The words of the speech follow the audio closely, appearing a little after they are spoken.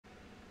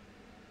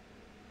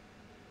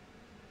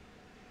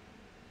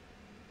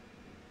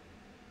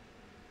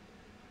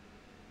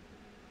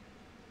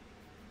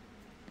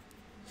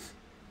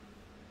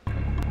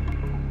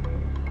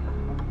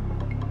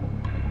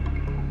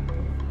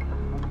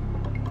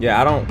Yeah,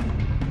 I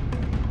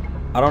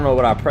don't know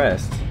what I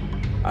pressed.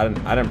 I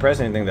didn't press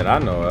anything that I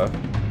know of.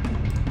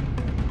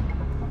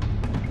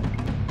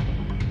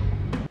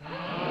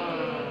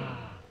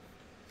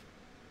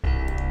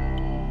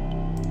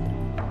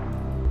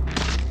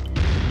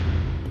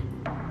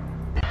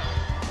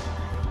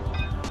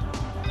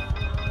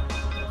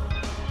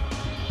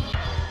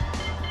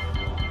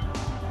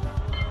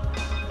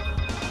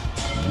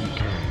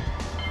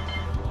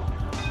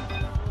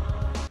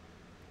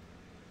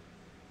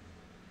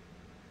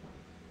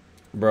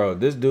 Bro,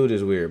 this dude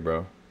is weird,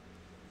 bro.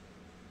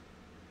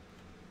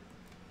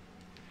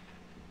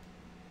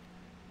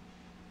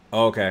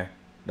 Oh, okay.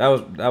 That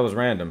was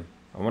random.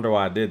 I wonder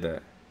why I did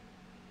that.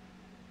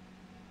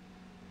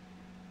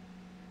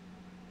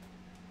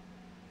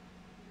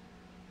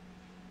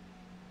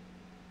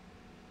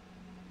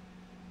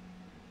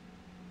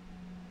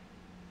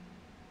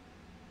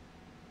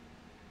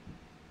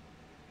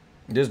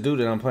 This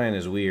dude that I'm playing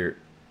is weird.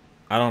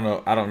 I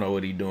don't know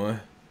what he doing.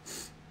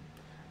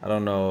 I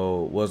don't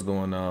know what's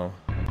going on.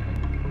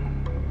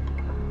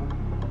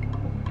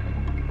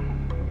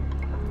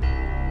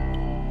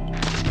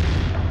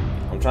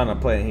 I'm trying to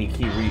play and he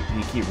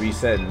keep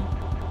resetting.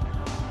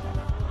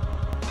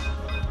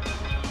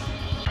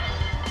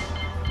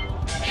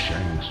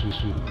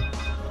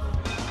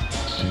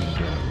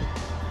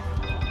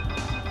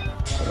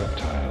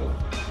 Reptile.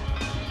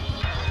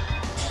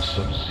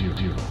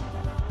 Sub-Zero.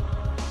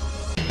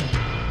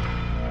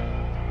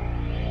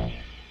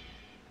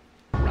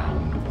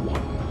 Round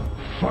 1.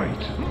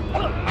 Fight.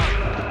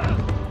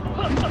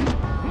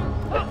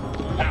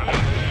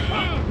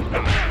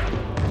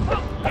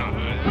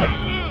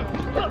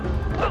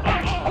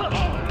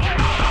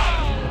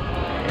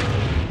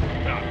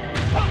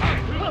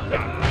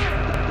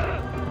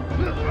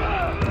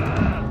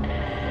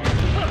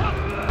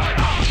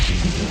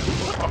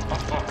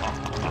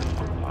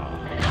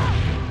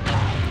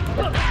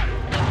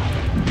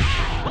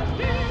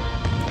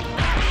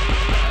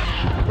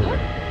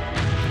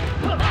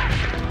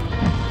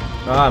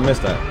 Oh, I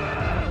missed that.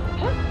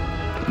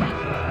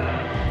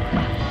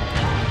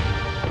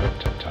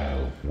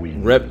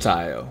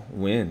 Reptile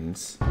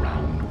wins.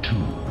 Round 2.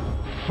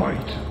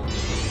 Fight.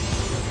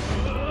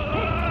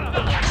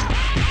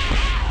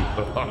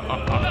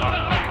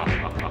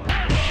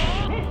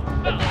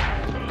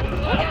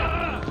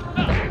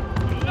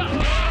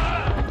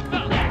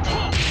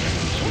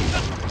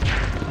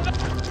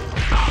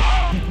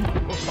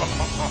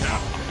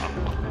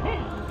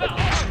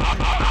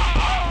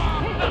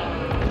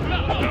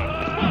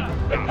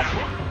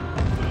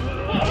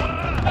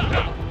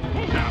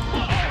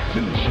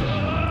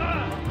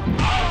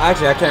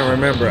 Actually, I can't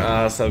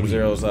remember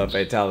Sub-Zero's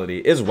fatality.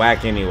 It's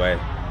whack anyway.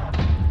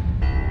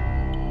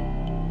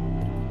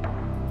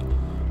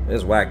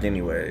 It's whack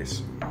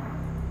anyways.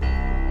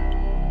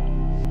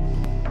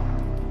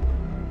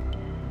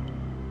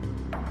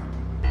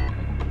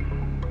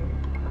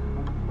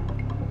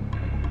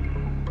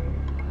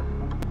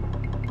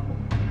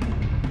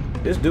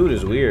 This dude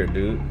is weird,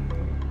 dude.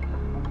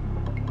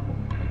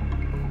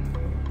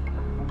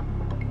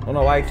 I don't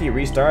know why I keep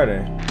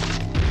restarting.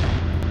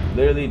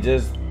 Literally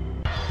just...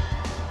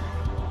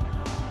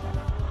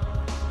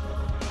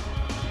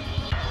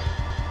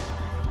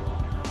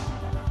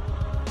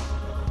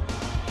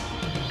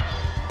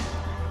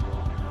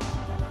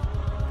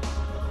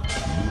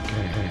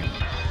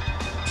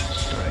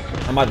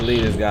 I'm about to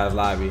leave this guy's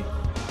lobby.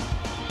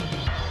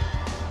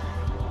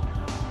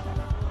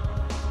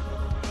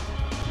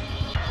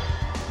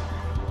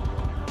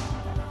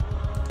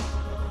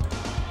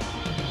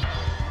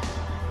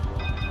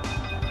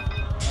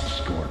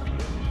 Scorpion.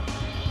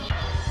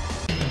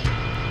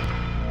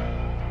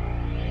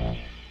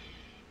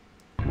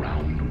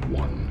 Round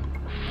 1.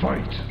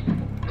 Fight.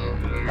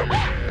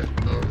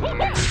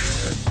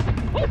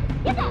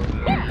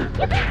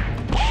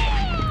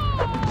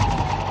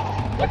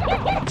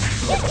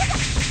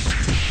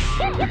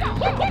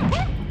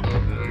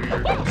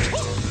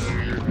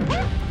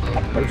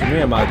 What do you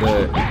mean am I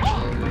good?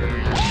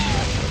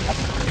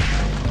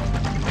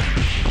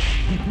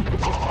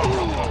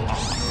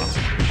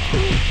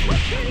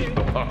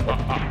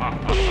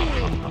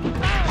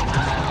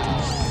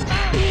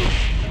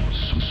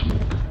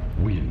 Smoke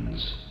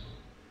wins.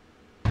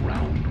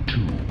 Round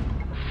 2.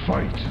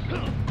 Fight.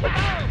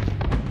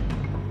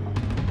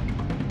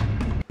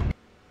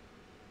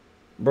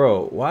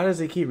 Bro, why does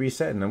it keep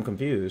resetting? I'm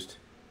confused.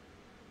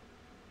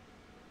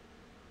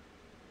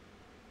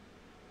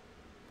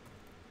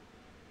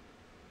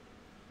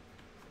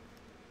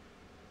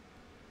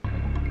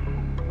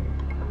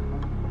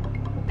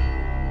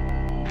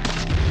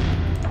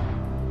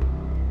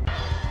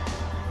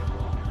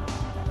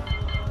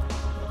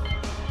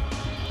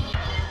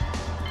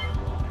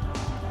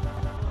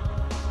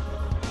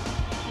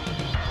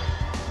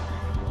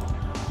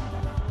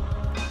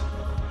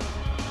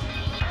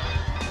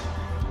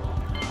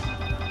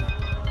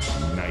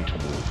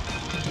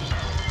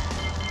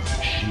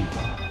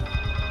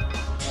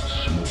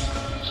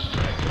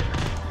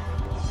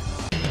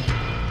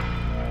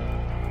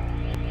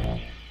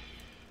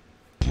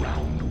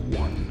 Round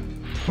 1.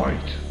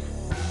 Fight.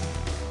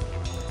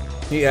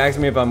 He asked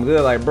me if I'm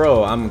good. Like,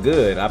 bro, I'm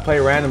good. I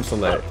play random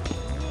select.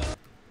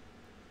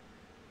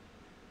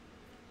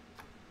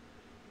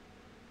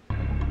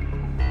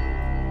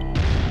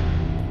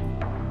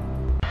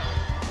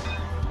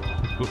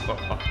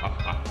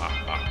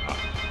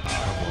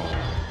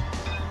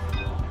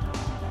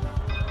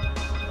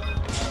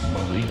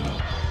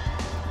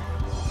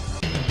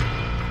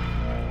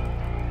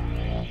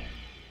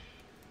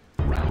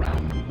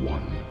 Round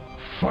 1.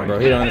 Fight. Bro,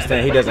 he don't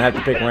understand. He doesn't have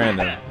to pick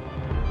random.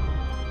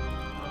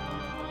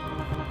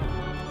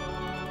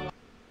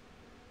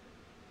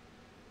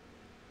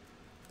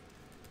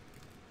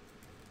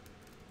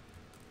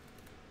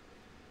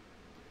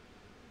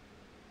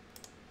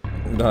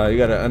 Dog, you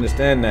gotta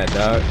understand that,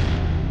 dog.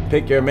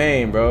 Pick your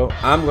main, bro.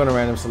 I'm gonna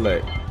random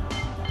select.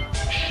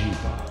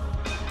 Shiva.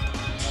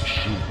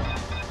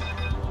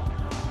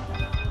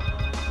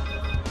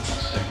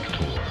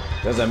 Sector.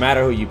 Doesn't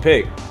matter who you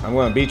pick. I'm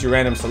gonna beat you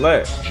random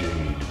select.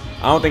 Jade.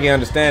 I don't think you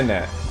understand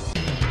that.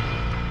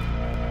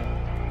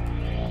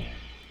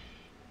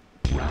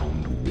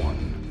 Round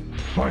 1.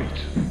 Fight.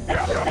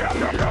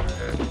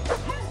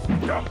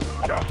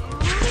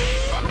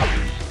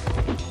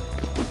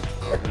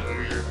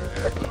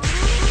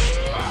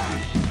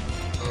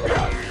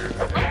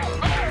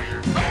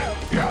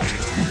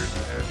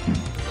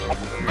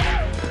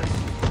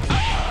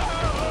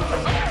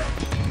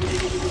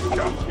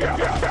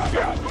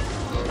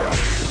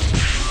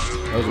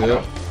 That was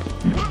good.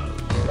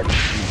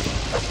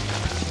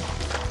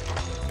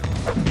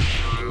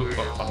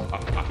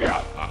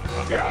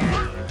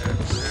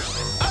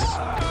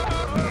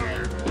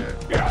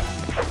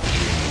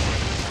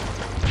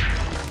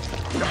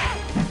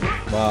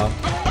 Wow.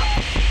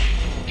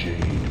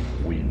 Jade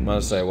wins. I'm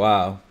gonna say,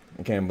 wow.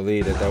 I can't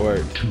believe that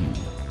worked. 2.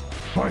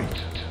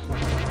 Fight.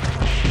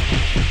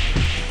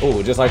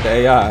 Ooh, just like the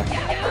AI.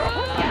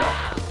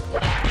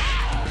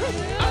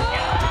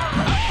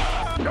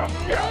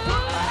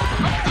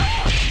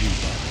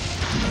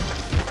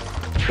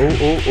 Ooh,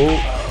 ooh, ooh.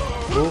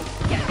 Ooh,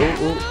 ooh,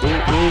 ooh,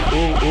 ooh,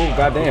 ooh, ooh,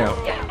 goddamn.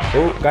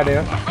 Ooh,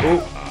 goddamn.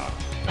 Ooh.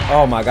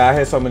 Oh my god, I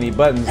hit so many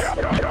buttons.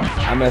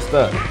 I messed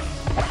up.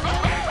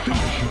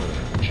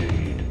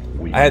 Jade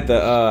wins. I had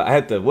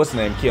the what's the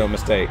name kill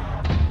mistake.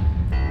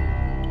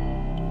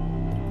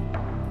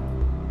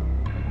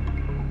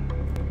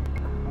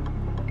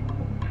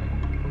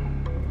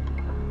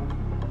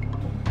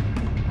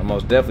 I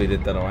most definitely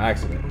did that on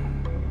accident.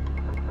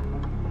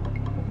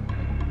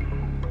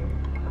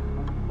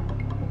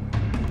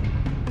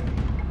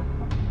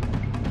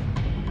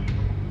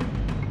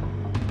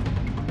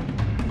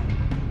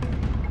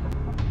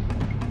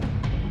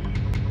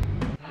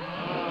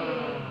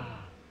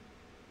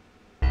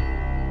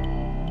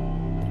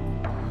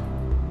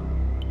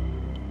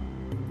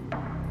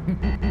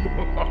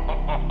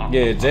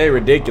 Yeah, Jay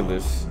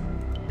ridiculous.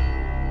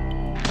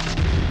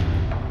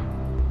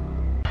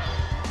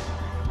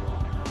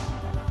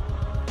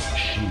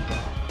 Shiva.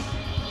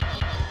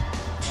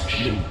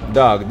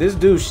 Dog, this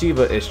dude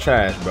Shiva is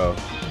trash, bro.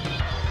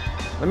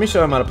 Let me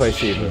show him how to play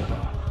Shiva.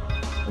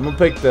 I'm gonna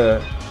pick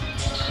the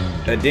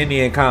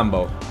Adenian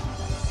combo.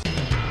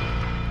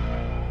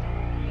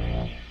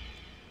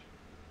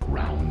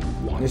 Round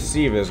 1. This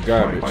Shiva is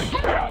garbage.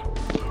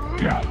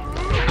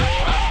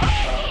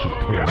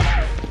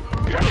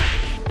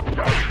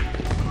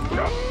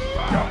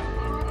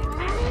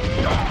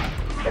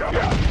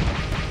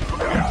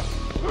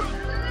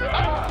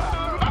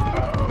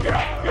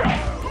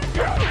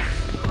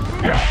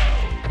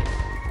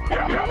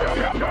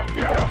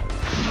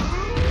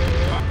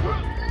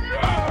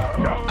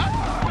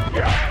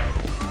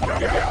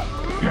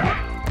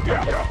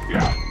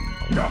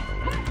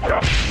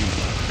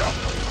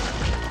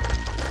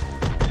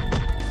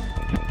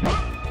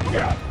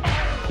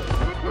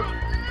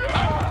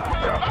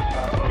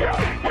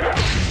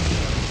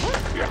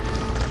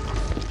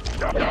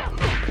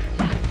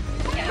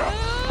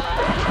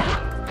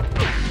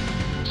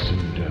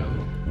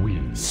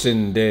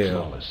 Sindel.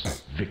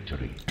 Flawless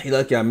victory. He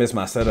lucky I missed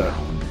my setup.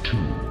 Round 2.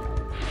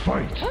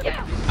 Fight.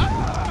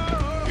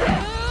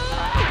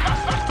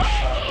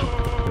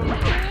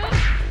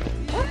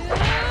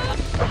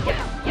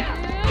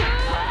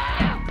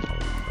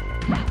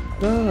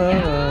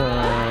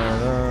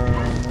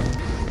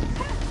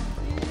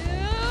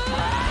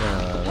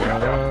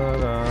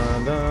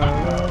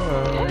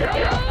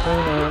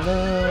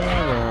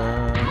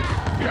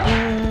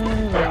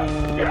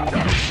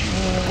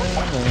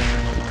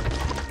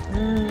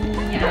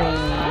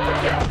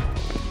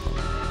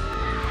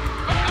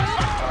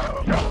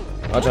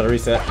 I'll try to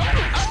reset.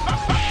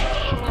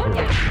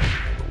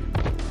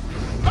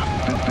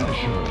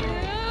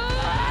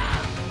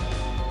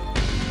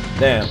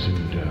 Damn.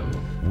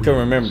 Couldn't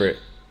remember it.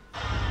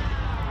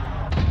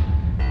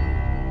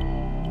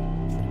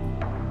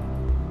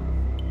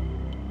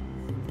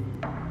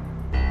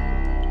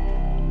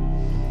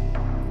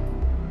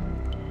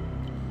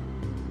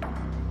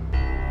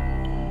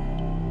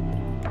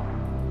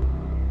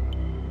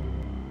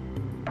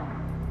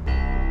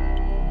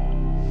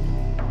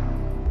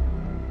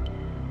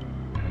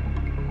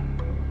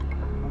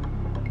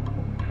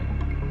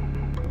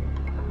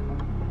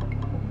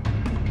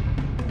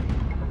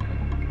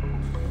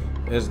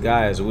 This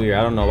guy is weird.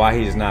 I don't know why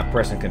he's not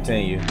pressing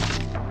continue.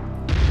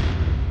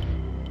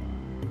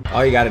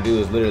 All you gotta do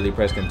is literally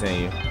press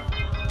continue.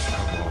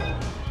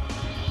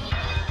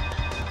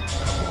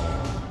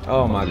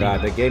 Oh my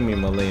god, they gave me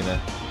Melina.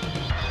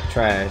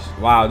 Trash.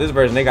 Wow, this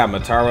version they got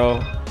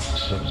Mataro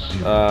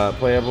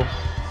playable.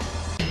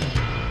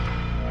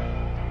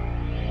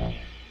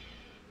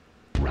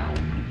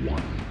 Round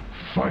 1.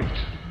 Fight.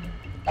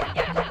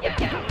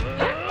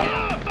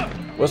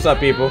 What's up,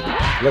 people?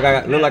 Look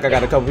like I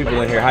got a couple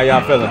people in here. How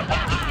y'all feeling?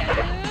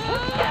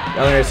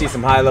 Y'all in here see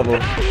some high level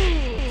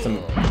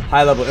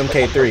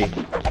MK3.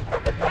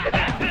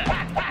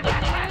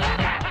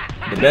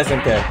 The best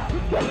MK.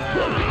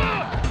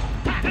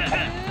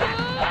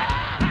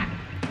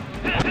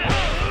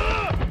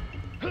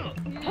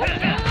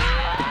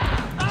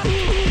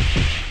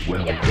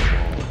 Well,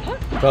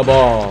 Come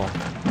on.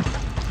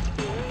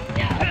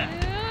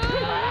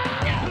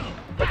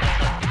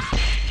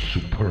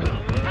 superb.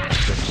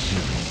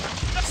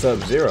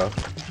 Sub-Zero.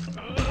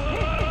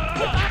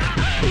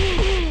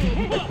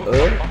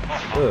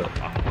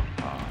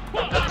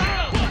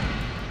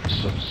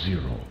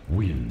 Sub-Zero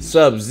wins.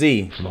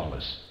 Sub-Z.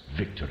 Flawless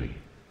victory.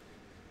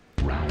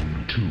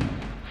 Round 2.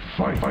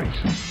 Fight.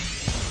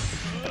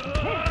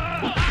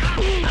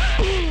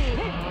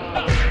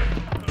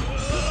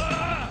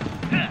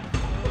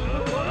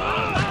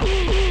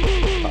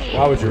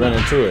 Why would you run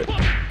into it?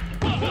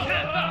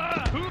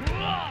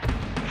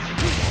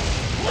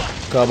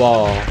 Come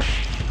on.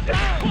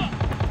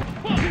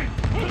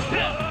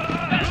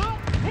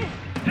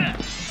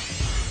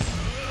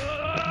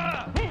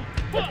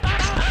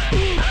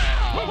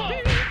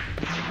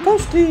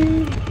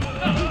 Ghosty.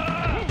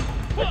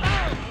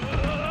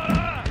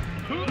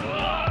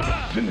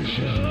 Finish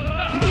him.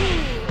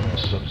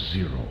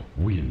 Sub-Zero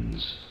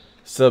wins.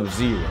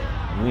 Sub-Zero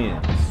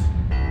wins.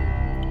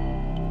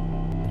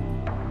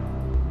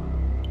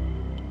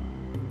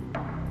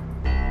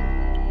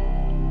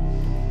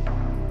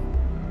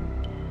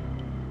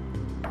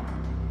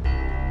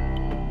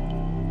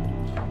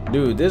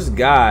 Dude, this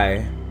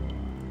guy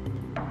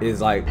is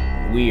like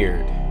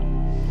weird.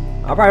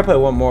 I'll probably play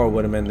one more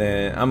with him and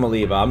then I'm gonna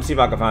leave. I'm gonna see if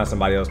I can find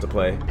somebody else to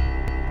play.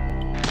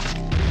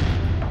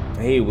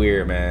 He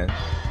weird, man.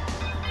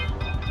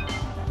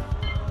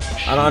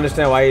 I don't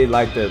understand why he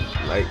like to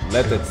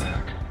let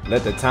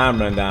the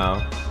time run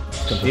down.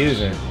 It's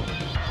confusing.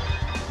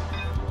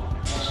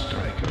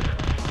 Striker.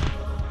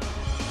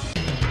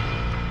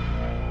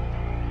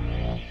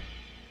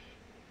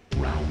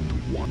 Round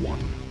 1.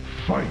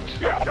 Fight.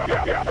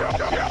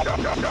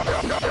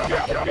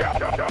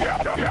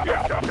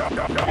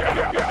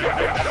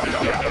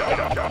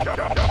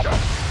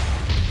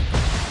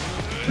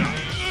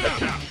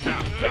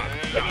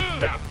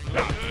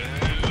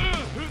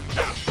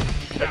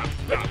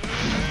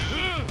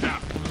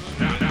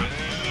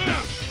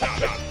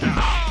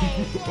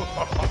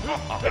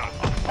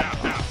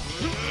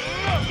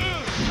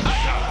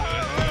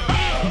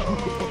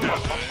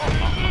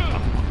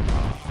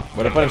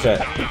 What a punch at?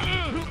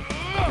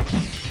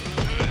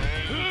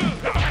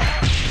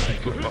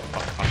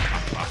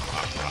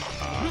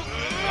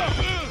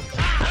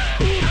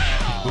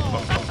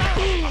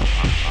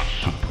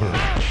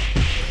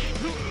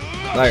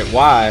 Like,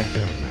 why?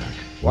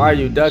 Why are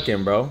you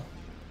ducking, bro?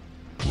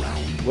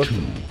 What's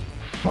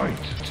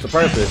the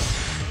purpose?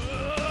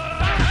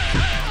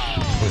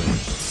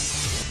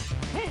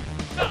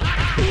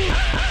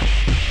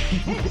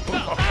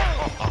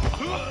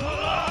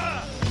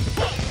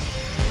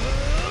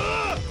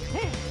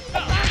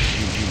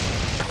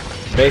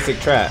 Basic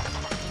trap.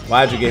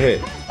 Why'd you get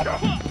hit?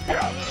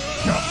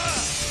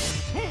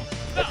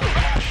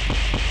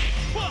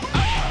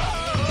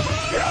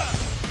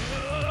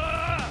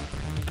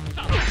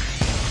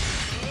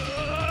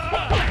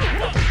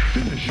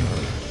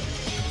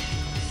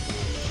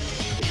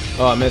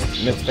 Oh, I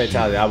missed the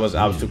fatality. I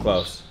was too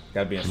close.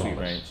 Gotta be in sweet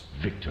range.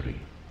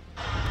 Victory.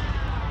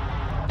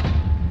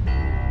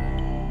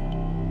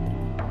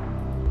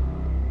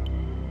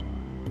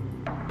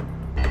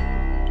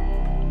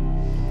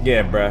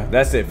 Yeah, bruh.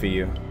 That's it for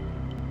you.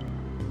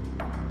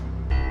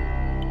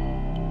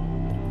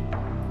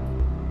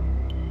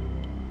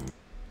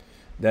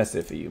 That's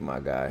it for you,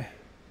 my guy.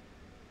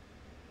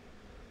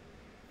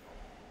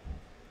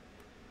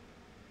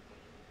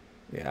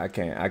 Yeah, I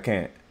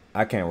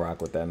can't rock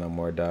with that no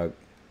more, dog.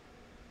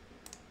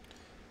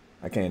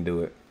 I can't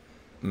do it.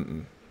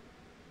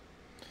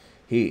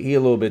 He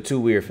a little bit too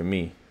weird for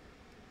me.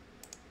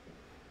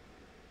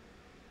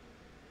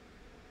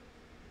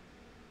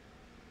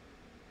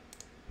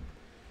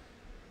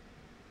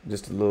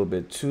 Just a little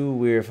bit too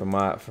weird for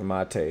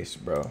my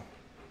taste, bro.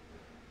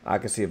 I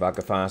can see if I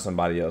can find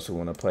somebody else who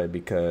want to play,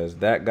 because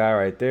that guy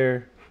right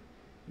there,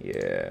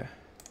 yeah,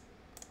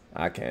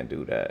 I can't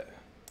do that.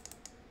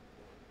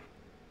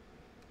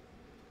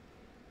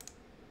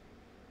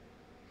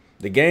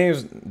 The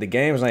game's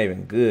not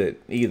even good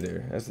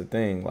either. That's the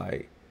thing.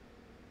 Like,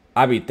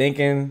 I be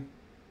thinking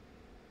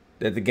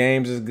that the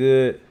games is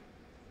good,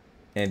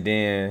 and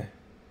then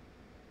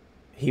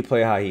he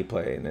play how he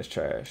play, and it's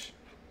trash.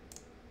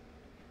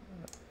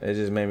 It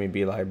just made me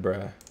be like,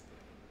 bruh,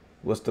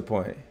 what's the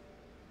point?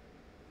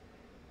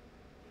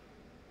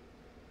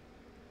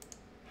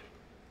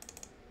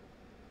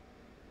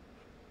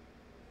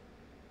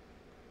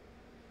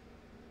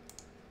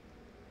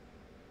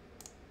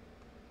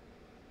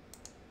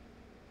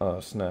 Oh,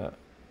 snap.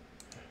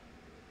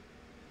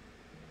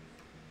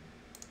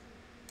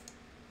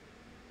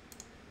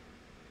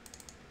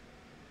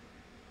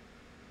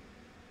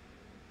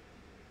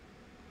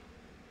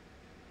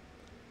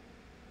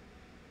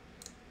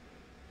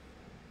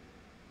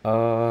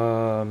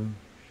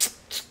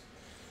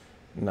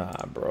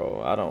 Nah,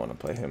 bro. I don't want to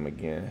play him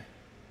again.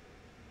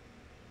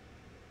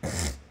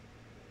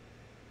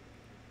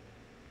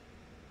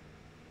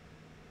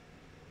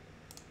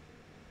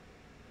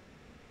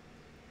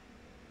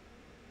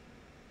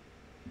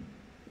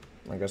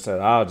 Like I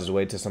said, I'll just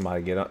wait till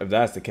somebody get on. If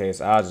that's the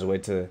case, I'll just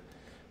wait till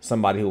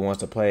somebody who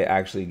wants to play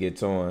actually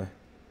gets on,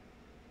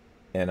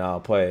 and I'll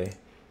play.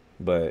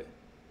 But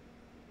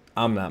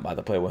I'm not about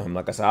to play with him.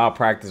 Like I said, I'll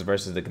practice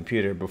versus the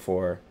computer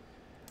before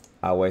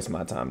I waste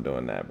my time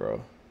doing that,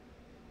 bro.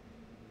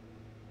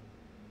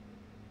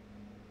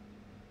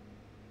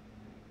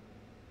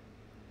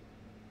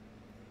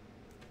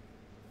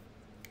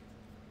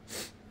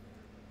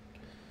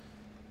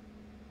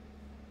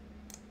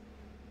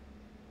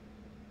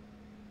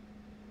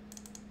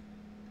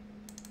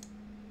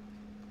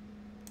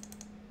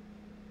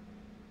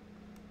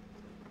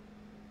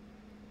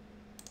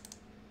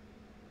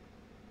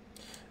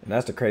 And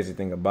that's the crazy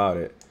thing about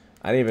it.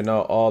 I didn't even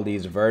know all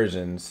these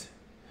versions.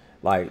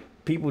 Like,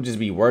 people just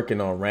be working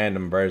on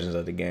random versions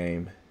of the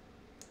game.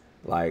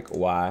 Like,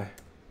 why?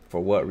 For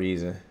what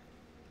reason?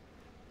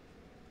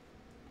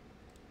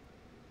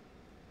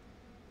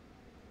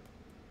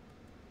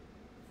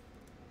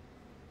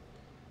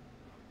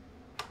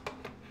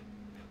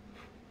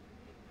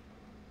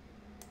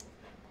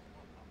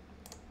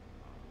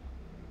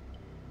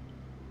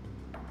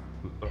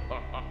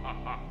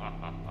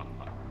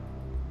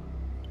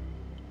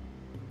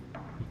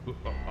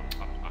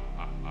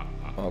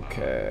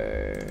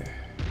 Okay.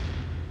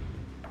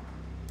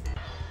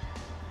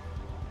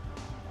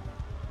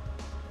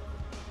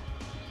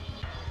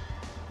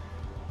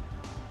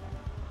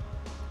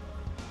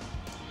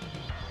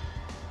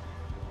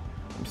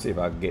 Let me see if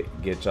I can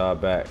get y'all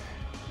back.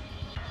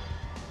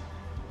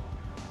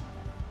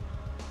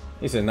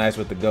 He said nice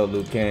with the GOAT,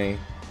 Liu Kang.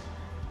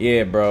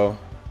 Yeah, bro.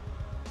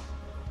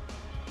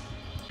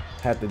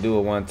 Had to do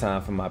it one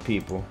time for my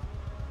people.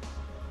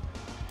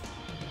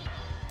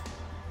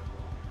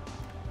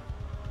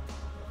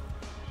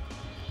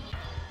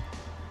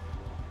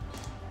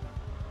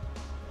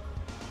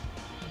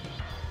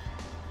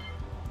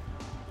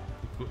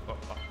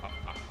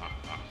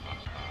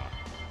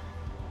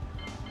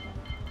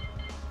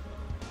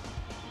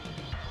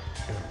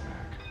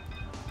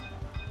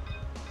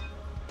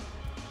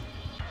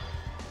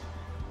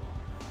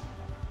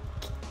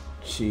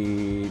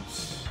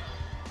 Cheats.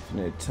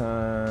 Infinite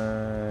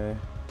time.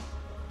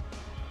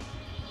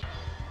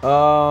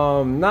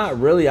 Not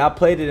really. I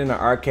played it in the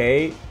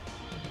arcade.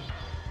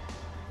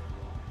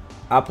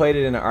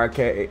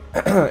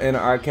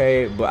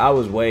 But I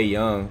was way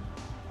young.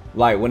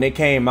 Like when it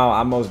came out,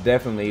 I most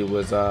definitely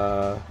was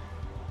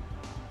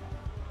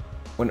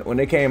when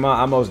it came out,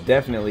 I most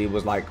definitely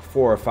was like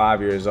 4 or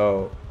 5 years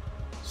old.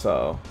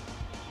 So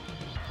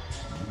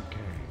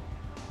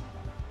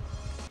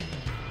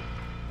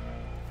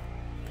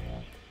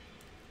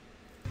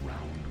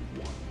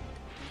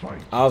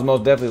I was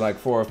most definitely like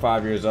 4 or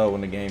 5 years old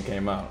when the game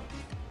came out.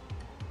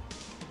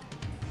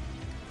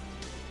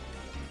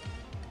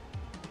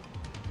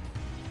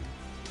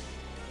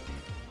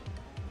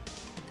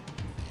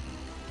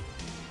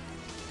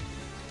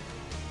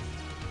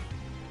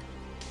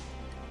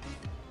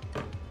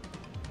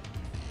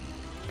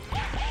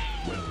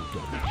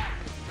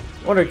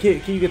 Wonder,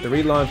 can you get the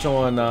relaunch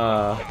on?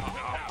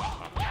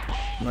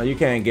 No, you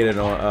can't get it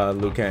on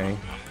Liu Kang.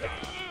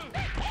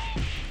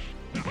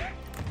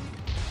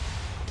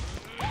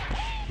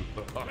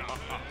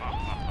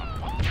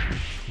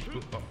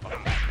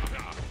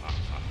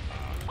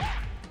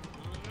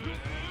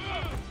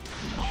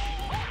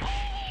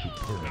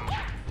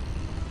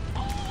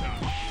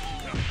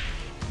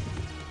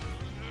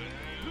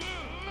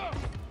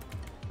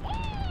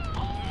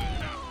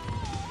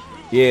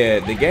 Yeah,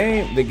 the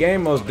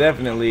game most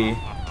definitely.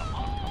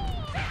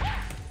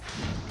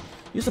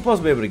 You're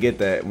supposed to be able to get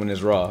that when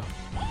it's raw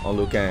on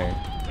Liu Kang,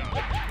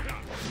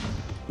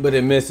 but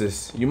it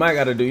misses. You might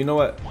gotta do. You know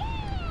what?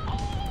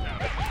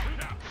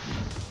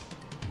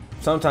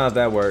 Sometimes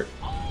that work.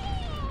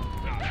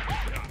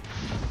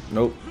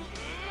 Nope.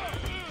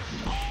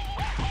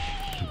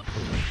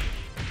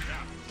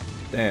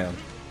 Damn.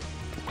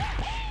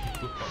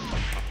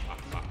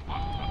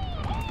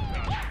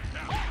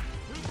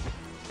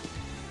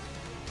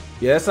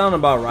 Yeah, that sounds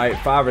about right.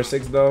 5 or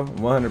 6 though,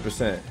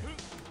 100%.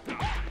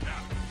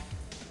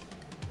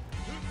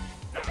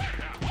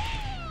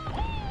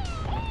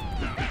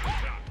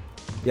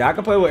 Yeah, I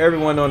can play with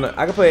everyone on the.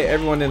 I can play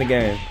everyone in the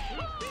game.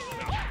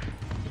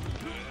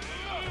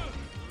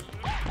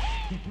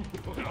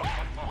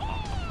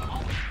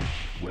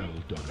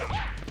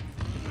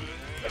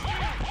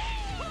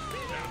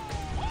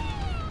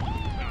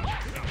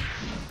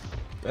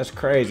 That's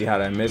crazy how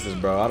that misses,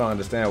 bro. I don't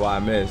understand why I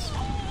miss.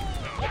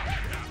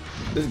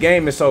 This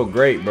game is so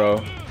great,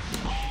 bro.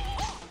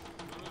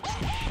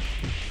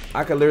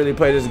 I could literally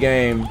play this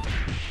game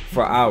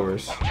for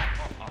hours.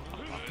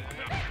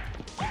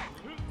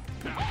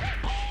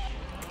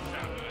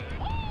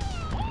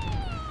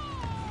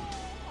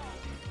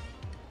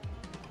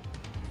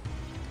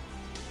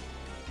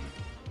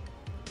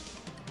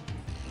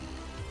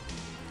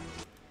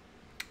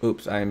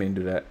 Oops, I didn't mean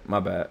to do that. My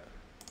bad.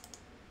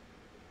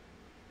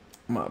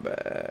 My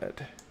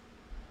bad.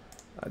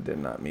 I did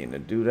not mean to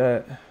do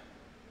that.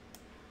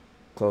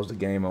 Close the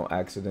game on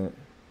accident.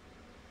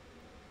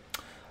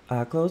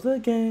 I closed the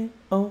game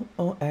on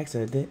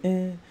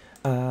accident.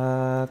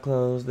 I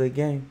closed the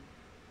game.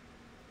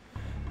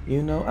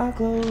 You know I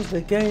closed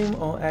the game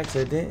on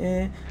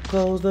accident.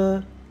 Close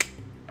the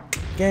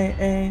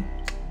game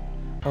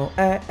on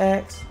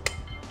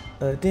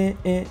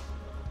accident.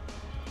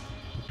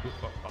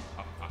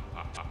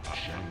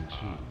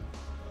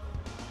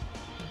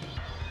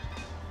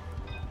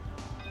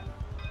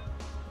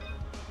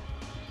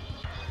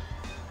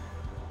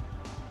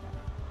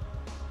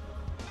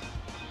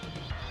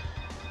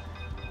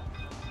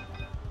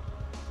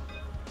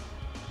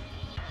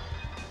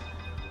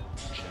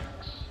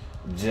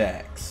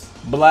 Jacks.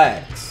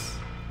 Blacks.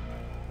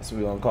 That's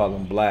what we're gonna call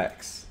them,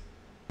 blacks.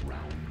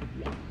 Round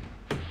 1.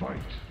 Fight.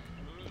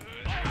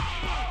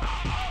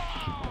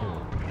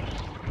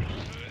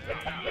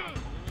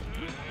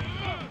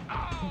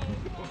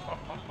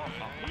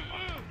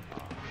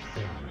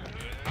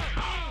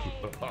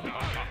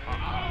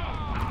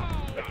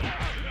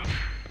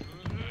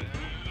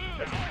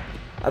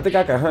 I think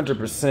I can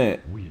 100%.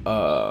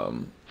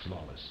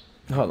 Flawless.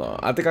 Hold on.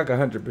 I think I can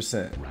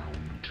 100%. Round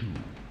 2.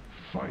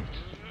 Fight.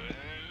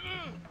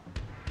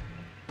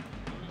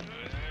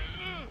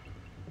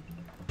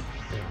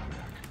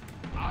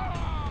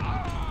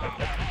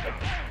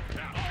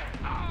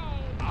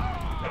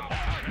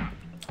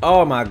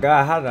 Oh my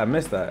God, how did I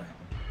miss that?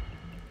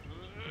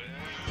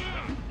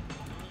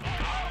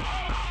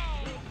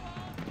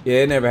 Yeah,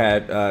 it never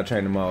had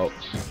training mode.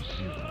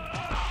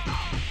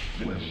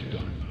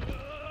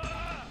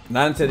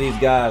 Not until these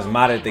guys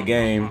modded the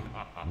game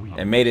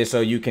and made it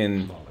so you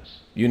can,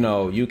 you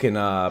know, you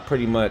can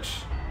pretty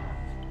much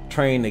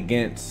train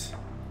against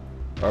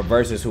or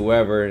versus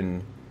whoever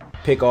and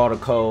pick all the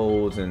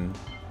codes and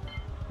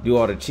do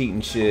all the cheating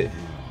shit.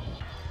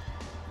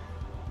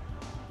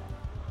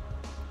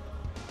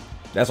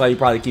 That's why you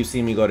probably keep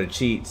seeing me go to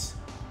cheats,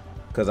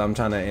 because I'm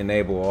trying to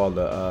enable all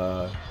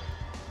the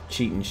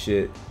cheating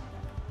shit.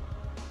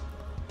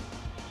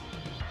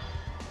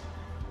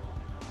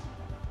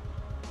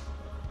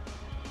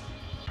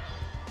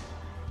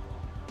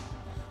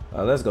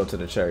 Let's go to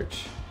the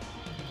church.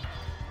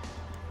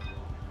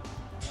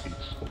 It's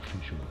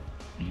official.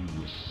 You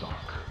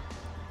suck.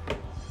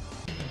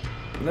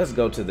 Let's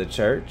go to the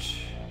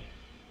church.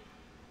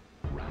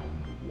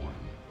 Round 1.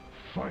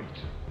 Fight.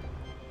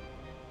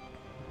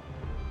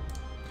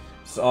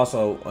 It's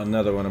also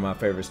another one of my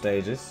favorite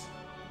stages.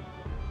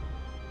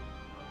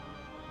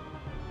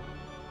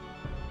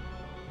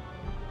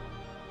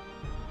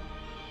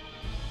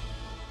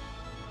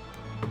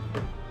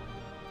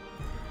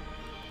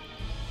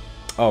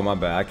 Oh, my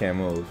bad. I can't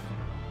move.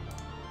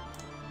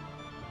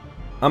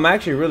 I'm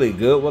actually really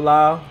good with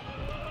Lao.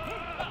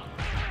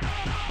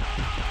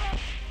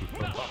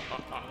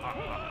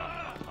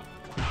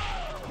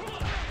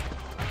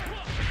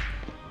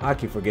 I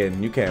keep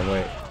forgetting. You can't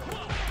wait.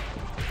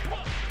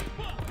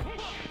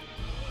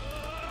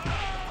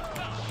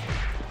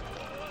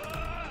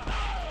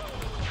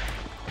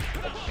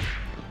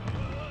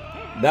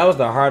 That was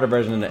the harder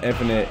version of the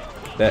Infinite.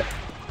 That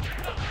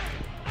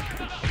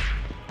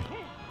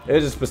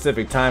there's a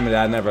specific timing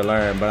that I never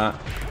learned, but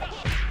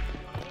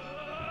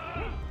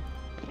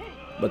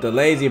the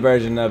lazy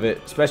version of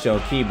it, especially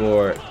on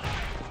keyboard.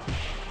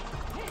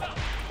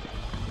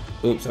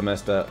 Oops, I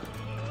messed up.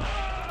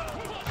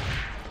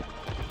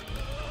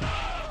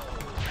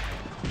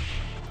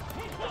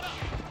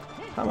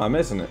 How am I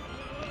missing it?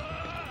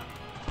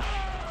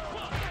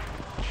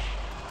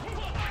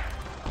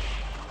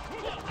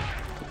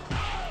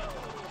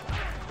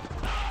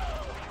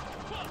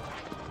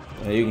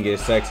 Yeah, you can get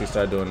sexy,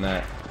 start doing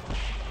that.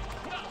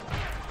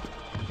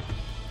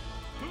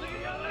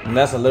 And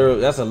that's a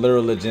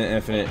literal legit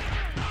Infinite.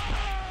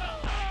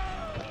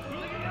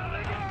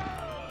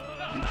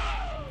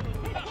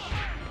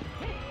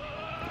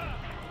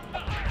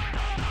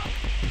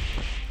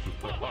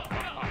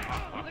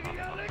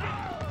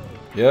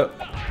 Yep.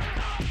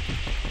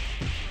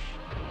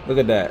 Look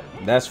at that.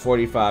 That's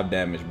 45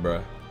 damage,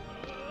 bruh.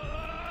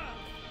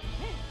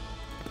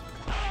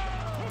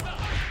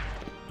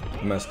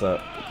 Messed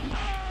up.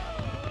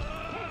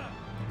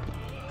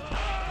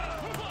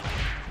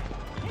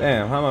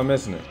 Damn, how am I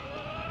missing it?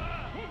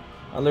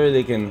 I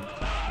literally can...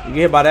 You get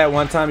hit by that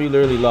one time, you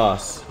literally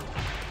lost.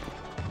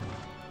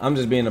 I'm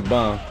just being a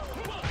bum.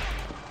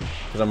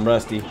 Because I'm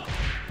rusty.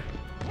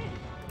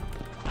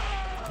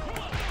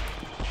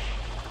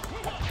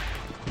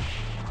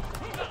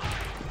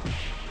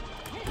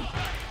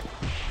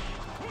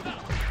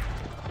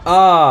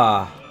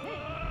 Ah,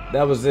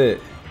 that was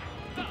it.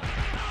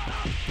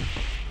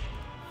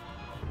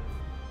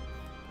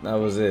 That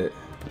was it.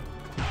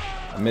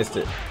 I missed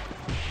it.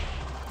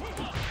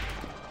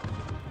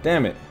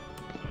 Damn it.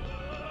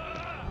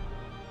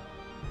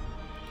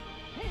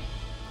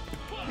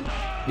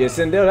 Yeah,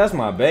 Sindel, that's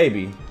my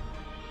baby.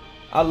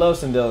 I love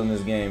Sindel in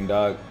this game,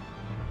 dog.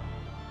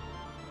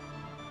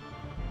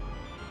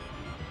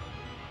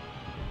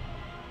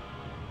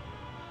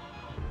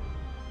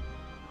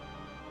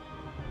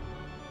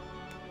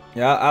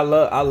 Yeah, I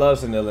love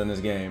Sindel in this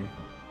game.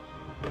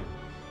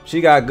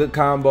 She got good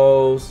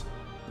combos,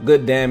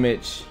 good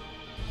damage.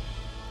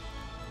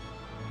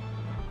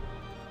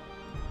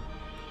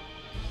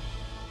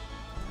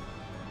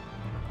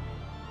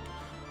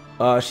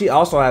 She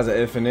also has an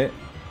infinite.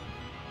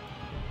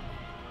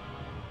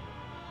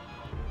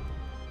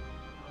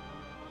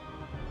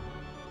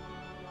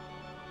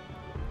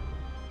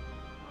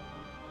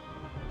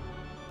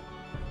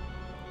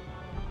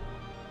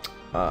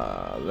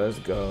 Let's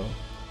go.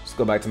 Let's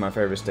go back to my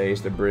favorite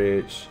stage, the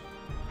bridge.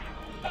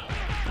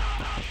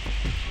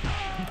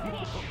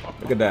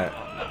 Look at that.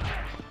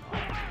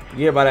 You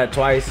get by that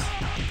twice,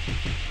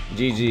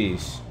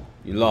 GG's.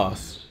 You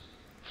lost.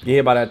 You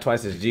hit by that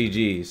twice, it's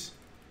GG's.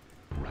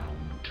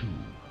 Round 2.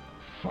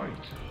 Fight.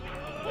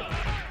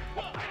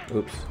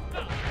 Oops.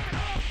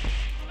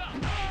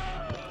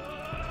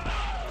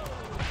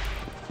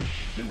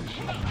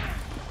 Finishing.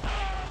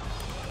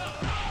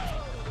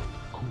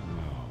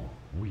 Kurao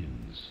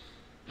wins.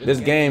 This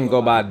game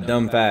go by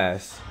dumb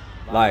fast.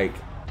 Like,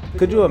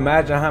 could you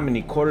imagine how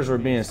many quarters were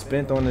being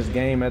spent on this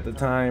game at the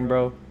time,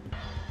 bro?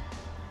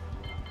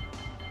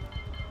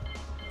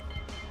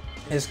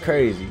 It's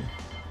crazy.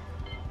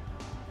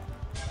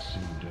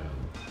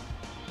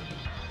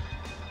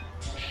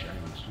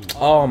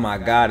 Oh my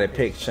god, it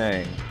picked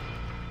Shang.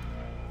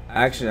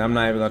 Actually, I'm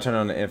not even gonna turn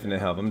on the infinite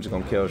health. I'm just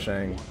gonna kill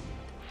Shang.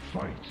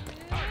 Fight.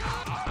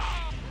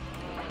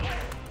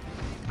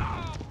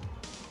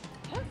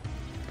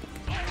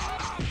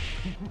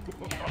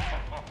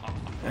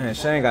 Man,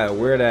 Shang got a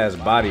weird ass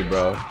body,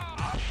 bro.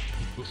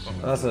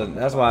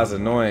 That's why it's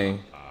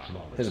annoying.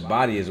 His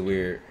body is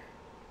weird.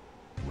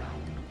 Round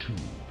 2.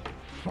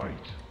 Fight.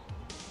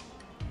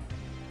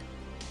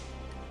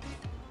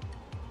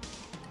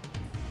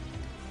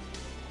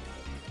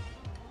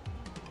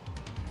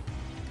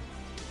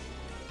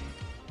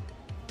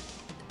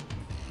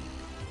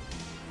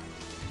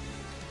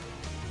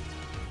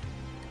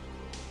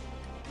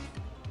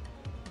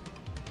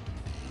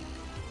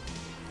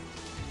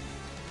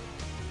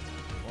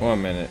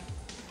 One minute.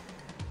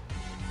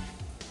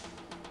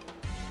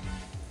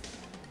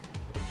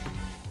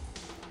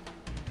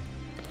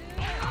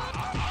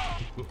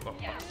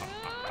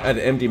 I had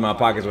to empty my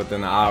pockets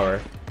within an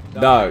hour.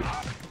 Dog.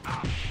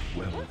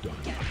 Well done.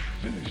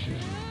 Finishing.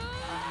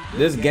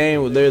 This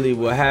game literally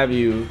will have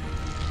you.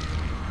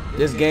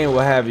 This game will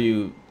have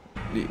you.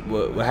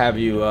 Will have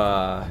you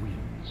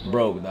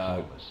broke,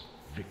 dog.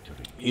 Victory.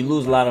 You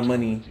lose a lot of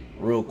money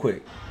real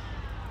quick.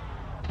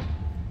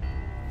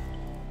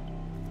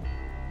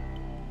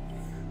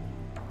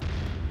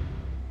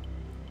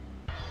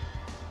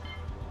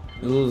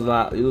 You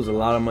lose a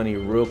lot of money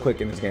real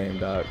quick in this game,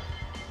 dog.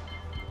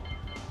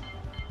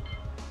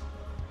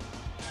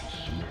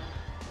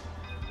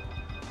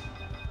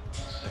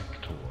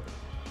 Sector.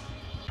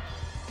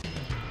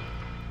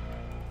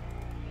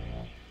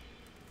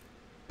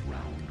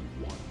 Round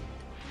 1.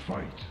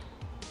 Fight.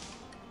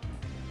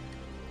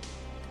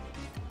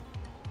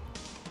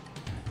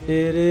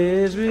 It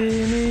is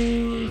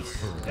me.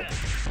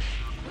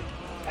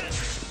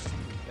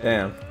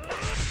 Damn.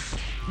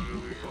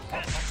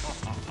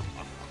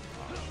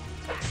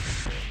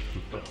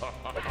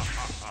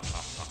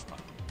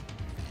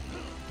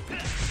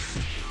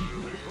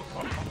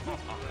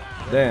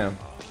 Damn.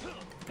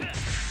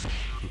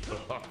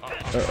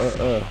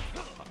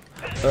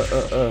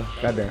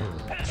 Goddamn.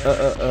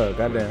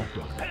 Goddamn.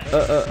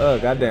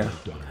 Goddamn.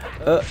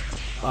 Oh,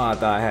 I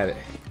thought I had it.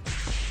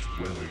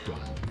 Well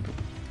done.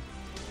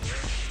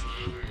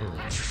 Superb.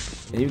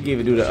 And you can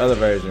even do the other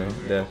version.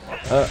 The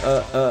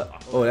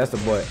oh, that's the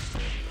boy.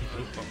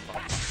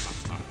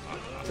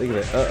 Look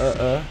at it.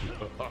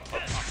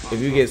 If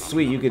you get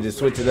sweet, you can just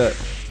switch it up.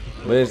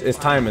 But it's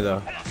timing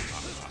though.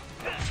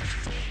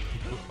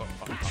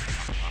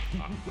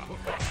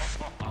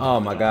 Oh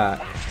my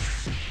god.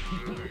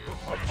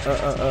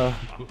 Oh,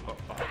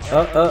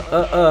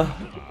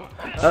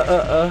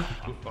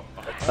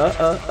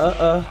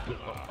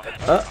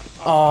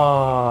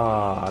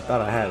 I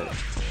thought I had it.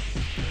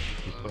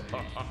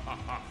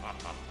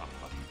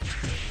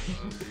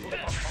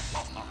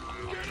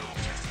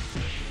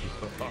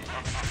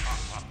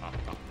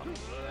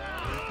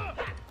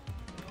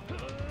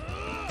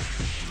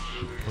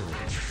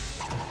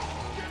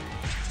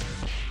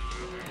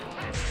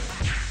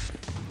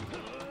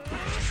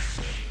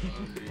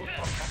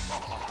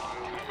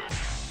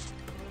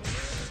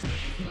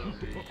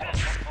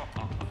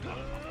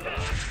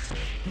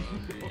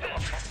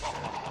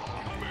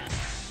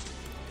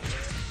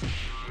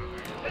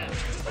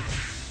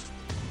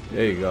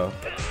 There you go.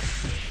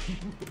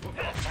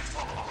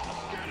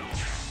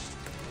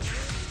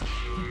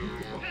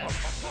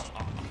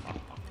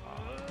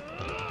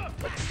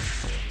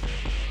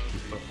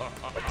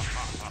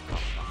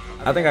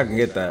 I think I can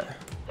get that.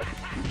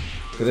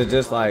 Cause it's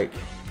just like,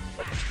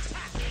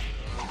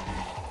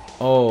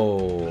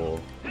 oh,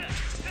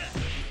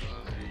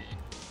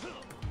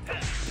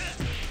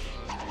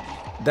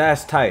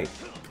 that's tight.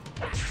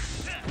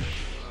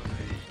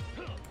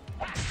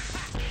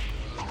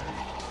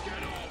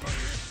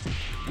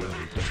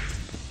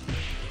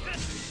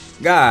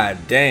 God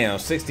damn,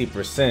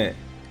 60%.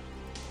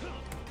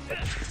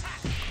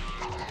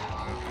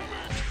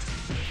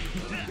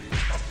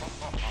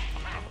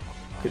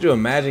 Could you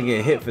imagine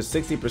getting hit for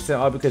 60%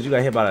 all because you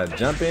got hit by a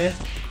jump in?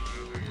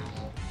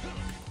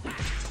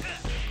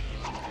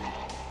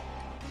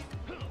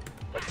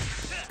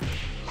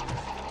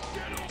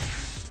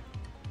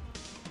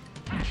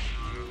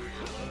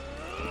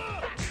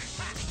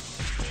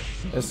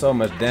 There's so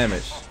much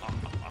damage.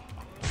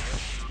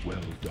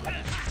 Well done.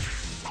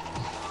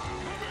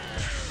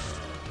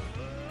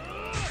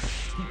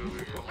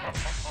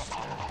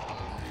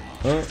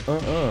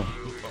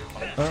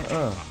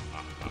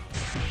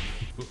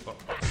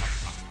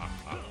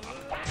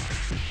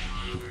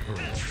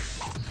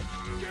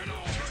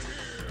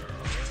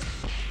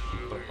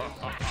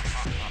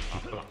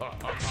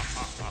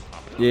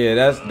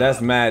 Yeah,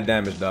 that's mad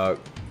damage, dog.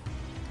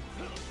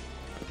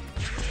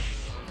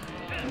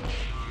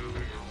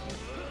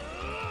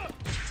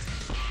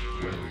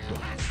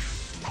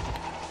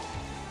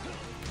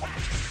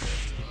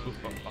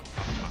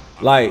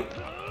 Like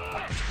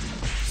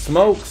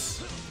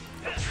Smoke's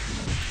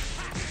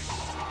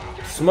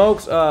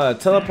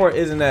teleport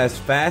isn't as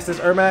fast as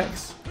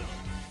Ermax,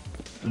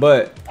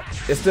 but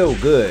it's still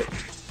good.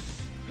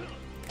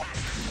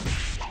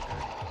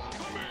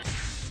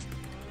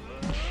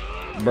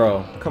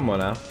 Bro, come on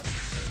now.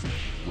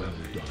 Well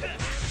done.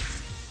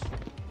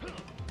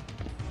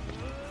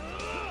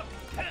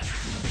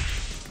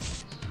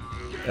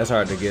 That's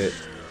hard to get.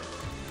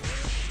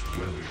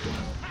 Well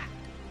done.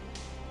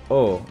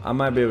 Oh, I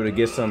might be able to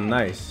get something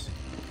nice.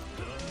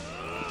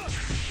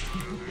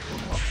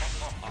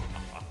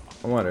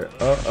 I wonder.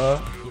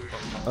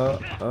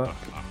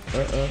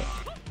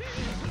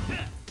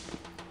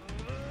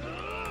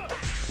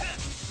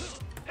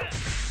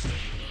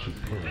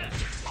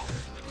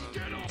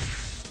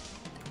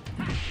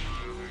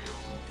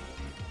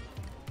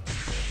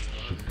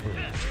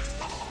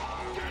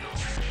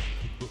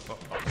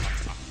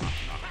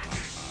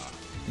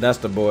 That's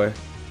the boy.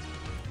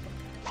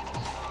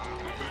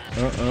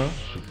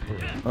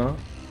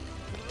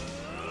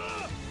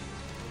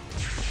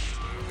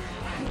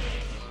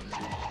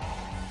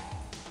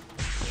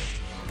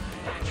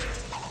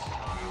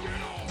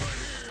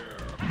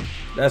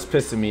 That's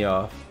pissing me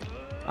off.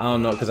 I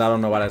don't know, because I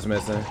don't know why that's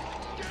missing.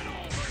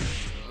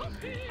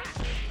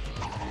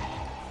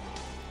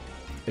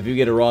 If you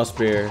get a raw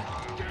spear,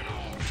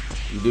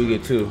 you do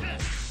get 2.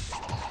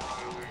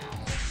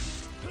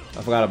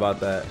 I forgot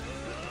about that.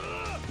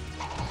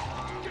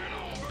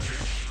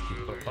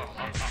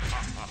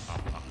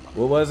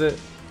 What was it?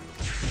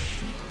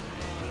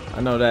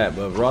 I know that,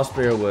 but raw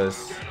spear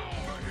was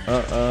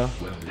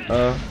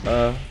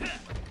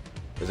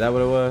Is that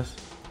what it was?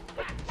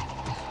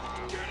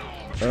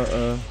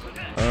 I'm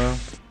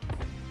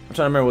trying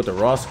to remember what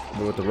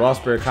the raw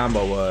spear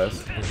combo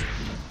was.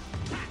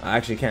 I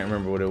actually can't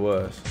remember what it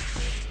was.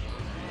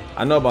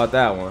 I know about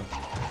that one.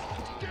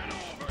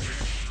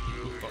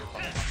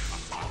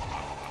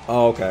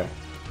 Oh, okay.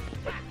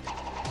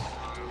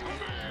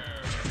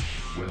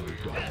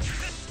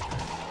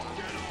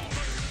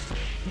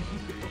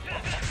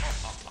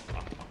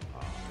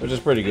 Which is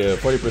pretty good.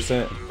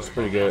 40%. It's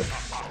pretty good.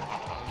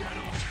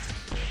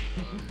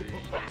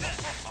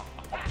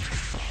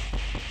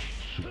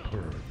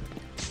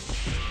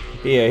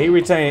 Yeah, he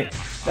retained.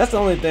 That's the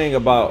only thing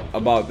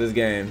about this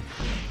game.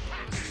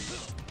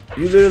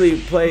 You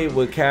literally play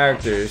with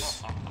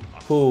characters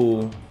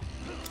who,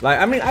 like,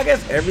 I mean, I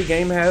guess every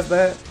game has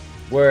that,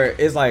 where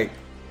it's like,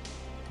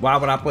 why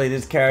would I play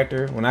this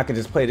character when I could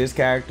just play this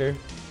character?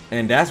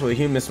 And that's what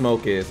Human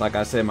Smoke is, like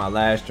I said in my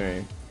last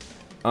stream.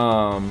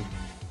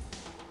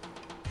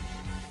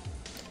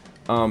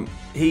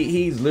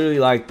 He's literally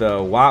like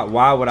the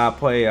why would I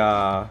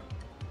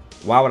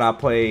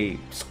play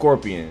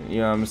Scorpion, you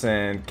know what I'm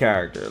saying,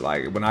 character,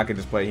 like when I could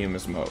just play Human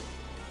Smoke,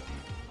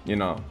 you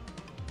know.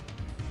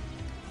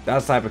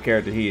 That's the type of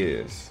character he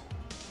is.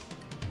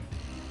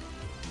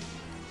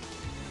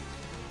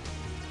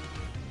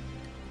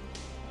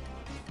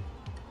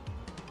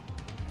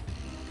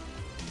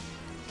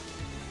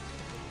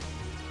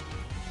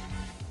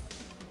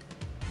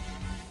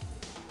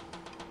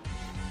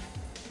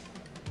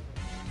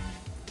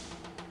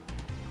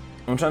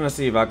 I'm trying to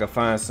see if I can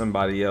find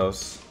somebody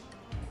else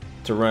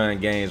to run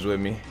games with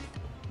me.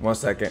 1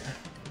 second.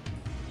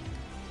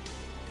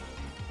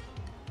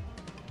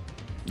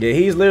 Yeah,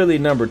 he's literally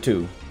number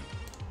 2.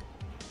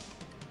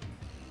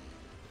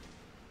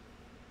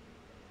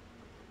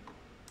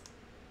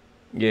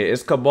 Yeah,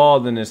 it's Cabal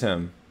then it's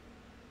him.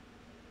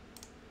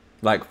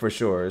 Like, for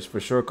sure. It's for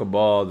sure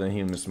Cabal then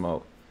Human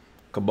Smoke.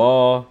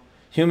 Cabal,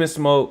 Human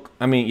Smoke.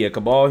 I mean, yeah,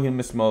 Cabal,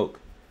 Human Smoke.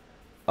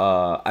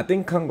 I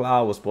think Kung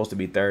Lao was supposed to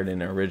be third in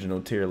the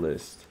original tier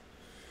list.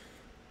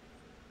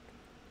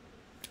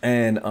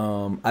 And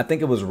I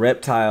think it was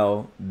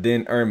Reptile,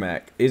 then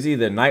Ermac. It's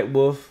either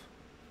Nightwolf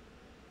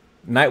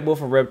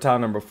or Reptile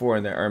number 4,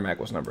 and then Ermac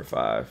was number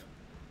 5.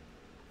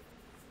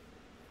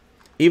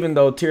 Even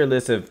though tier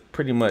lists have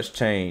pretty much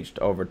changed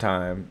over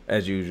time,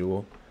 as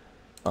usual.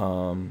 It's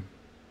a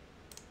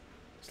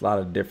lot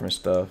of different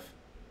stuff,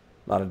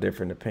 a lot of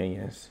different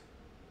opinions.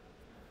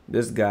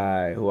 This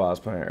guy who I was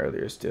playing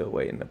earlier is still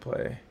waiting to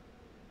play.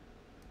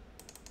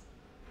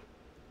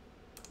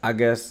 I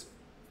guess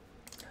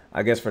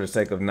for the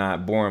sake of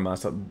not boring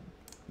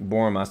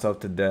myself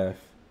to death,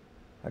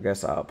 I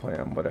guess I'll play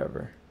him,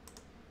 whatever.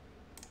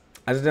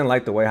 I just didn't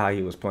like the way how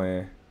he was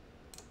playing.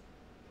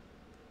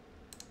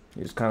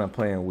 He was kind of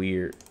playing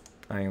weird.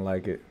 I ain't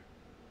like it.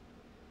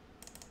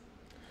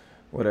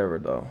 Whatever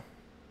though.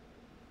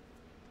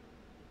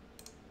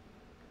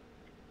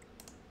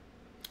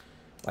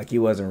 Like he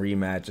wasn't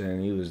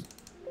rematching. He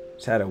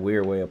just had a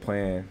weird way of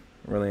playing.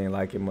 Really ain't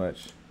like it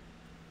much.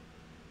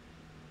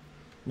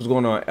 What's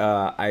going on,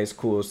 Ice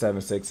Cool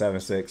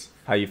 7676?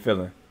 How you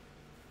feeling?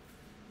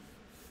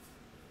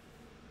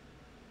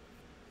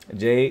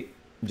 Jade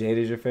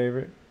is your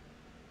favorite?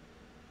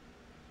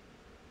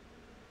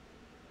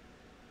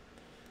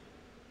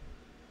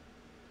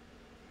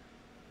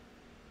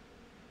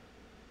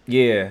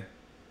 Yeah,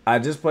 I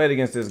just played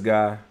against this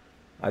guy.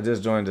 I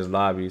just joined his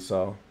lobby,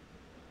 so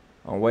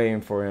I'm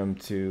waiting for him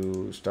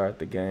to start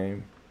the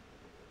game.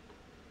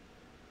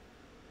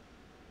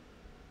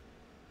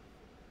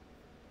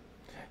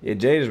 Yeah,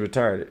 Jade is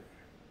retarded.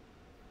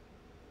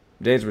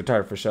 Jade's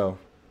retarded for sure.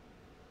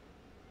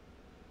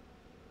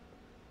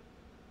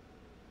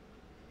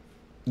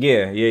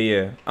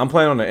 Yeah. I'm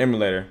playing on the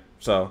emulator,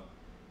 so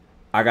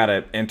I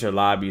gotta enter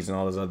lobbies and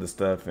all this other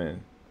stuff,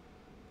 and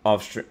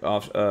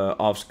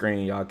off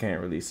screen y'all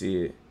can't really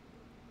see it.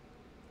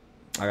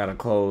 I gotta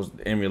close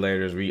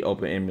emulators,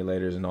 reopen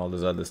emulators, and all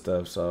this other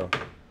stuff, so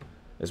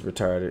it's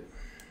retarded.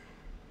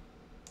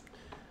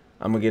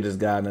 I'm gonna get this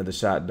guy another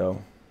shot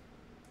though.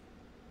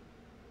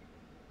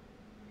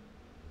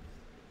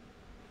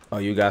 Oh,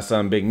 you got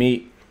some big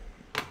meat?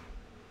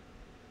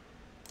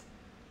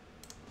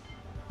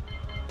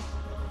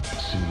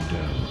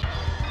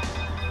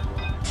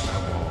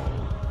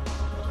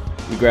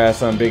 You grab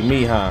some big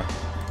meat, huh?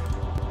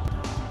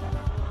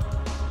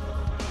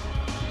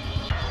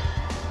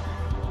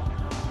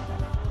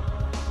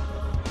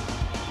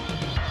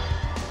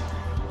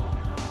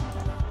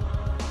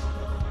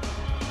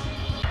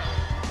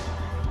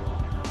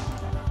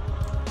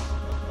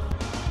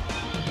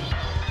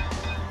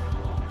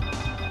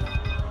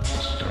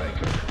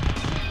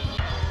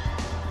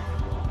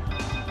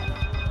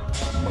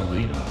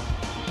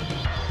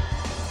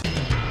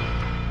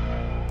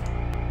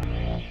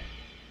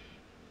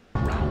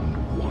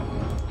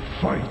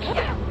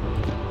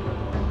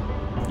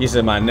 You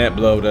said my net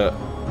blowed up.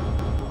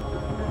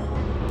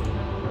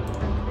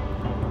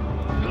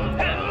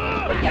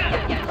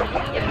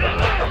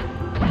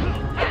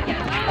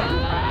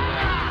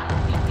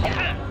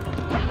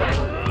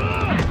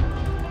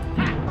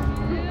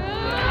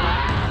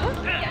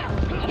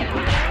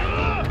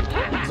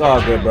 It's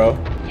all good, bro.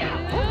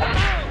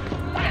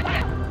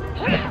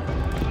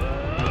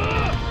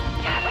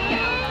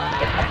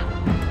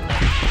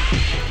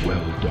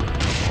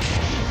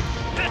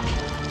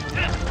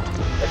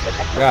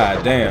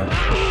 God damn.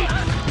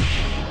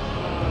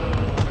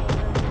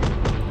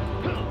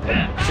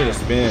 Should have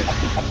spin.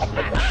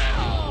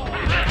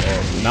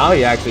 Oh, now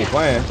he actually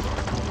playing.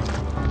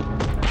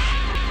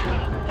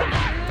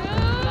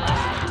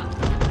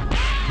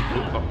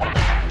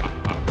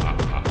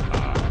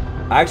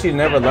 I actually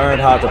never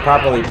learned how to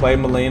properly play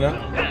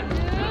Melina.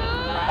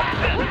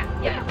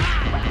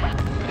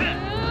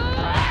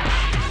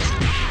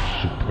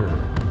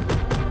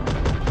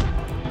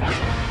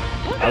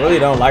 I really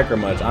don't like her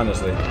much,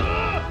 honestly.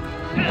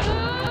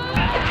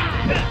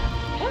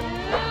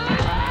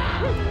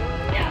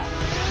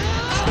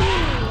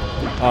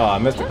 Oh, I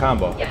missed the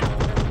combo.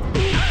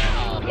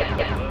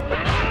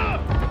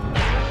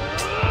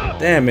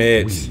 Damn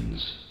it.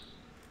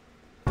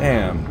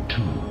 Damn.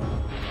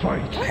 I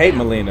hate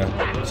Melina.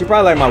 She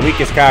probably like my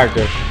weakest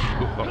character.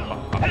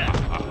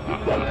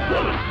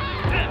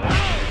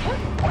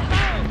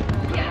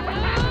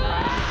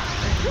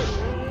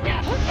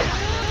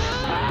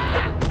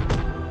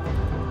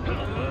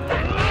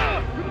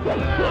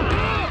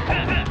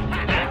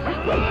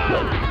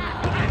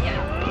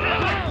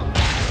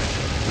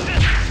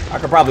 I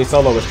could probably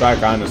solo with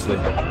Striker, honestly.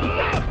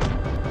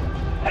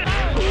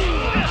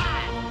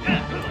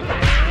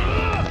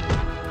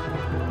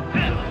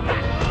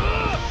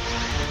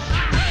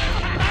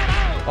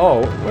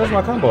 Oh, where's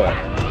my combo at?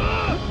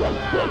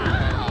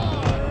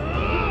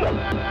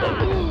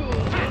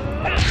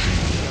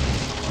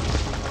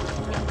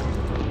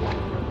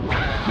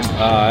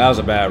 That was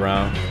a bad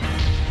round.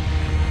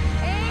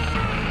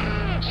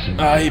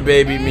 He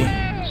babied me.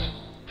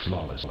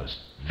 Flawless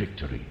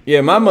victory.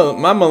 Yeah, my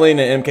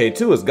Melina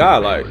MK2 is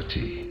godlike.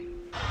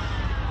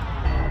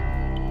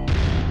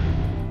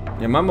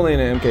 Yeah, my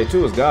Melina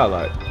MK2 is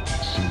godlike.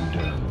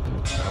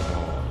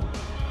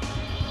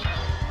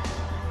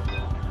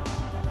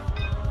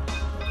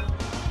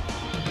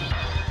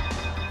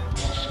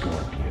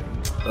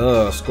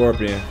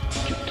 Scorpion.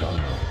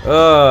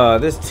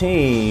 This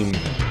team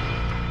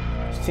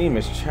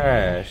is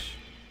trash.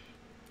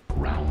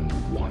 Round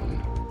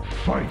 1.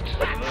 Fight.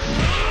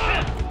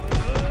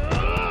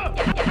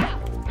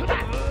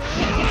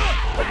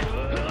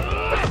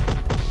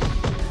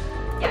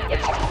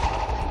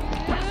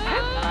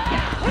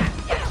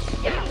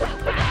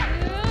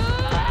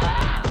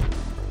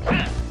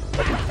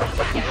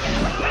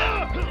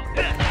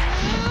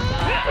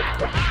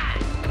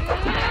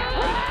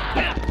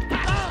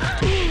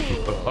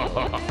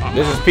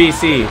 This is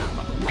PC.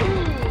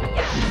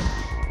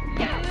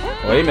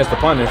 Well, he missed the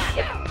punish.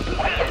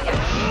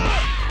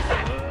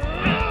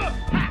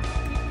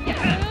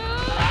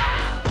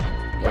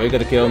 Oh, he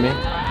could have killed me.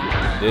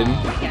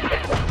 Didn't.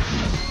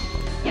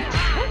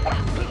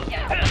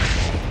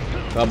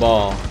 Good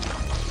ball.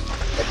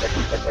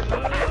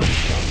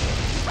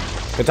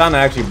 Katana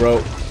actually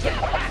broke.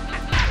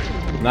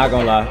 Not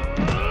gonna lie.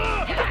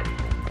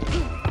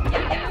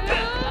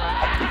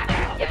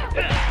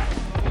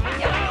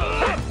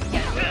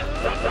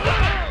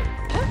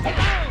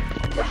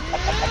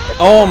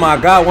 Oh my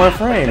god, 1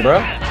 frame,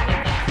 bro.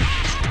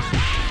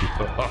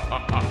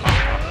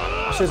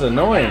 This shit's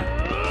annoying.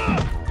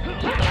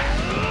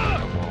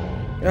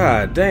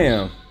 God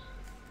damn.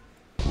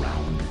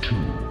 Round 2.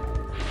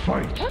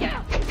 Fight.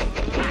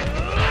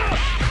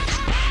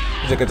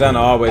 The katana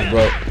always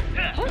broke.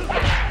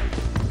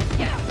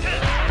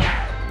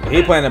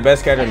 He playing the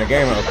best character in the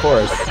game, of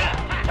course.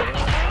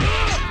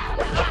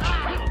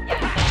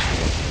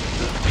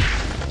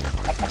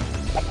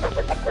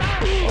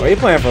 Oh, he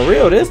playing for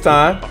real this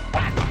time.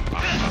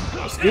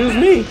 Excuse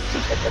me.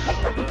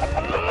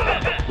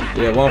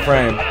 Yeah, 1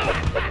 frame.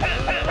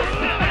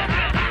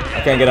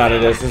 I can't get out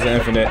of this. This is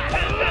infinite.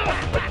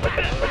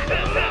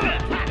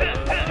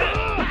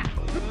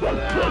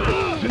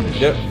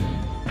 Yep.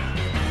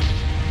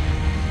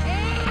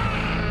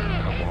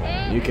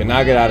 You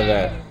cannot get out of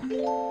that.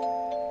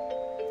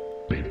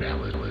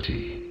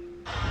 Fatality.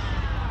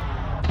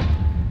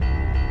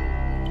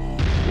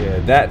 Yeah,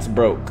 that's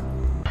broke.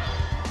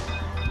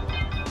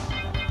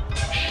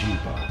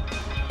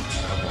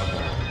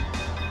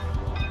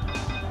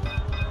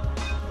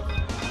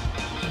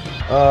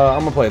 I'm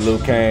gonna play Liu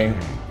Kang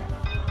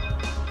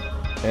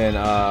and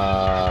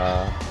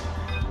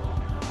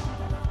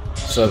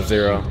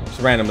Sub-Zero.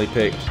 Just randomly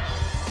picked.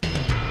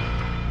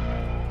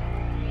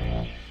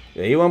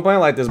 Yeah, he wasn't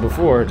playing like this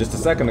before, just a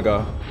second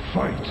ago.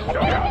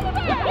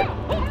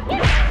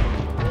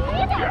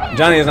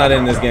 Johnny is not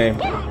in this game.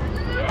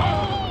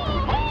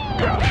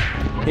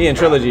 He in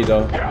Trilogy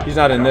though. He's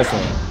not in this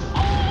one.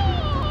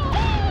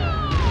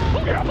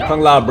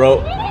 Kung Lao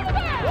broke.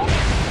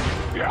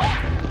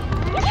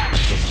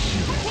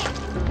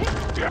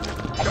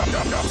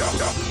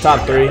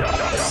 Top 3.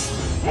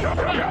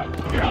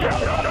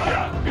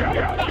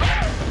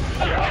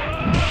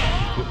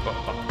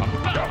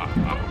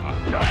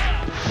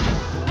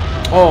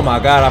 Oh my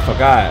god, I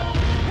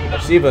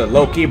forgot. Shiva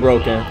low-key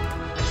broken.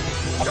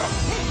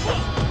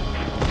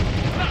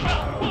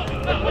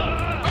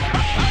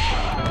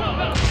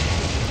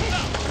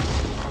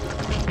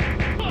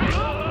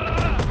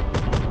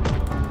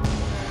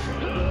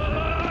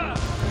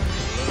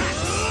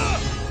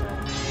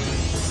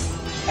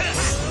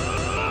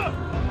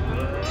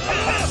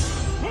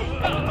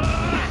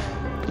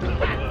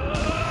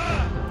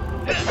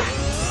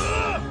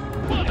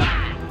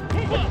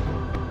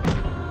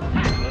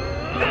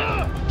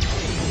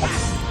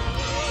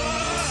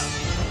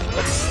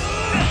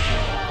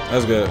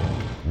 That's good.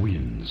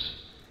 Wins.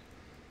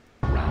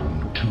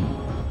 Round 2.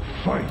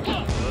 Fight.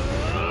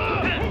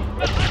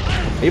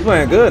 He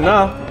playing good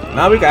now.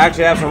 Now we can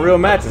actually have some real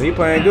matches. He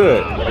playing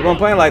good. He wasn't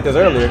playing like this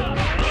earlier.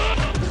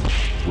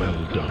 Well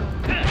done.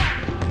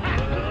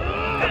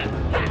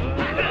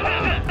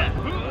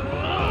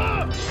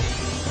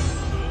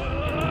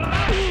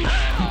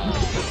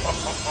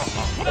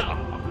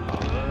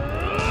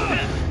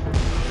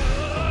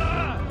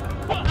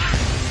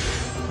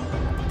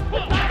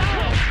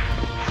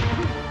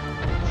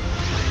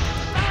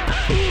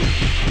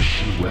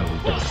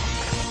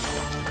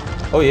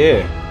 Oh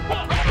yeah.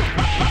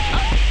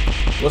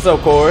 What's up,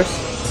 Chorus?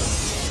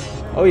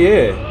 Oh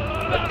yeah.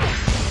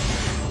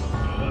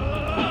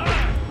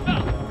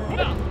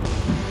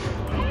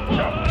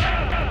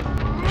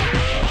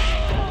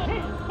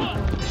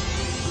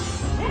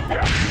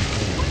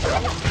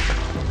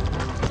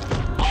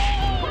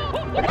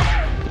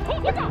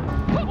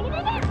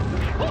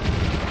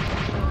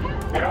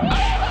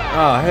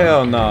 Oh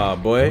hell nah,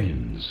 boy.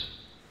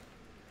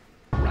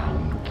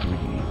 Round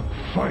 3.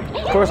 Fight.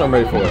 Of course I'm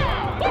ready for it.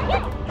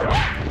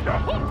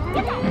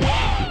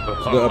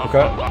 Good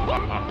uppercut.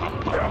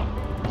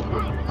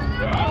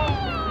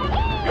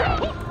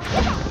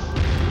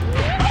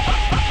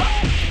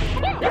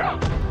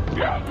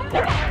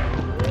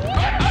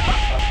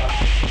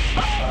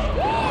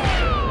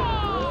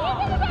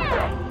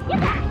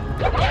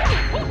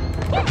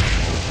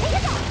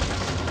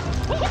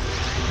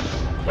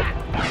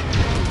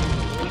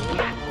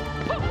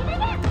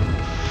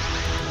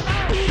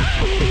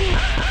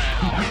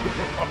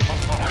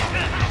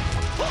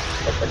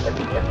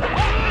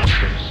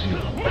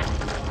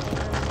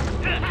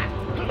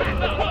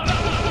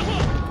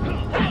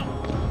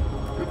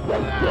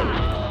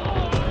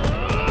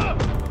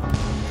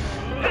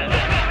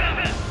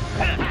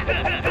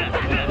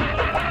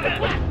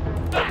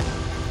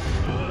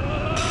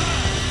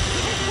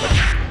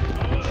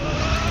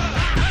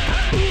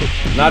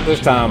 Not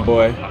this time,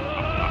 boy.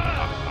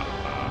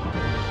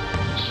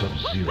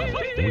 Sub-Zero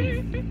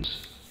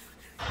wins.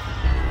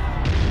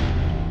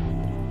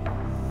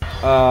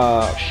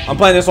 I'm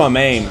playing this on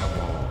main.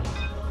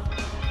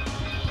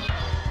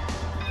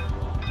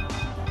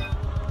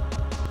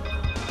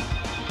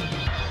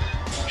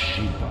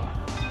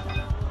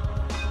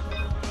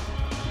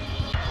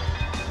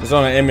 It's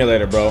on an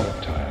emulator, bro.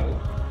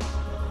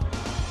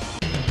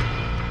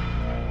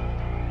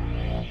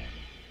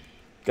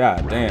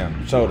 God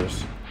damn,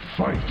 shoulders.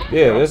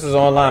 Yeah, this is an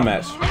online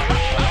match.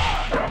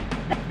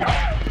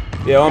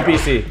 Yeah, on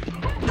PC.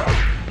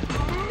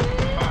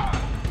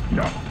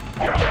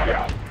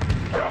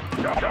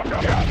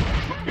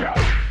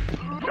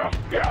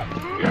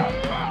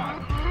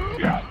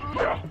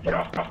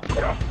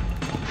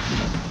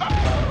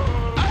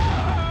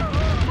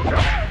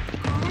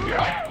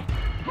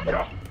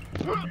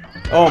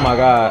 Oh my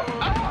god.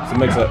 It's a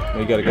mix up.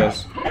 You gotta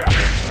guess.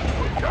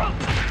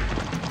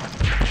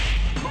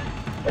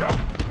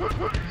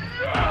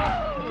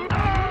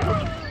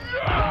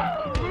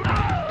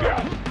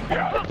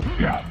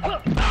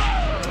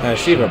 Man,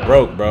 Shiva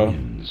broke, bro.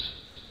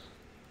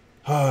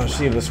 Oh,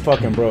 Shiva's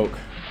fucking broke.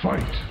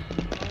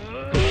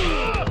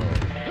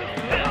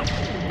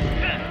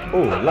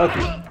 Oh,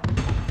 lucky.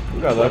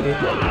 You got lucky.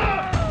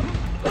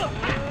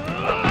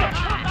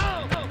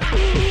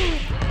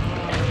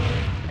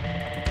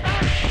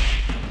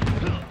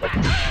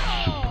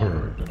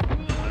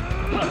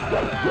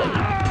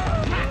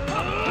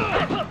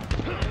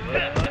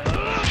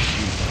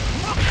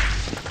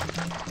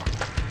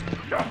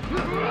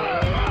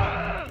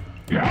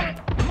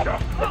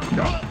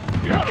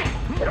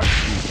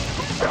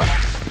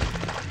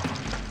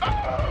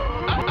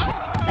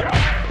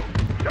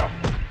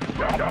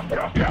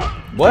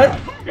 What?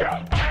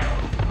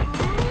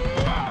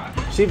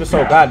 Shiva's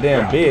so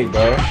goddamn big,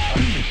 bro.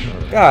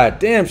 God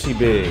damn, she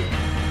big.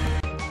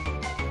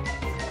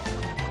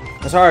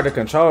 It's hard to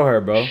control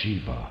her, bro.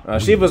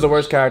 Shiva's the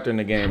worst character in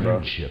the game,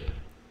 bro.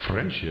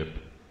 Friendship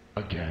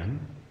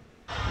again?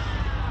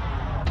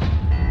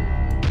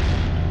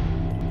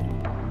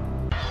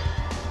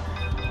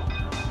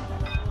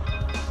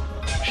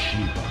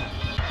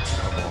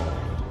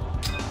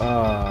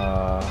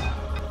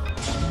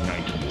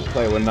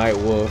 Play with Night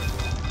Wolf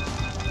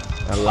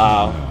and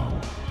Lao.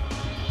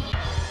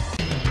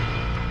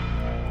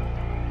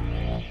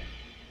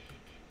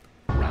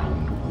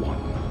 Round 1.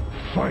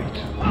 Fight.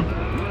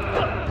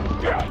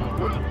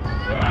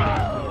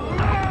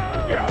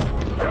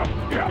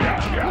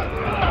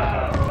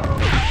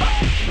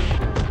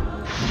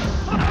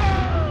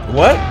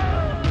 What?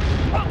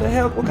 What the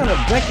hell? What kind of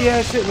janky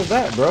ass shit was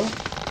that, bro?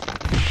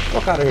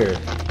 Fuck out of here.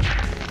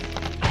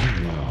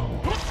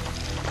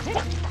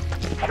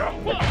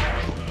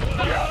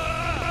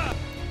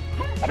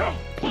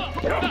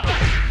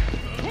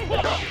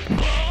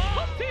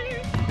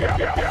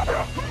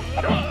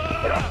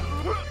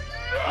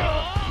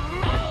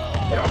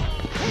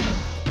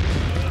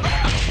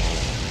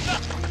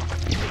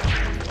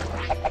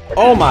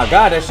 Oh my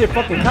god, that shit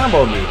fucking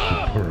comboed me.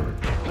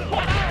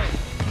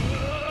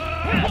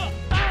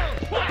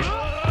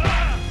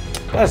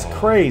 That's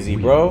crazy,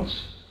 bro.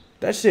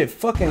 That shit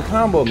fucking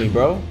comboed me,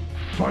 bro.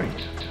 Fight.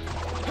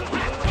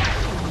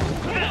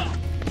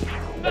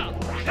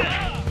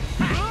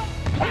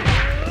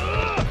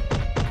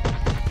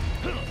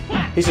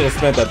 He should have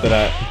spent after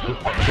that.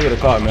 He would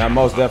have caught me. I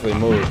most definitely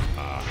moved.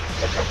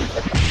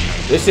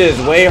 This shit is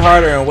way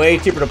harder and way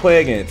cheaper to play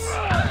against.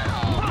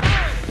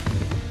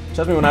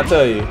 Trust me when I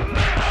tell you.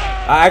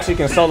 I actually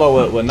can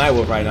solo with Night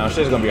Wolf right now.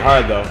 Shit's gonna be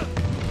hard though.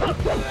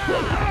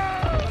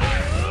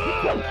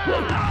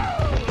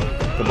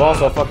 The ball's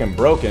so fucking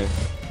broken.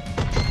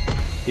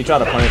 He tried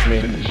to punish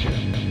me.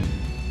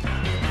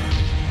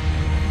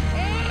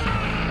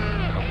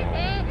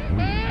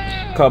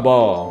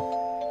 Cabal.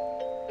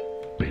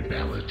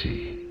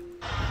 Babality.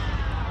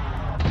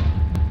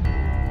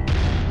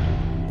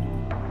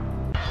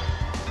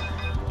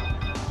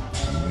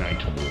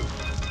 Night Wolf.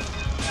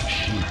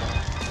 Shiva.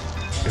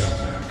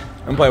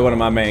 I'm playing one of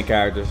my main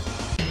characters.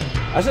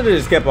 I should have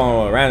just kept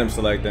on random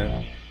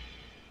selecting.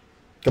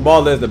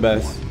 Cabal is the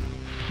best.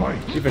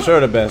 He for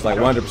sure the best, like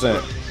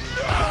 100%.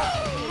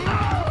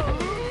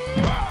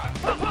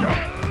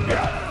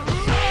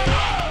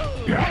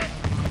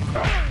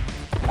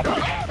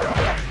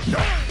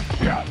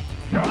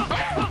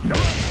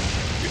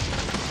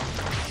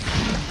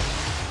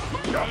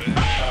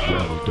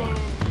 Well done.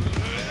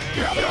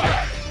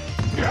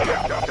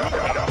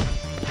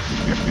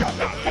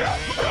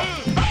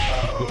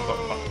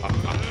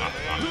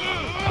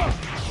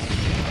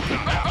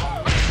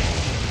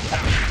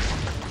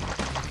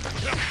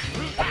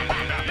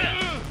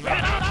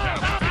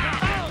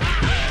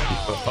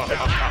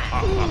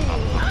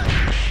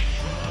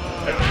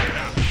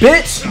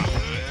 bitch!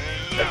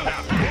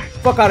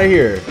 Fuck out of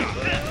here.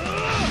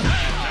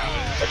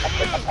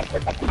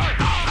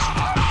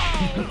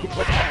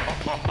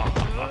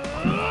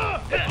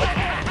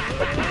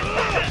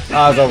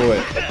 Ah, it's over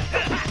with.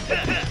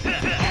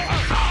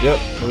 Yep,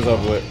 it was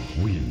over with.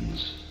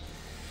 Wins.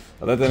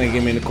 I let that nigga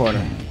get me in the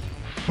corner.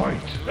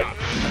 Fight.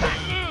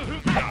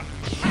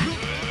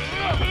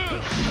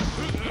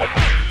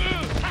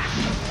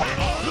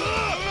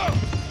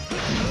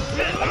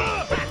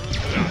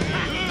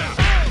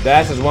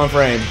 Dash is 1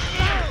 frame.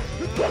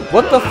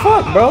 What the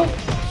fuck, bro?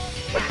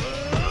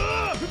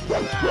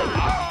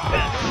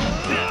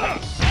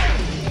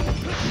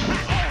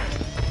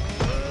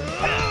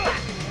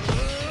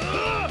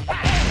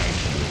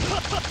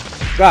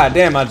 God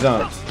damn, I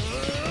jumped.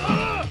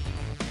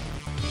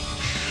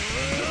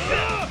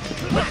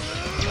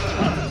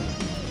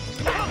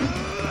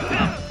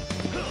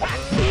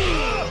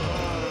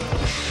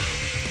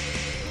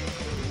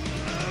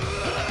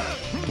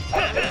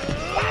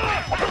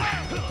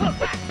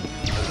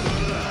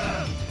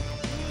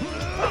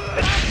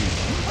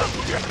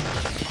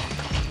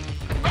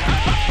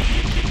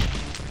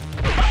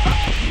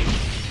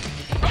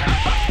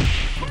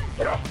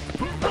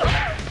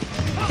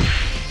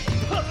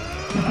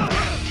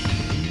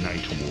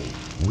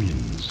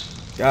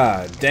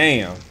 God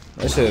damn.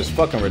 That shit is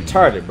fucking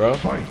retarded, bro.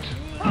 Fight.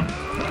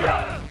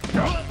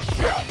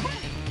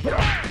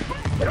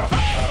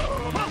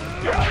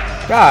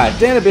 God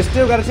damn, it bitch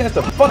still got a chance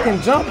to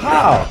fucking jump?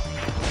 How?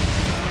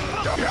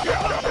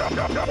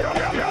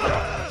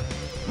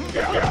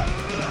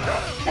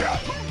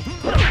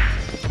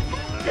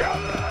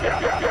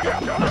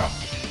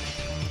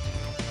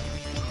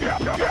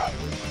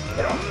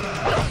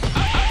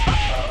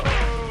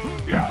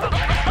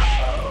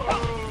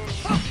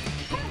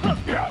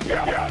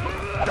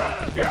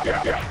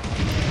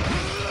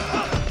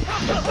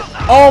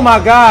 Oh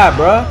my god,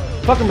 bruh.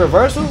 Fucking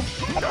reversal?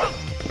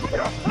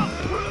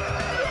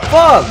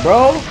 Fuck,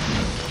 bro.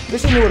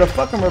 This shit knew with a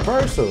fucking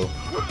reversal.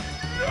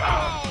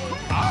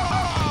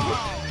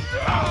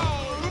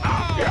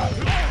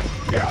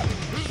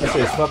 That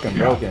shit is fucking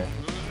broken.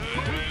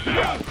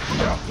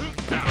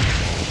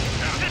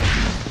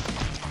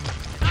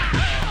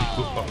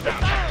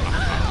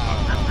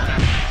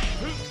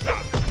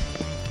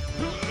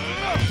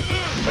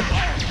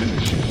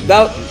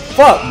 That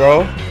fuck,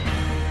 bro.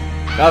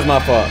 That was my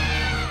fault.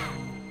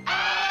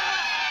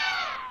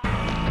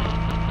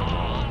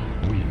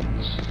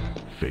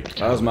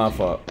 That was my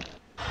fault.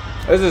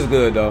 This is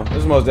good though.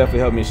 This most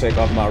definitely helped me shake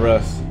off my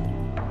rust.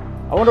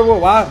 I wonder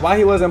why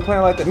he wasn't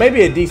playing like that.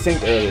 Maybe it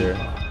desynced earlier.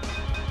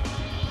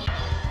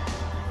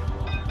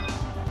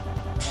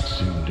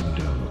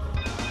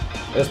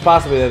 It's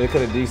possible that it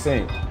could have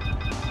desynced.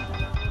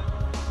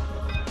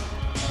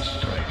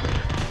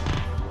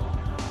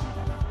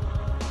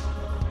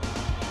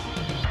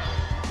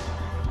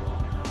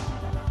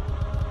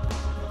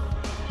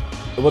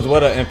 It was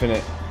what, an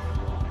infinite?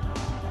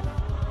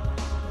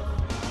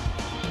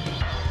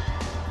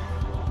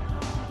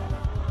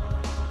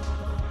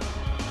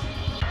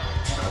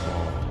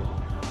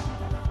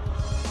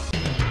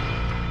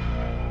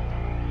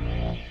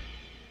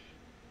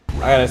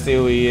 I gotta see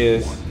who he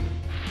is.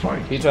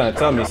 He trying to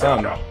tell me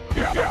something.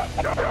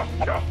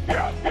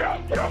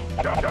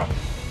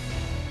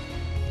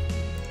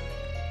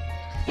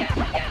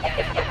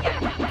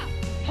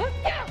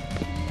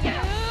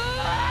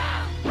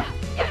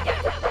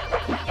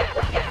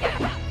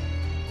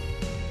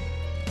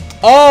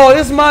 Oh,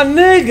 this is my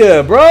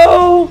nigga,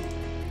 bro.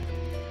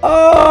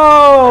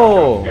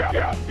 Oh.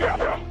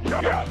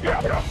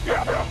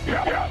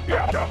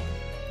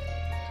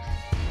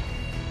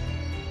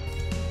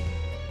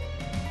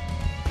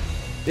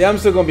 Yeah, I'm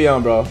still gonna be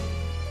on, bro.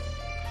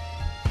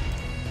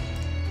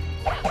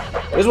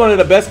 This is one of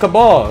the best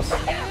cabals.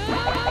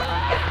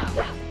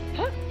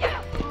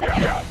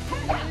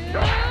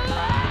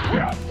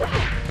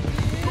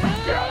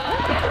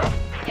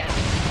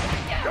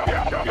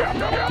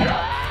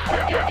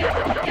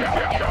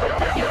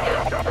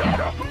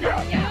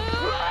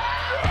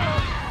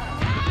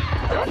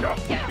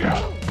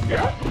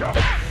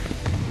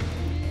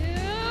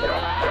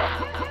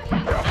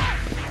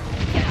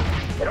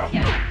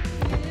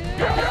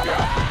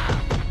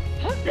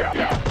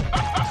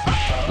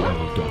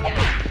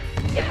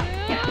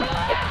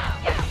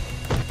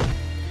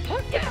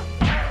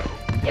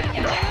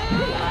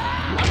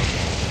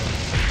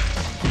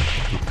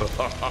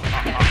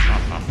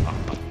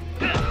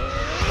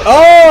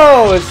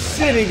 Oh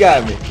shit, he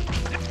got me.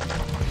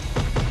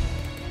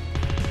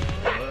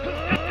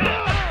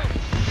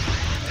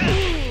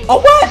 Oh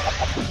what?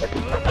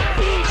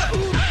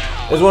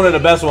 It's one of the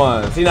best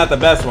ones. He's not the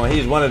best one,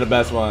 he's one of the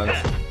best ones.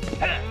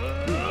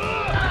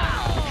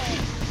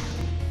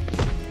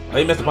 Oh,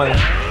 he missed the punch.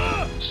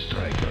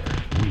 Striker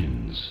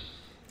wins.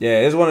 Yeah,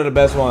 it's one of the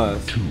best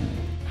ones.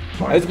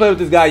 I used to play with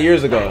this guy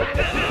years ago.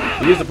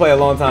 He used to play a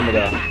long time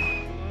ago.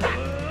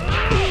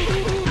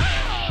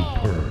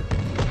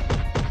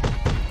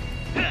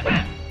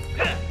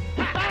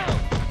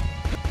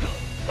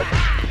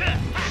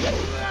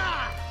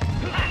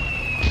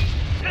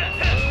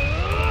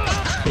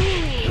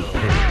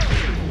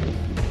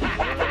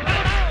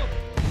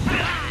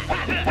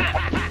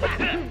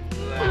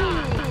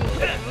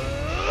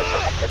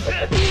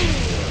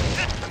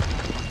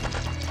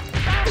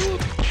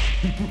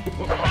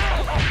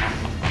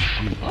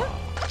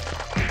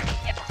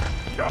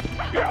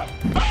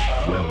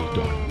 Well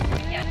done.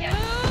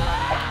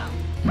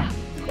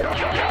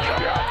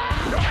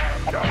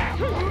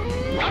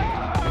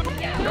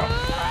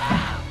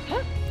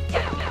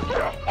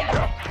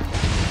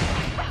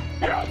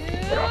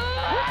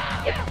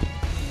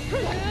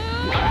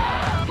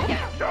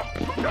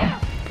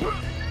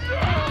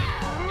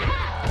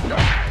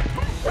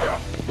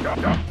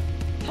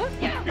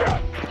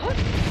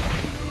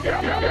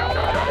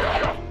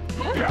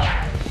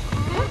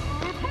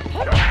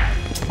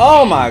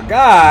 Oh my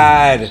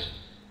God!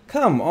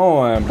 Come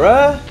on,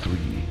 bruh.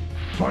 3,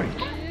 fight.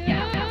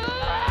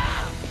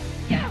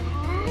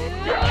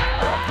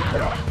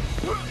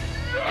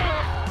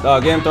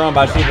 Dog, getting thrown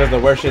by Shiva is the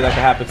worst shit that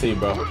can happen to you,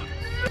 bro. Well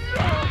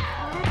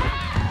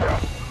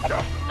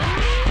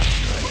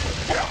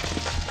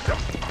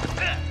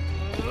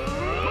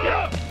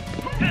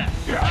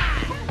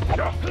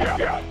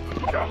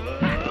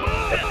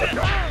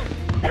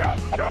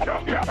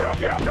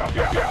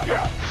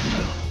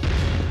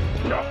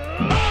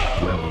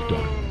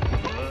done.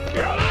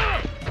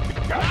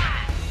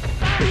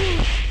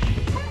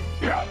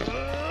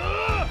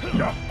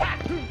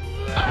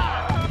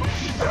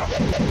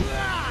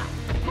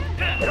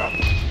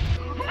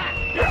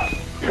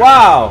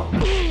 Wow!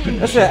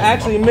 That shit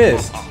actually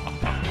missed.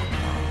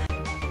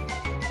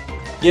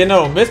 Yeah,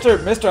 no,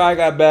 Mr. I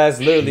Got Bass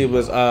literally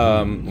was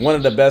one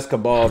of the best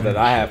cabals that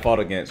I have fought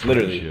against.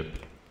 Literally.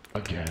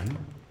 Again.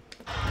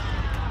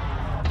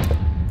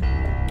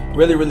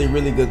 Really, really,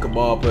 really good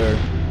cabal player.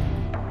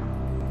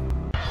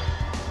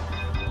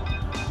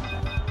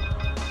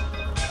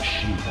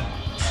 Shiva,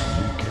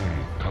 UMK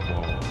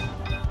Cabal,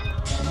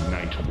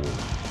 Night Wolf.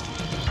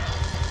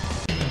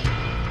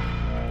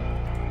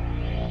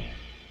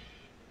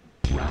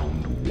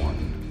 Round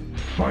 1,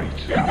 fight.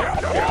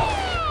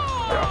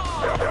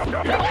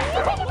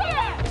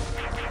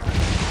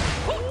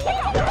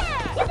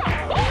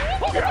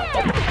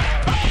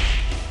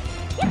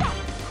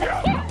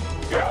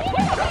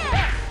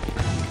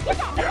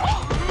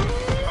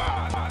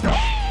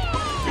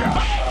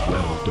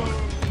 Well done.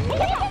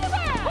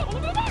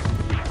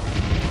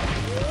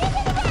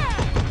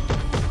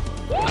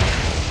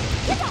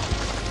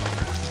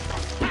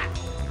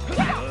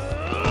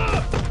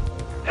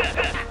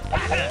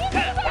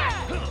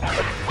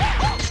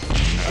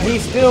 He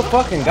still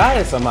fucking got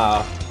it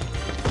somehow.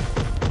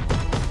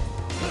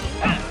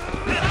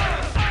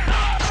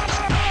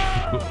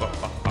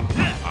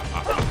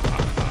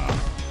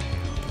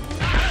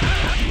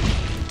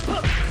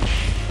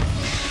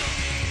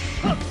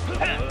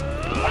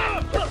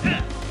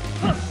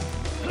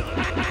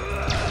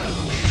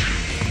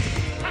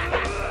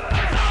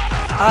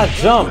 I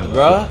jumped,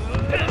 bruh.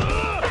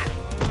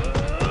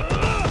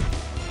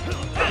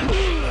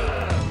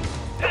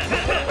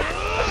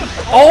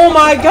 Oh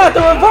my God,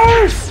 the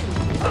reverse!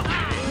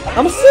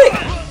 I'm sick!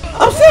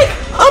 I'm sick!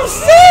 I'm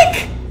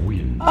sick!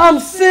 I'm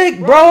sick,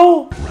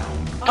 bro!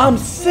 I'm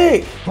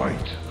sick! Fight.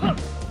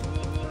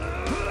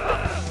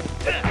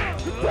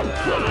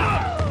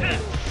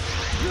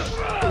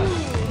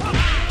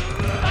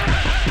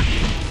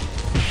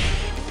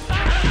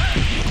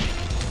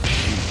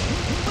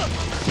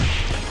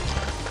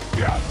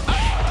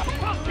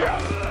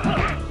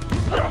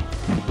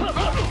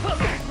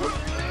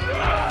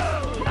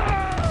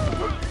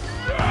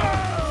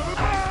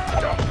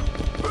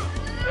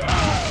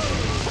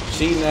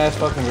 Cheating ass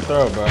fucking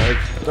throw, bro.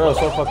 Throw is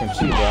so fucking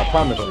cheap, bro. I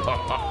promise you.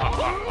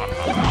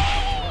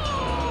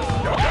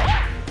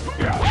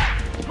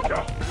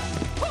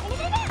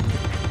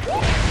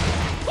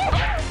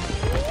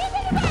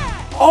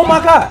 Oh my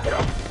God!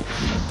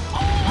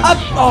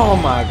 Oh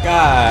my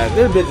God!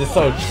 This bitch is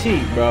so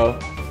cheap, bro.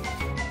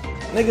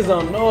 Niggas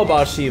don't know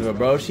about Shiva,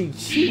 bro. She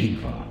cheap.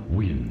 Shiva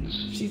wins.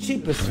 She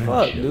cheap as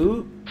fuck,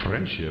 dude.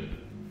 Friendship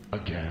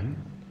again.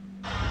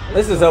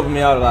 This is helping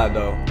me out a lot,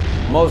 though.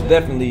 Most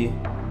definitely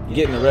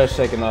getting the rest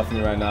shaken off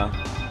me right now.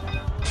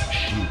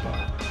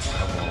 Shiva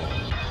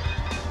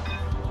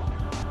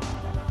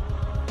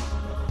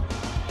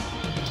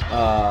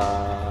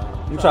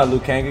Cabal. You try Liu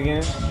Kang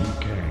again?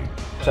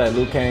 UK. Try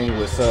Liu Kang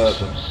with sub.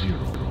 Sub-Zero.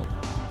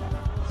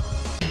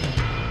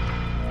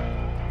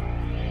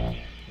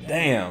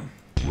 Damn.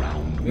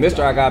 Round Mr.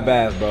 I Got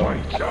Bass, bro.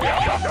 fight.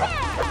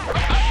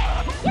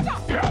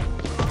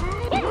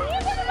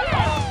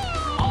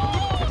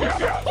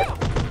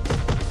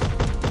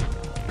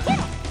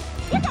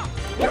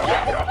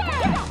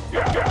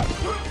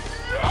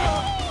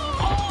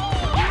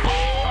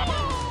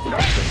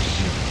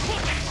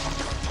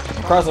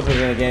 Cross-up in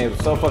the game is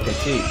so fucking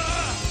cheap.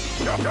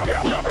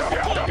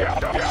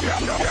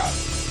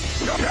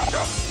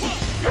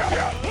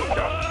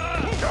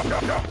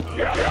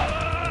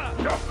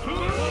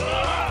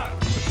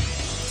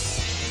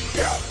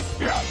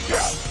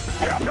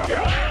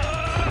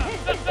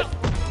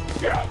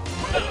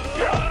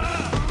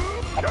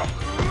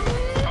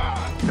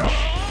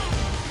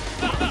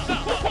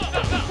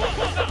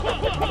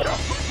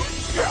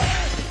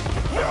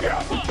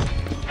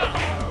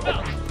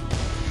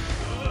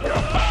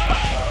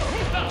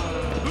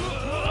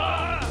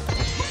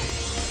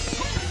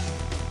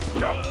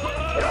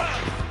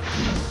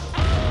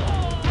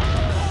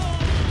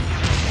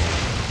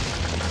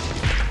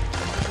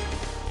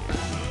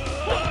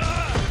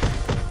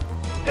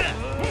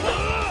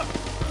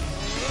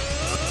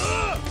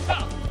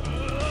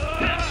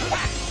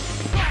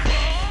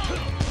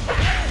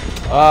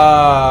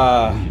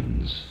 Ah,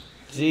 Wins.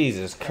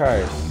 Jesus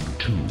Christ.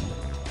 2.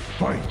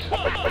 Fight.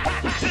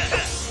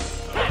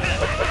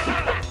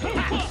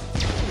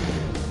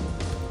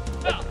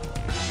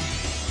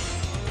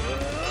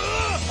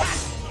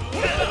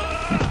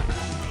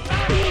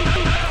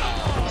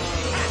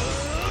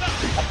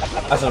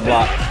 That's a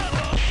block.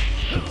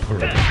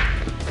 Superb.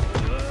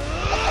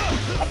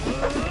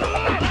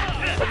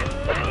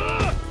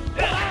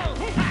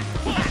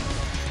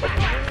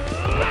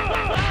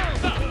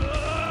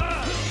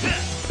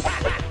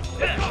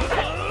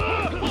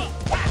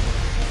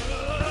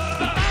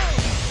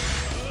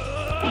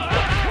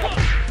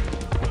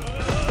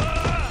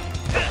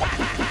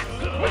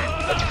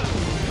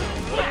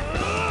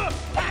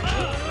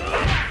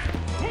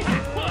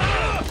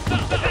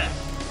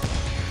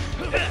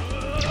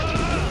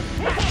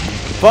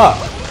 Fuck.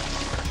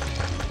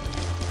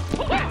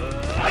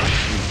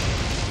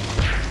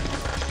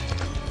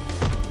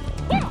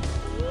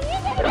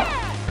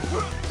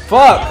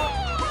 Fuck.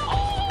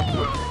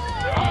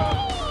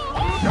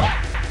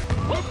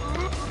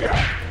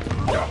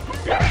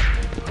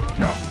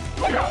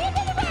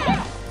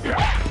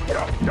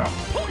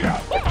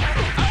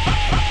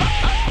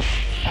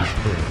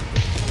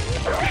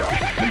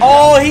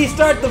 Oh, he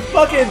started the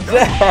fucking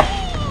jab.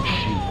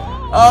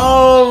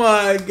 Oh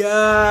my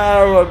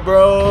god,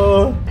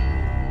 bro.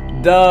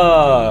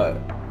 Dog.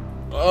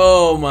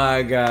 Oh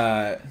my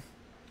god.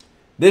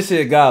 This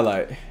shit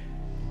godlike.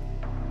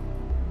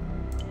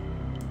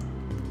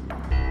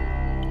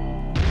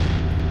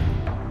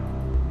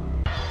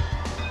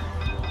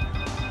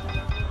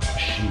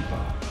 Shiva.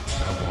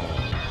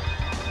 Evolve.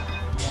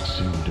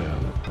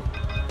 Sindel.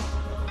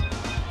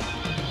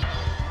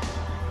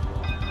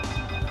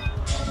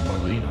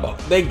 Melina.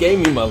 They gave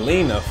me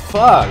Melina.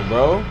 Fuck,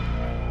 bro.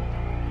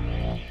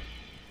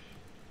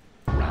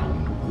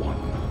 Round 1.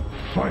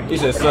 Fight. He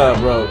said sub,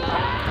 bro.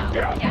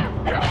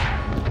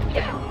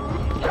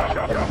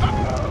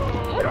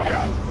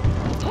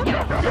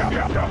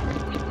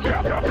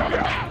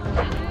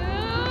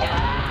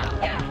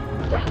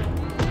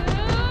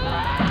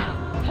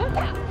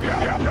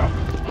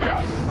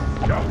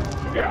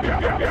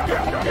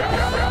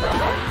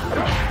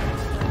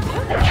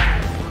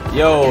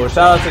 Yo,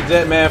 shout out to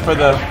Jetman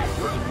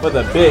for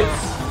the bits.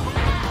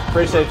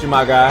 Appreciate you,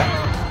 my guy.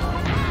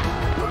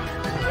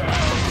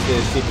 Shit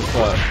is cheap as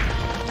fuck.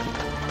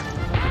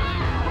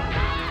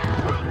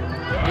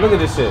 Look at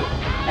this shit.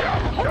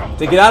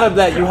 To get out of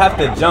that, you have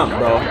to jump,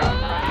 bro.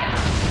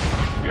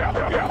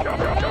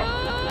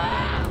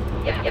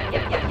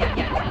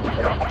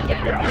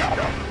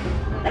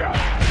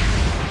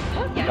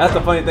 That's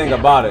the funny thing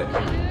about it.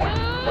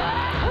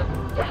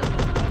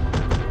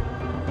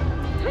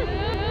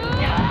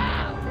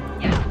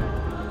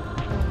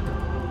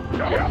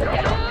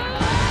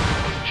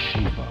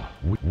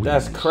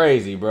 That's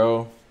crazy,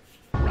 bro.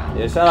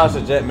 Yeah, shout out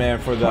to Jetman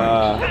for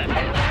the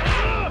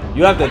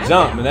you have to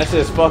jump, and that shit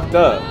is fucked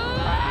up.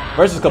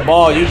 Versus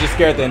Cabal, you just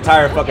scared the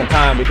entire fucking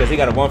time because he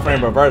got a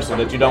 1-frame reversal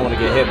that you don't want to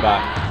get hit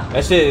by.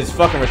 That shit is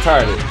fucking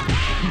retarded.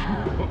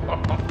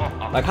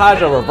 Like, how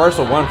is your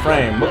reversal 1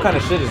 frame? What kind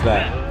of shit is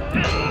that?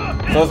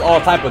 So it's all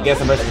type of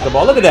guessing versus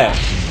Cabal. Look at that.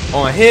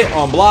 On hit,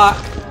 on block.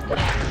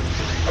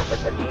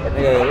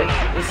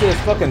 Nigga, this shit is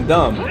fucking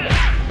dumb.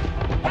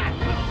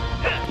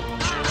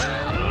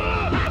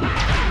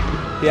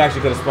 He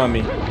actually could have spun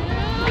me.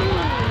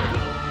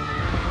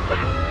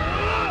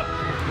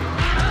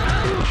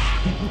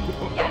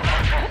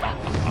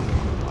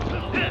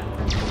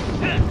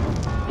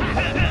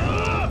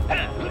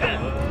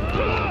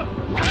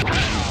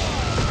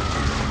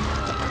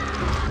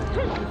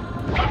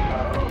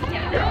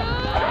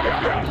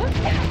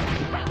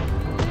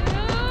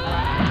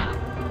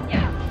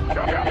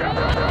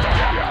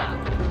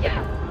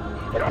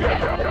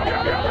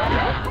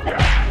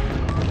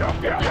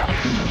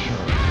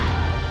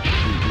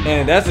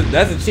 And that's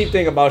a cheap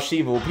thing about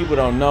Shiva. What people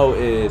don't know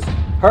is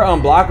her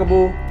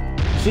unblockable.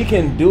 She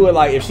can do it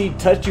like if she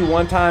touched you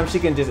one time, she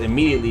can just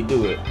immediately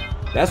do it.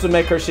 That's what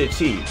make her shit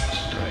cheap.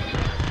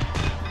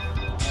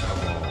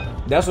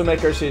 That's what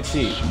make her shit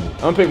cheap. I'm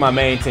gonna pick my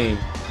main team.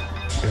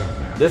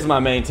 This is my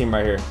main team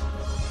right here.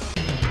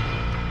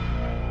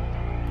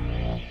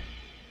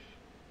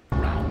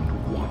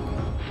 Round 1.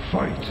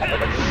 Fight.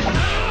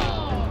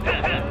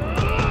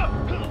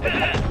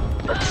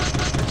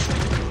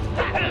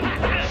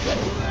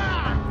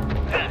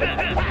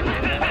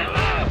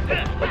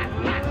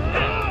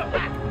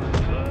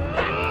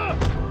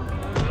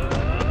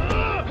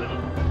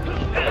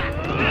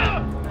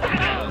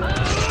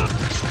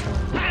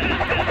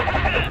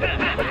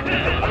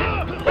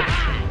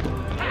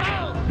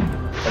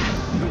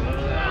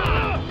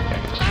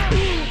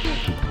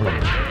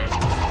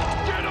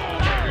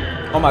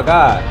 Oh my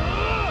god.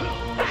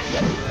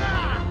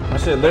 My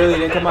shit literally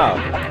didn't come out.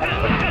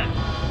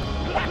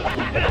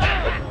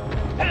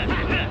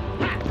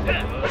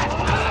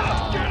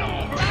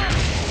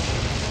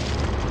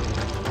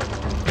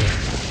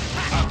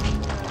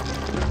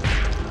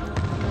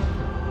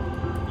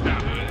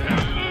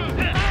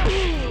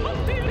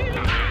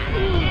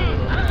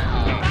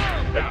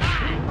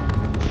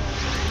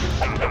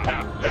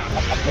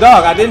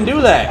 Dog, I didn't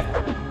do that.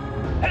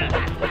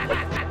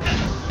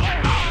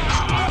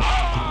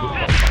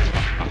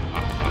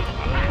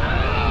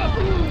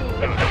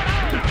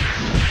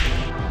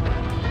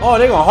 Oh,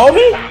 they gonna hold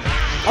me?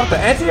 Off the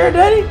anti-air,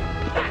 daddy?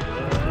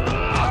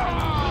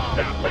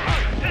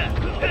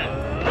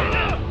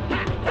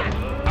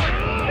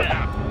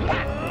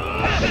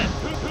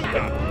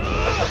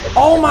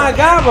 Oh my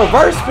god,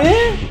 reverse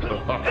spin?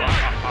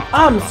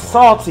 I'm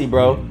salty,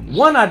 bro.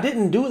 One, I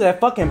didn't do that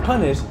fucking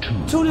punish.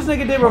 Two, this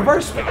nigga did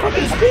reverse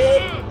fucking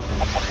spin.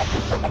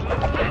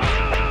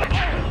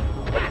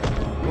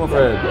 I'm going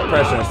for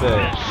pressure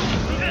instead.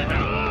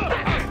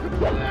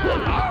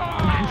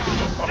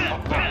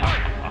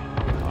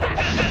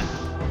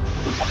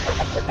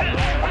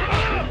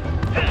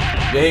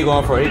 Yeah, he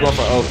going for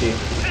Oki.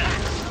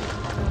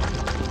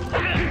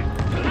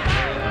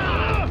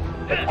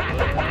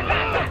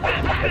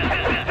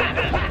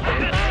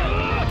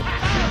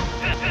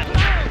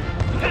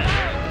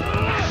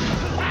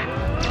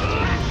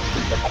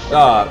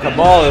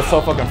 Cabal is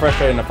so fucking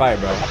frustrating to fight,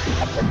 bro.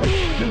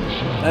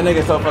 That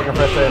nigga's so fucking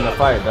frustrating to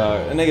fight,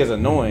 dog. That nigga's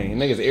annoying.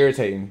 That nigga's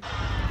irritating.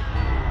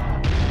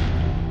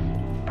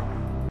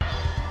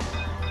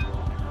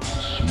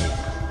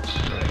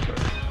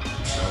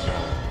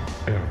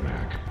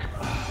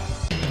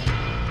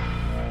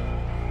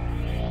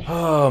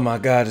 Oh my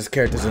god, this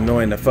character's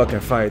annoying to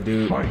fucking fight,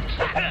 dude. Fight.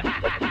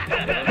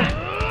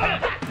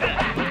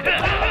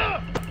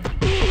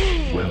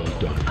 Well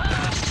done.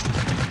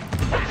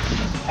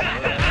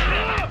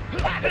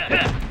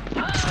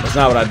 That's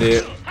not what I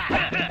did.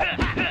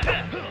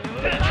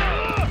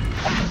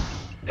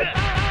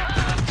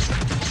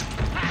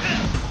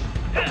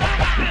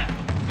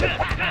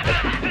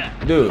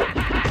 Dude,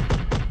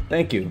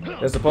 thank you.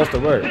 That's supposed to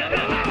work.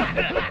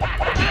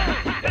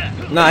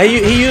 Nah,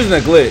 he using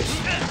a glitch.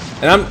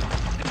 And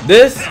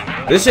this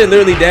shit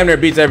literally damn near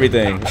beats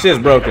everything. This shit's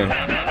broken.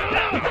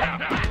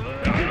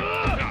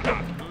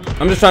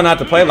 I'm just trying not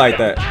to play like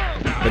that.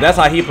 But that's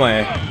how he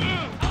playing.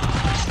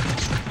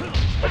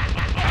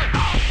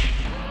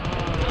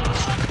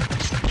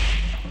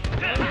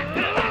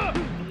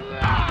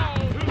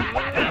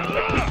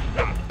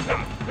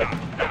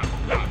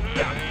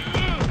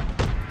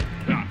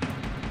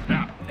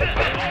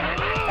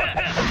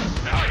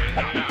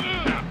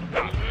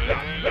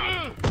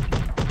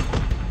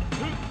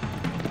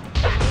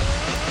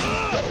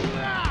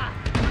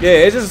 Yeah,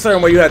 it's just a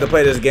certain way you have to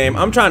play this game.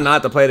 I'm trying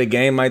not to play the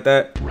game like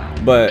that,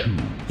 but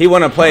he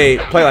want to play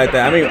like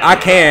that. I mean, I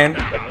can.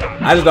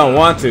 I just don't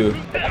want to.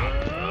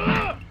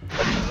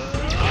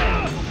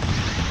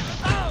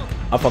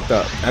 I fucked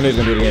up. I knew he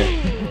was gonna do it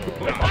again.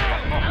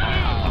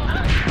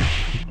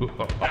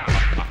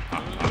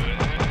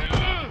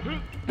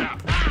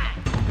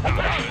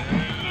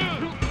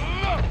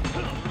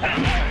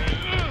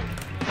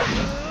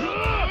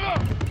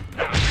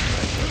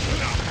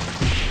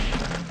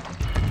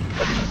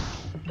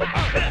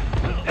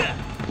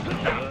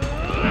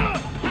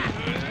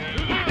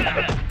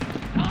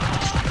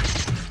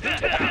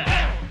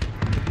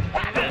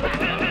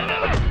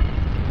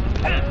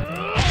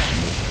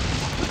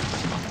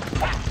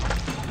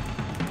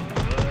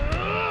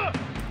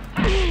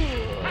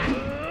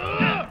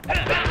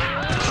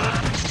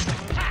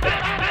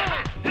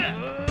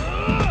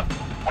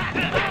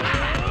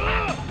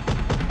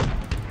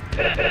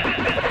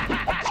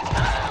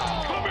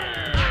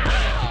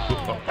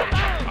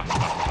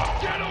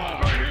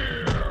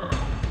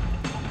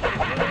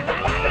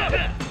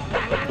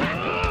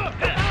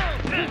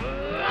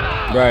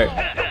 Right.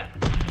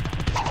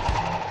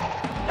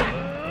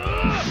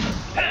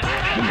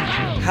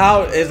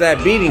 How is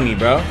that beating me,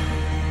 bro?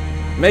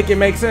 Make it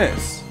make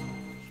sense.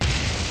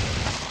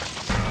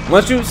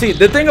 Once you see,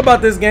 the thing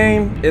about this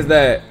game is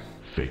that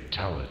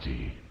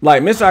Fatality.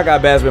 like Mr.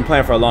 MRIGOTBASS has been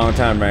playing for a long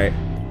time, right?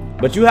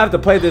 But you have to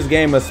play this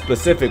game a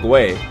specific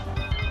way.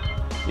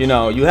 You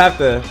know, you have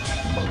to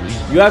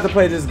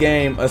play this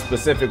game a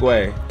specific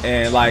way.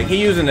 And like he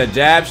using the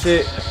jab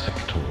shit,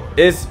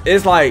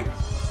 it's like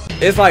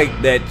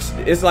that.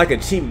 It's like a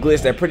cheap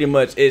glitch that pretty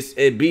much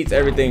it beats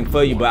everything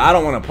for you. But I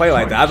don't want to play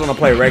like that. I just want to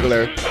play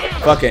regular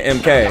fucking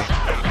MK.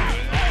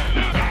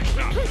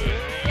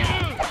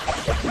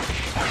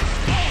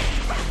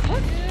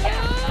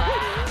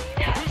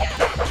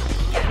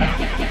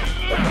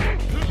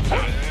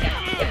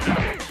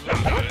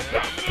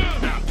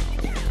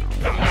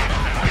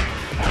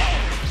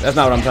 That's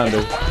not what I'm trying to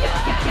do.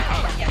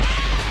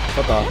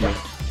 Fuck off, man.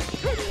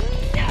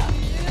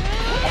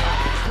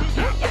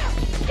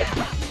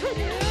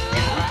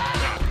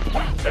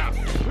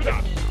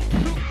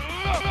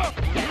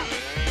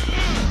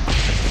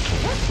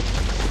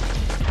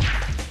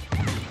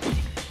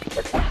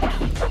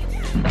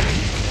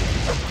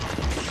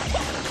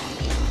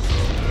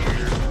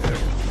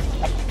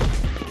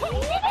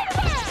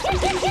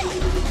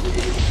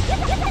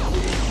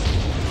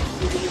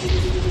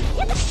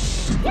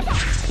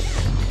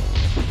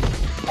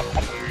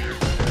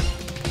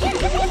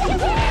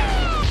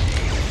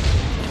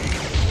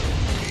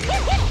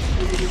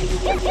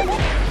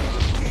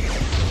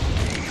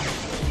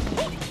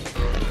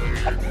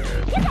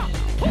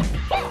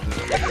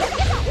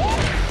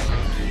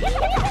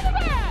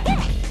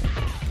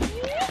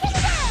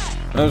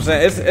 what I'm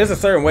saying? It's a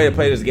certain way to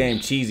play this game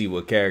cheesy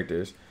with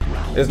characters.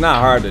 It's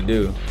not hard to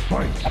do.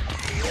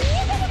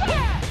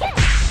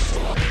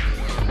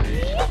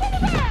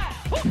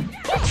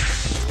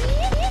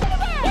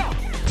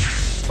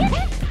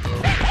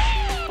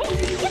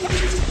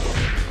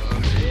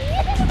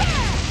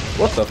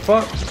 What the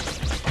fuck?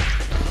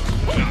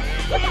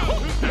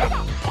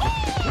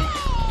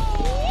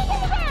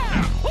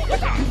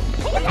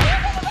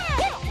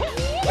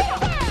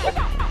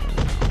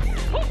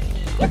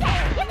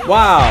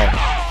 Wow.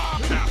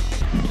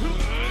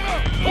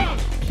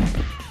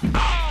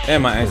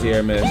 And my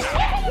anti-air missed.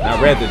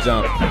 I read the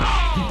jump.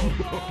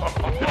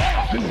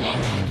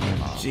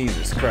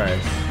 Jesus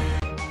Christ.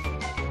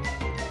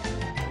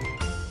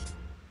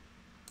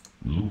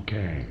 Liu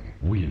Kang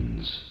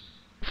wins.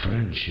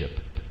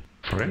 Friendship.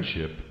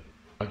 Friendship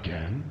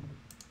again?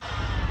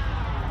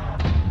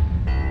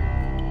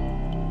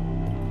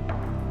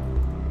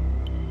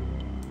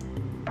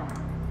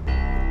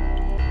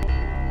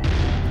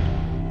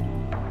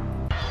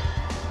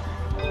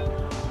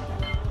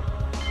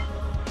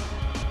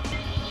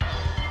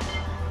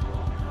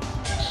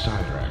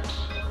 Cyrax.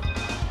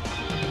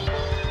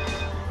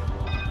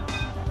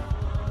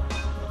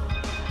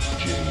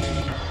 J.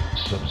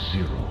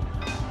 Sub-Zero.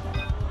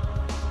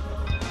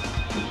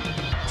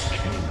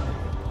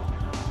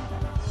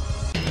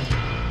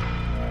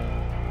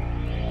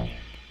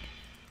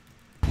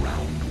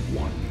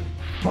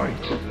 Fight!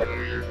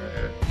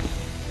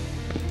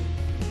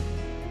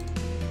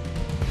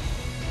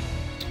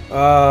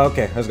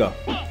 Okay, let's go.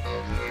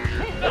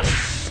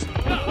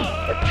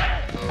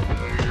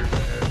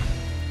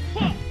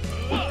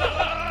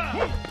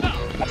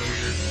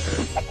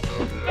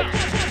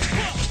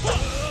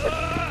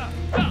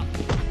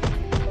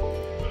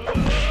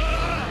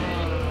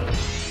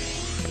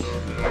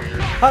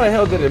 How the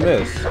hell did it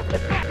miss?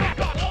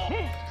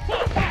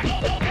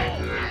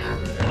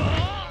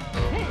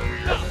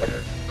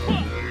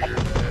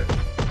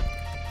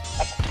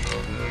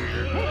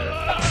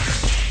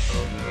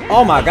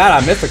 Oh my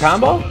god, I missed the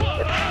combo?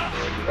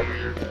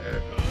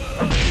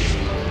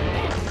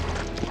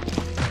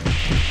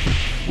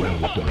 Well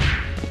done.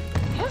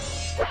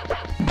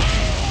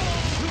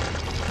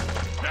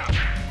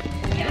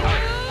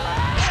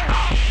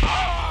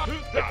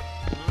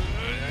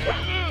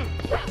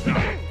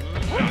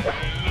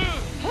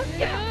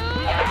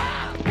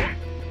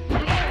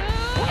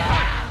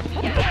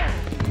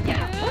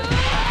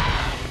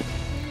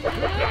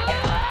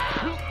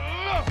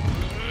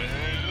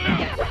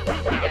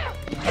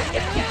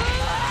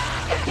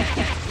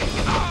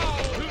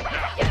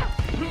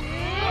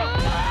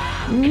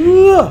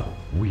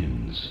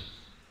 Wins.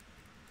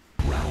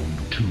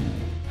 Round 2.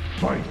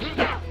 Fight.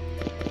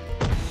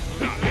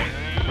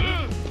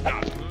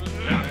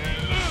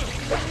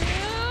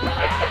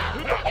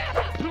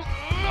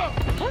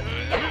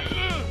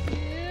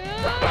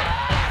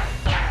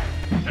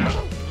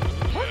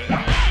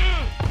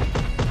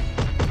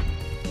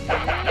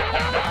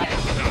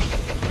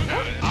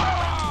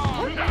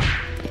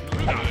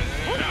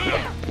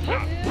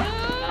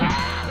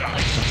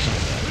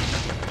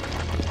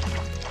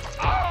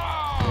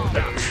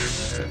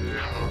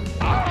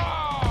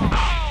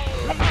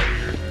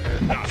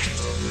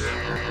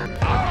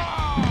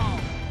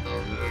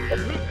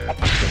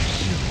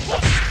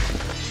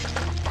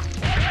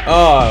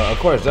 Oh, of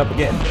course, jump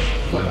again.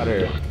 Fuck out of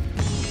here.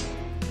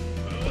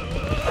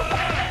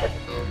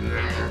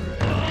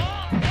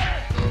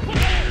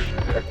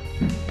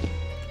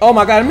 Oh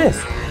my god, I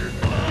missed.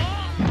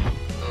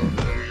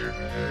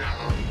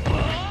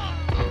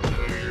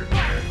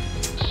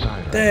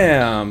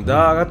 Damn,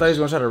 dog. I thought he was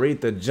gonna try to read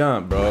the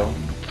jump, bro.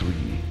 3.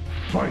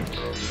 Fight.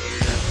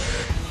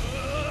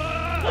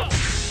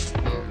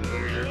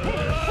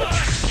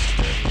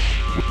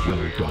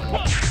 Well done.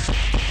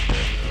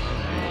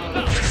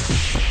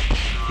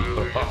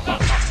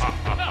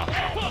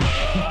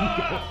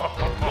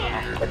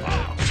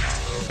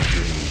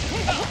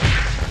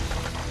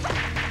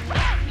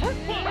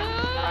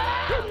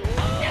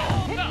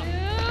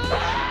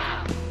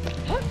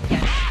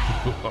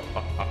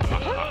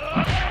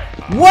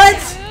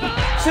 What?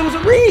 Shit was a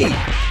read.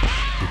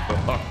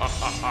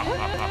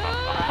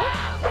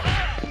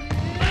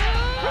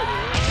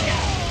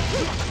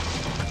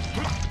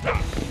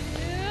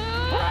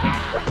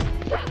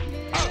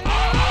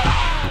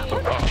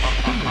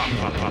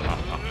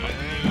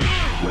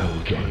 Well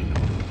done.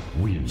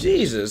 Wins.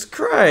 Jesus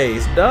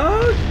Christ,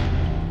 dog.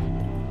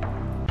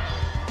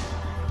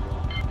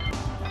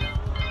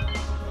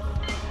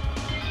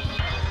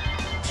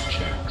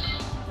 Checks.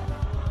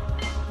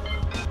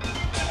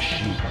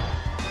 Shiva.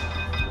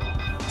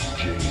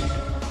 Jade.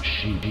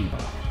 Shiva.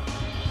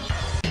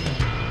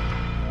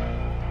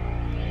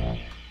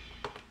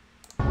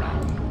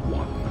 Round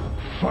 1.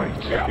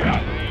 Fight.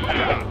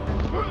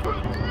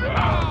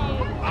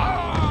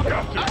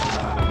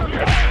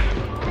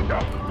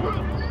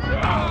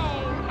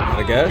 I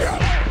guess.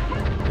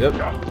 Yep.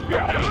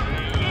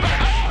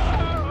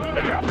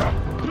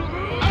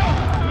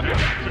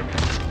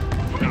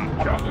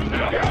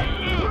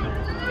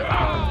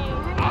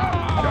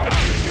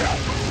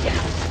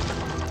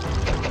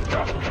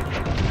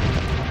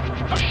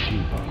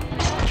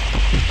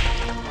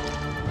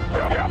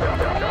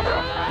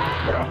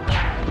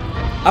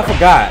 I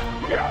forgot.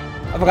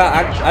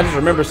 I just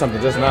remembered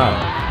something just now.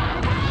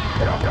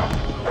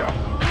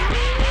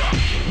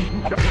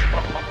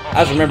 I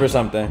just remembered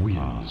something.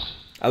 Wins.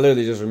 I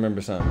literally just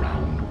remembered something.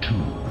 Round 2.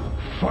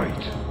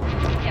 Fight.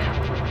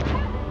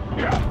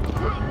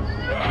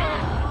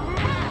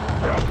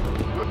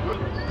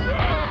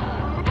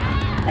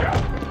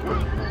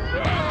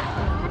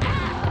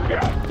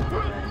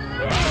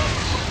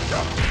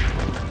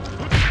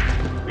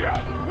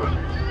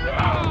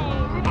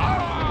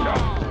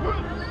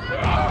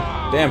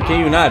 Damn, can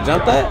you not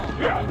jump that?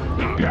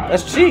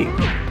 That's cheap.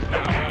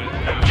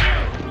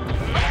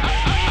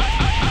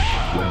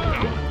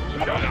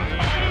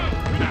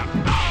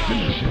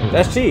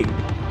 That's cheap.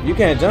 You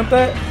can't jump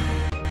that?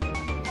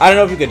 I don't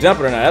know if you could jump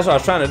it or not. That's what I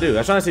was trying to do. I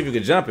was trying to see if you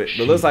could jump it.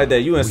 But it looks like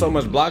that you in so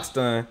much block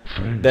stun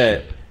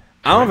that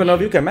I don't even know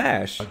if you can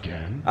mash. I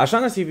was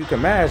trying to see if you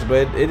can mash,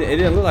 but it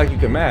didn't look like you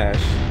can mash.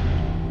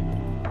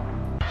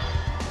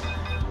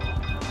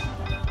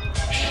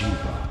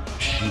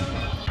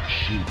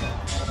 Shiva,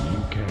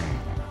 UK.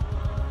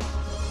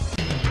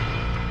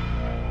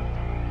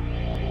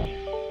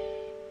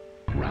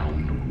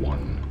 Round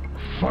 1.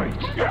 Fight.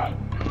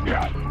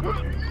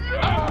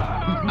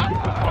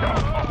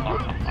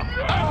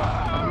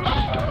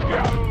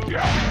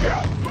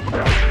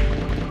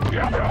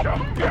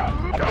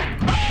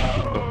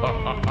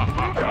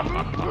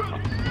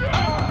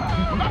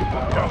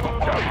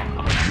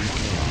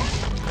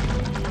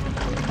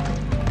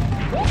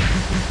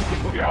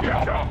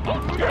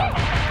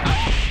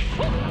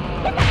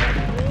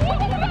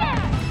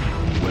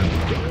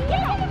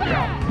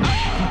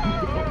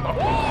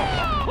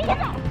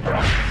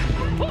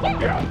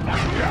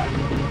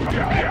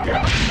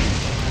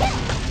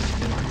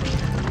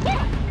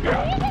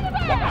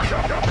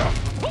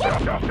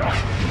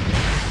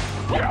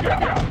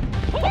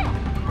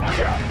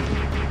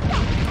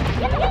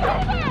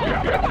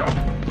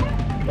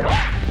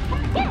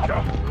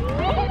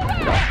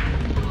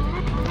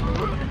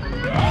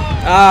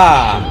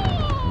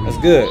 Ah, that's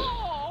good.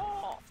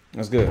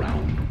 That's good.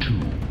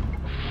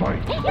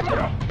 Fight.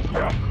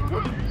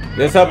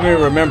 This helped me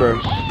remember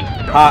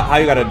how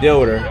you gotta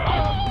deal with her.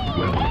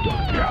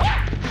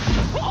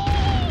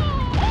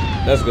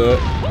 That's good.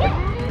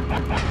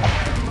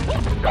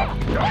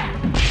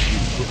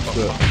 That's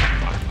good.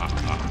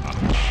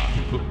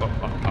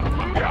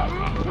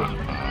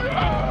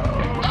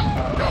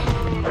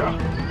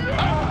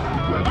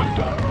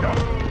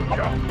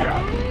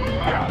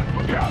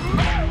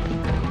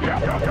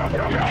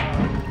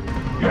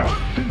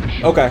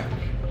 Okay.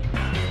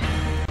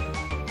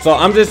 So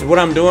what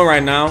I'm doing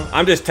right now,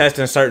 I'm just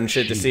testing certain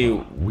shit to see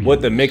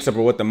what the mix-up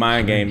or what the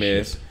mind game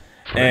is.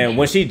 And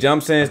when she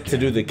jumps in to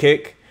do the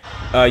kick,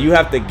 you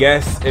have to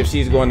guess if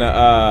she's going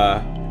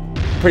to,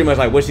 pretty much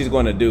like what she's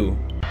going to do.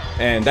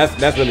 And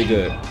that's really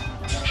good.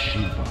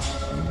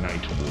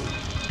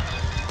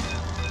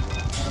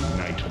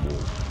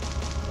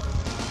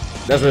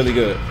 That's really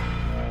good.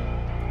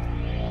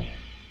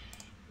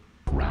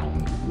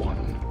 Round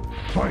 1.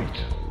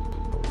 Fight.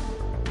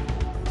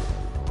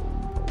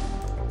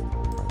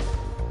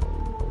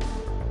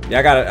 Yeah,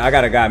 I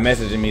got a guy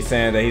messaging me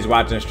saying that he's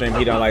watching the stream.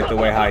 He don't like the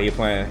way how he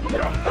playing.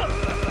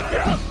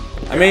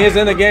 I mean, it's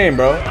in the game,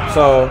 bro.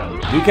 So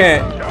you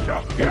can't.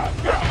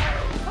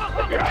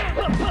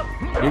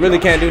 You really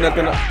can't do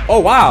nothing. Oh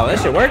wow, that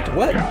shit worked.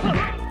 What?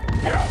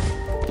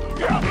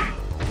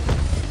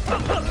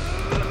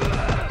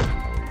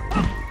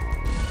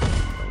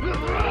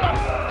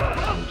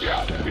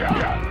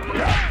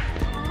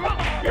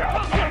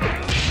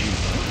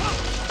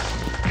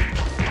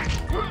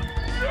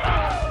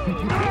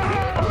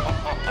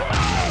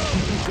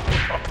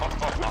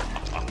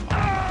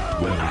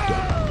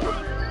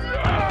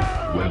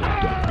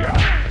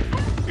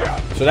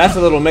 So that's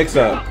a little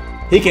mix-up.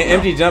 He can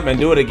empty jump and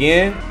do it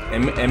again,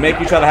 and make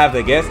you try to have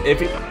to guess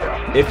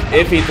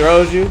if he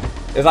throws you.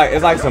 It's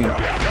like some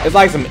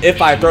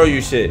if I throw you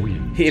shit.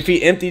 If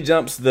he empty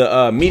jumps,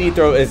 the meaty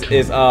throw is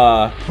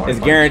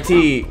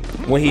guaranteed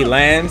when he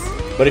lands.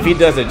 But if he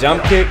does a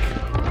jump kick,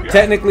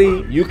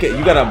 technically you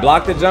gotta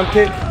block the jump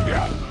kick.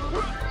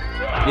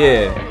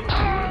 Yeah.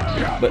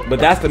 But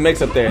that's the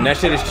mix-up there, and that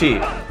shit is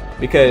cheap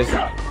because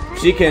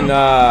she can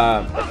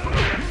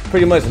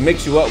pretty much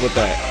mix you up with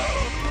that.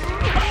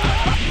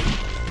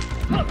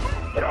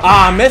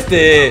 Ah, I missed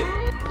it.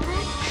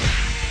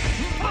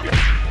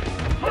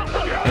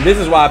 And this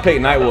is why I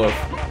picked Nightwolf.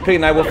 I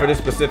picked Nightwolf for this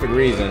specific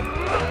reason.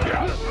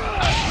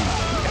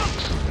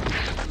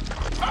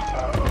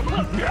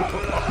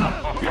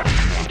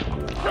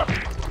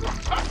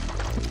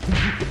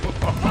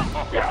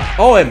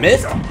 Oh, it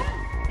missed?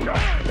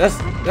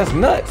 That's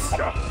nuts.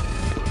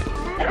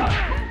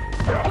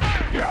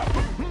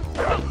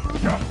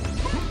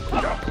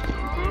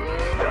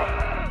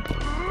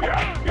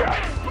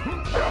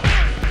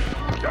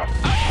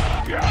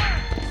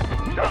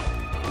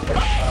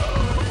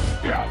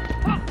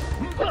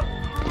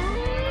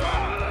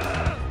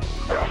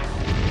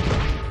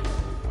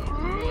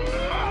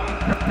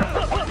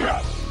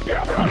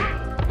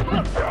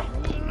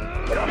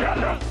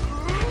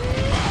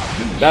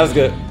 That was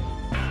good.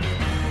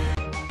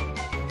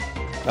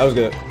 That was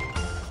good.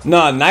 No,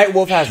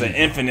 Nightwolf has an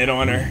infinite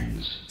on her.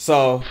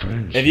 So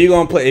if you're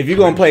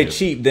gonna play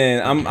cheap,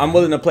 then I'm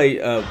willing to play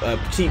a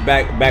cheap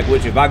back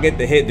with you. If I get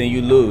the hit, then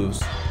you lose.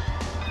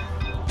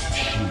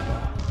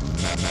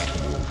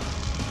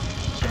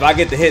 If I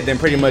get the hit, then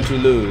pretty much you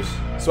lose.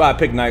 That's why I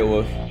picked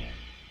Nightwolf.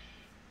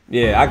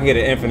 Yeah, I can get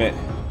an infinite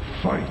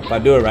if I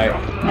do it right.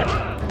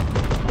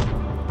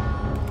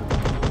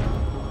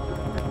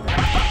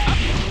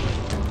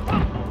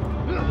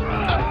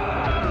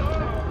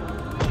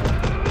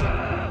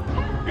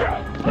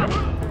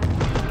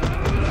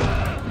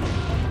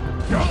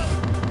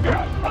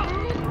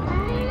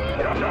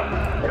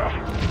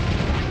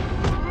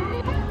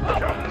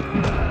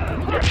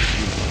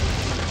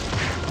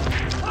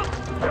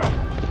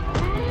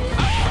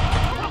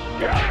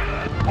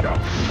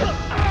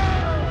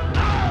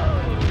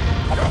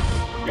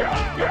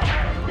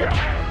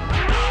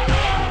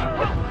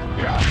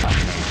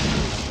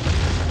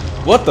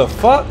 What the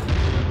fuck?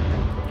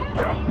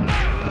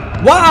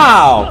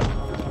 Wow!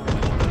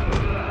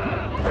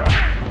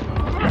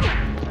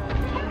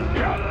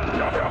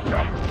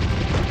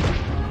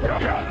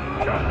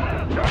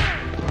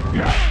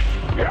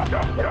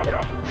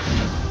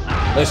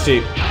 That's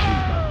cheap.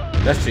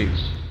 That's cheap.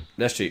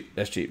 That's cheap.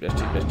 That's cheap. That's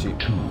cheap. That's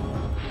cheap.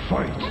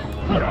 Fight.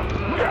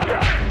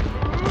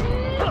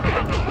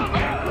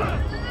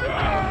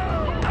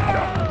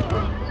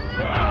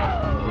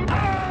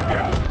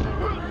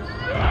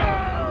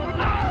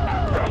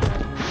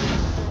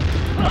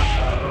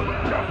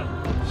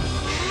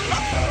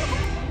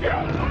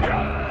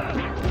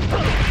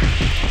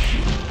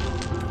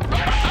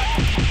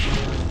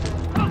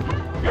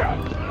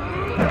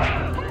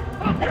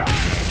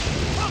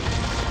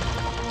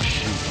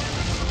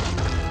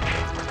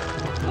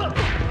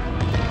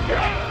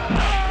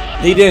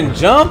 He didn't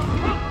jump?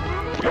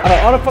 Out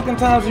of all the fucking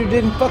times you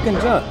didn't fucking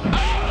jump.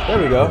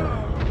 There we go.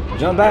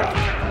 Jump back.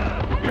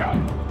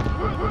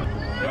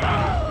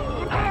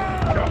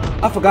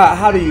 I forgot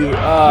how do you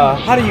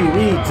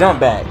read jump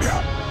backs?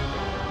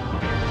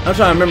 I'm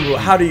trying to remember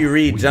how do you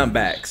read jump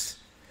backs?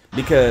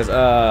 Because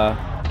I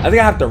think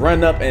I have to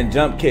run up and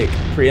jump kick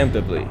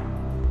preemptively.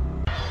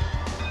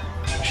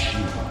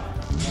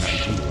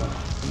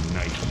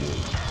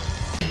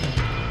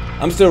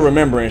 I'm still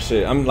remembering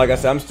shit. Like I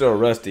said, I'm still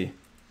rusty.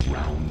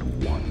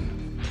 Round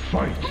 1.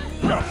 Fight.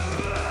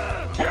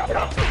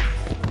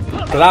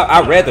 Cause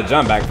I read the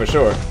jump back for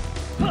sure.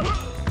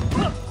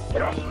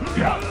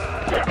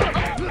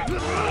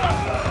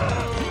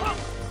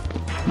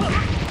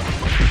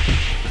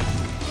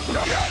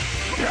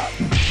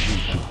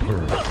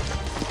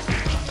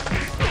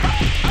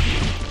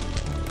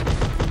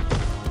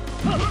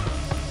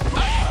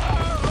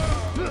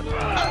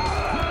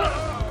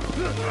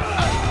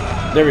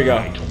 There we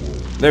go.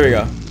 There we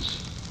go.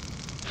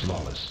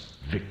 Flawless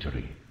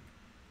victory.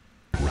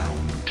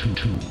 Round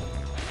 2.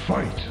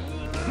 Fight.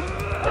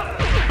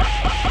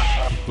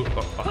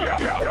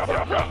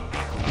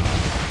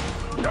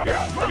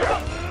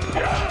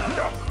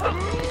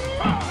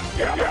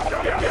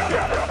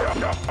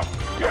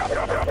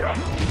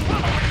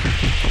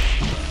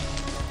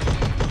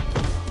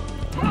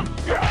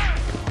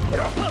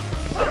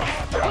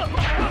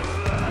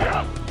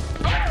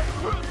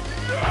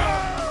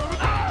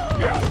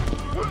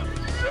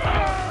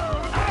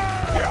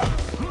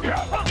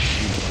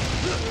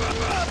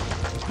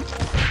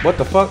 What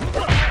the fuck?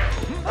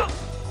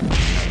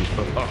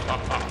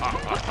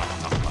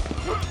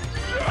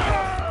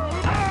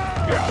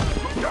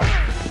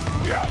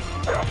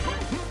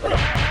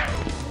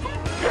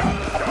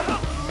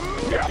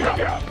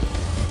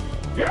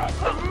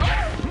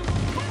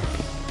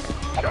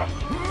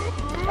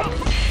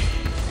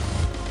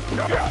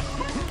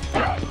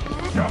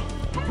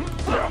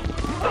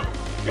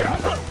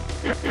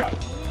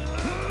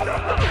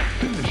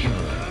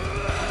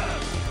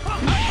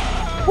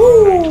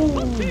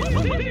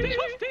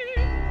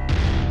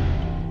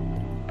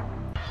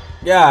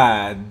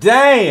 God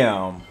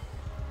damn.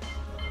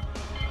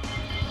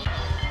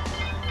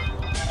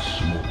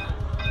 Smoke.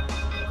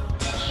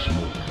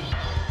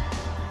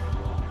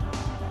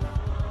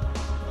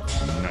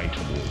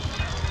 Nightwolf.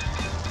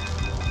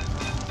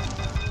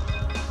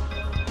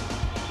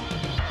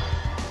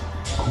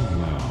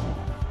 Cool out.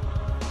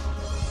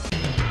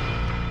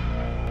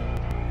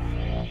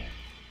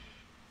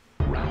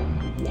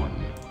 Round 1.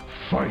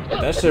 Fight.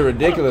 That shit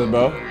ridiculous,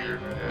 bro.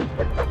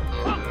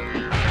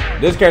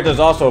 This character's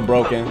also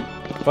broken.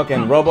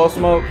 Fucking Robo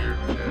Smoke.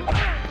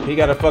 He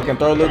got a fucking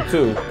throw loop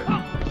too.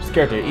 This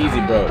character easy,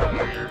 bro.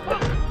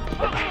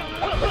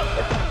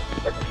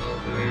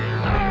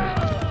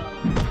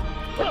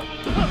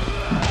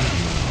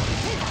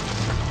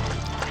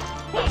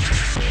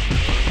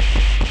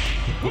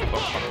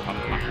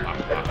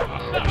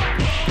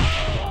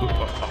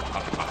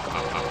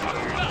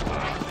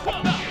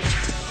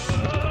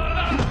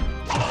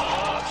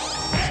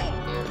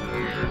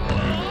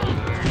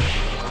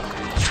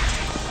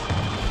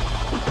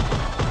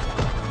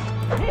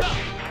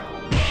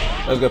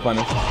 That was good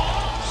punish.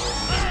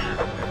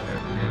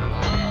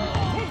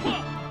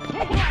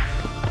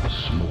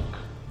 Smoke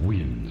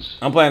wins.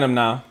 I'm playing them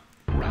now.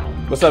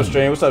 What's up,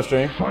 stream? What's up,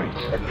 stream? Fight.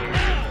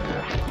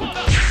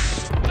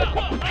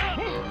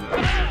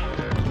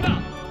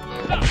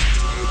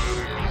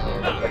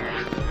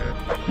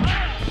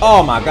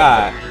 Oh my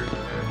god.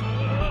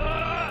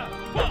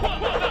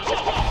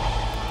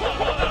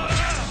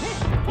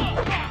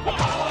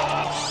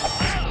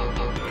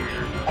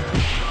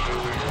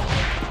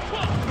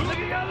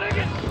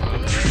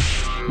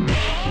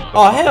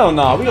 Oh hell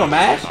no, we gonna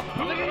mash?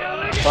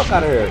 Fuck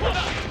out of here.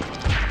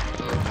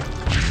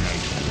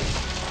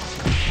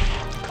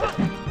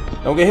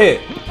 Don't get hit.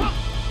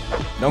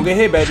 Don't get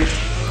hit, baby.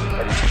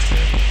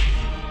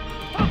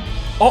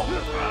 Oh.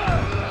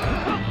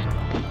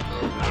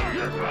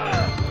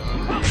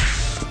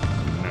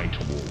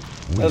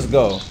 Let's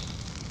go.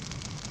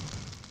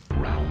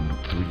 Round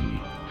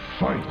 3.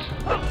 Fight.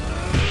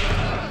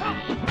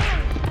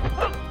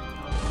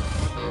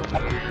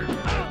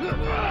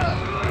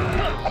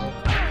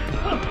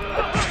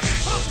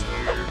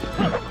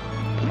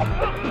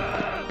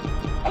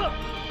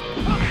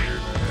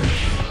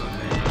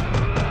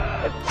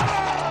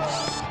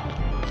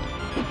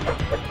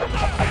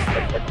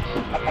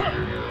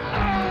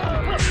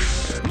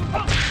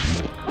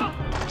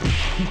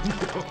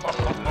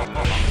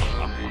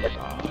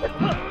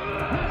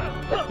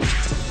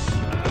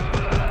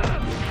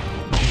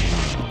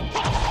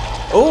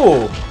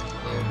 Ooh.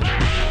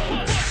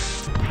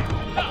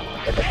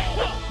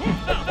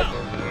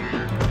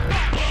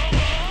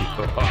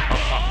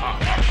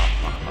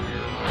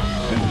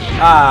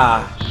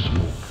 Ah.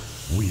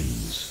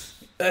 Wins.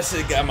 That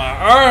shit got my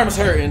arms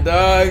hurting,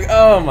 dog.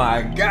 Oh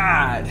my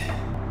god.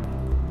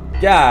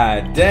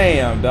 God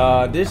damn,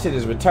 dog. This shit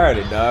is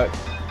retarded, dog.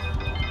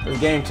 This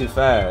game too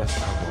fast.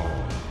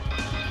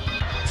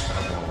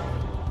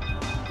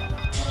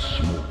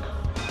 Smoke.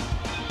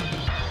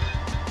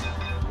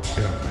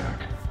 Airbag.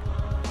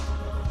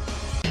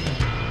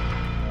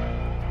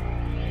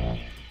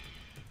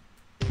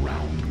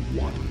 Round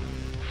 1.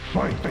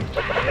 Fight.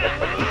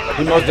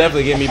 He most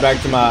definitely get me back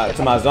to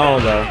my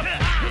zone though.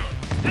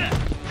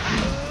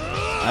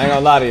 I ain't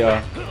gonna lie to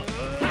y'all.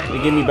 He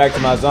get me back to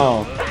my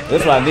zone.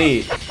 That's what I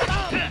need.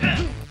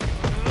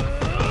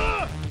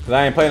 Cause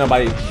I ain't played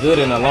nobody good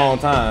in a long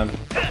time.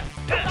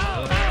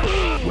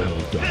 Well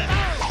done.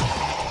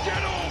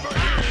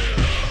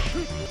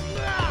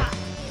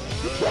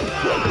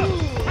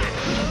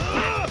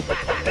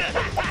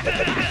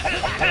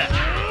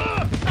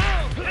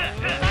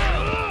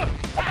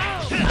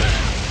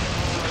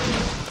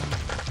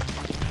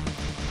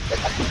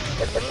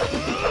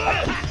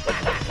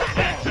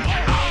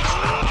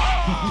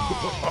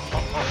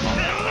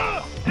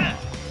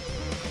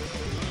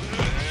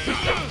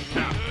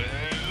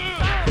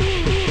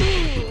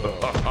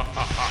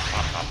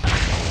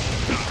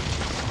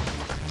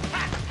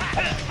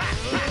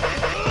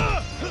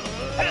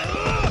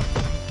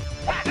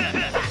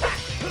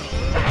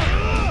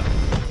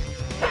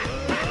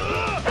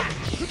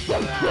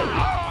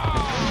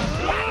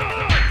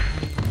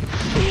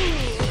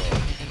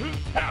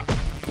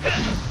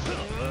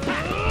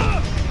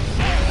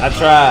 I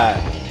tried.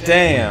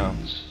 Damn.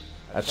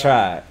 I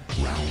tried.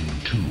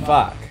 Round 2.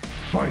 Fuck.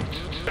 Fight.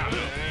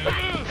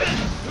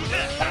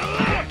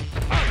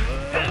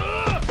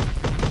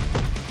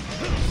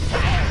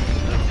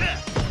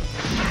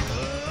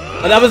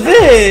 But that was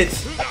it.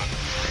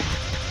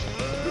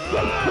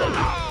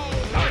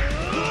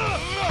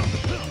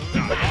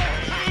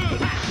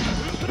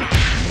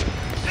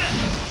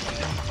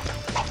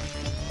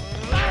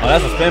 Oh,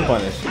 that's a spin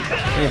punish.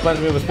 Can you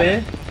punish me with a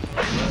spin?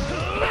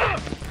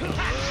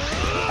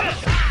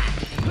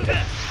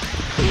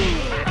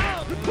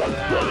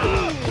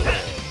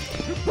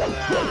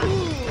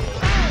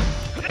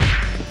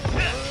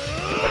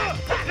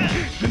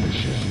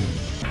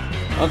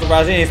 I'm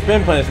surprised he ain't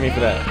spin punish me for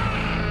that.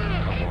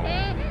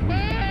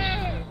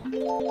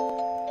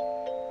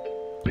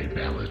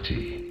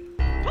 Babality.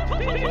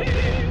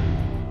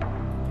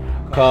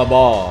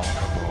 Cabal.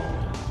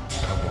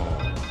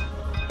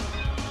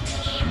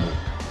 Smoke.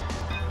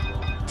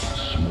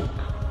 Smoke.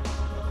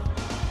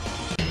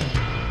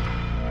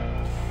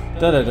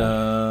 Da da da.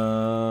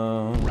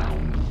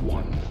 Round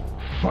 1.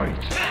 Fight.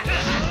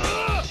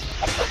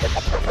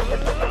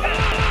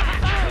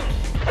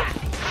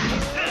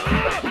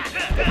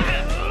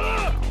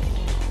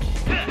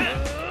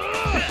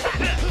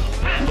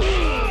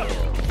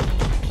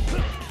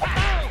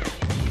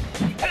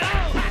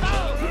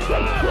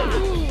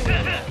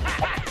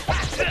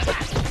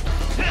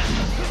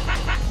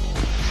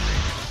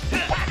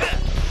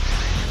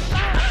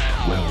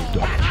 Well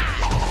done.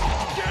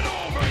 Get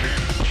over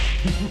here.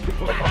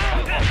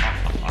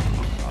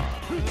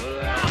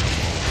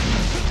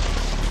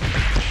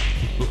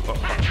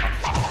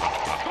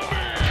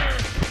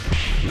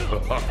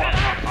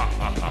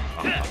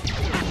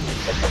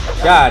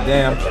 God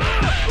damn.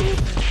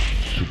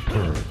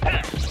 Superb.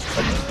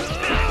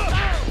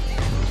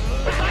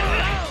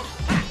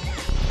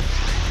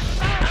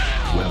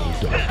 Well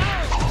done.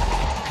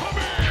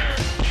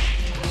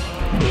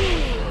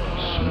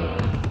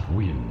 Smoke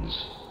wins.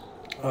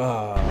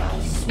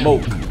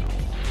 Smoke.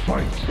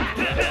 Fight.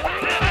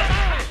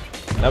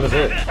 That was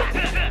it.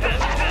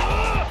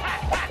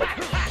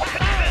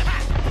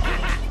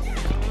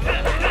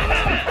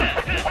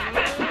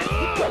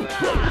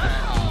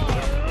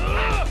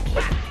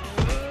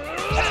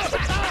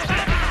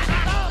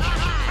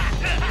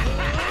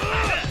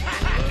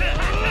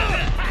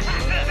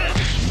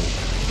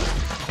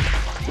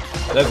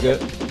 That's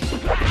good.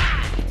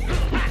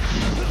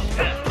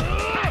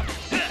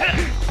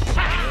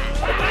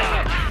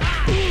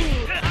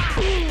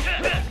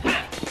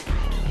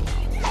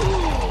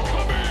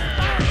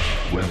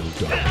 Well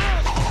done.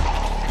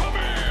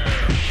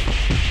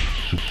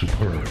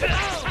 Superb.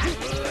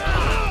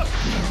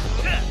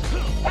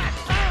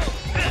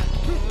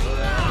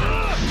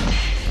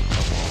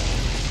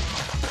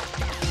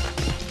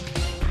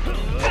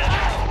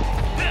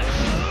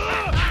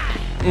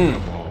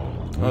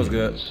 That was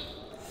good.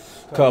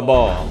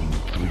 Cabal.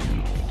 3.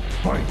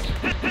 Fight.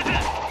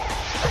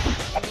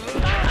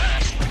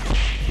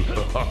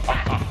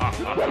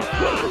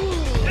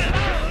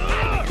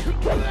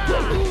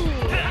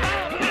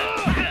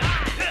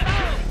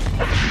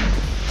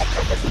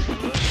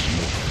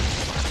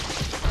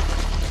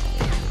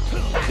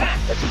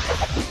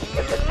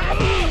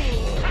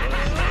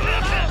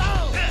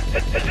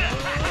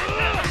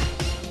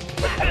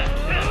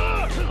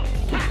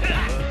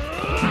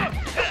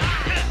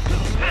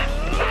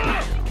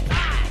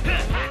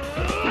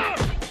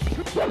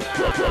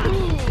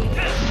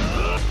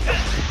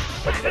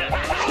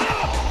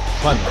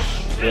 Punish.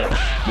 Yeah.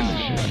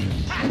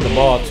 The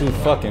ball too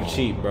fucking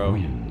cheap, bro.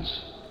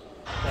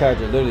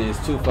 Character literally is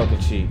too fucking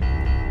cheap.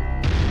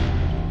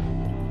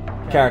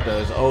 Character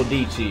is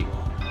OD cheap.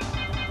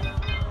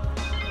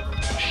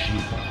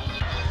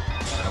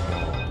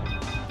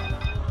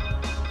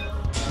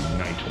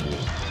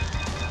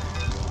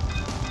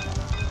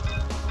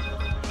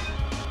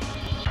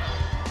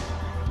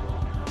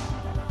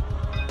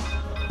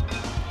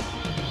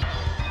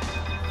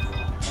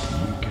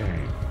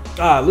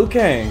 Liu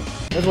Kang.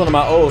 That's one of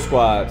my old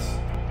squads.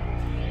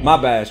 My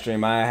bad,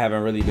 stream. I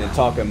haven't really been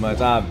talking much.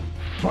 I'm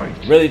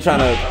really trying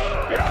to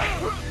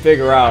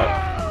figure out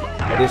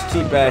this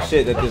cheap ass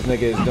shit that this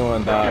nigga is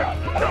doing, dog.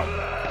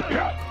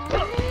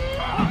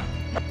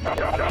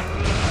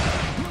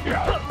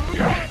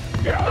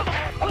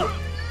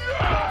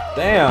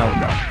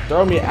 Damn.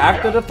 Throw me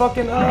after the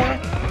fucking,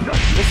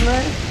 this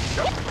man?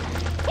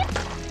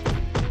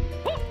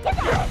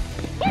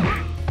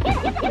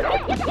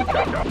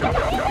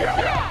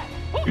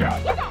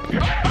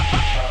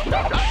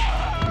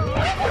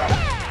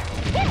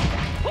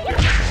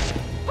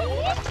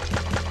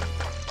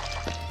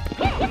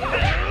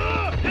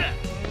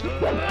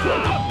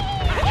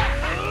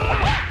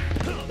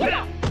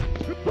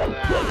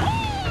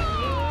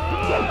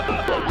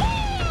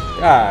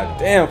 God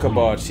damn,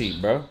 Cabal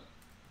cheap, bro.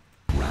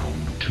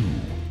 Round 2.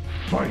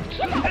 Fight.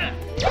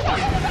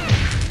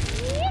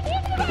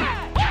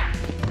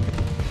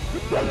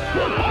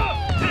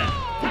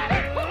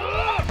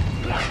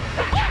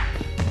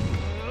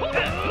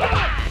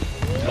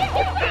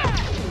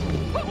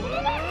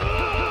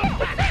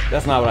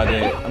 That's not what I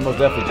did. I most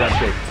definitely jump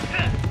kicked.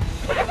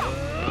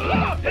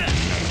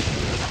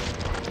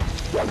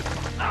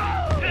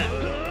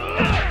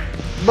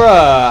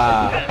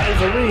 Bruh, that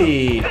was a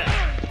read.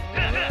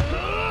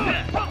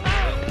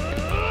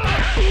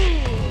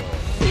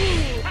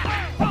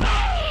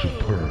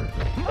 Superb.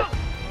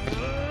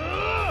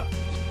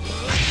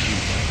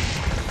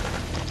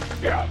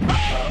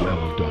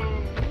 Well done.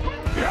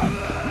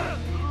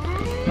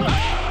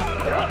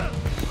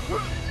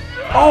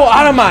 Oh,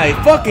 out of my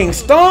fucking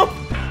stump?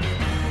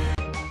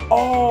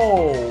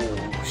 Oh,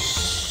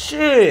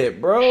 shit,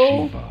 bro.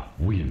 Shiva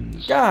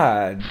wins.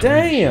 God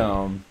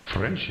damn.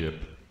 Friendship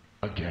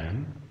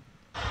again.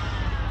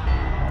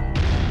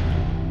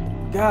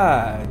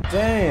 God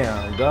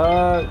damn,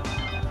 dog.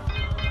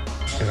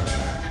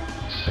 Ermac.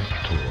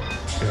 Sector.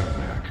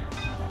 Ermac.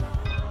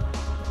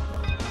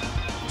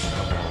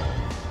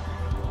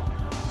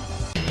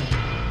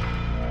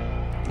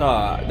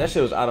 Nah, that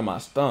shit was out of my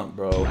stump,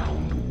 bro.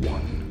 Round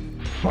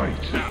 1.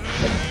 Fight.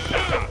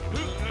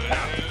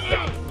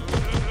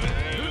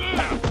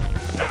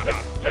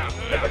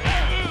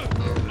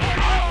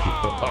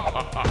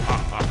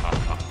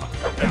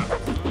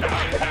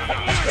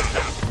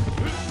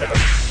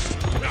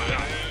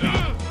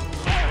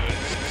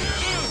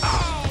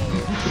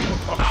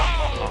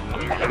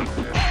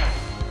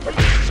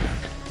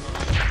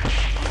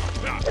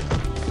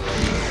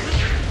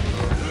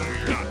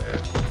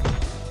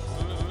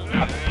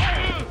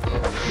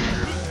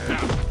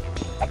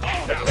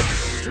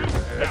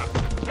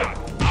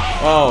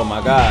 Oh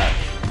my god.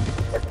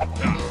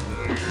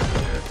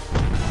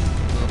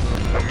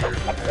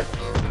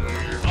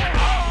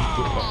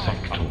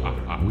 Sector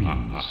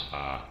wins.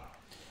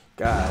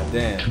 God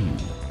damn.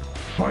 2.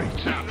 Fight.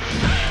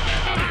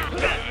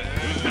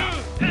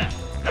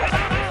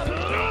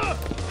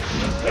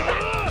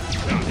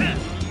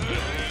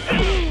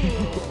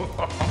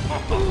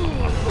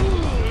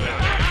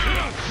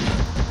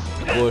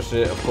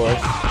 Bullshit, of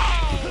course.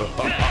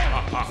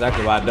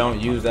 Exactly why I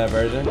don't use that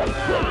version.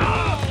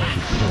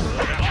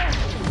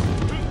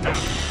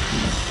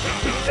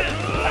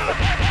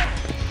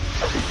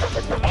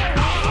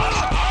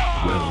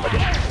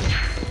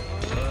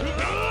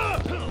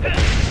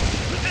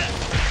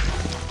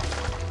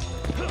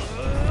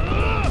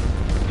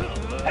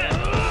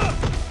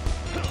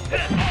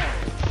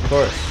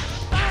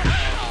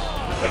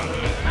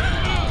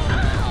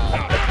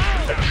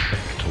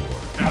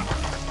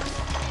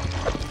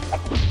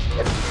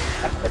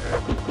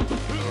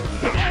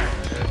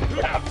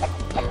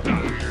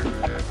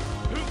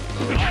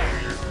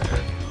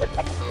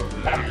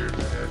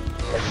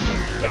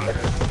 I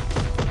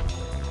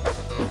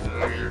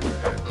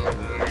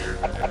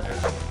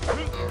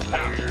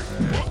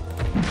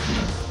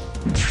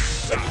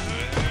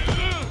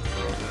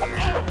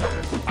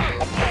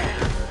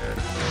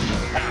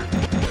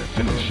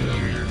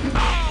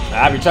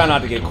be trying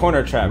not to get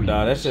corner trapped,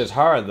 dog. That shit's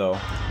hard though.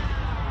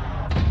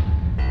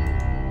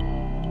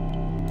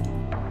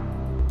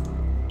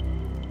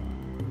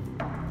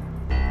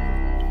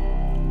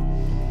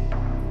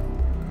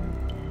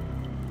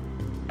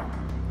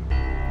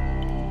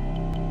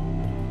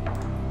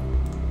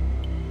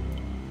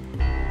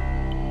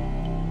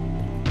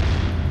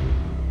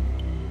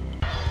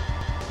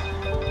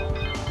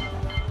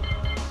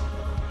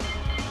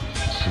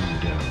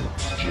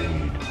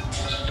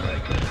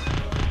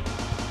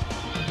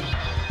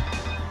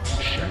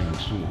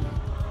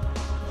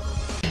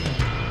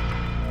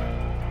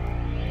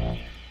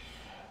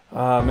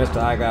 Mr.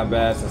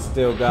 MRIGOTBASS is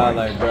still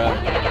godlike, bruh.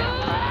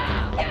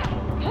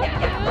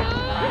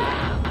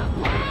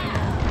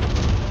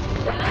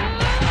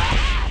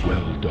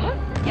 Well done.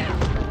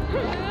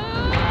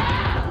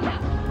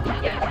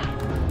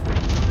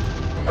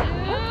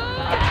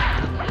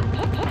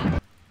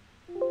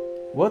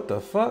 What the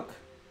fuck?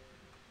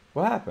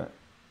 What happened?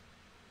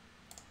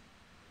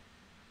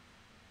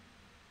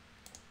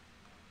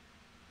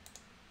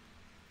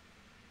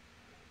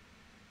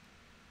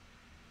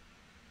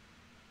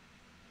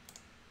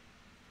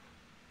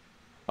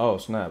 Oh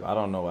snap, I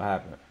don't know what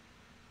happened.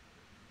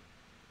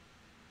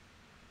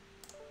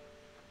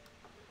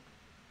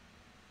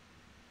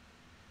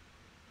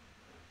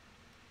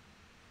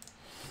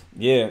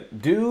 Yeah,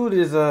 dude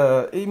is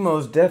he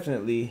most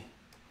definitely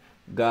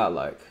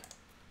godlike.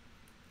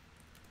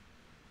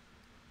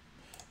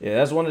 Yeah,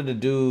 that's one of the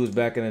dudes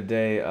back in the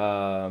day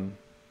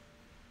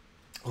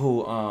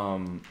who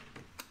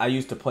I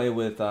used to play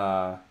with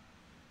like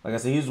I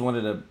said, he was one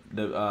of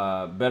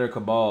the better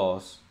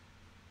cabals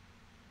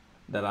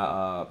that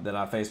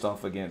I faced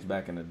off against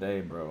back in the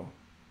day, bro.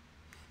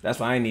 That's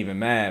why I ain't even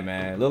mad,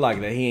 man. Look like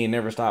that he ain't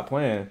never stopped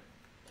playing.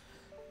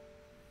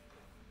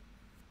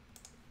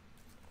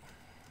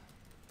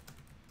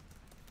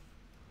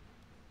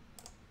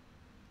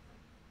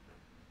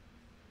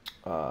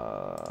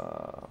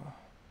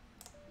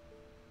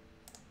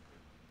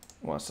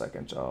 One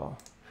second, y'all.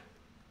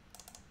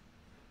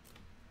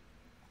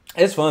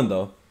 It's fun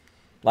though.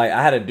 Like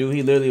I had a dude,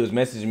 he literally was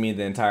messaging me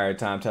the entire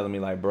time telling me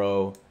like,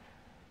 bro,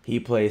 he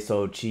plays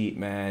so cheap,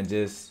 man.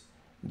 Just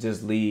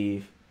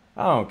leave.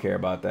 I don't care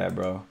about that,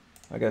 bro.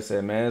 Like I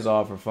said, man, it's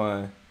all for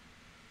fun.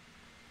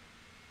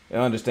 I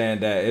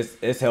understand that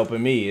it's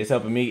helping me. It's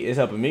helping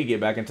me get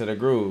back into the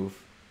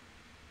groove.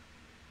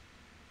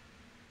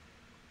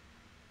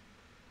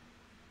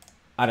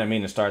 I didn't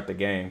mean to start the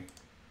game.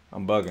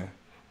 I'm bugging.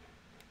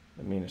 I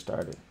didn't mean to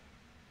start it.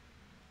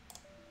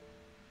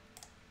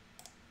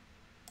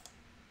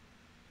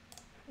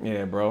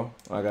 Yeah, bro.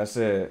 Like I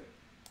said,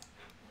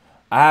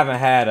 I haven't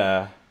had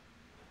a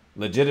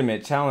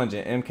legitimate challenge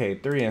in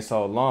MK3 in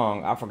so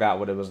long. I forgot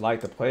what it was like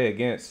to play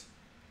against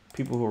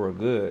people who were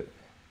good.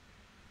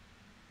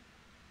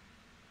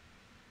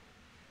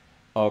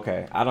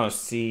 Okay, I don't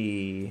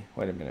see...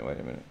 Wait a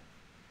minute.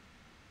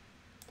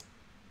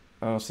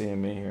 I don't see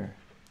him in here.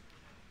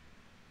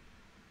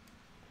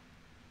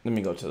 Let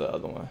me go to the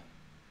other one.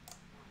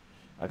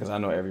 Because I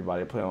know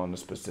everybody play on the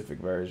specific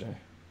version.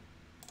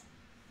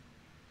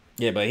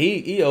 Yeah, but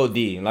he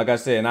OD. Like I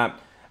said, and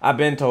I've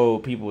been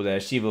told people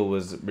that Shiva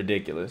was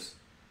ridiculous.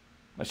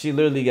 Like she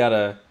literally got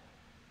a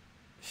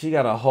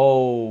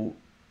whole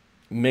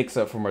mix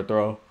up from her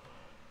throw.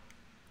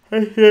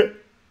 Hey shit.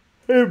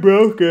 Hey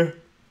bro, okay.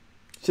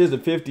 She's a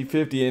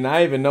 50-50, and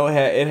I even know it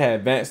had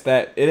advanced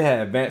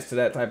to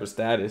that type of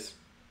status.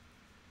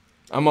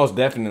 I'm most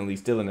definitely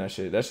stealing that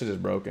shit. That shit is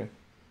broken.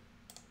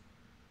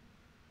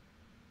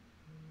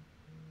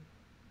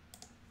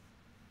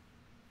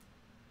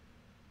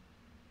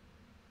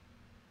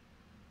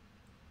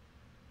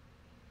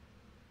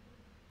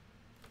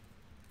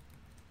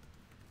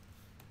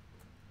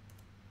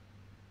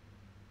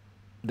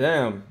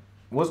 Damn,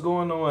 what's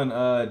going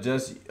on?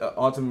 Just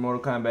Ultimate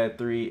Mortal Kombat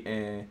 3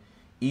 and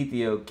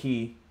Ethio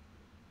Key.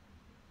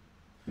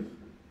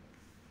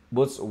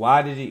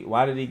 Why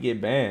did he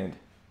get banned?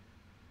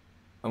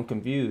 I'm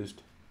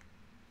confused.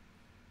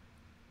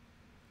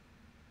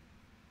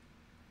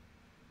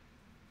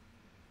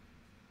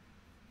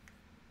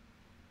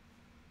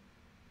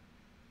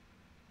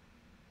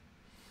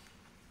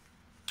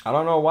 I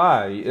don't know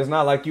why. It's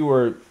not like you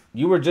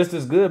were just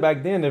as good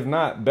back then, if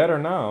not better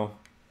now.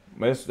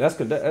 That's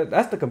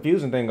the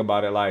confusing thing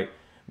about it. Like,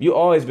 you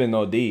always been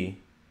OD.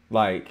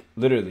 Like,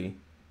 literally.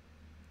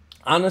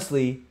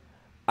 Honestly,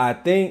 I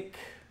think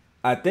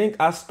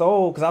I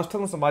stole, because I was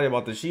telling somebody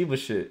about the Shiva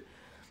shit.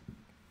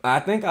 I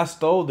think I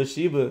stole the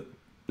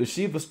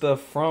Shiva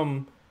stuff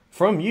from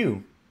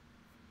you.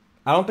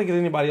 I don't think there's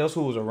anybody else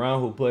who was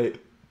around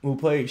who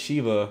played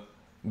Shiva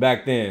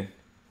back then.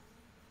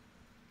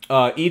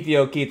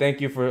 Ethio Key, thank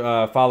you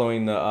for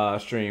following the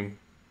stream.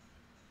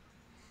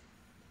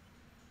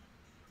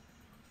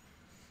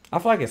 I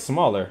feel like it's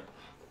smaller.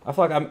 I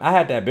feel like I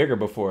had that bigger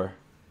before.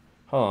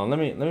 Hold on,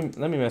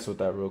 let me mess with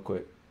that real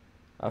quick.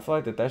 I feel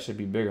like that should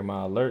be bigger.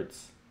 My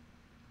alerts.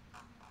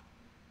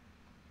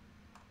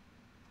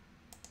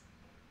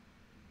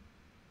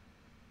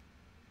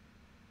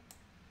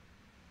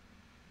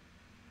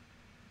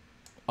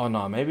 Oh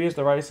no, maybe it's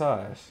the right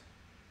size.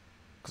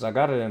 Cause I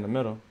got it in the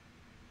middle.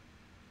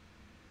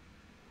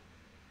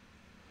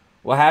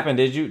 What happened?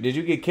 Did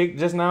you get kicked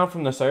just now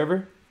from the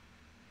server?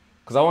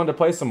 Cause I wanted to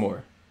play some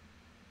more.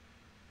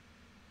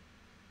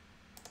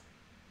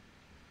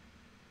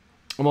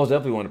 I most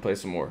definitely want to play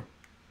some more.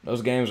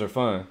 Those games are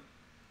fun.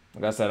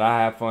 Like I said,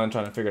 I have fun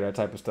trying to figure that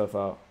type of stuff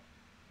out.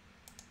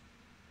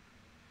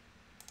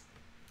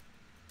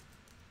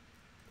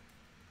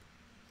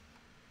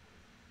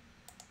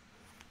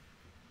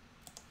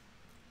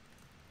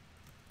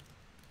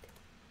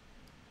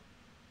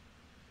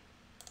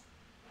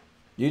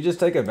 You just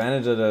take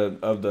advantage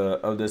of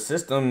the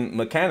system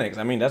mechanics.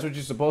 I mean, that's what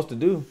you're supposed to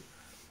do.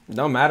 It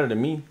don't matter to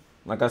me.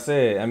 Like I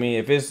said, I mean,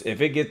 if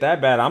it get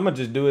that bad, I'm gonna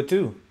just do it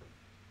too.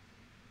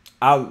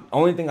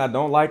 Only thing I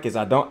don't like is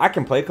I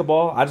can play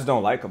Cabal. I just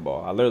don't like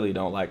Cabal. I literally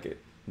don't like it.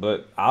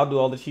 But I'll do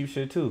all the cheap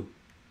shit too.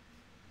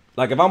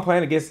 Like if I'm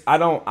playing against, I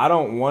don't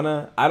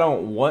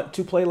want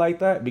to play like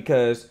that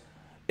because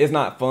it's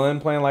not fun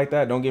playing like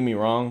that. Don't get me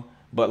wrong.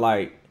 But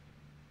like,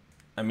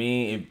 I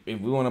mean, if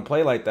we want to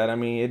play like that, I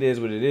mean, it is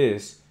what it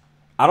is.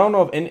 I don't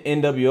know if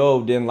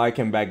NWO didn't like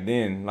him back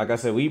then. Like I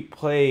said, we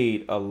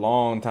played a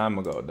long time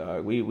ago,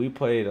 dog. We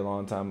played a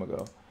long time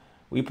ago.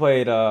 We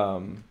played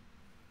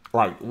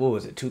like what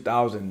was it,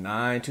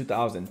 2009,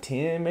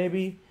 2010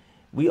 maybe.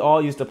 We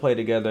all used to play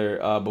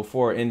together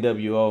before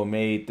NWO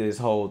made this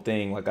whole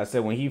thing. Like I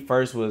said, when he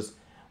first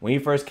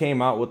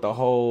came out with the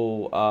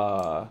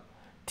whole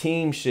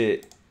team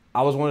shit,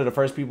 I was one of the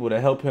first people to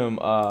help him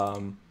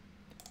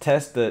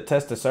test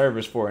the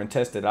servers for and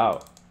test it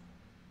out.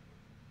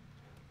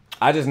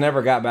 I just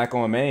never got back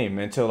on MAME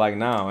until like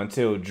now,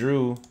 until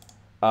Drew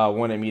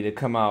wanted me to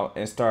come out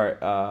and start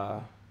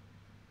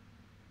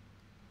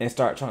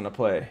trying to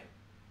play.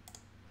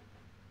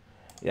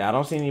 Yeah, I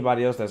don't see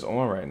anybody else that's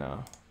on right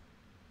now.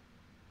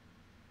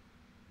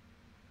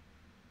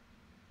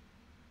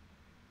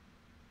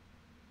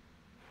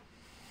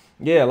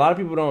 Yeah, a lot of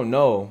people don't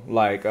know.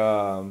 Like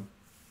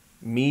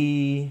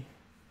me,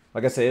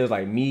 like I said, it was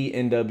like me,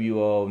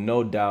 NWO,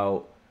 No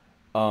Doubt.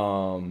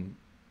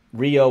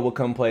 Rio would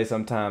come play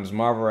sometimes.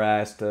 Marvel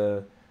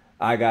Rasta,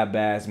 I Got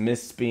Bass,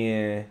 Miss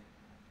Spin,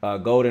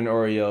 Golden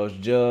Oreos,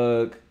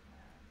 Jug,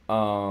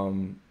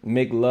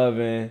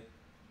 McLovin,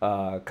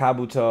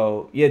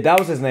 Kabuto. Yeah, that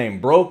was his name.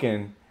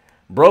 Broken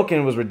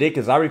was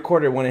ridiculous. I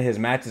recorded one of his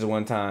matches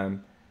one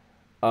time.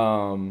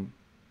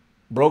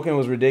 Broken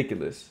was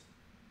ridiculous.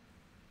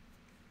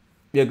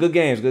 Yeah, good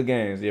games.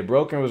 Yeah,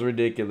 Broken was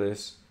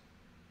ridiculous.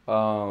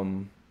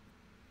 Trying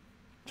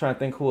to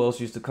think who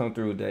else used to come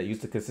through that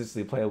used to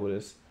consistently play with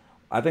us.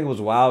 I think it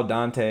was Wild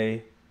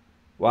Dante.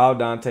 Wild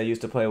Dante used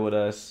to play with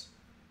us.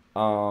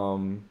 I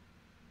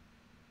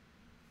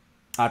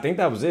think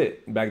that was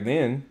it back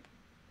then.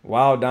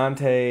 Wild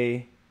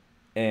Dante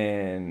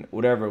and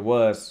whatever it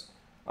was.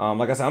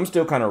 Like I said, I'm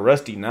still kind of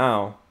rusty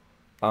now.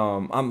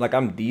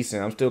 I'm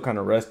decent. I'm still kind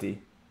of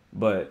rusty,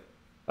 but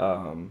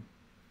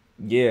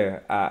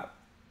yeah,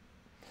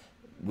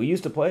 we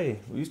used to play.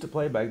 We used to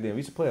play back then. We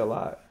used to play a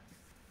lot.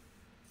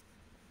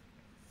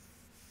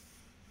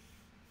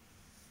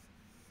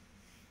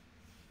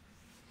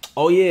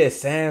 Oh yeah,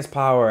 Sans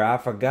Power. I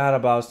forgot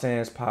about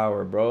Sans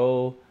Power,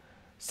 bro.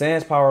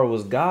 Sans Power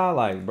was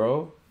godlike,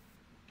 bro.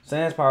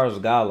 Sans Power was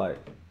godlike.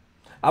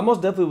 I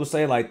most definitely would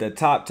say like the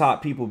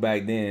top people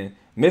back then.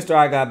 Mr.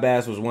 I Got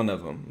Bass was one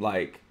of them.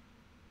 Like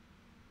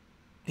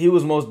he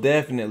was most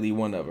definitely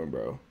one of them,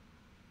 bro.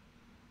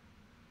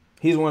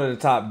 He's one of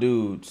the top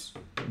dudes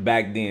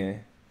back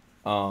then.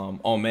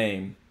 On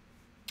MAME.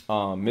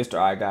 Mr.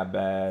 I Got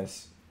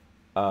Bass.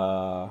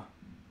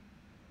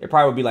 It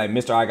probably would be like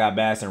Mr. I Got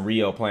Bass and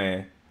Rio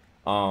playing.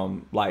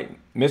 Like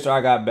Mr.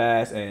 I Got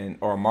Bass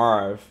or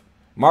Marv.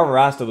 Marv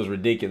Rasta was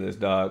ridiculous,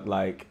 dog.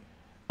 Like,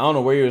 I don't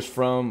know where he was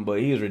from, but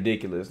he was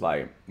ridiculous.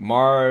 Like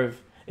Marv,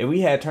 if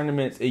we had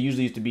tournaments, it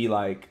usually used to be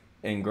like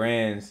in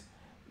grands.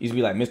 It used to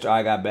be like Mr.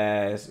 I Got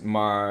Bass,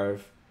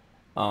 Marv,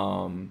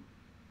 and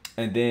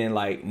then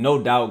like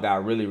No Doubt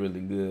got really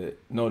good.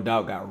 No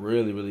Doubt got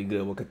really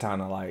good with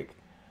Katana. Like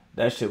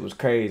that shit was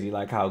crazy.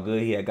 Like how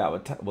good he had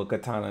got with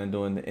Katana and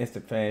doing the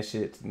instant fan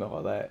shits and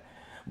all that.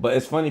 But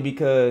it's funny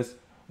because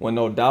when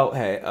No Doubt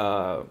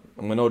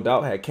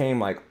had came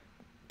like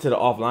to the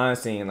offline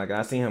scene, like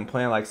I seen him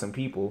playing like some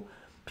people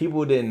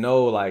didn't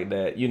know like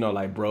that, you know,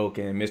 like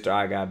Broken, Mr.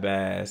 I Got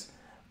Bass,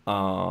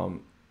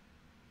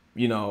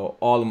 you know,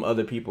 all them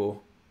other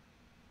people.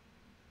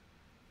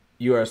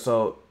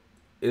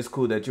 It's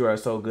cool that you are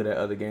so good at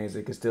other games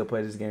that can still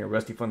play this game.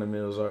 Rusty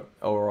fundamentals are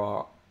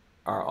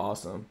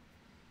awesome.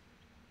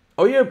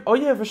 Oh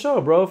yeah, for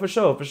sure, bro, for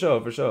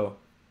sure.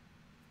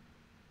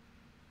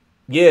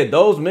 Yeah,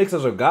 those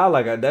mixers are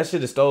godlike. That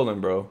shit is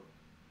stolen, bro.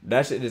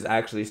 That shit is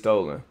actually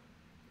stolen.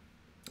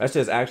 That's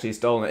just actually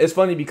stolen. It's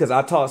funny because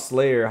I taught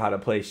Slayer how to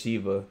play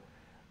Shiva.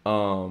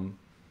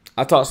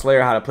 I taught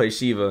Slayer how to play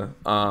Shiva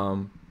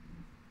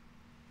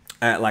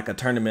at like a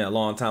tournament a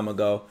long time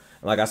ago.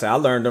 Like I said, I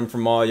learned them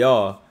from all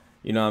y'all.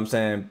 You know what I'm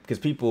saying? Because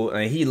people,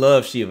 and he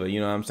loves Shiva. You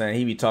know what I'm saying?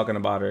 He be talking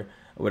about her,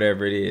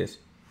 whatever it is.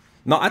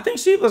 No, I think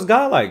Shiva's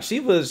godlike.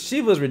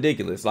 Shiva's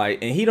ridiculous.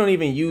 Like, and he don't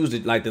even use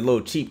it like the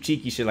little cheap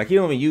cheeky shit. Like, he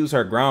don't even use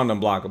her ground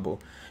unblockable.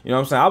 You know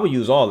what I'm saying? I would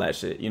use all that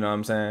shit. You know what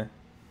I'm saying?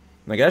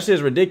 Like, that shit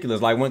is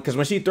ridiculous. Like, because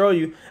when she throw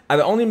you,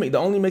 the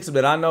only mix up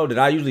that I know that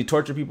I usually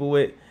torture people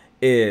with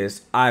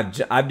is I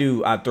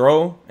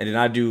throw, and then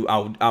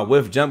I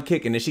whiff jump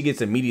kick, and then she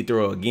gets immediate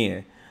throw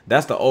again.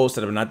 That's the old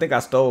setup, and I think I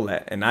stole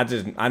that, and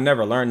I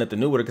never learned nothing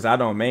new with her because I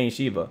don't main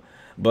Shiva.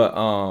 But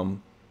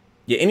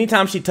yeah,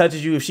 anytime she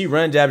touches you, if she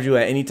run jabs you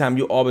at any time,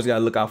 you always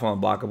gotta look out for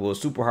unblockable. It's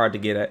super hard to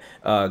get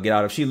out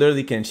of. She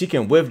literally can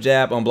whiff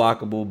jab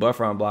unblockable,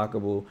 buffer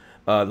unblockable,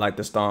 like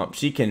the stomp.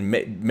 She can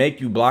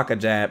make you block a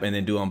jab and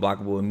then do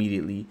unblockable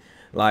immediately.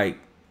 Like,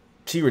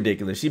 she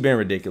ridiculous. She been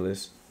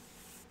ridiculous.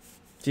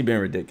 She been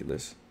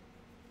ridiculous.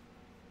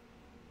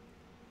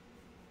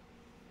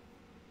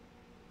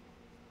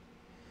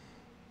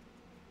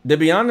 To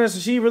be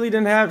honest, Shiva really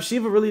didn't have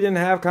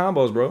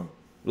combos, bro.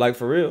 Like,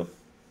 for real.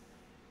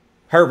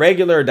 Her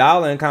regular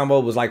dial-in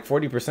combo was like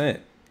 40%.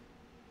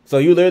 So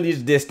you literally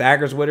just did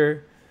staggers with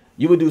her.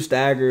 You would do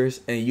staggers,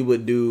 and you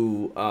would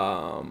do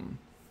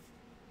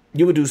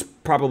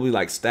probably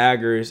like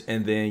staggers,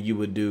 and then you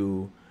would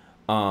do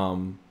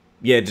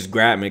yeah, just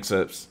grab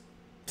mix-ups.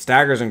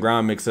 Staggers and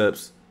ground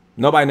mix-ups.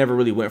 Nobody never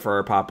really went for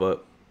her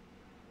pop-up.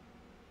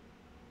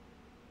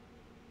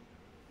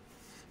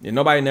 Yeah,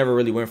 nobody never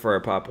really went for her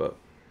pop-up.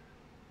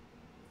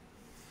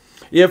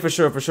 Yeah, for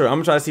sure, for sure. I'm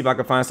gonna try to see if I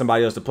can find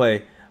somebody else to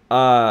play.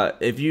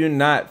 If you're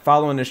not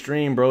following the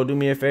stream, bro, do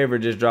me a favor,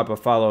 just drop a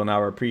follow, and I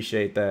would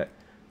appreciate that.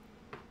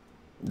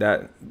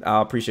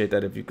 I'll appreciate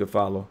that if you could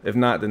follow. If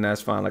not, then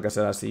that's fine. Like I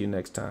said, I'll see you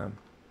next time.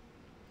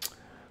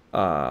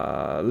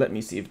 Let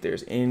me see if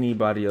there's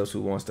anybody else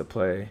who wants to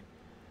play.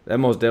 That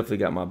most definitely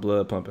got my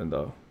blood pumping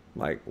though,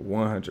 like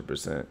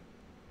 100%.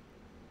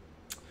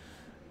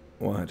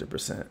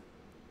 100%.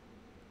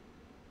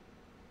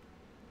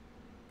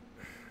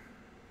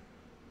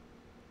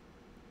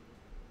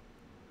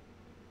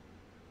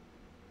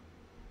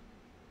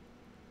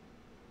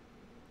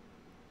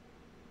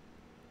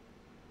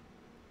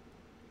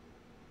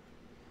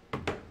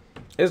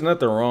 There's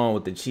nothing wrong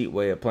with the cheap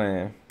way of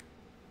playing.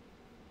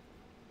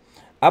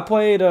 I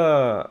played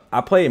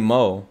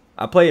Mo.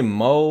 I played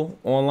Mo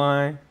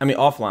online. I mean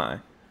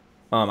offline.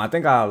 I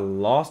think I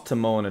lost to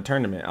Mo in a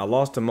tournament. I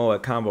lost to Mo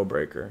at Combo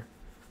Breaker.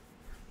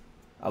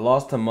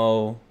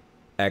 No,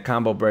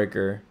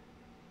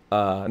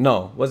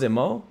 was it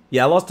Mo?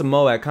 Yeah, I lost to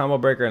Mo at Combo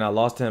Breaker, and I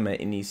lost to him at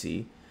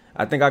NEC.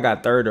 I think I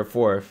got 3rd or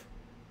 4th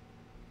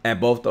at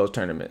both those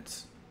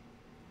tournaments.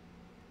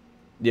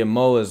 Yeah,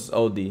 Mo is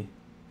OD.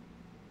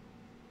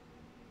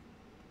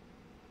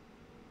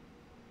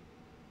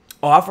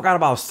 Oh, I forgot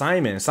about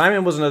Simon.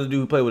 Simon was another dude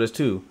who played with us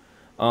too.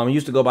 He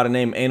used to go by the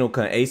name Anal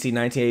Cunt, AC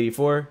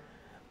 1984.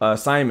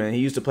 Simon, he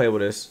used to play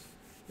with us.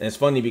 And it's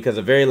funny because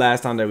the very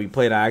last time that we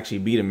played, I actually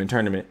beat him in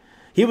tournament.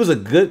 He was a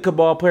good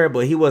Cabal player,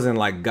 but he wasn't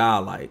like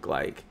godlike.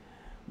 Like,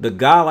 the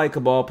godlike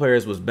Cabal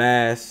players was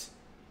Bass.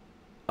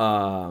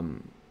 I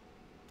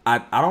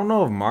don't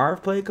know if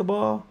Marv played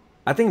Cabal.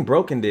 I think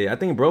Broken did. I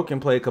think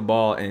Broken played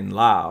Cabal and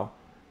Lao.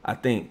 I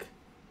think.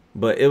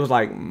 But it was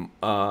like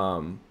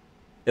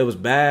it was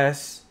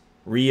Bass,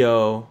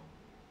 Rio.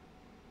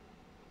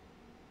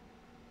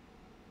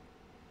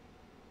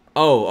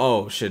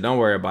 Oh shit, don't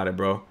worry about it,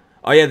 bro.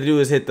 All you have to do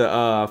is hit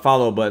the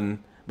follow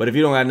button. But if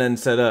you don't got nothing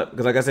set up,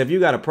 because like I said, if you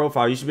got a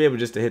profile, you should be able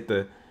just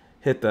to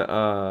hit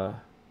the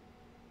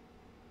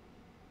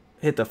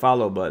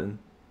follow button.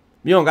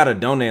 You don't gotta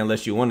donate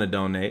unless you want to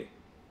donate.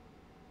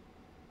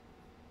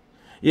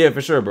 Yeah,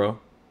 for sure, bro.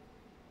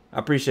 I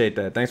appreciate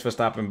that. Thanks for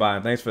stopping by,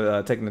 and thanks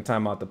for taking the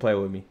time out to play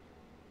with me.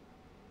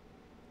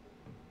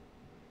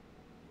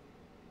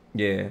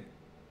 Yeah,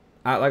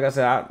 like I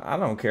said, I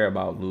don't care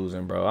about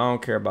losing, bro. I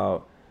don't care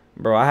about,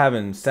 bro. I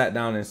haven't sat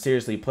down and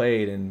seriously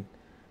played in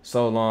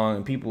so long,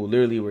 and people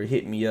literally were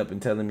hitting me up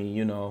and telling me,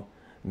 you know,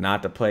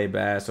 not to play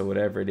Bass or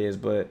whatever it is.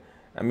 But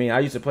I mean, I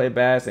used to play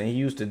Bass, and he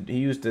used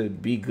to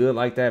be good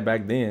like that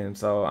back then.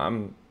 So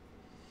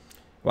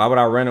why would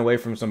I run away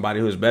from somebody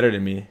who's better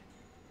than me?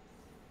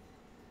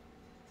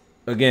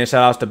 Again,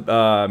 shout outs to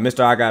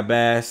Mr. I Got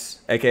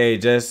Bass, aka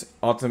Just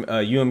Ultimate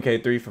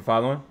UMK3 for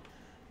following.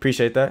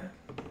 Appreciate that.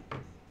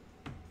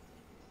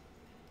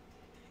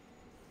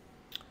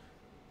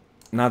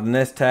 Now the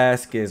next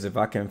task is if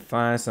I can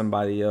find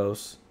somebody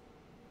else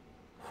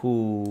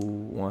who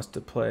wants to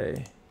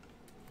play.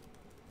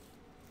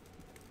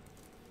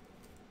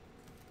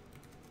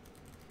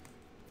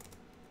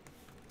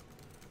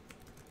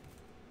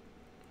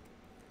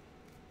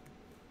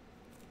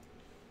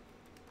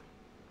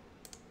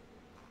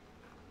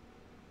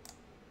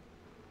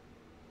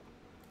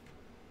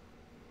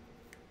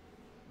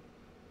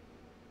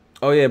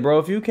 Oh yeah, bro,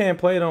 if you can't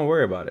play, don't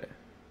worry about it.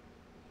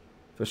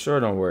 For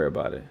sure, don't worry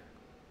about it.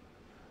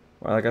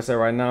 Well, like I said,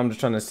 right now I'm just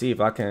trying to see if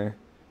I can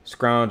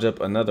scrounge up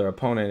another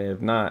opponent.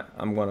 If not,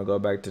 I'm going to go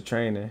back to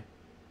training.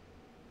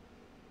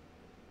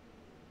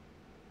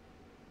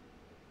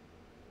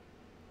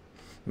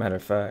 Matter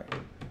of fact,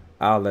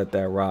 I'll let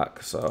that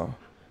rock, so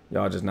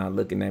y'all just not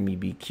looking at me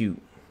be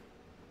cute.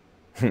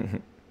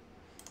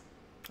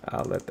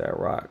 I'll let that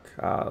rock.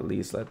 I'll at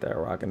least let that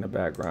rock in the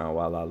background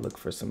while I look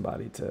for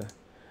somebody to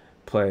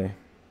play.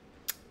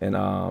 And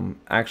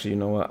actually, you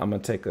know what? I'm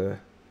gonna take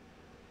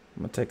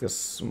a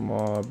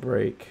small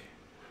break.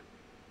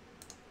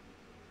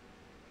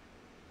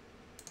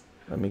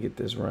 Let me get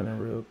this running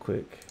real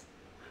quick.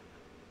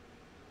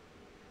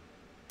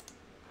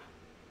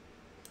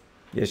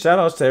 Yeah, shout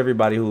outs to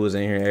everybody who was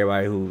in here,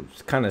 everybody who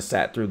kind of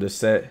sat through the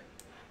set.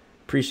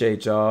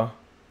 Appreciate y'all.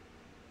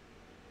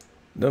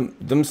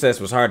 Them sets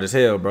was hard as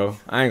hell, bro.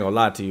 I ain't gonna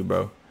lie to you,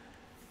 bro.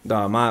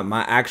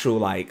 My actual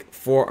like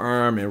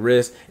forearm and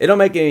wrist, it don't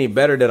make it any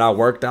better that I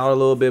worked out a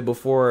little bit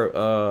before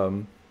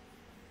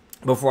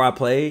I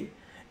played.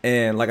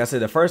 And like I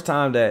said, the first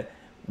time that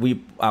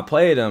I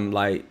played them,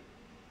 like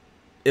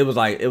it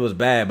was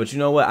bad. But you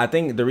know what? I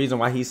think the reason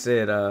why he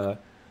said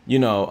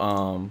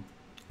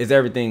is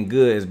everything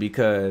good is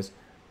because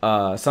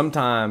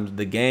sometimes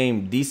the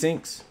game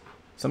desyncs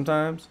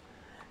sometimes.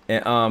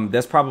 And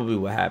that's probably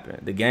what happened.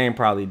 The game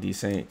probably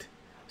desynced.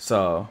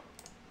 So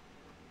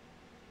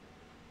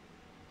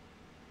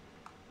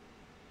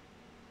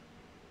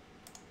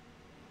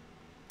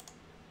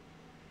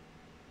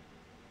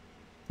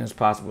it's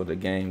possible the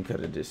game could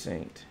have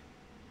desynced.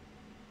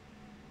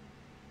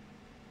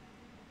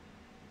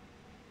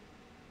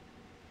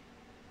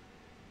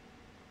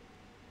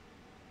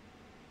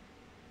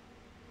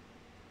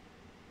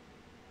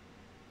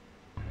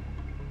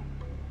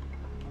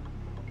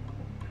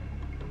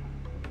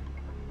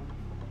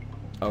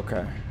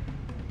 Okay.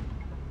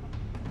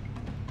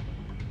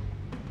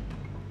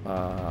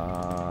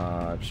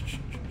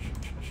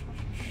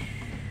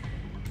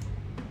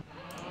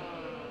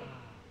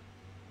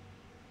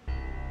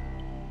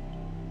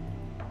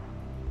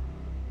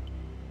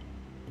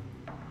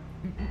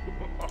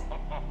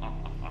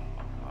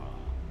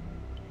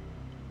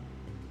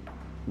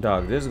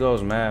 Dog, this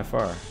goes mad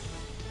far.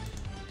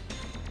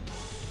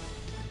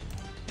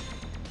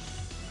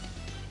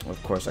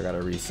 Of course, I gotta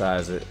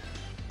resize it.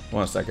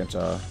 1 second,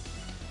 y'all.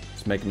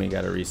 It's making me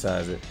gotta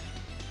resize it.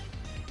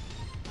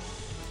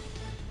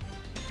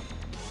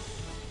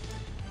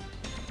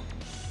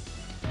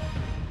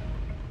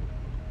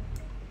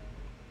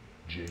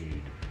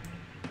 Jade.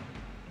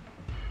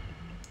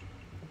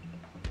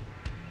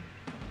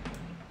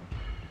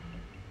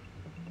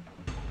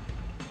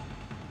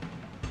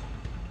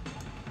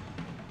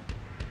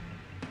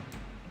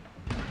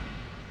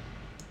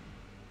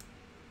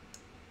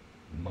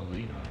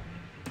 Melina.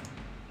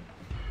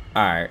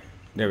 All right,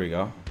 there we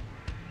go.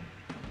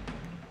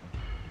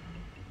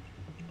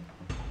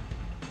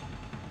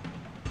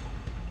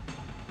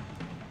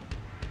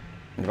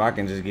 If I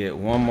can just get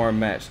one more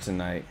match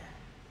tonight,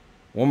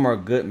 one more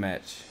good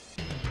match,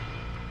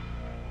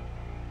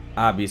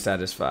 I'll be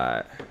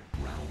satisfied.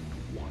 Round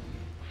 1.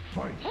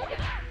 Fight.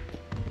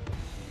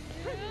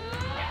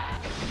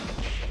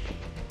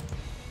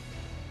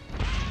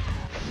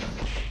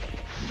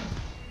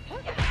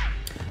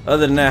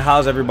 Other than that,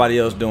 how's everybody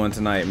else doing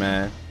tonight,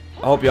 man?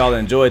 I hope y'all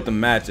enjoyed the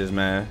matches,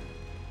 man.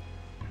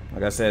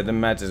 Like I said, the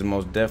matches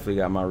most definitely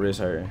got my wrist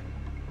hurting.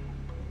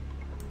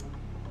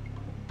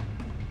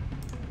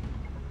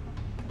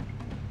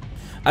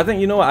 I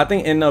think, you know what? I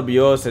think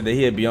NWO said that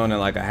he'd be on in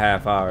like a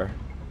half hour.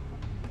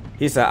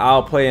 He said,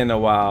 I'll play in a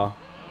while,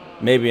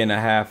 maybe in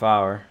a half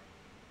hour.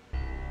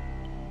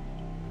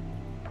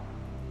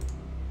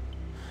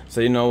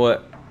 So you know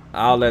what?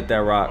 I'll let that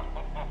rock.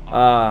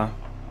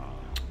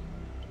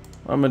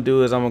 What I'm gonna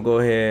do is I'm gonna go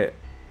ahead.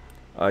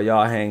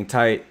 Y'all hang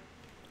tight.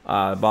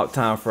 About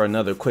time for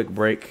another quick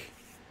break.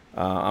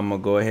 I'm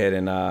gonna go ahead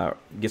and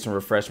get some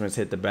refreshments,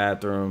 hit the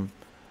bathroom,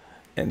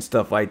 and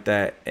stuff like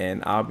that.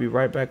 And I'll be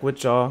right back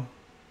with y'all.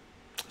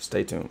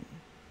 Stay tuned.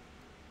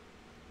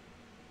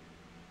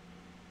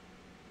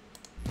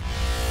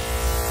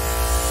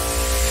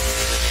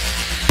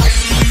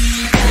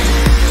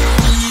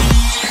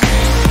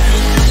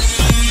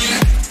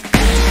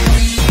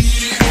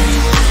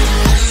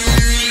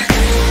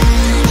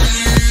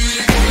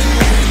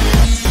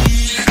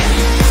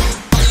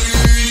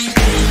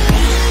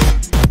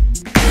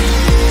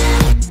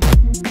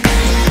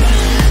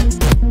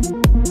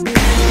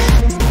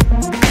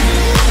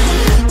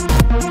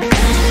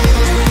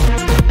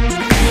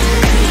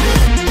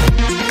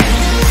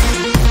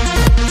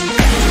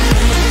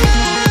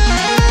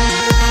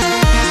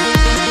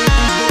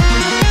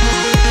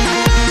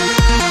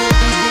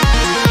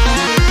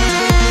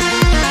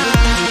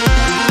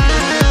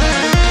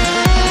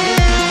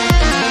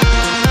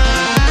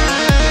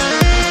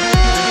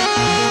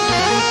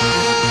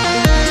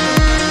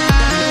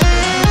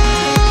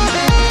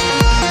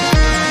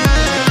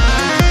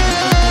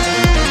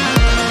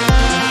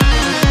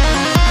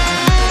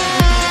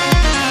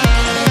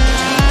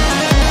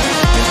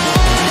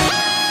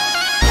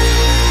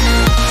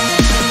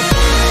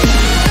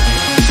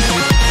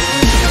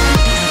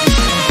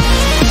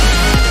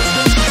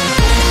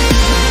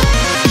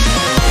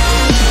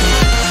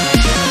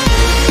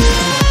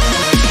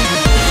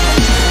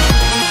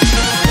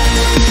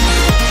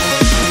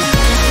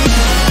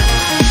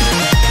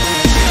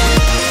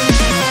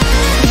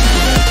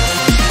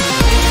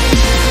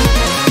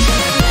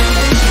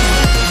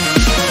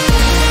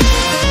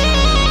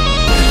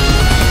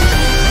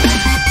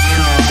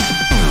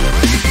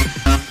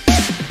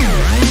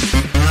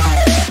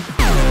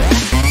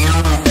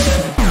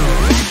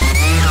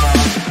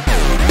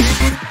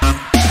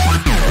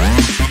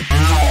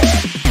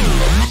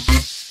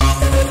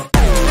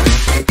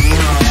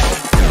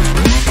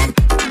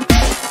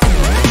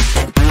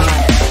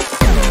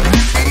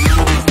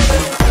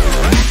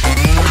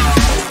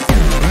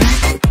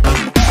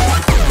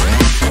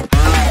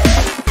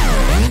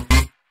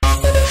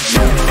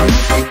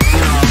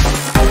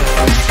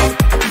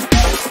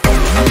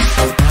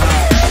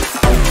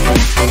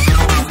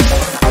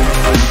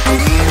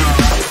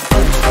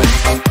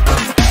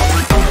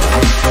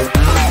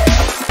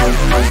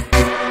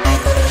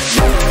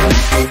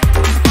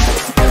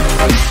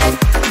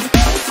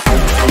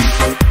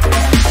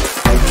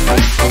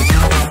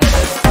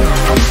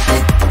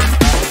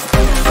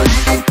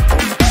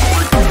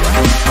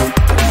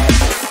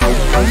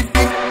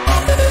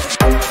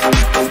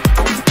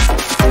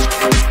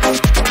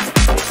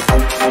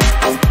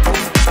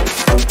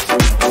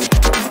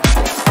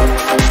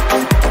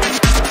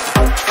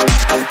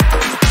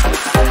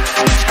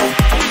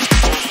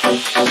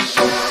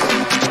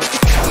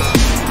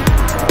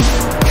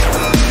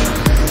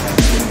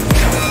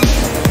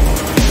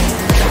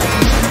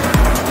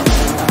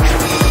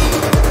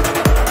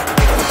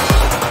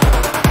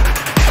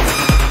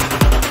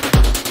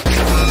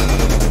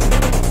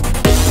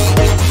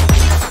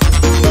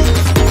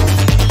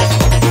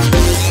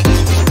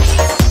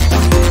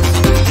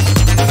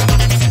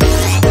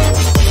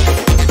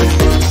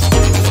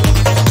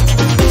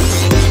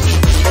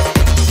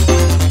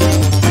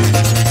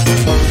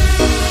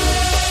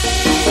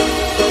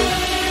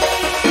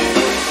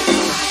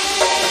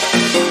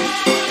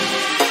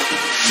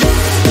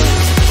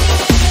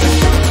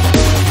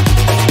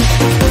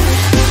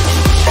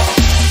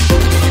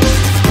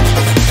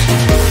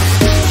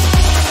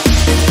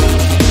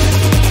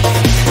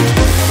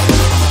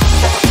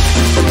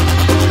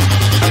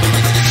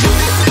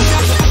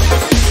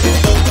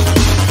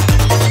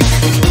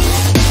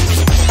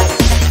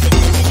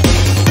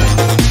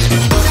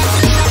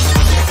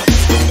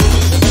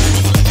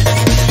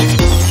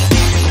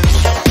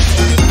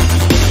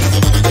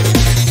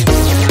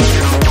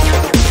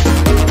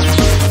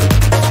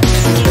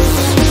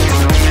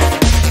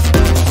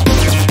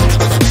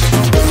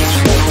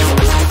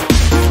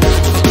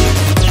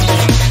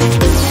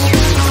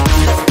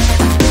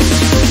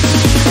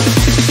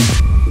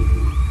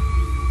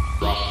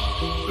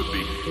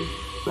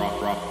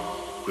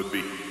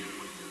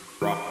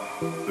 Rock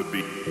the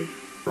beat.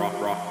 Rock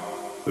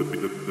the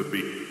beat. The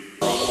beat.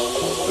 Rock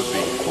the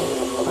beat.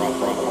 Rock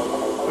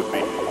the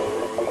beat.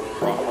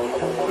 Rock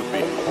the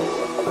beat.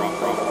 Rock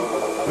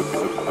the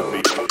beat. The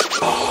beat.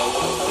 Rock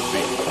the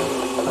beat.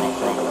 Rock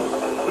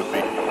the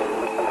beat.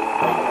 Rock the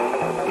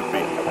beat. Rock the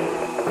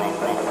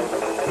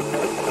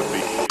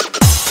beat.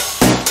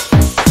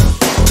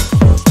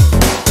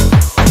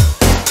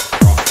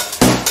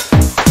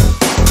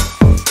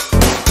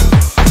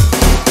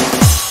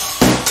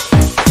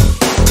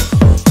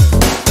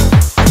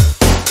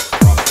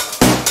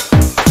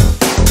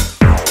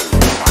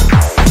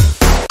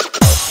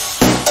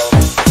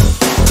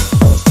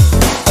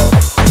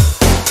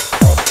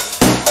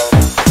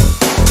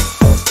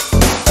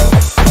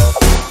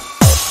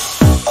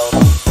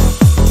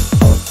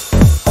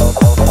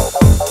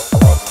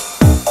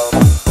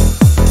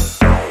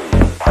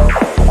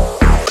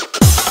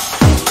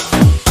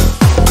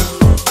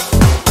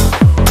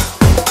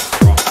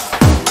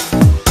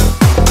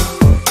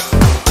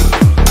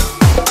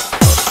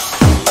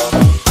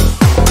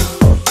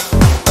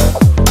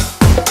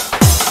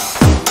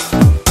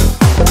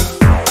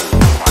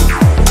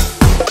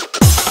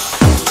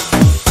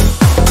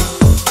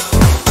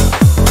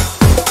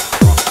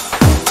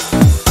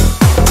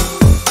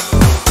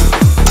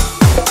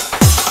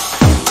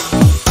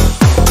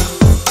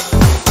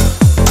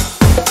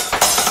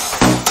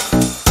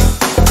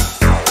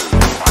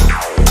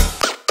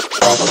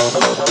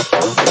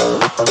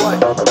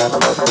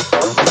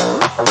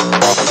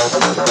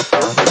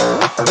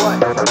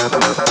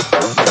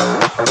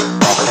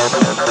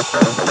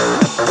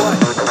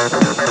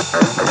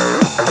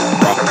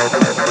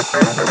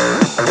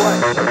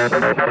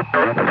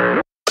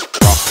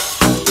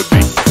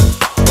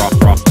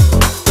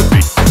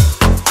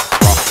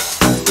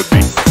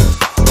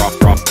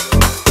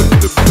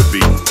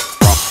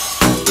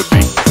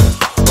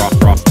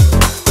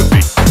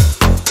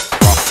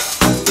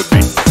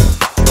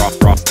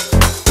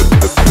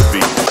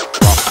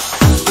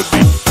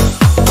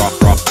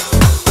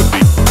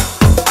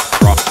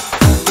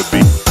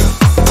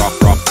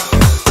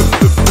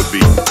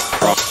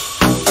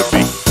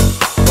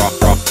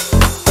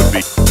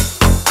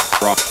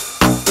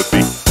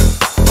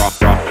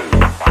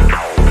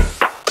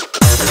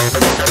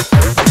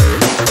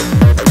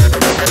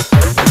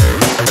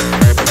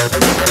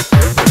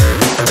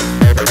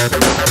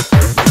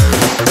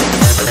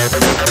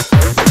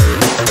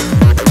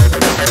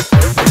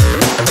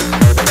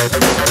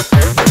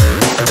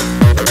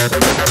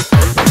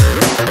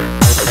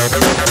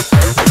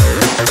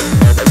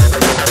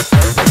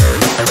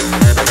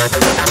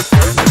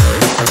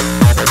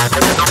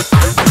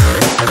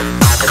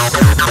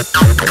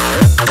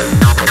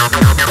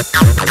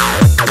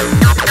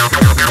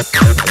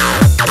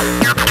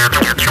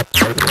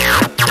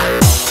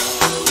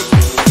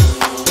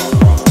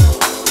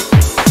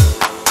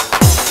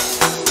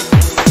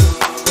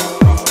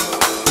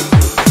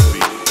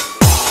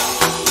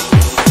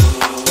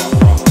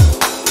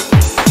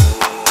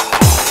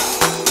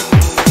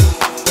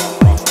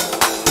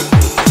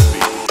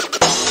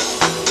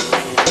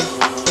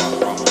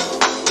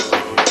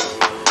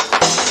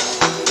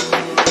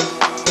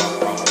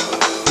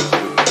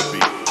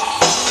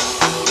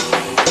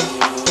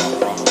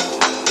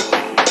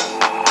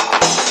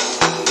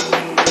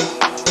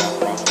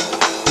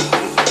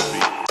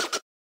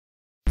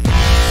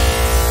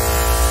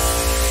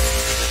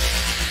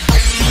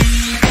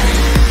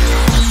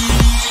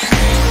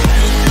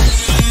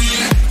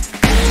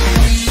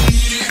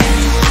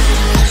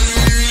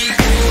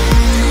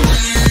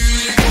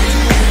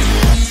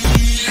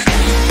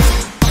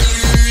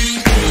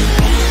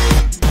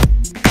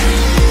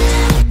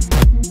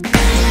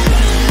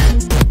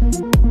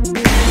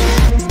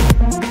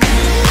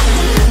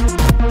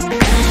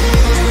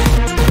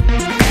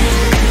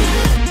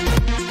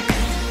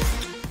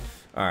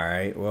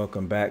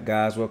 Welcome back,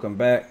 guys. Welcome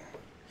back.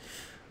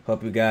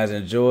 Hope you guys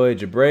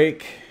enjoyed your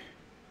break.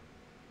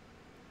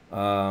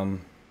 Trying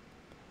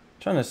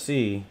to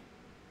see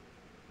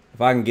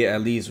if I can get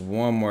at least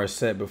one more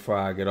set before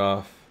I get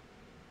off.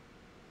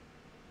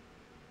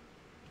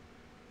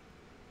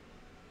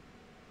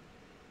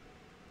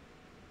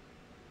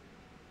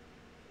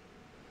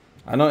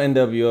 I know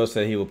NWO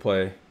said he would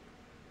play.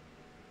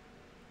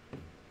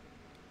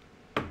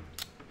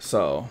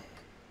 So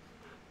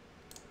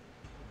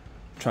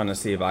trying to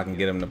see if I can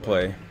get him to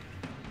play.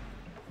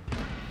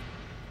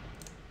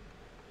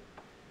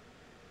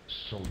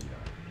 Sonia.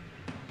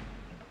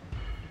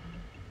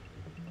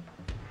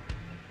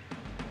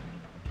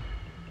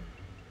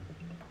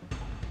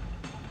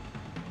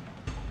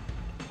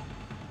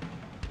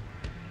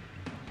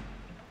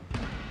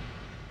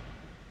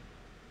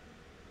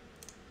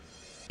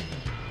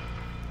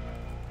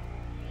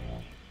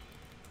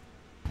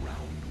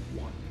 Round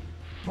one.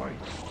 Fight.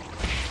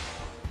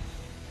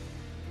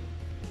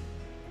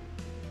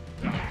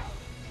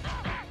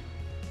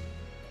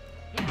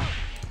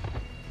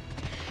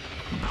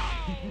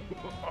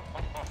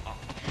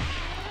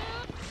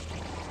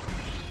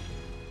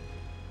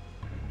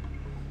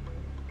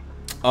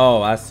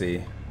 Oh, I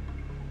see.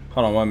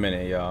 Hold on 1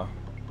 minute, y'all.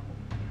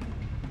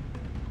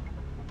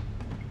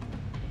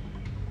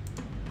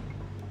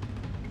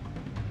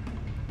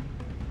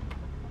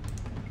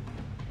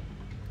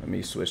 Let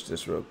me switch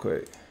this real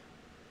quick.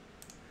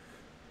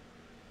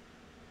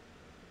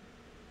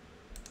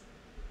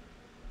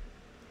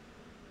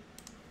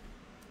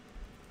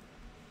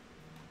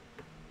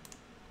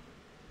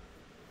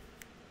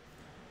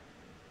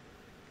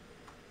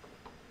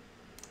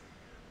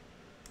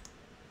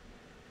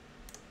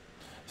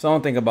 So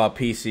don't think about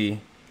PC.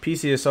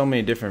 PC is so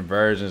many different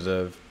versions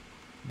of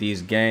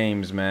these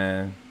games,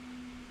 man.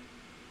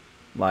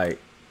 Like,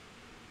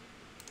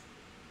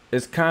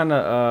 it's kind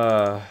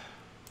of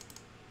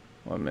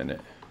 1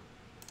 minute.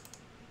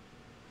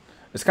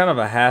 It's kind of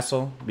a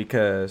hassle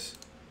because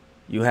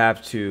you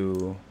have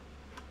to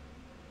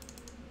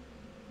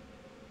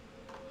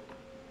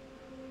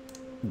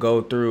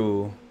go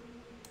through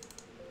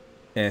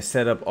and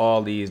set up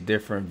all these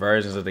different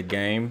versions of the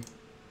game.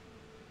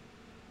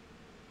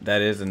 That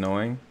is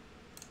annoying,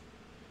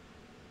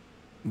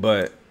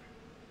 but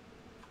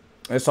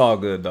it's all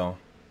good though.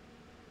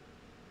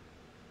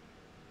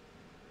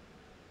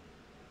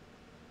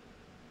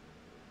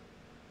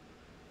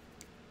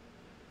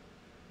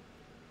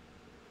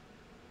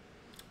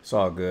 It's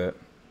all good.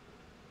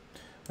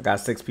 I got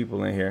 6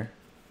 people in here.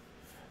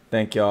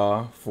 Thank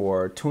y'all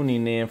for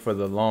tuning in for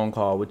the long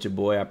call with your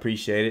boy. I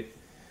appreciate it.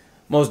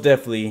 Most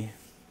definitely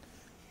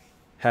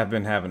have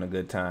been having a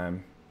good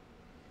time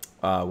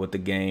with the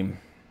game.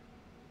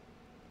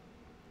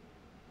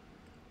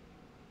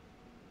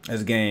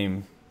 This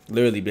game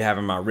literally be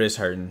having my wrist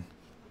hurting.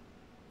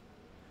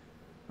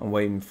 I'm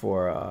waiting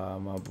for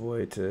my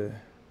boy to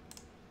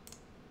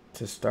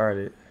start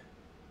it.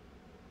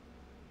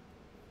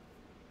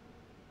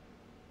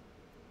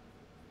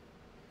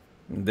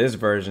 This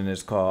version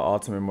is called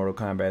Ultimate Mortal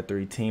Kombat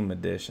 3 Team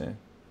Edition.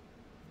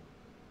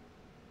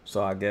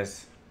 So I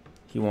guess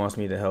he wants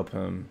me to help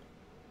him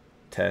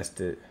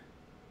test it.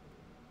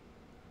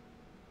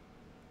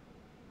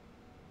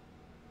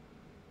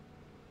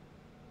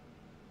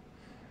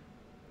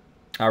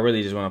 I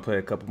really just want to play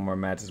a couple more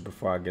matches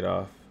before I get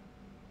off.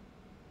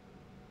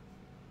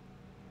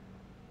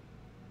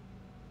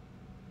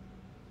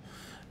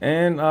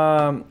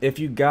 And if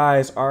you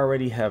guys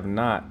already have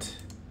not,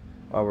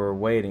 while we're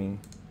waiting,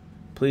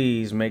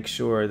 please make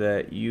sure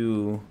that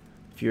you,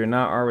 if you're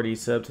not already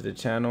subbed to the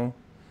channel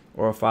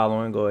or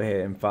following, go ahead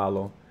and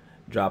follow,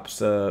 drop a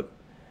sub,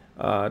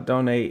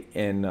 donate,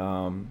 and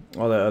all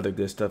that other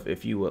good stuff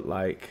if you would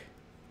like.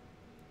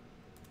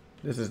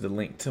 This is the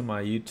link to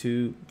my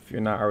YouTube. If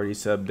you're not already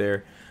subbed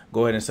there,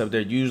 go ahead and sub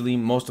there. Usually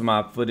most of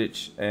my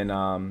footage and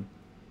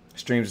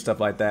streams and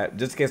stuff like that,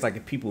 just in case like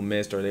if people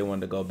missed or they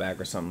wanted to go back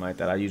or something like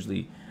that, I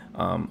usually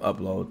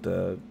upload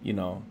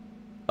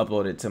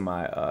it to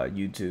my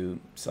YouTube.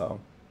 So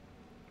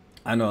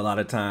I know a lot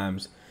of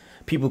times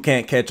people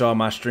can't catch all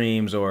my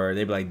streams, or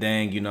they be like,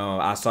 dang, you know,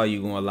 I saw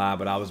you going live,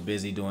 but I was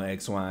busy doing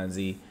X, Y, and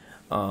Z.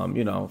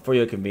 You know, for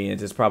your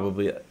convenience, it's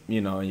probably,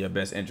 you know, in your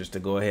best interest to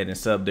go ahead and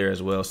sub there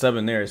as well.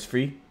 Subbing there is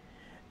free.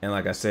 And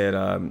like I said,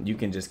 you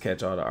can just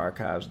catch all the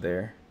archives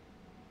there.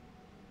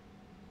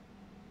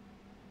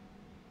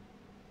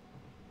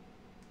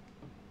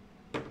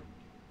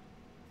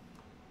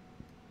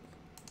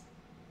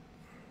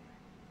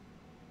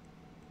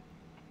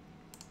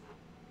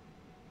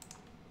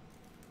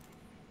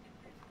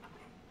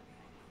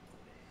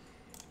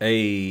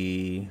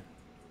 Hey.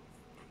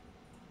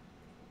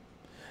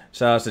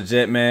 Shout out to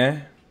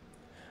Jetman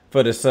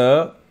for the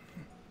sub.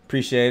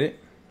 Appreciate it.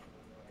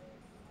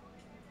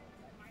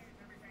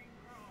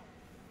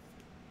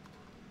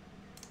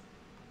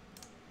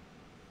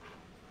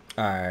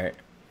 All right.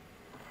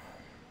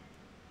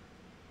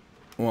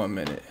 1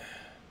 minute.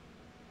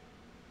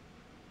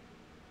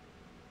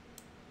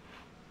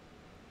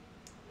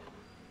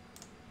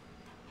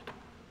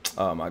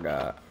 Oh my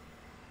God.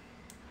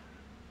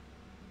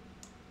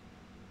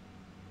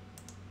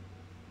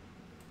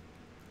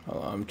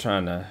 Hold on, I'm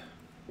trying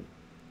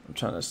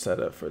to set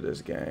up for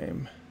this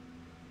game.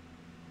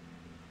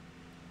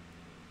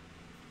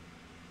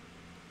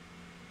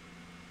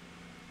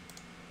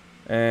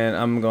 And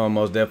I'm gonna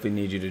most definitely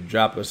need you to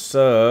drop a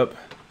sub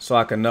so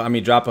I can know. I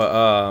mean, drop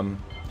a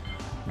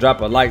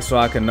like so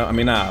I can know. I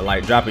mean, not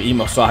like, drop an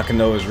email so I can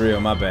know it's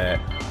real. My bad.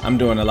 I'm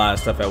doing a lot of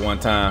stuff at one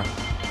time.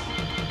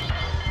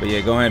 But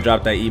yeah, go ahead and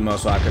drop that email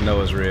so I can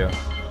know it's real.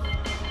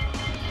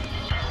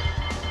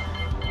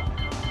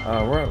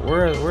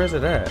 Where is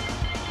it at?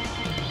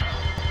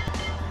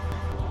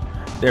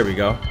 There we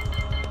go.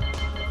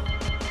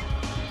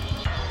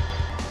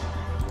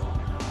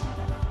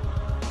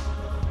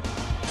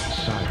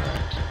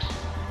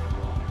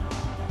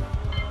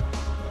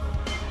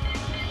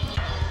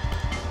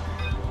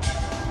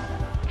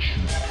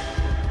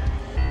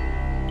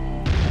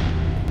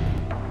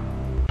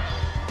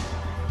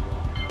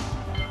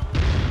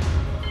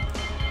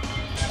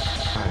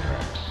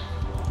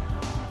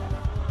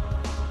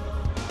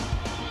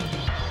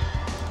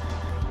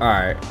 All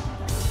right.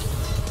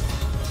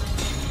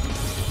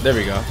 There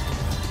we go.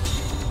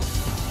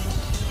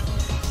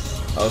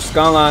 Oh,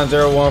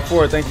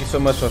 Skyline014, thank you so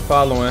much for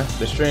following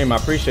the stream. I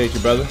appreciate you,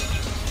 brother.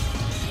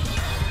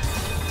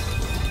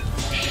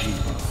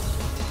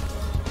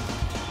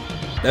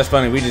 That's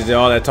funny, we just did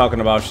all that talking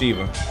about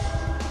Shiva.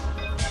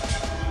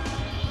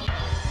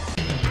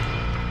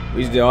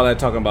 We just did all that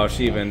talking about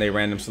Shiva and they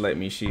random select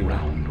me Shiva.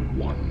 Round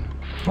 1.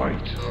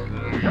 Fight.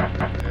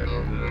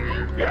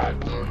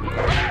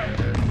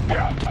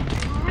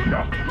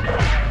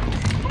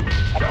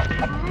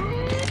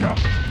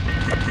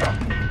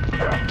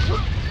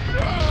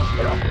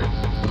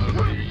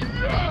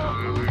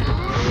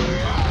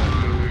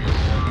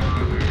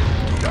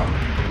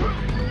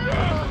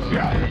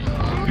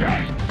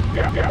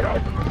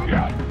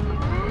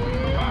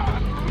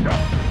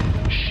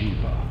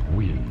 Shiva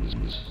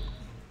wins.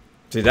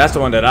 See, that's the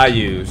one that I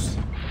used.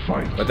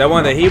 But that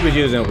one that he was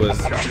using was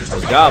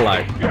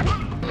godlike.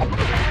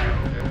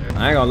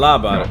 I ain't gonna lie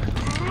about it.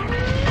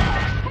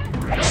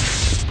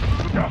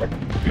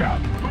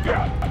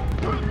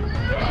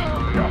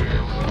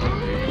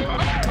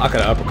 I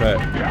could have uppercut,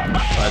 but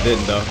I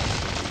didn't though.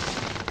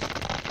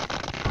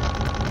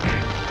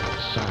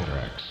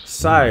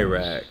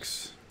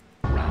 Cyrax.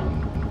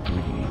 Round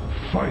 3.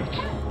 Fight.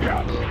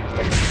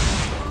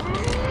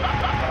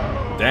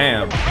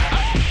 Damn.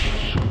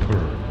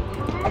 Superb.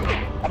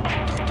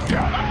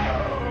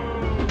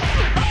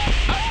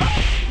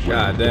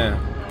 God damn.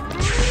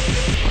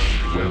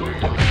 Well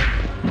done.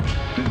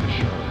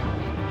 Finisher.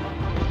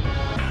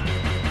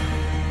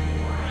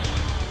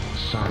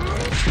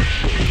 Cyrax.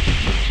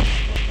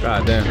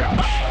 God damn.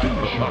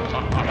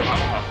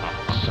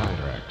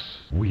 Cyrax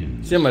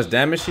wins. See how much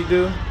damage she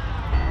do?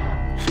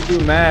 She do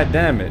mad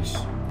damage.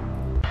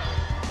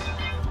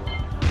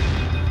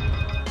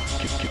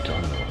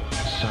 Kitano.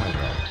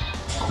 Cyrax.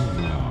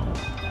 Kunao.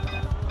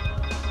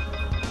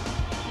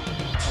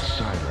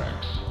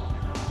 Cyrax.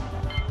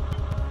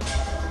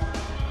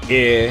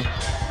 Yeah.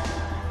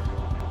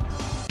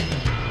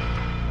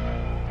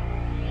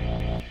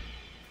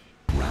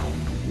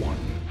 Round 1.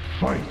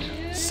 Fight.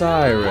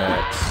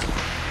 Cyrax.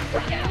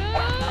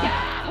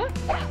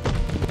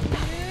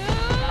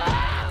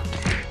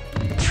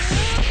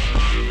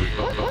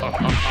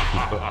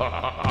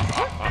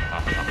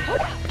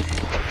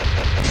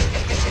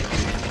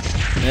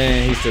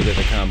 And he still did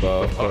the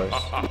combo, of course.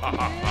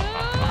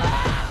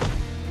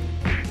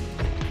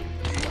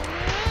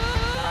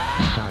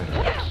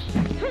 Cyrax.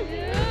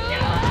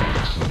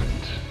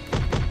 Excellent.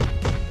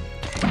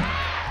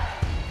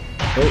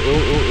 Oh, oh,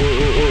 oh, oh,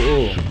 oh, oh,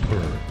 oh.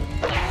 Superb.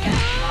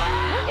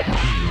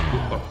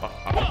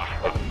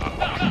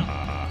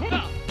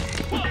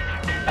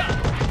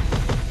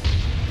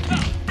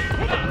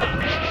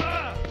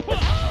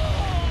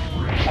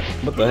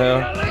 What the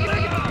hell?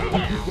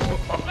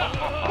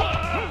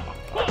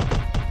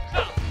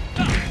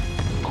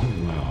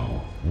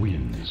 Kunao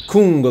wins.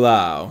 Kung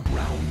Lao.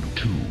 Round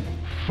 2.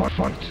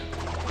 Fight.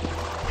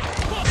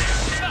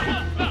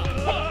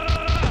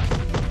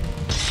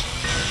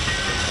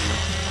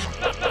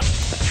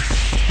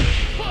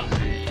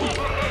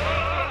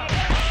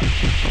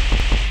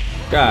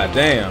 God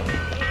damn.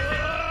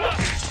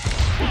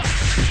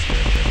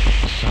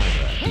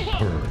 Cyrax.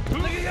 Superb.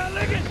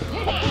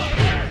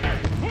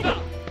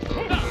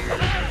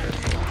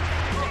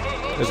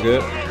 That's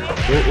good.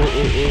 Ooh, ooh,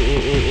 ooh, ooh,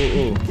 ooh, ooh,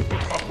 ooh.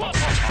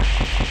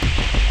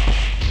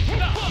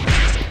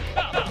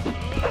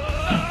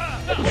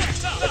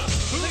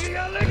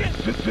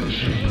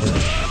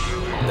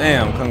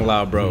 Damn, Kung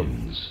Lao broke.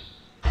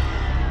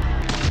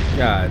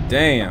 God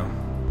damn.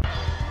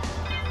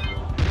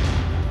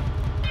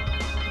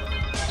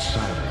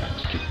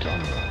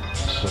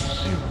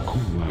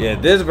 Yeah,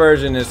 this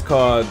version is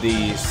called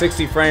the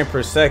 60 frame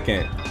per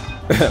second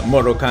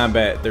Mortal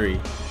Kombat 3.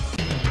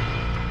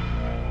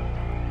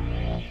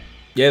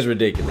 Yeah, it's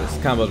ridiculous.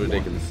 Combo's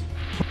ridiculous.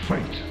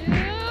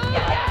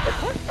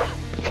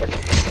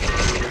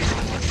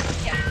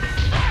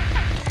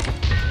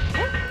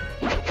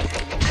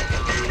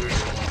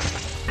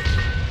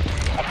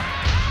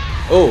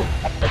 Oh,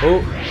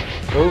 oh,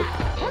 oh.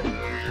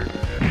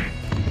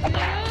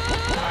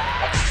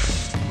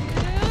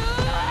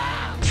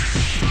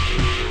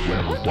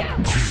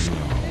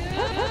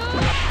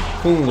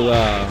 Kung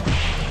Lao.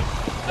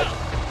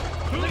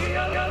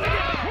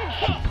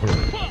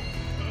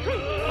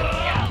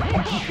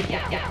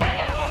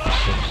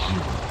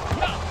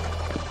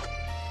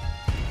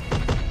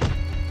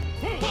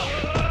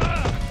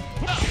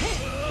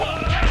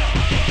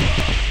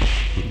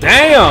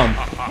 Damn!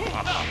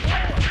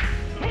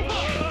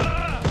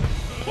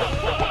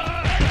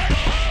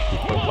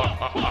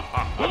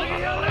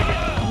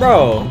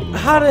 Bro,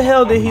 how the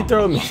hell did he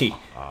throw me?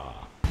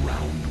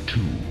 Round 2.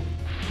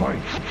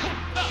 Fight.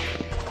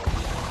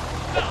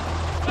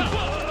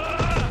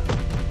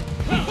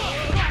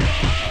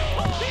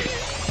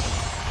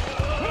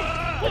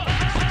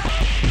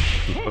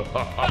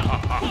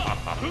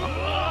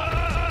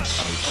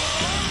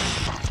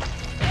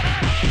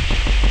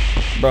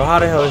 Bro, how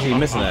the hell is he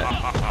missing that?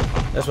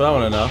 That's what I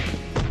want to know.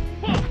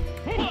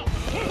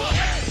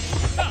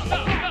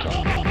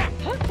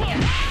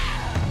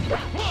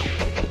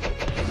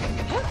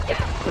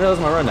 the hell is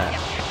my run at?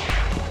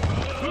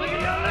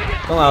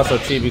 Don't allow so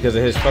cheap because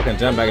of his fucking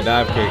jump back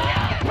dive kick.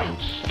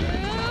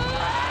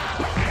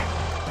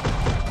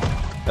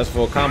 That's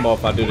full combo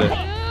if I do the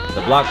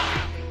block.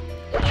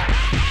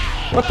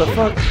 What the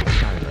fuck?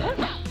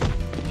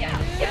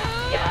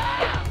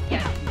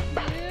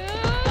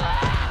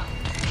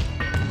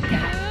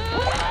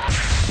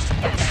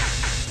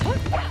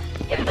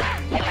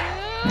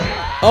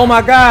 Oh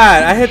my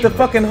god, I hit the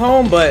fucking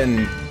home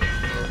button.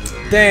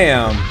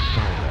 Damn.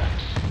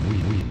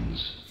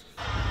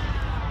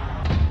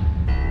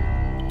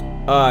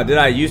 Did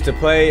I used to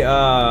play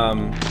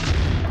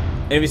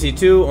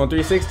MVC2 on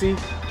 360?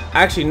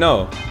 Actually,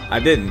 no, I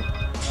didn't.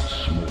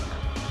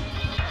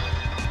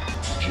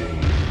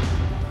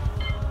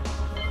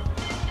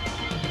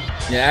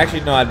 Yeah,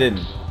 actually, no, I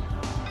didn't.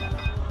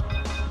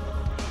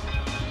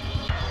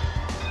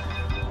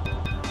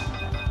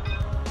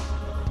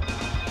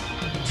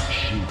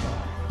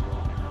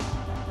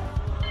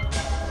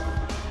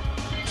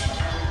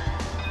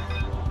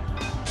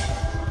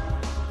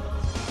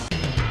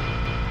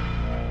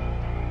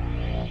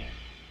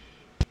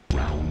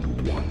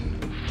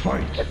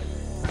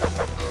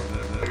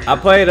 I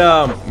played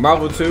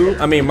Marvel 3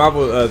 and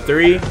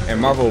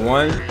Marvel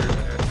 1.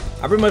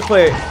 I pretty much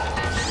played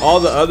all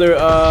the other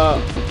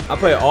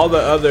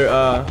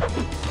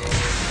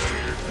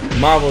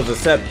Marvels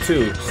except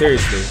 2,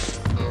 seriously.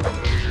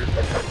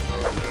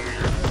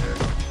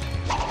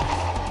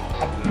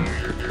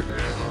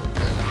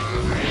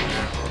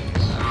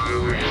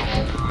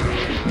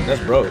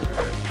 That's broke.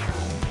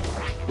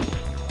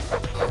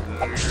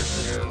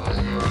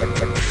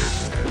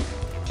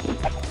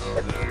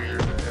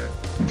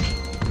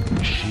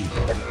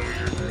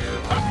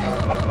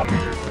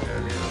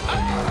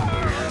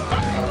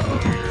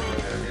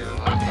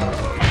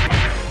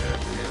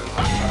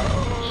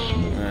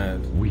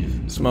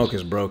 Smoke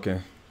is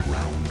broken.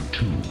 Round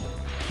 2,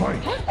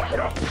 fight.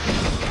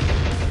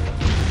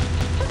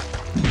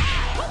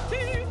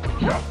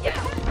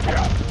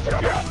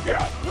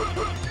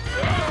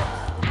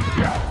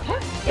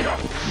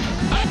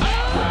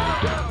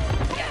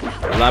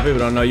 A lot of people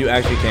don't know you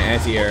actually can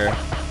anti-air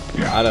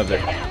out of it.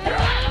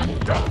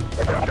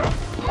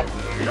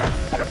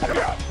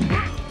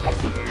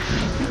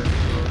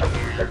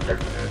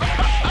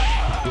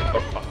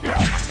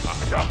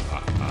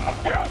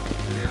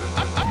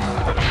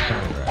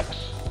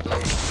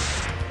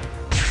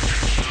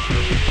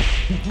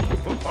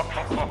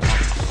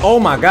 Oh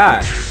my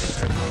god.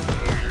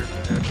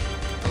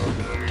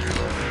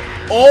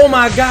 Oh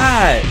my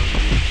god.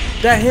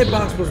 That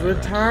hitbox was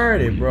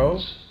retarded, bro.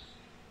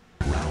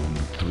 Round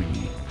 3,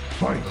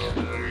 fight.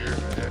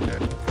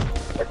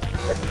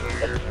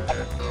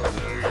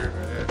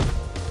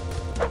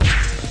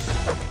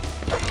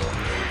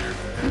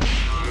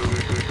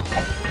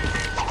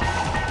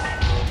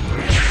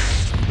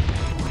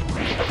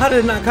 How did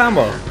it not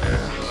combo?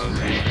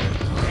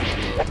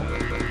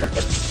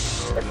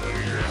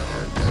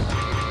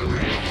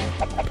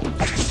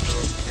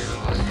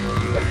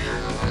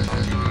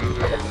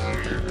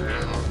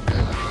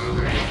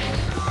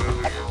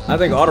 I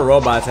think all the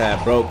robots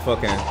have broke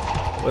fucking,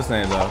 what's the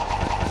name though?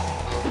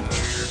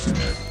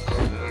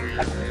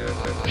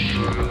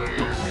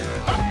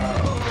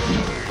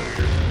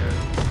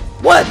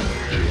 What?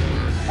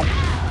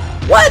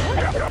 What?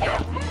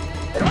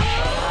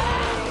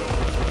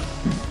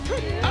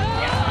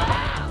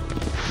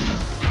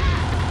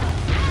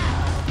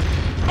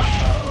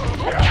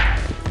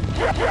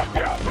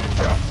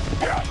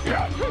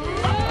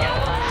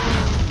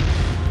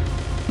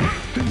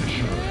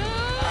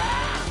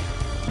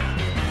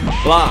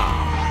 Blah.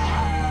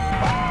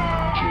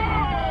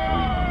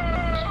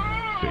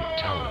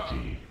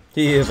 Fatality.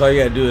 He is, all you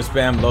gotta do is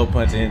spam low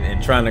punch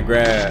and trying to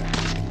grab.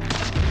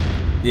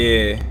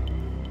 Yeah.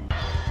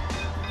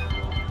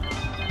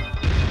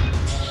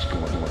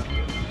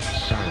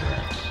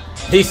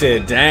 He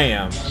said,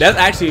 damn.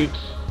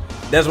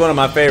 That's one of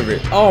my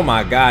favorites. Oh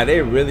my god,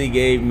 they really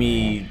gave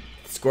me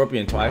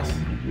Scorpion twice.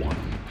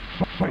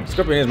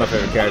 Scorpion is my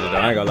favorite character though,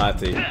 I ain't gonna lie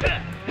to you.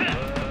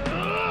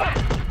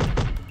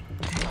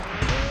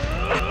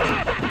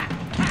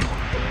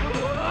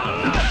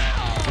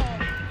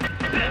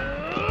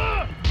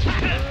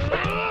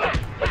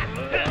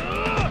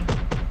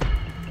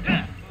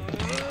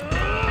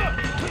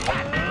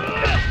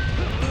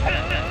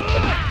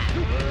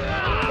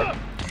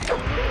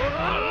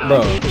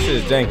 Bro, this shit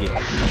is janky.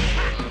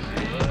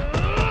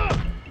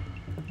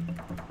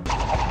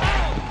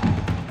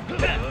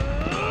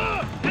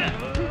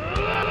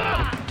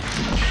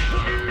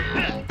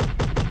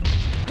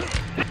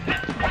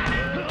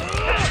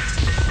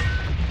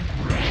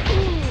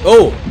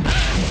 Oh!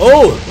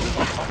 Oh!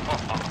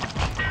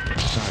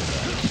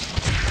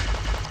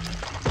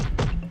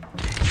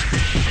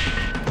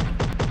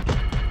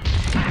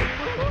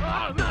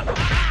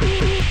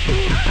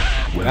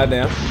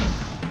 Goddamn.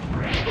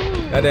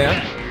 Goddamn.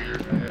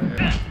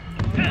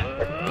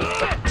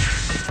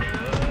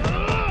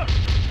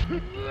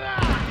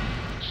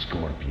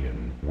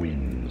 Scorpion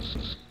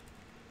wins.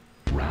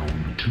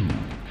 Round 2,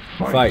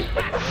 Fight.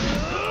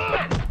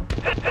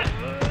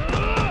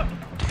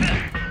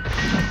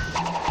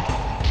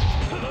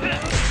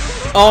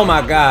 Oh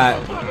my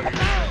god.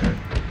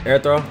 Air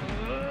throw.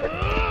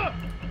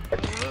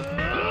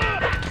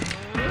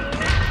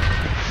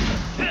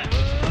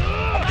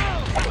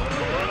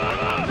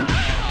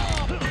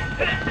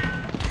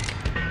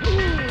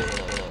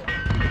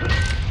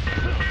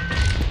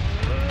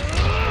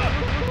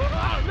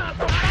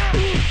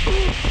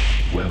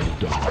 Well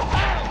done.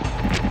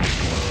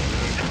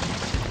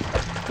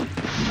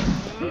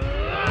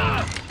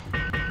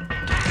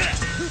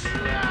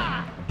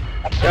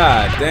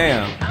 God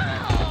damn.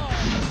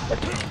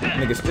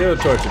 Nigga still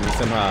torturing me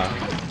somehow.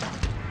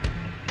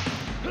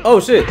 Oh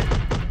shit.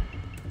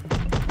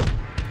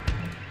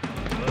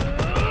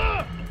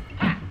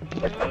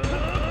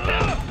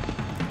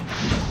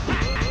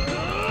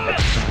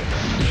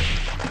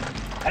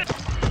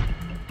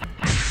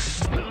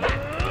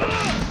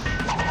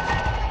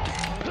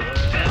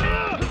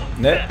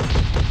 Net.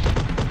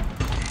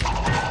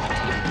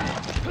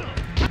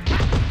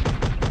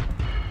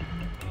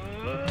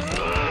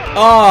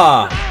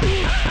 Ah.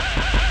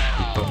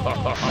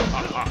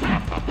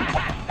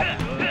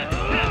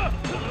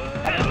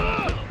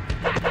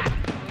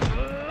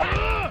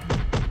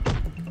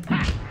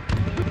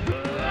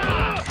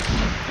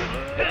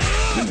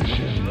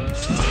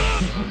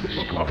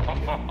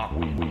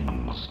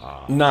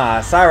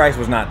 Nah, Cyrex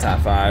was not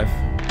top 5.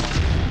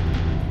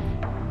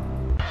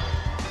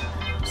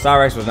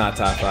 Cyrex was not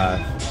top 5.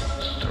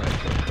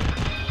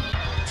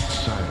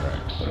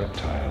 Cyrex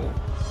reptile.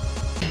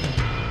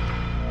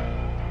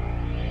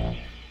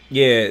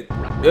 Yeah, it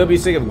would be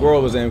sick if Goro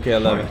was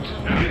MK11.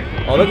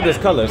 Oh, look at this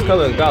color. This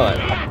color is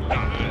godlike.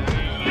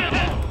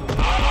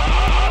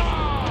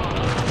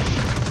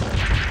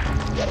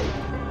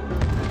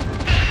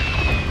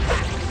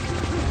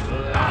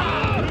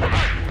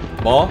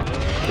 Ball?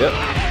 Yep.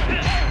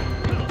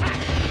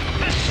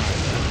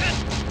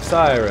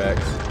 Cyrex.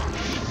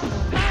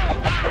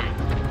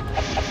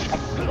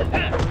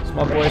 It's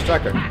my boy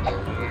Striker.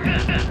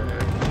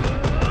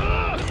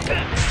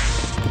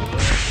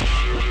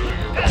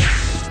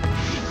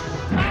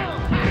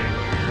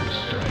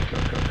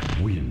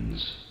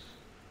 Wins.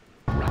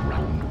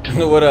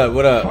 What up?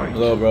 What up,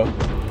 little bro?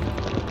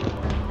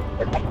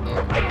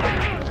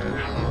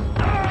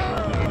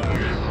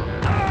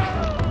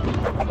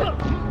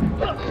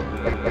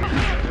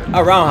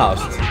 A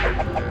roundhouse.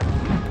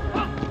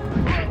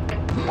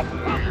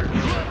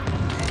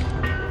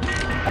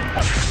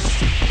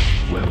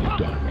 Well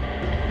done.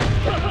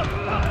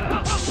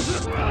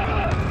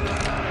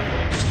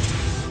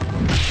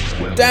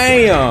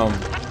 Damn.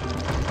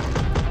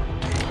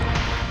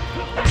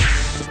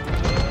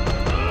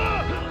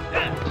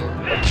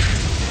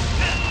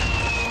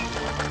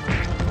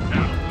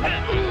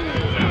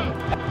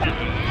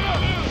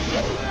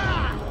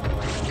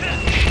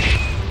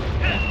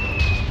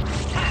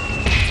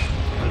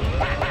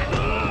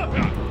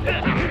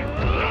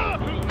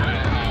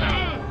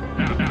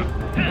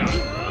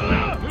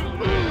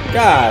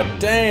 God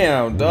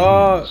damn,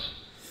 dog.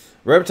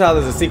 Reptile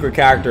is a secret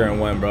character in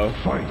one, bro.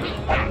 Fight.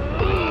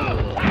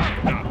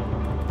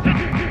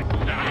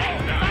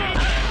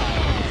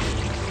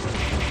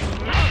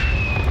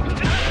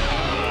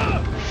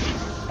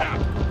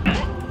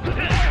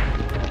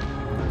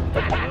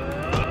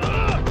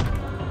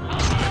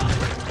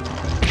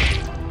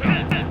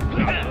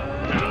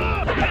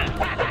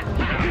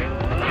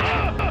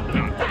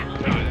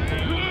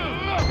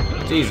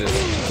 Jesus,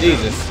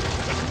 Jesus.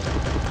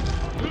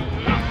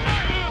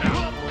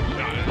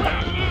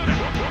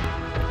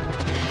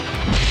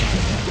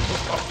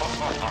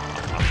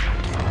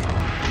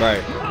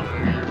 Right.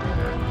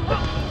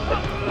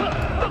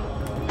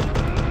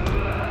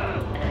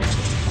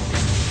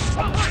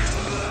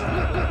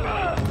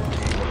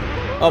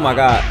 Oh my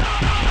god.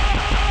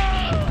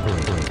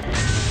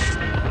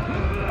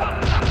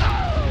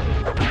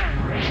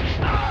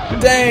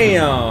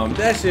 Damn,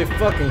 that shit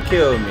fucking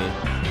killed me.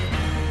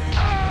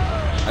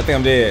 I think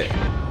I'm dead.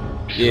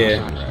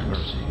 Yeah.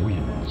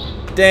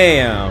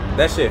 Damn,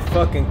 that shit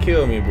fucking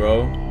killed me,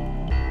 bro.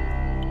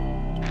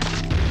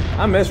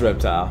 I miss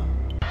Reptile.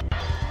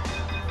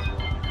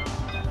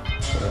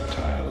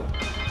 Reptile.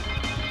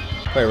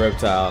 Play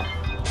Reptile.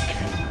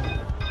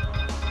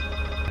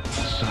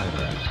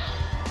 Cyrex.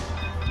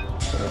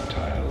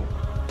 Reptile.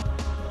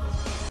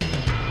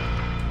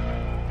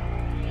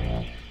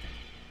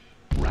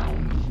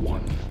 Round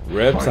 1.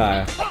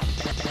 Reptile.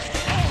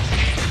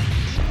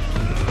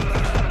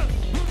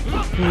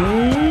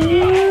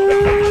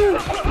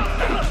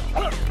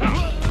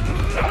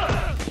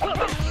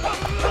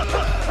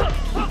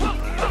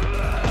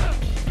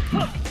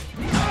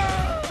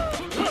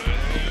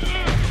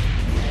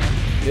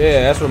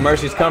 Yeah, that's where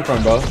mercies come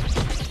from, bro.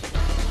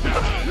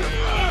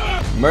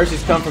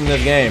 Mercies come from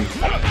this game.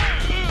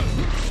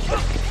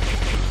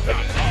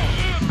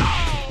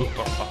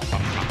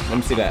 Let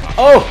me see that.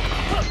 Oh!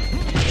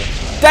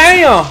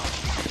 Damn!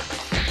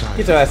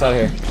 Get your ass out of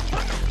here.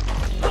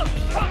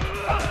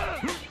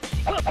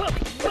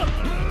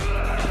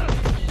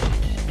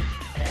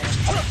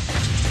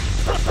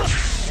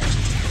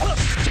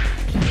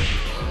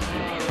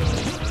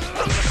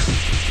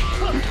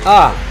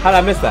 Ah, how did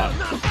I miss that?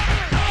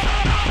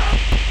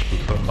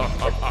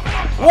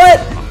 What?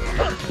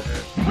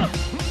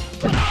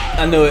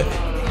 I knew it.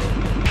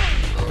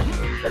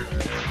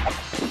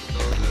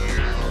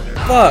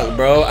 Fuck,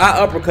 bro. I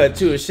uppercut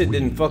too. Shit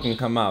didn't fucking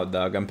come out,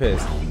 dog. I'm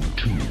pissed.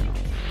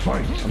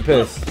 I'm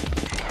pissed.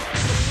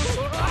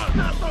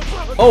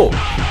 Oh.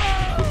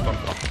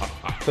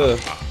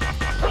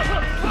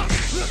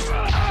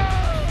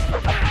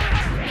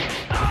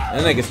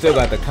 That nigga still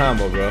got the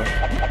combo, bro.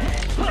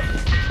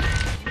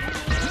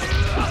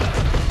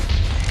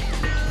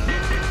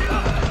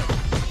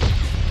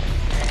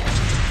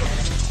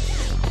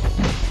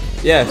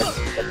 Yes.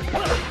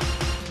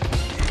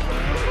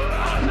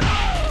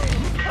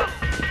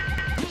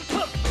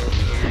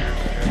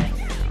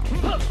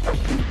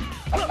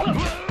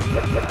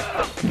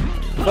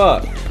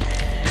 Fuck.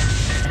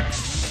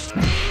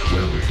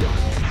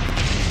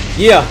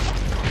 Yeah.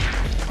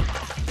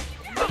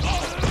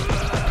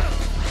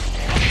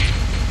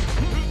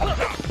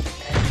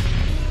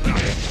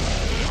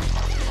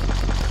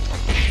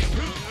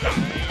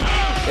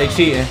 They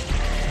cheating.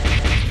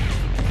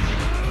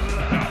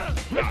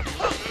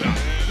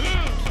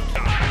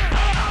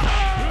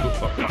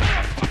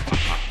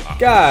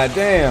 God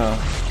damn.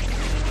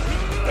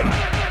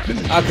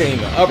 I can't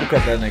even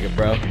uppercut that nigga,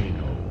 bro.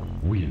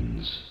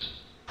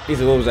 He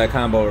said, what was that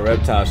combo with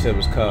Reptile? Shit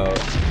was cold.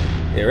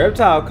 Yeah,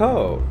 Reptile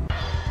cold.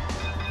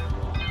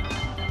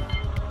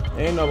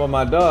 Ain't know what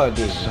my dog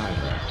did.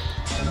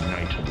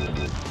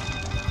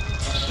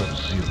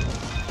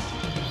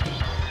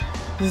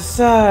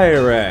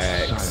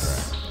 Cyrax.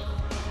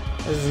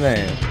 What's his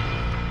name?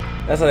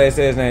 That's how they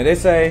say his name. They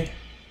say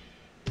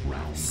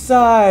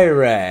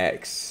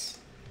Cyrax.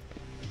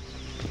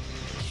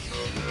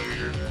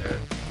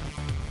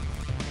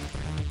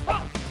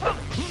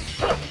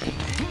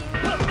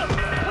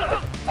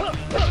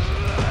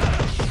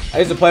 I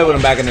used to play with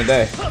him back in the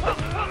day.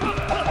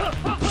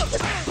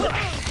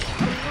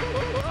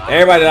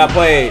 Everybody that I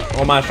played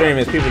on my stream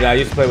is people that I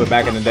used to play with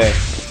back in the day.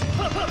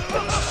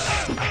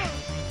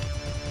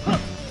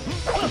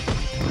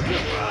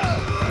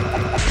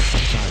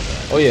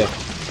 Oh yeah.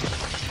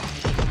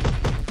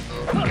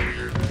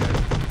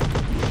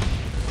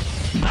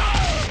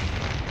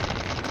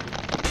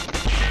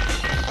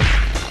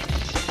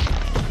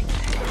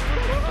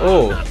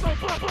 Oh.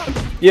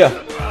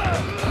 Yeah.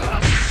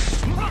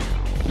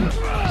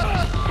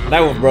 That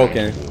was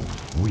broken.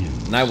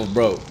 That was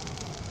broke.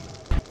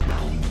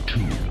 Round 2.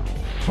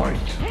 Fight.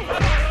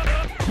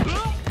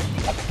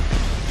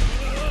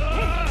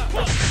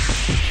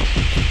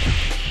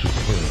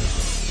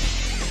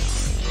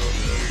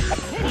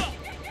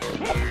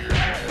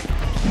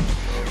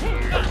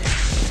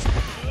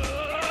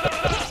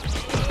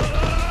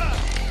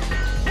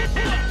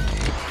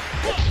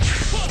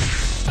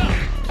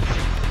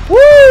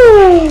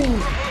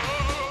 Woo!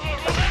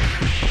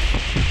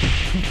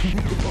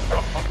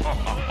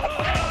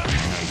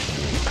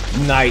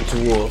 Night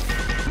Wolf.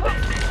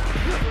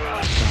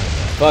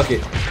 Fuck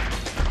it.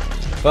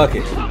 Fuck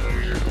it.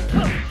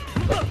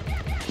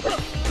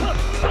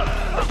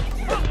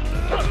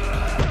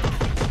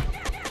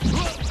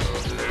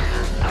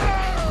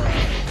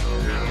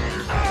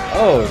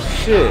 Oh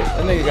shit.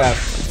 That nigga got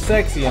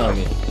sexy on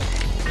me.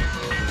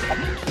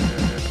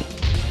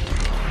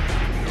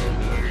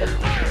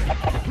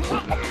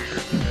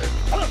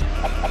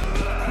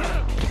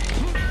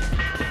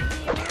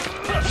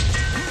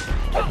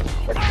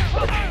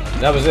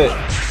 That was it.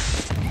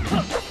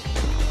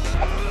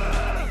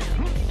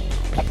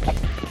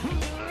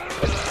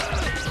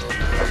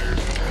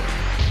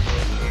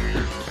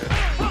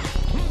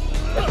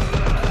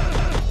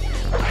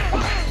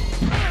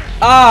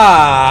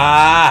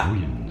 Ah!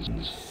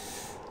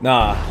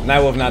 Nah,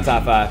 Nightwolf not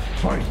top 5.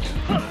 Fight.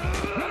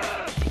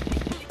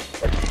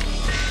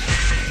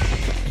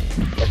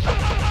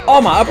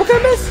 Oh, my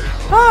uppercut miss?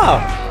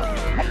 How?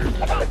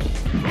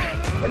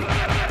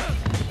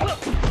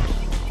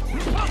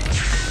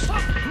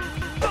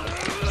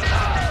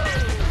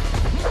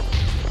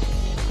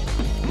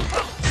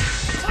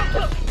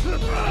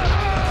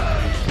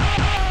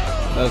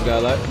 Let's go,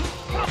 like.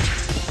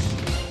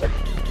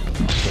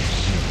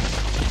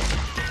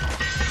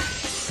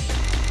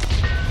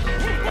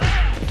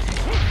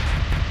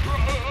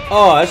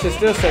 Oh, that should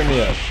still set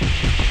me up.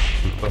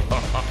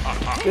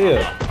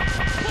 Still.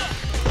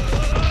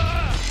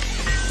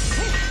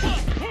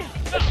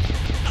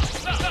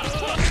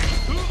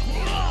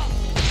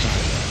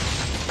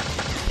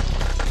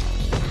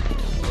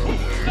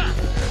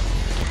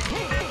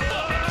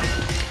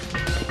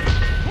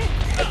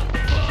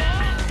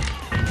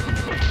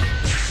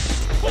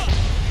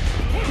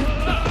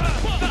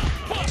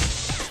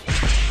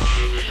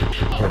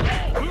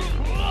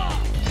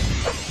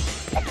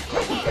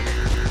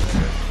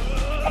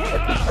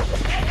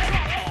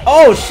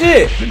 Oh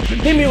shit!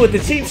 Hit me with the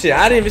cheap shit.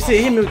 I didn't even see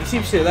it. Hit me with the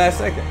cheap shit last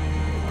second.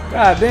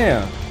 God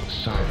damn.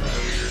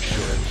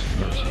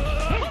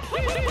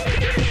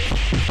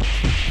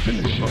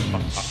 Finish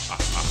him.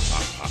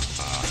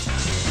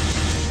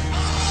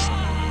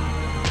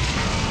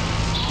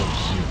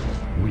 Sub-Zero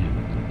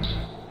wins.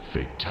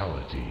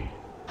 Fatality.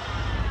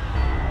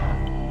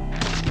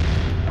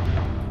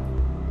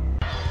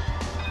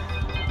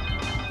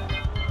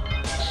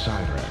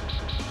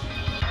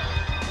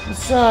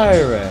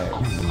 Cyrex.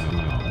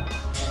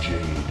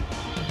 Jade.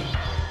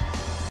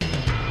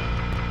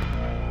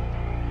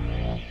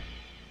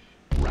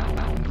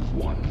 Round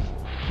 1.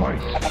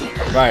 Fight.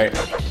 Right.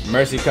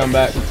 Mercy come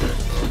back.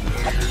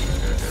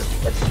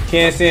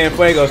 Can't see in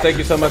Fuego. Thank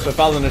you so much for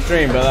following the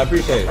stream, brother. I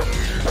appreciate it.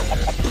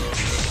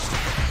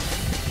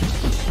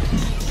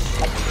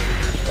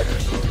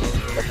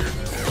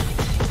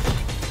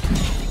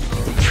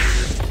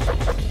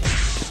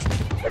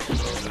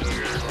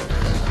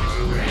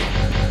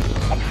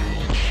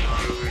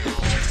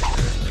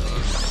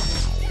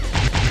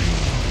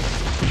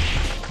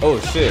 Oh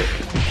shit.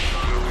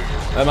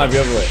 That might be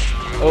over with.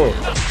 Oh,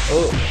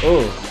 oh,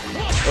 oh,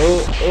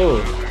 oh, oh,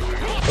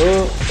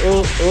 oh,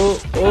 oh, oh,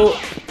 oh.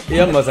 He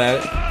almost had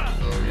it.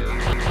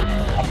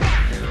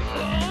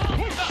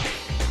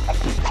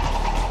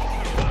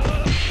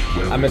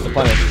 I missed the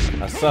punish.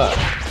 I suck.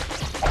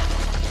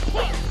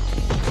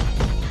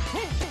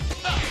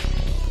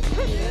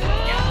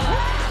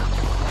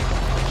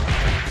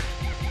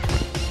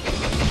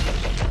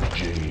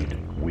 Jade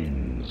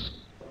wins.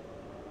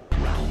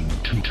 Round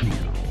 2.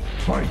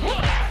 Fight.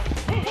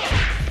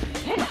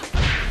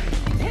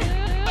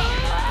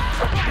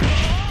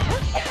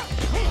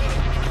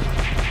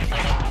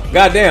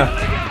 Goddamn.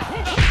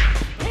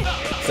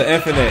 It's an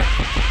infinite.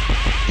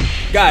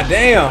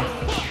 Goddamn.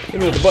 Give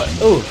me with the butt.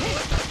 Ooh.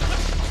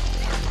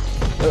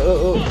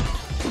 Ooh.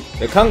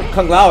 The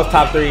Kung Lao is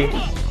top 3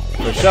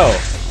 for sure.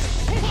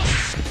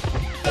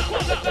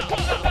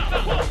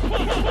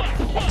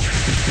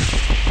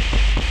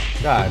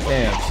 God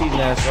damn,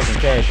 cheating ass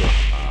fucking character.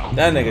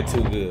 That nigga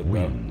too good,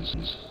 bro.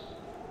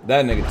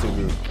 That nigga too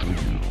good.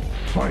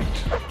 Fight.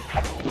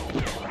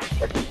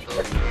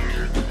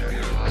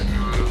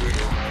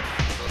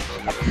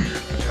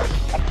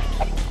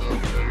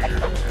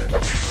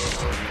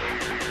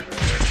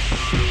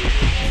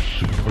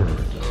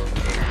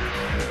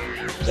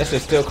 That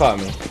shit still caught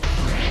me.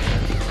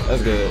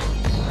 That's good.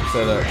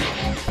 Set up.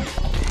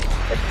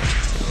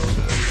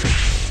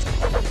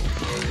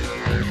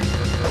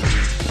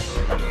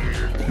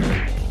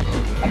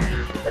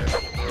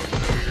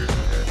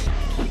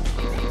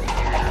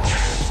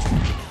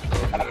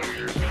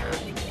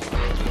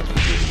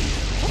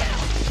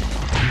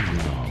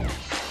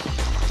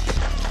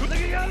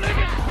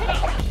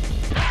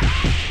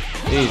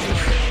 Jesus.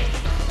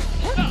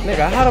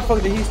 Nigga, how the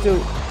fuck did he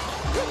still...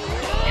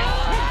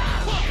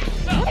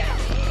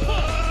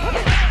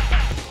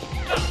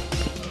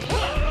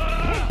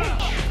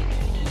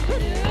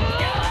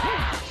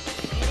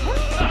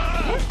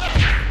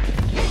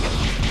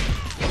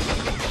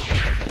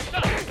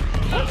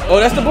 Oh,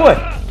 that's the boy.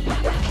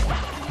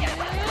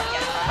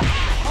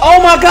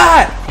 Oh my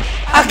god!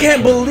 I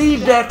can't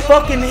believe that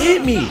fucking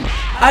hit me.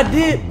 I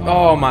did.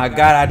 Oh my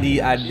god, I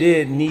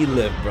did knee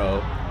lift,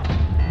 bro.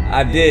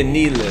 I did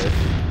knee lift.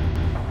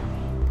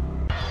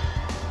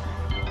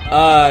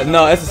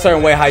 No, it's a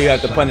certain way how you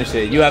have to punish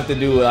it. You have to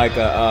do like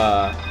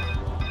a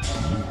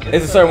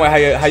it's a certain way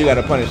how you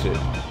gotta punish it.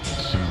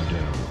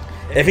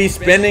 If he's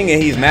spinning and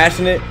he's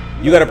mashing it,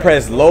 you gotta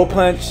press low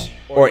punch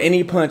or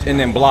any punch and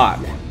then block.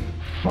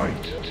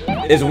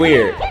 It's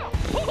weird.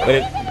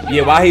 But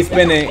yeah, while he's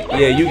spinning,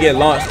 yeah, you get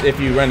launched if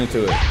you run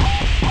into it.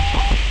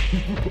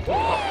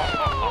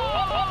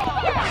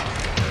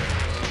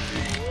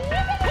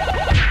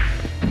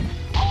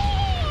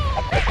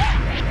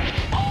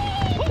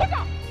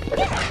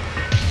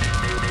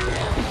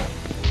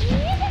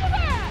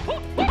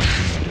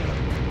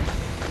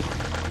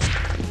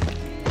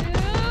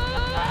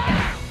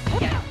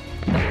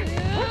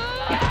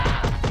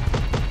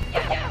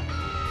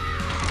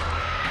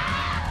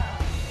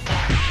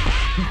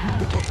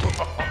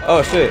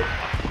 Oh shit.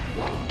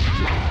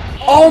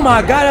 Oh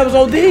my god, that was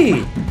OD.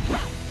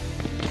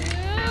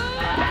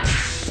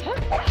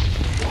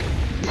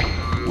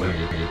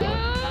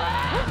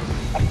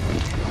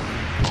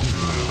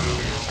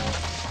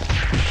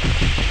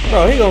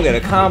 Bro, he gonna get a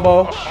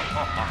combo.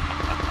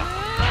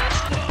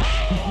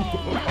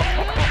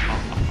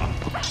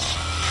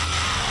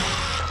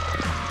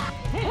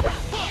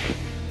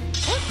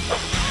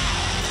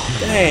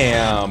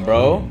 Damn,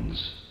 bro.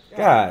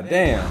 God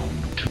damn.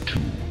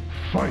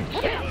 Fight.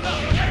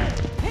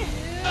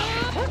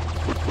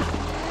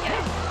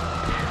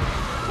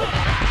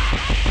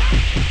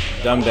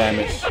 Dumb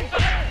damage.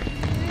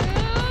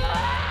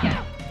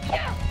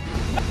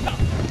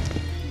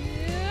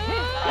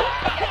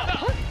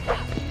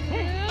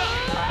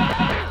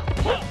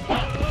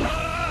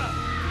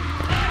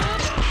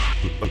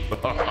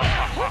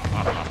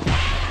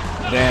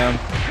 Damn.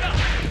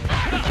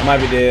 I might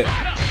be dead.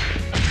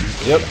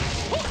 Yep.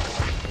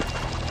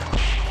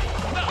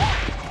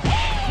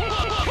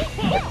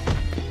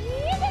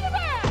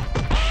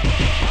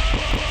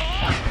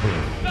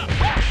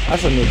 I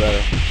should know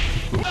better.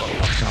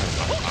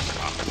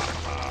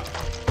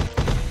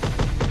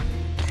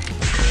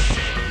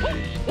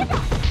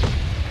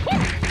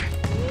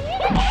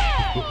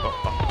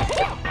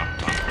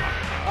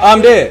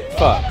 I'm dead.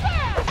 Fuck.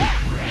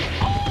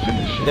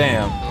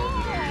 Damn.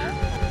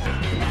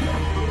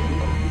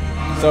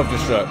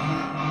 Self-destruct.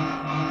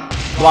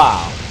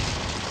 Wow.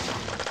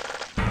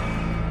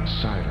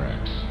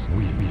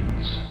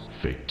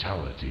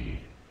 Fatality.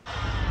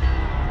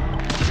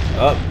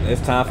 Oh,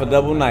 it's time for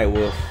double Night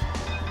Wolf.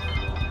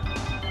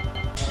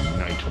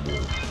 Night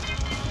Wolf.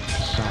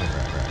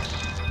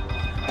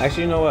 Cyrax.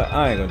 Actually, you know what?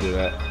 I ain't gonna do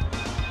that.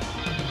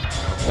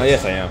 Oh,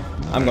 yes, I am.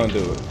 I'm gonna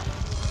do it.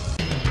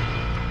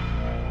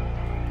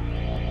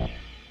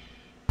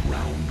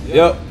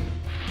 Yep.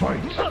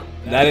 Fight.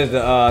 That is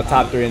the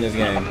top 3 in this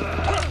game.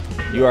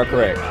 You are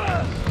correct.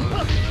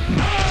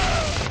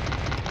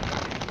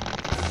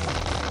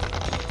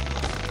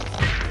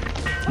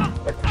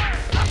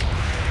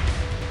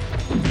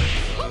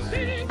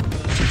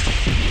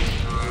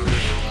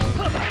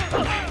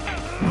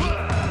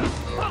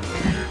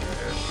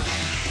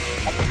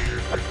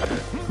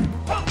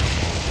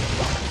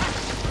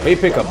 He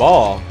pick a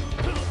ball.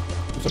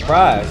 I'm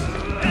surprised.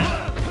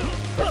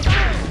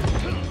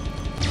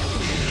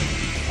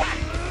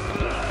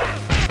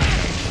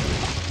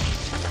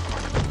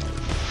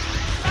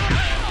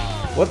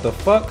 What the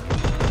fuck?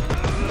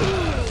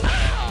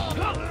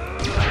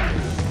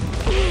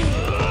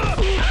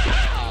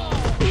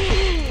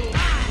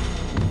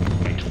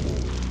 Night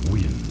Wolf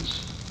wins.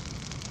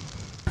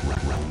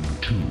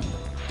 Round 2.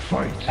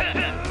 Fight.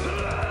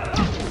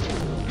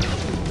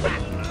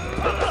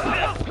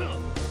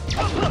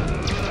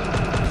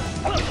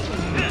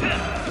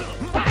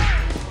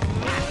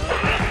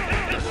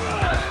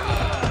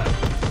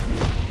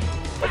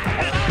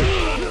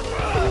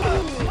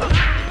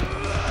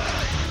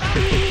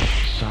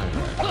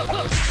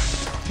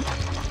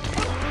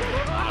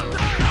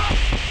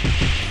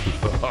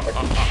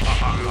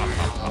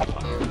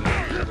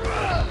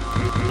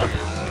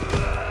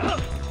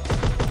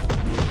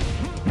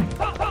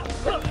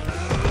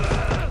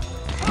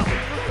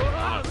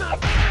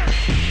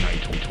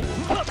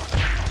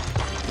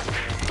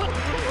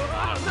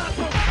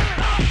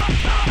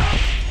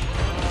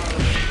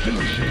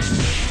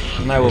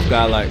 Night Wolf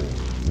godlike.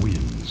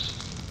 Wins.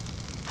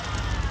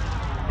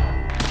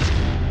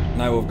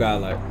 Night Wolf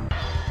godlike.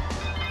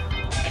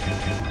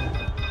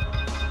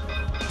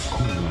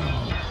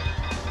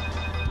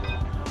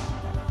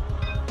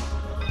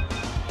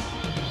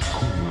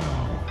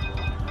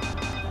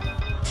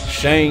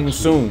 Shang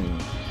Tsung.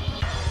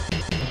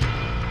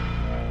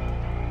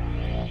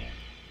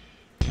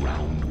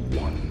 Round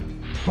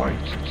 1.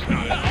 Fight.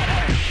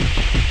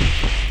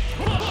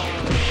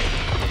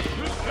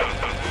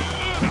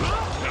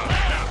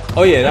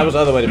 Oh yeah, that was the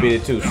other way to beat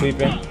it too.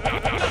 Sleeping.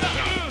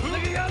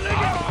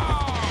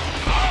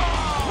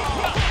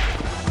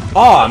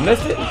 Oh, I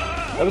missed it.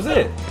 That was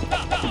it.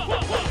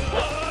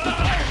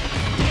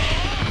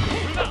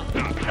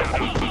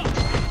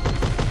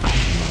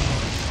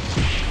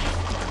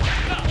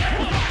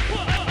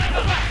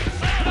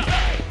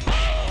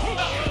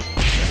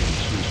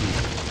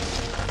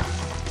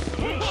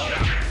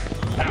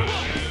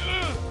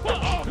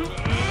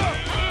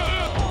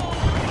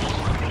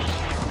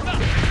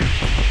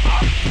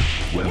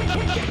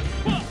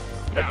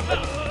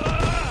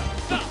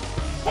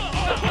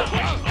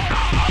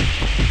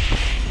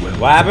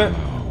 What happened?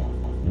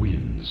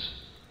 Wins.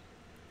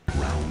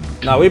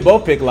 Round 2. No, we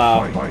both picked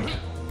loud. Fight.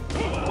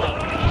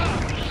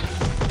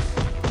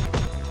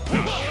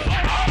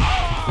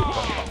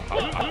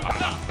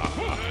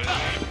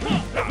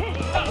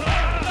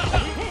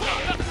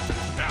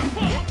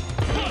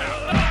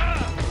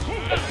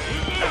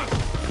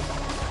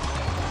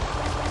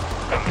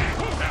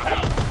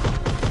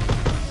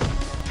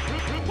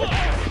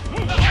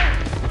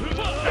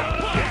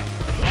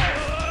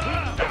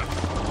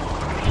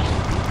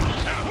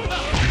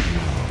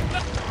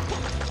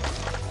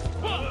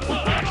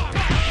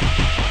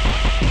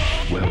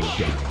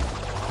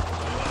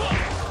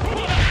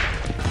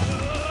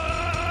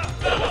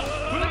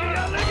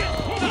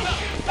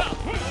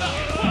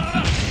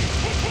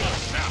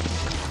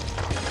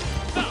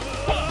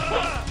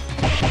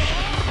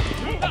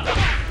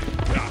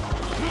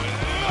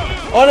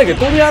 Oh, nigga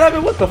threw me out of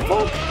it? What the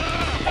fuck?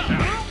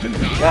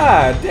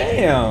 God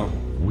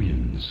damn.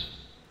 Wins.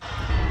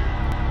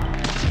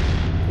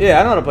 Yeah,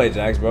 I know how to play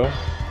Jax, bro.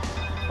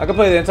 I can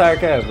play the entire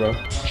cast, bro.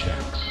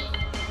 Jax.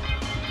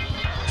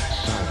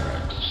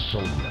 Cyrax.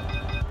 Sonya.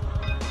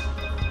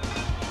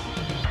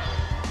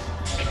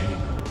 Kano.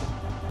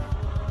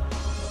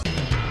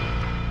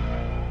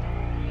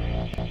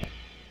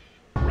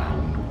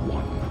 Round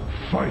 1.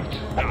 Fight.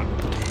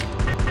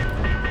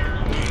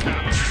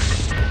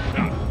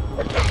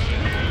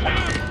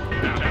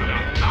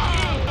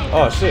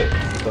 Oh shit.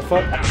 The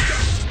fuck?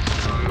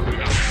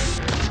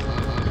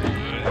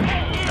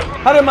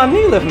 How did my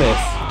knee lift miss?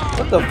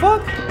 What the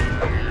fuck?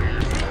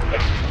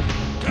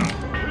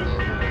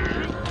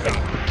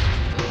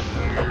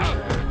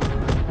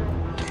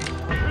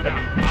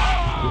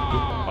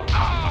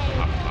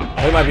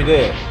 Oh, he might be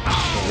dead.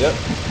 Yep.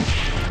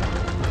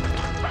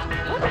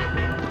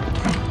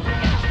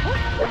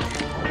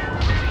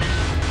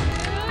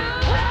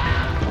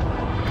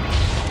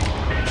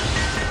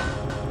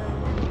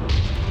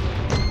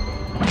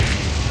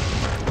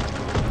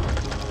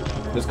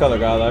 This color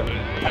guy, like.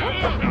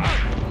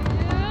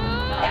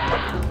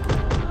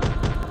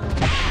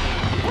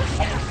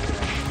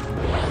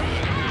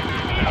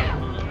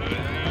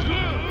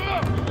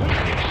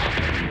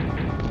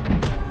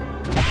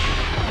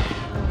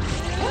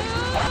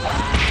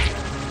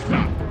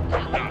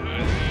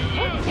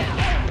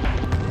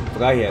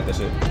 Forgot he had that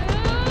shit.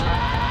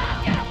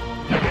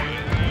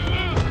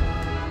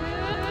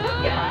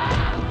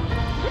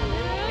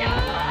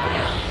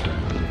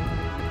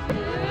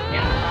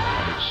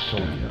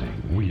 Sonya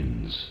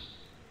wins.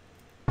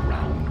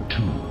 Round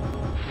 2.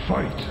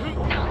 Fight.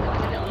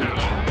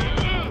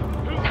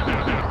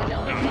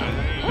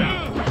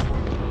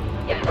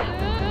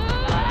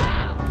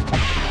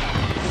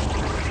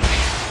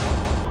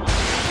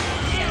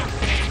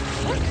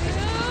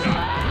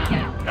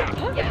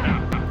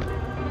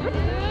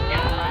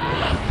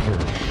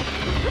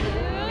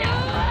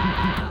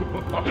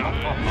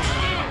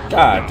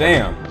 God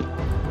damn.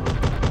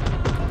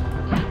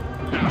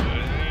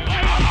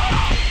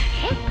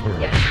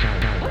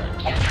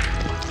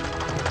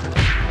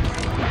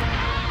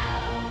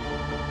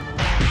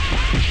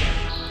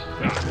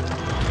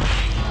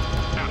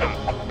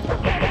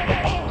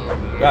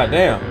 God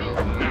damn.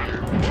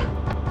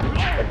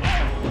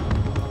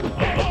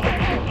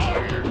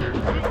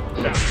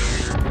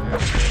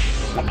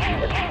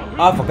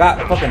 I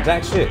forgot fucking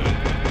jack shit.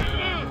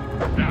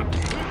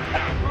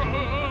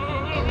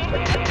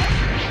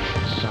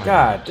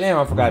 God damn,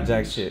 I forgot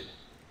jack shit.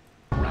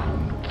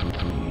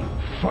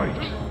 Fight.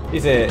 He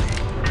said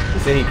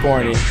he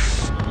corny.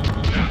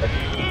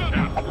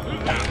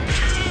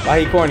 Why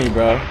he corny,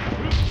 bro?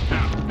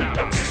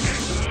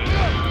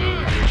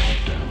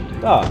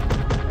 Dog.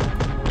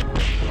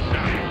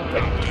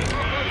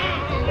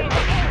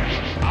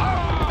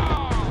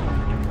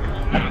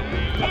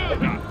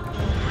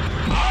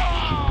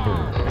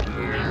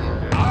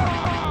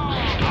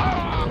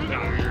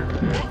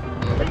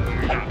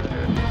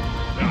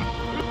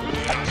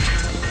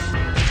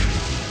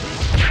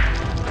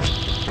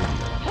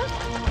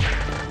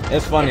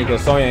 It's funny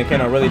because Sonya and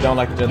Keno really don't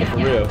like each other for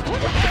real.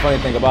 The funny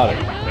thing about it.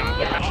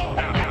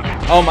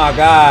 Oh my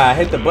god,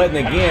 hit the button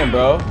again,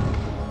 bro.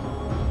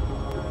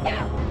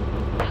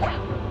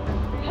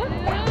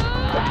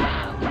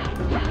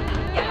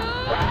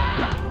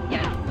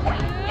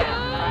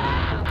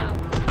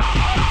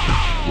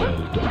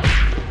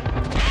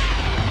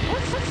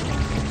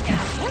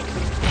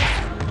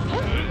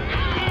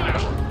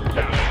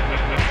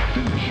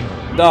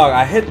 Dog,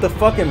 I hit the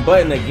fucking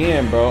button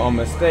again, bro, on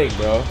mistake,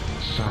 bro.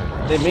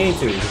 Didn't mean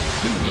to.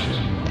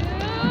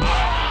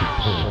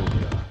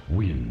 Sonya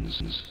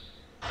wins.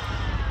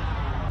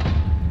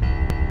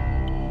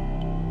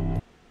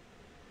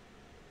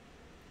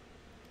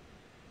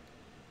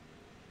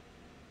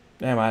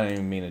 Damn, I didn't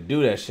even mean to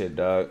do that shit,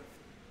 dog.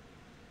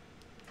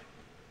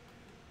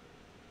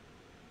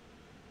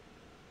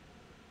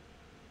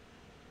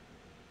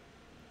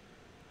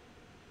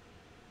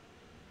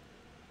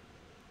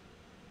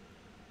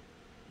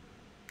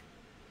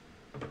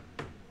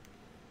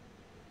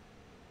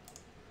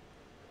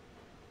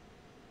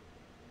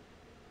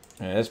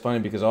 Yeah, it's funny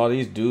because all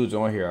these dudes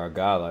on here are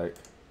godlike.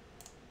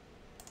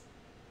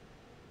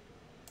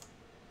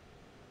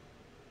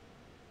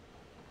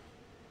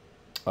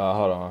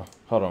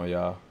 Hold on,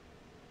 y'all.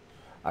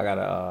 I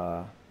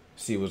gotta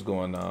see what's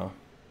going on.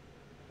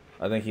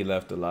 I think he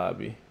left the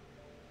lobby.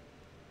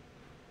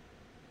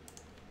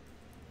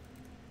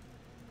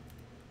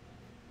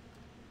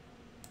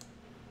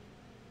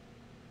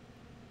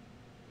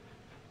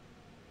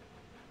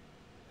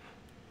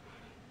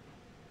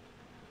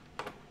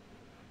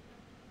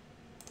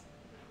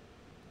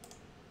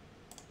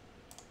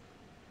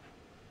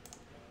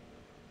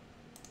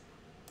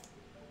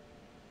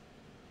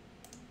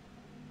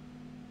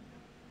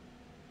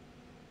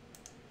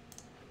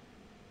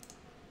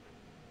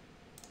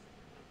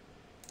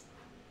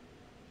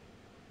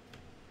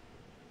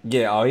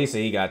 Yeah, oh, he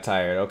said he got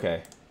tired.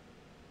 Okay.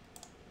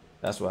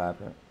 That's what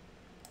happened.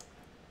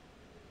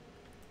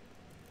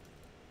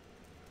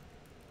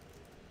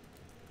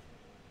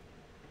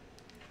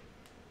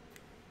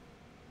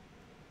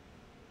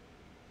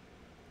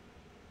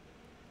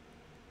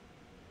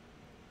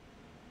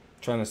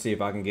 Trying to see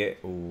if I can get...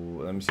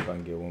 Ooh, let me see if I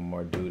can get one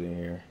more dude in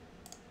here.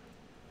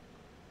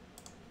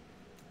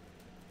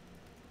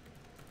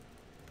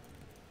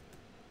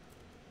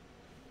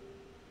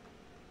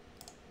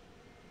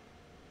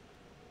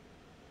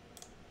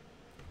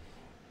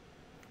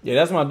 Yeah,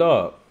 that's my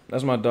dog.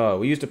 That's my dog.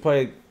 We used to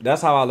play...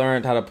 That's how I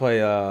learned how to play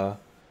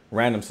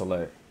random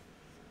select.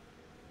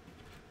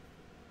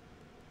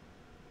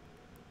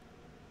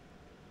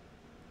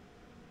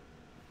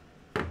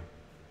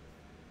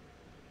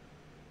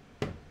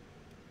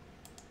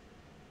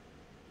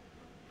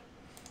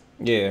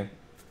 Yeah.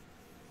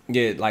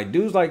 Yeah, like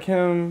dudes like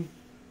him,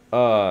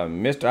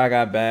 Mr. I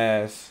Got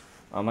Bass.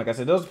 Like I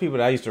said, those are people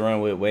that I used to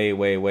run with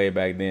way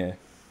back then.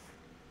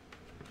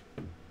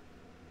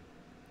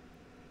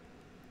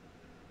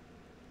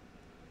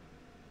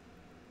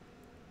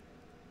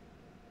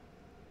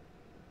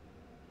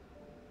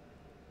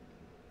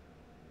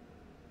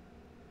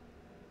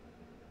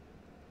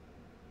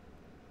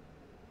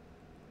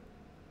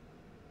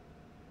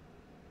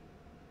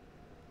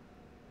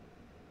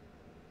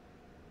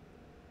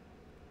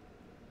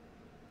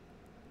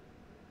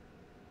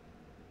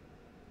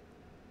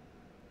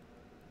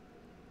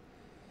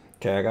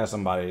 Okay, I got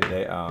somebody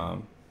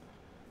that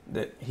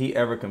he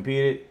ever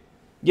competed.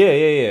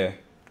 Yeah.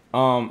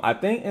 I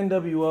think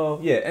NWO.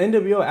 Yeah,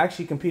 NWO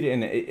actually competed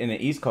in the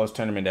East Coast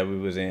tournament that we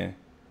was in.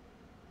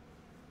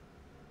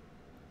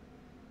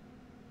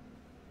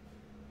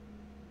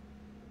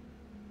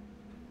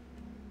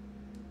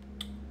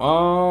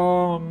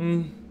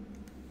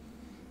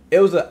 It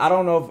was I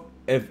don't know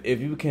if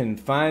you can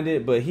find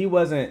it, but he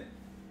wasn't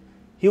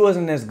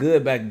as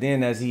good back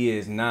then as he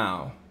is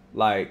now.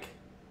 Like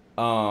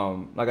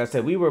I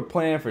said, we were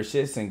playing for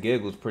shits and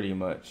giggles pretty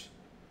much.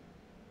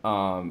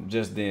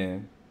 Just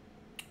then.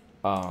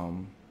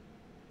 Hold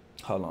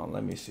on,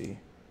 let me see.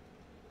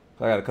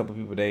 I got a couple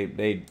people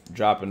they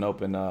dropping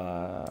open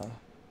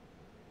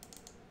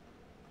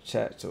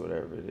chats or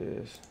whatever it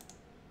is.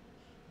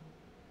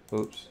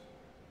 Oops.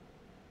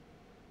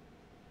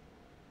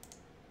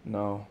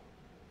 No.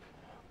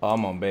 Oh,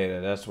 I'm on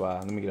beta. That's why.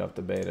 Let me get off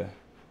the beta.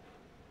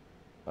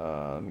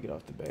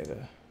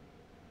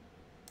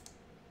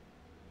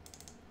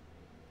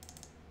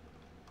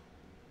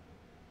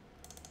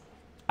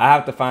 I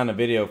have to find a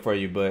video for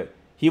you, but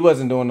he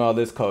wasn't doing all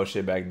this cold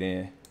shit back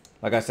then.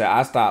 Like I said,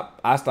 I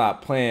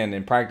stopped playing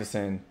and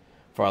practicing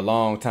for a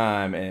long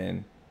time,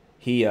 and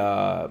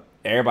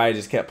everybody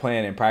just kept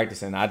playing and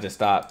practicing. I just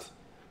stopped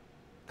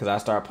because I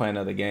started playing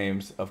other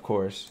games, of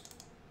course.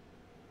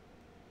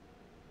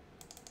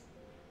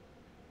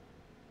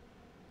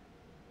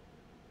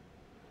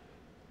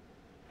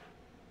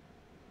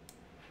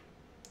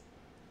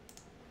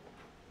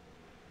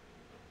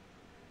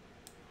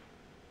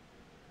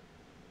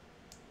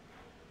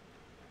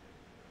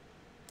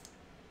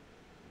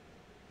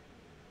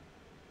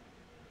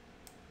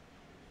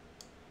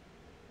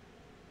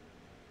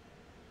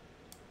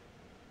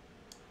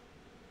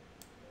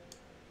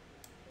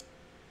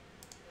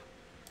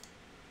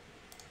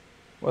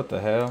 What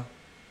the hell?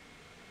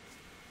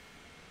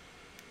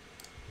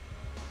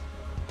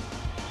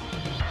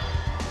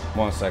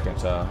 One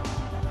second, y'all.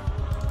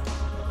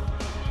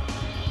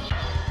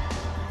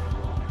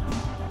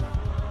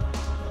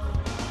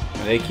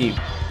 They keep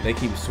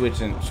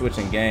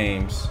switching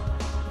games,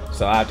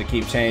 so I have to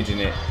keep changing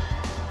it.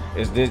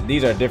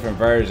 These are different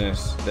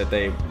versions that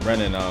they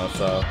running on,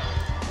 so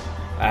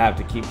I have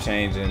to keep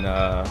changing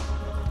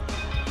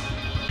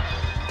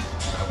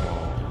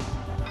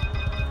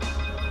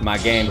my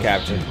game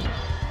capture.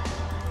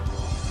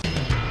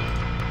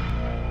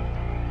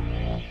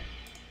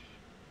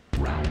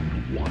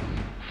 Round 1.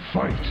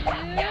 Fight.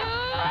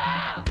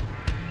 I'm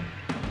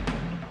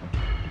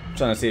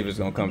trying to see if it's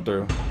gonna come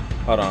through.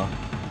 Hold on.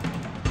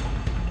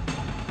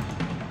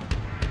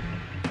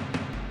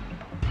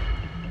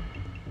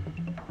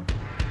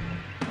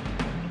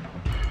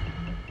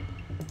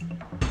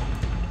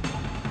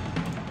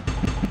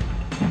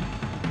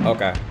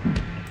 Okay,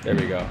 there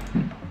we go.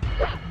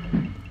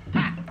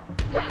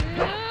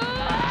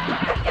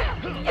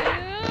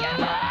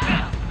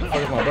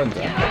 Where's my buttons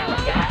at?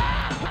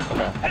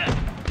 Okay.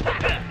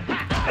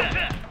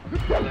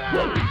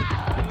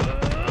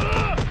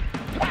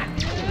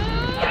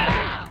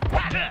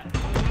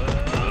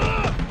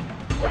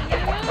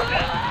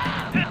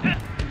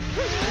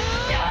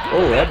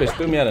 Oh, that bitch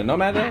threw me out of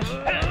Nomad Dash?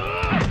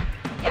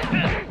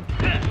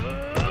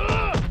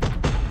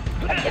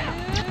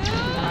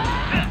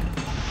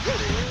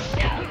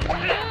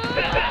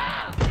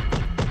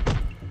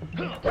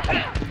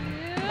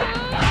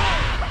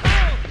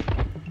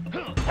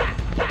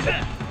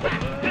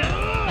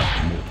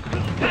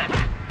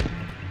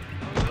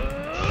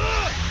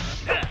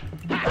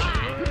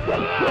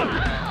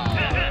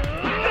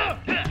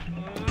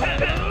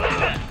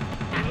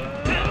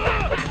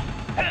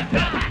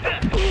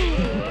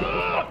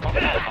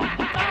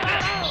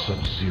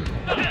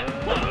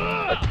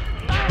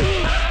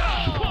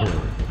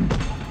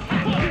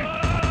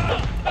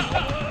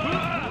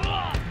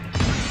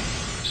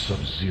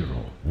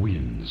 Sub-Zero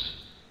wins.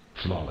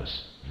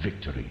 Flawless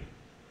victory.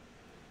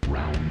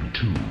 Round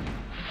 2.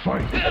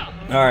 Fight.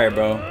 All right,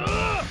 bro.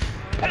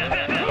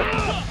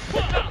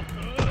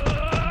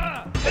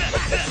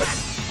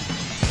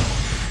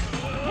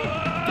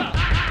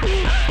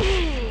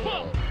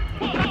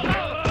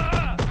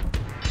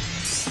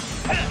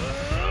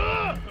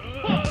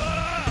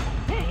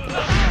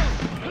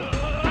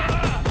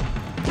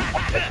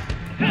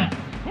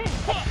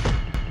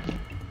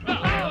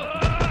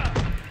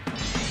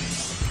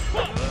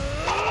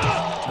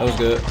 That was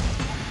good.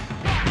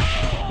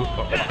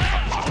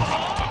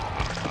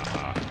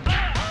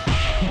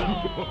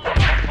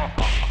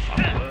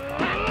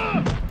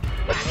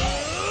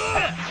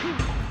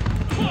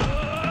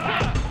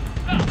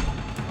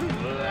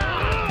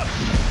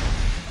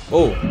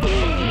 Oh,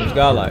 it's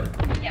godlike.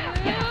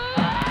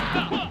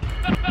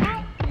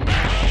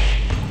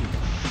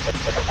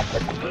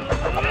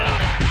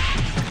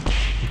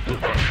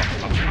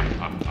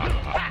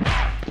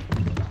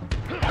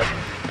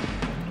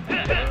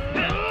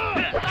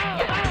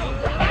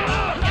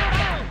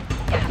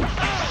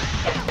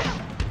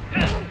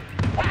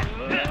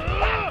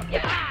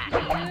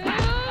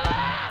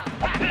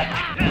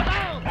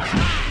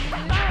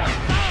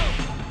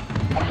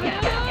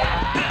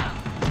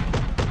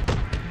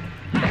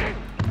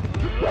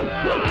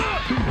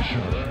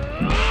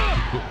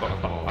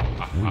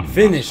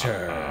 Finish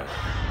her.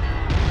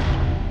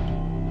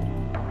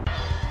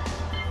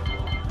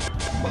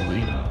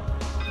 Melina.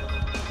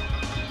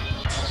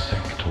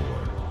 Sector.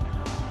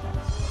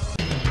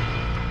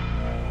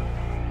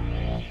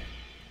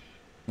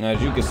 Now,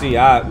 as you can see,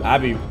 I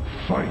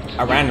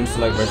Fight. random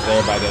select versus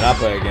everybody that I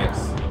play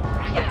against.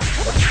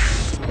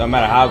 No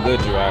matter how good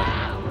you are.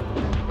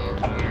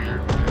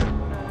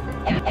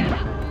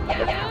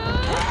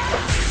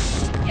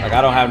 Like,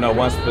 I don't have no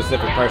one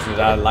specific person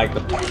that I like to.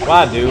 Well,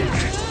 I do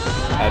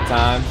at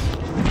times.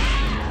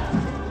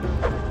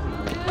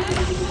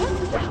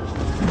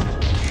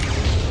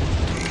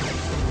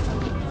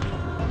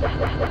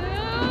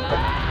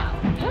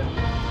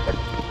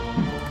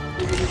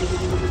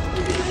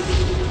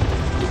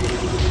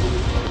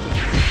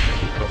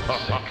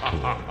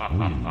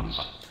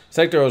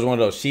 Sector was one of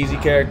those cheesy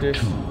characters.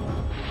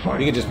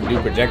 You can just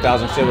do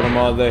projectiles and shit with him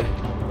all day.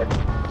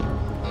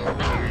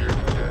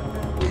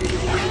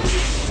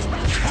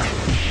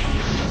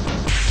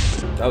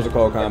 That was a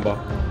cold combo.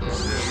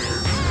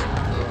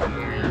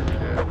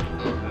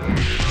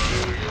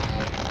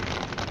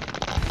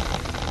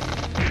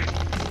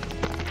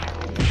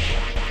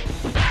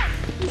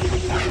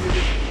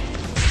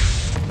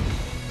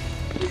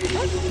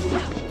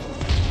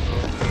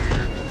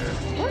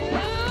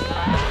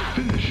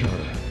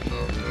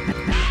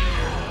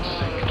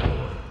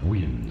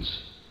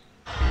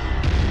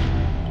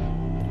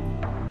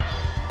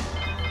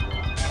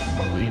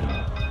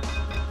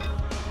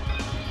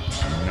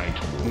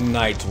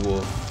 Night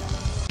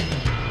Wolf.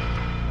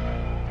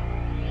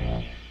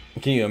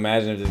 Can you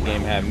imagine if this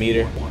game had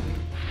meter?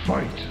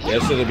 Fight.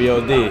 That should be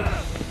OD.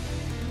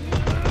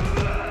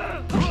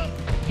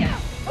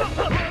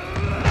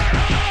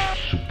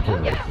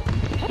 Superb.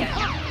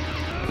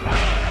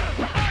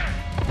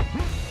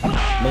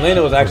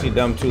 Melina was actually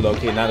dumb too, low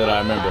key, now that I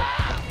remember.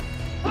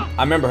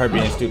 I remember her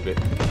being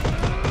stupid.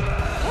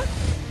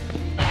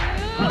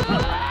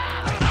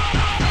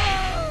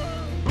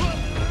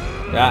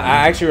 Yeah,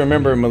 I actually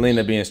remember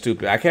Melina being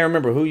stupid. I can't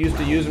remember who used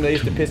to use them. They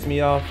used to piss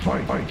me off.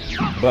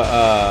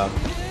 But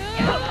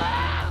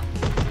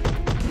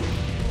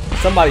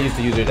somebody used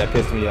to use her that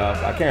pissed me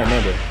off. I can't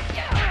remember.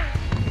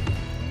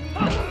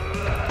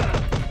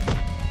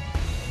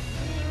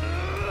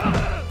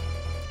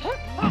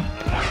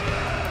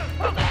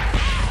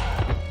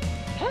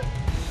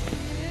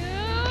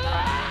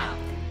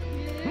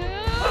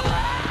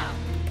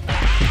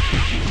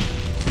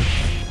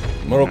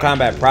 Mortal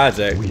Kombat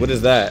Project. What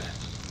is that?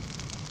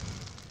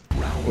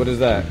 What is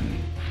that?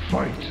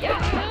 Fight.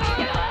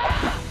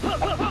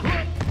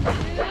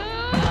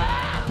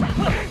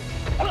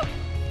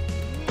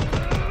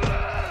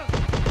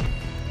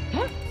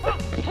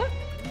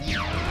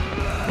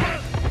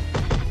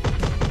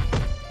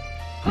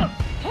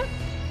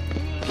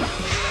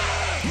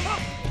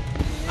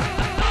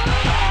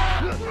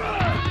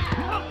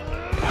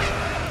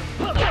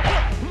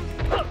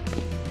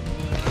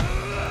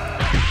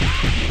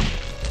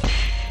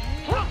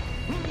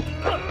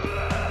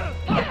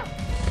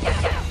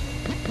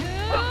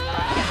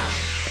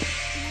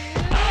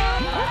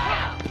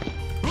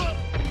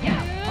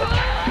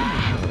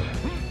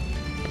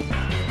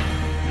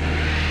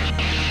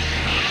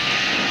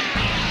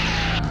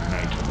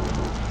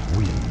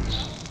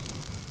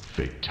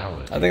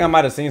 I think I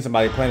might have seen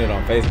somebody playing it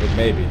on Facebook,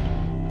 maybe.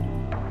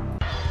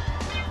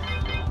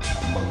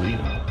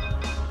 Melina.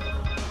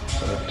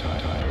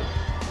 Reptile.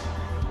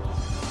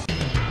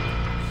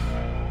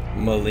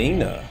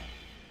 Melina.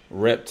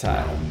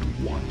 Reptile.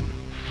 One.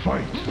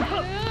 Fight.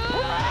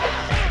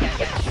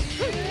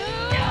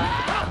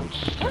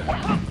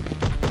 Outstanding.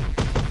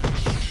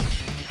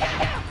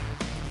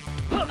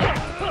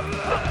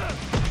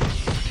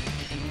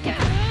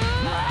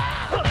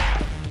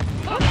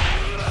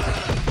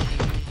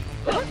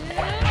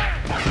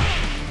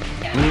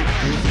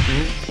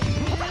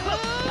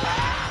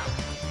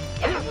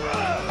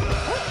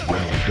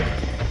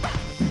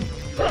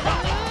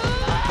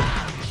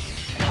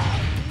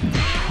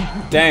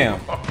 Damn.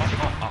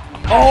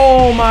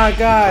 Oh my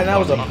god, that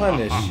was a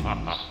punish.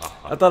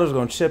 I thought it was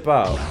gonna chip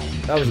out.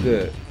 That was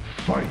good.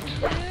 Fight.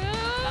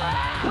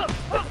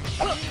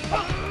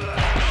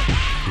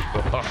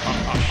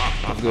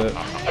 That was good.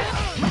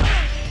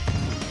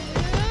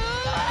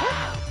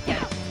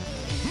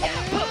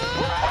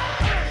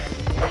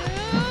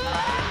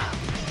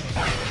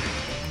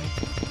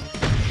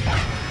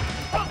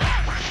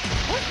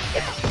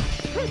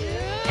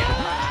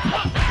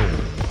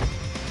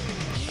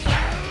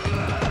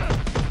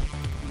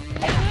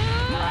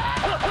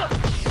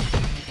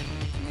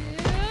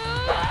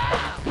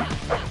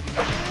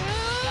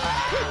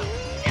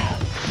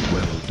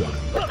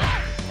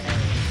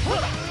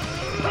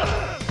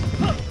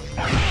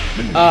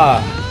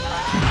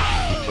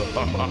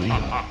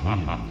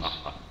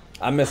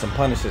 I miss some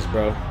punishes,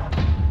 bro.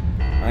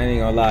 I ain't even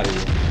gonna lie to you.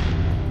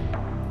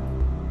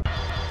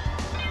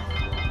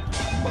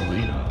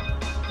 Melina.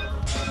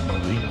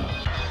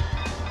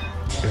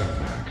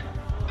 Airbag.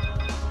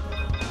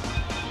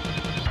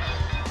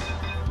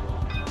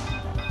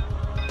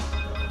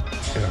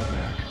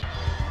 Airbag.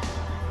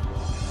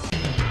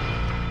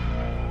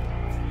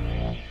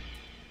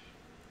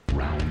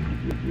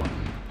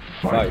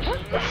 Fight.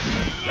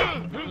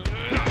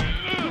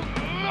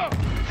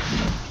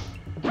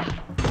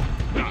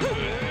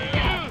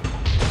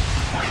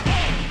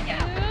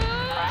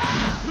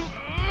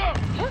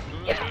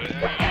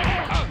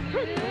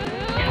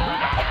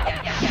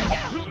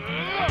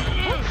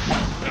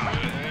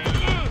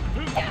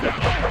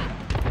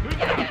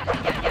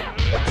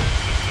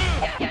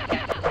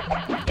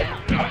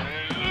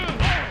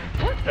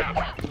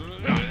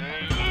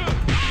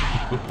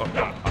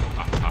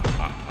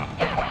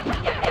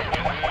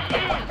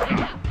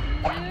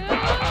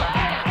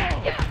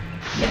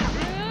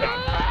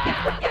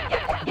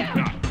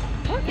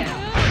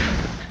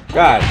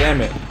 God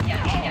damn it.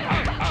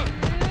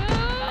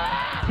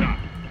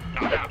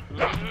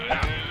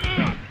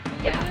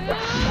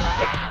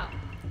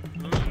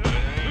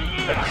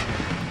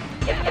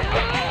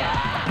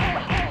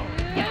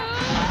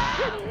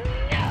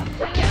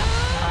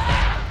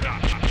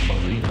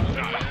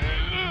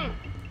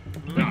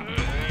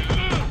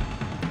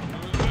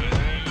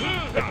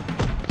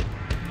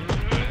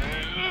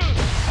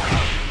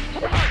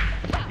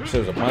 This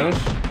was a punish?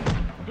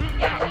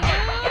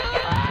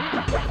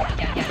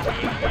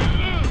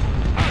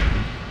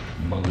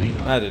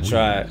 I had to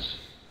try it.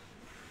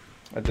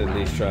 I had to at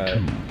least try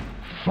it.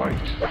 Fight.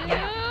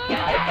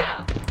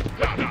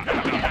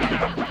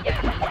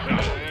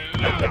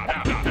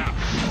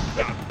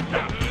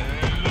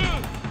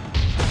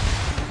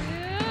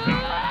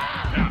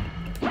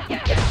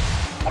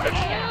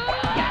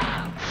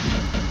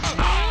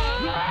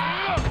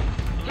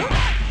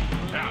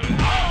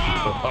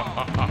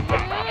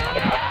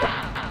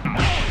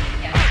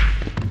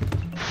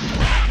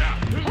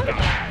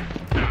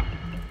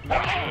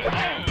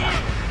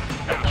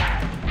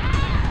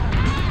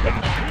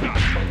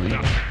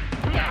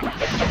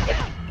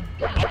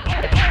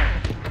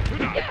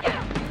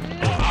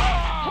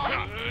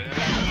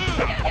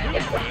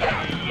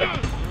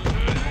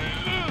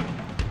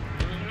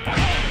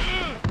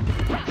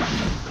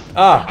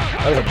 Ah,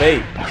 that was a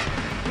bait.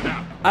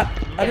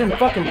 I didn't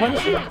fucking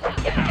punish it.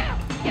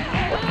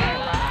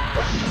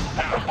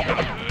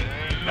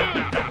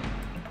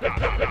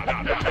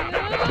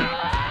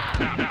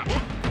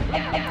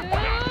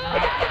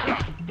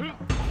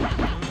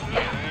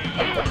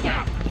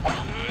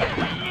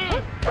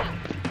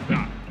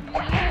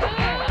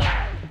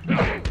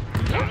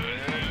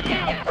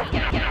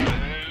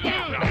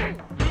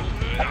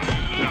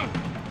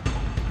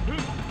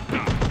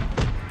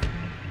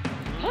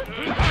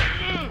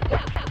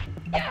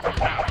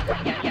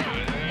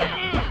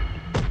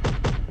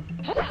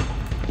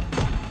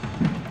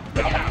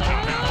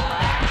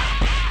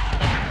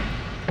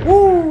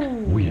 Woo!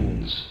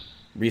 Wins.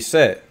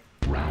 Reset.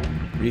 Round.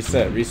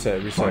 Reset.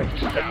 Reset. Reset.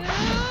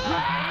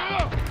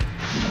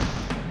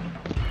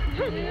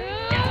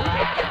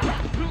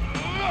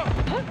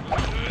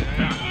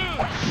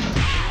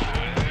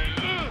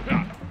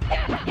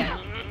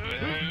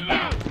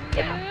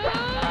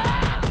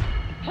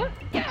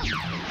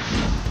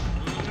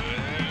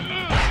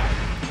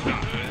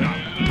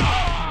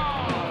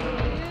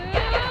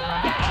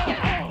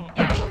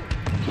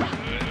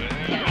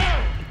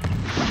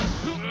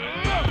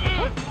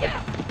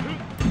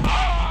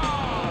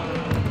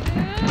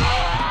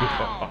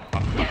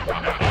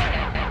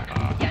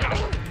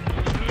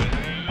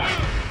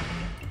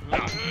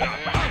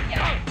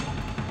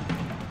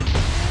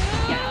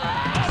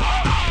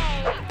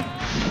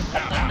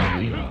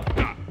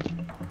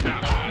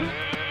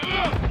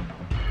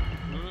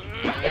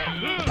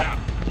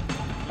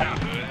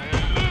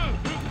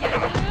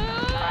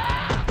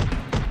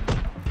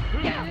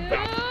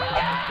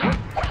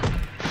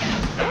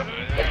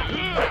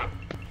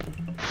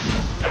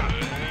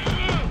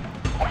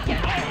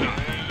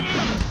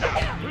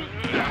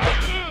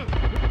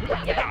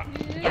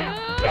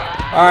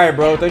 All right,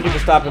 bro. Thank you for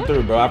stopping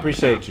through, bro. I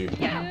appreciate you.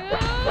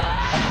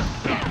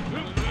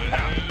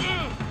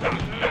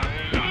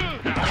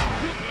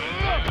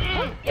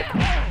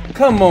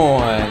 Come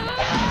on.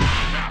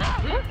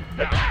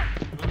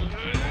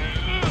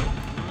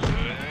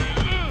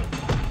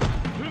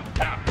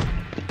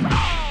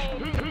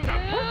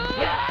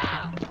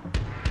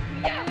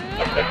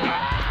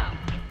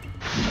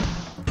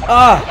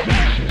 Ah.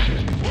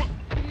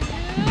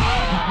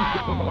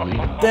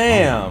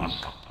 Damn.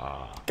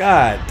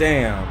 God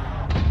damn.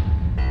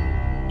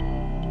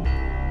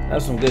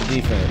 That's some good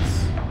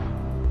defense.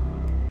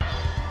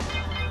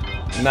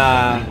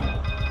 Nah.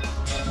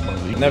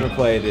 Never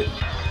played it.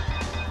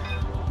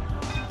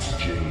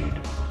 Jade.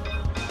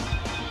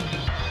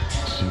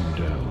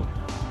 Sundell.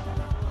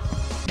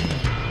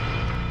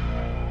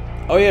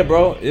 Oh yeah,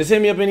 bro. Just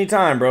hit me up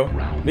anytime, bro.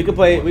 We can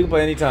play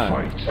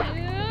anytime. Fight.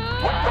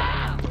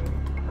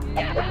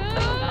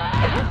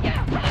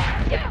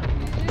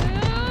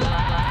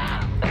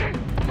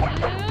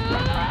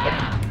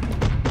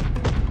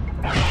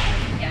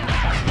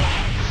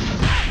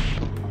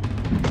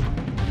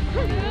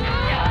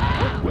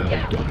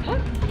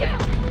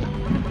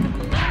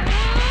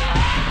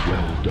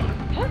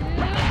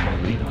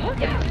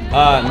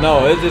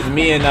 No, it's just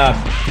me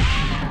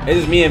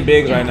and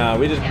Biggs right now.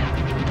 We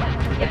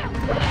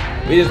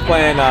We just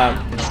playing.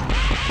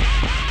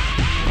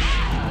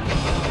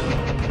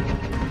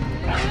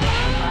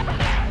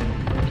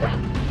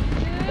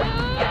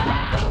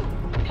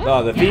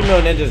 No, the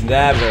female ninjas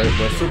dabs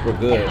are super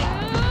good.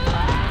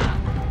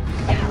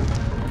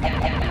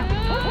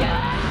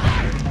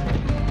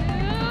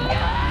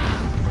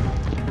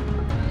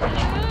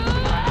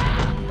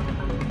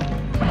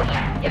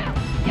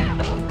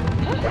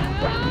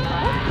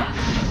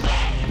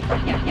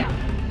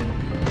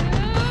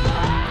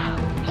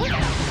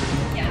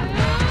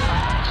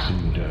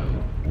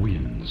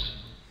 Wins.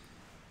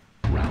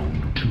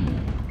 Round 2.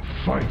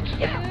 Fight.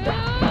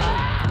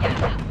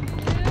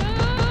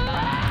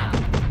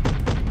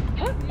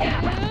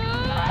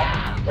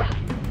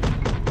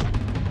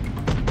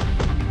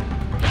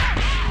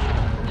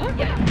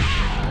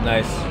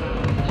 Nice.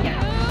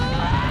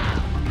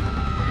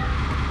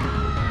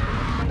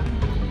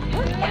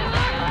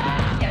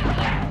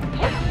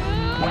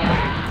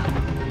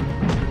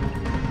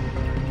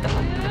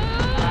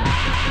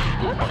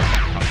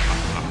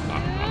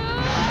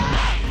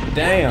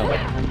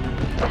 Damn.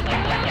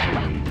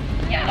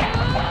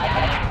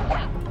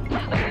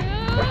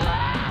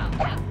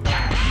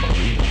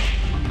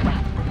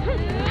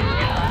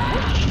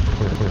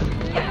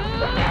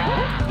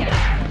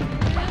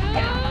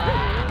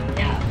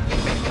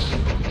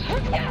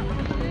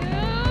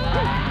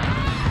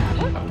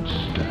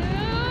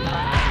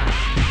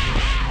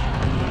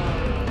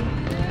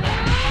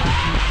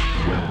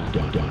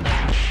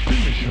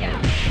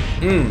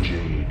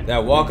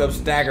 That walk-up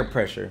stagger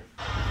pressure.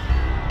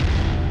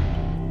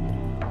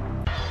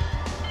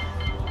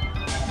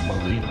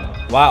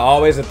 Why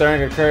always a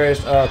third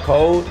encouraged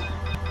cold?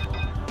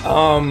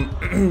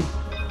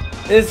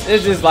 It's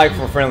just like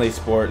for friendly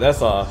sport.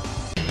 That's all.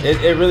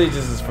 It really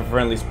just is for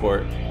friendly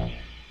sport.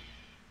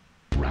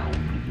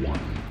 Round 1.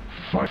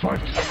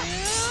 Fight.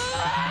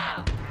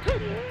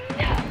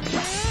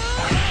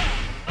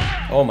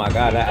 Oh my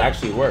god, that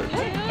actually worked.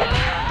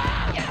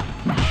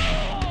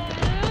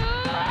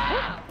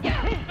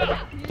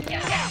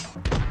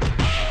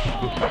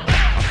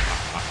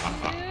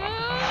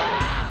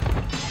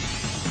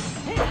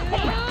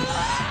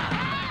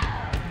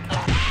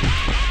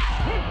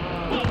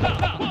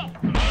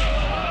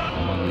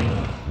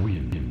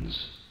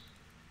 Wins.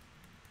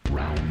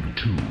 Round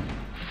 2.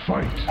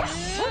 Fight.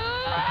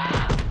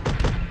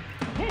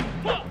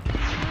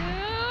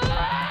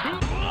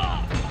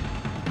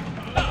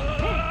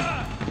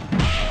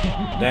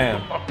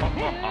 Damn.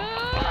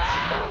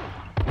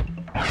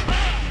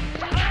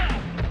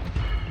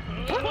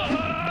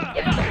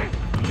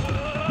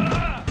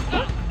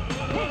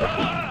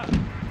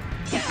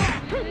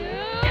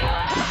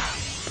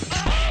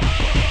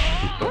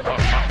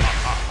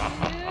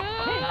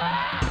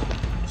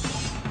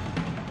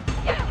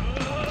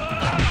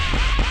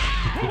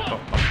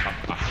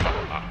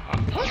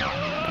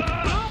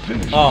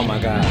 Oh my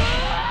god.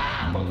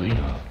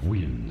 Melina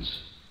wins.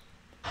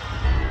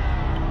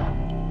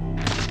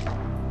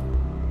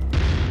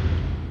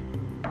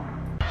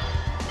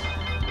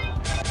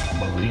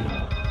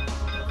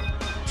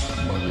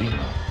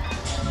 Melina,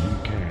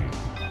 UK.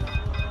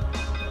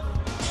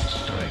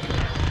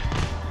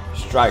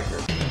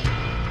 Striker.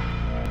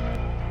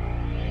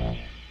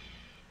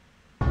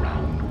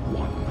 Round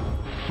 1.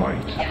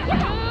 Fight.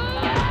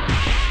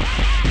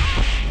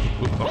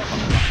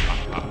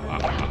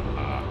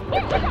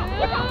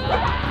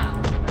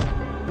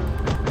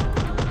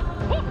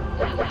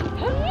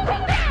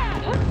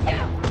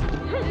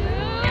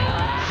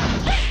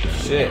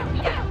 Shit.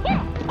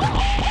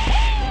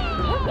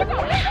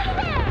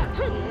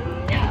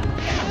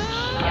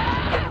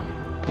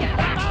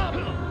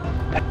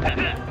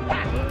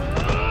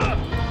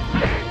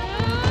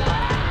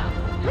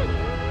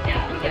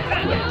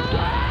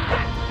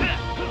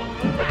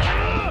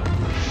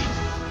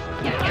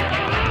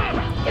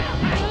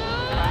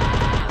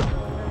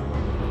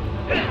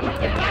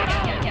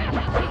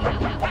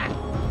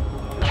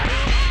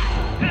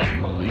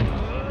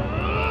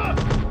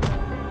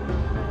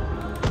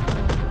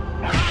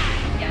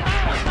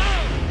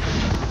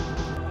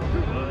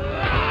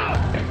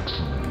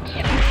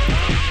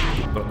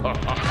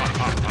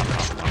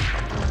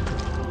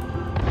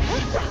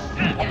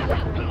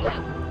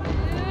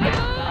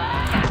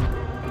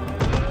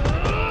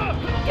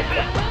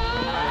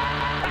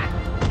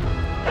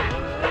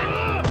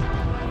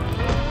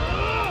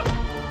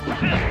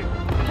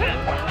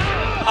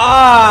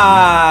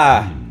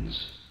 Ah!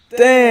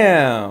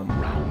 Damn!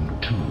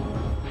 Round 2.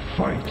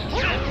 Fight.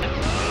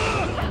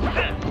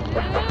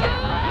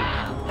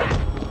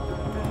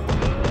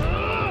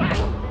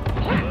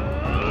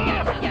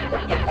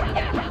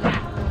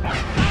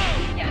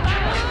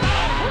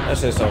 That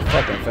shit's so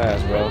fucking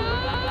fast, bro.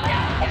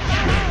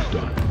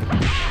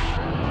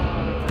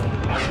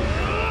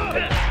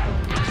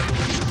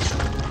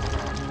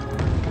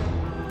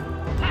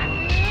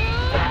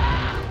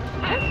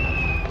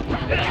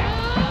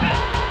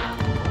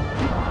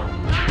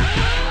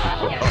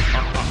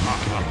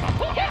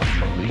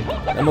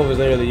 That move is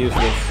literally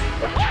useless.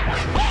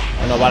 I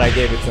don't know why I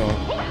gave it to him.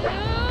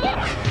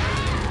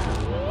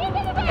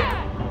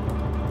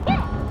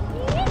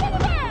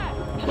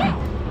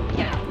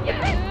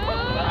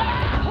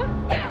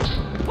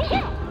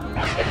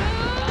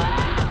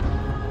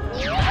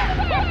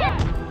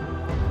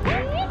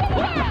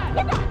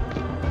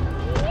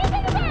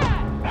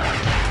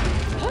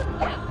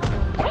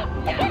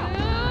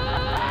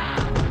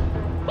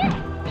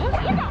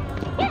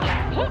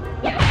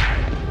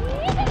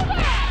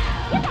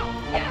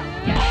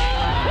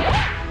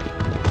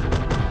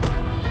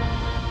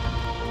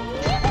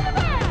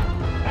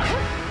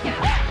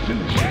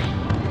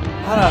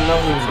 How did I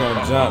know he was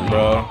gonna jump,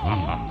 bro?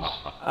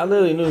 I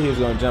literally knew he was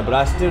gonna jump, but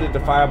I still did the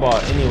fireball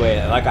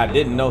anyway, like I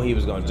didn't know he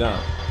was gonna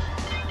jump.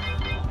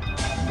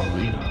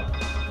 Melina.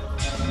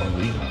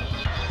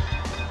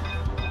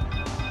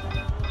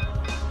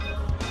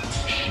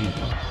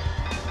 Shiva.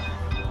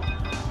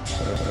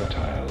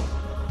 Versatile.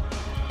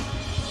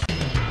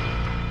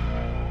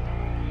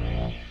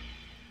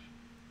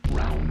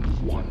 Round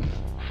 1.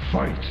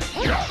 Fight. So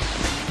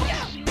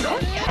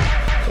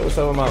what's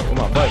up with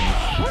my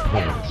buttons?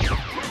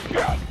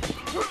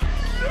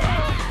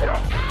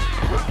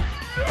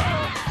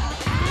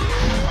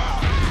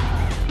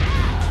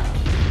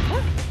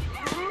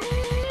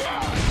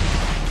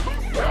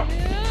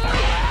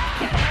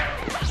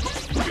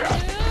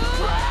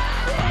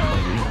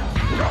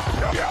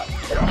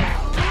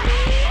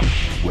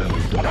 Well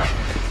done.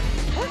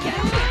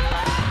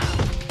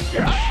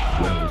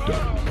 Well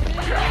done.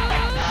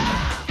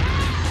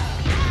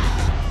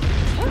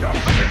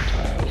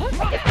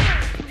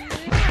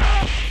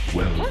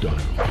 Well done.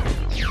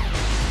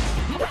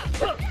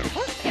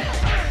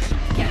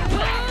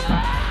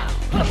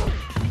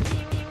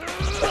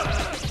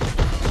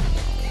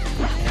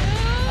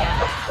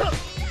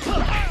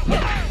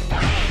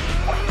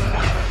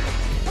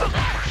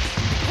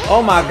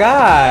 Oh my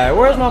god,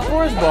 where's my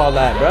force ball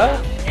at, bro?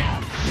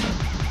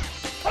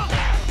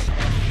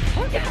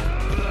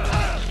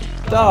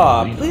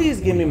 Dawg, please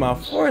give me my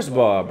force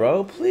ball,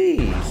 bro,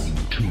 please.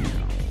 2.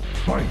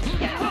 Fight.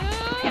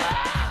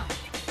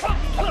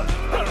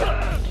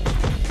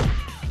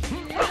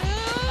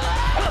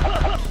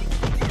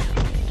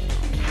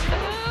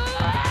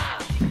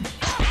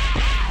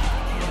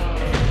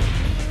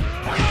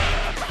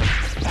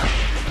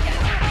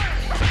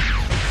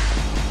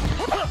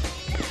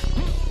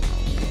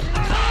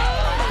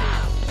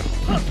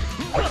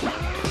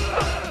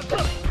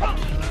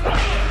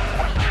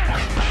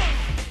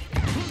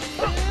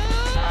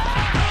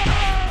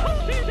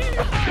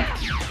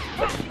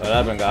 Oh,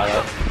 that been got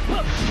up.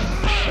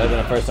 That's been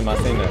the first time I've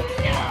seen that.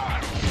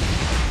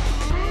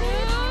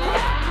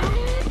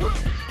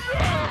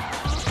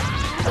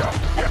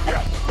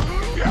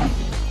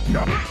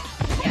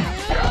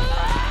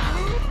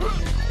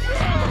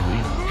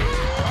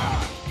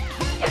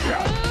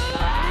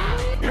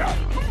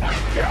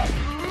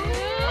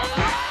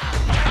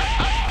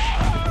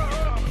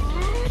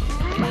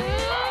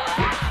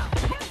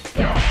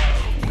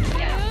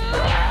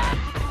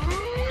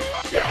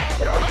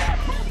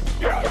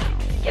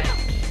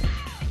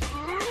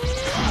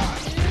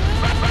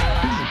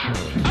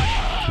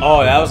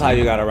 Oh, that was how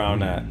you got around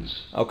that.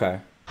 Okay.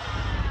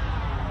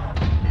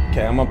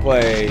 Okay, I'm gonna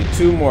play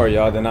 2 more,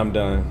 y'all, then I'm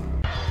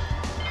done.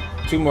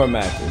 2 more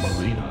matches.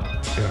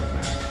 Melina.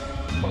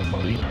 Ermac.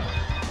 Melina.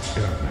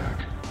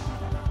 Ermac.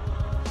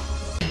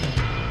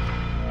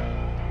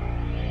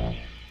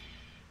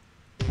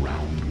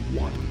 Round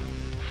 1.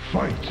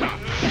 Fight.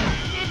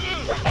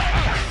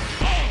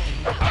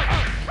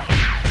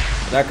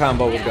 That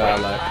combo was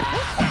godlike.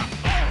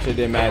 Shit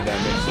did mad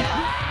damage.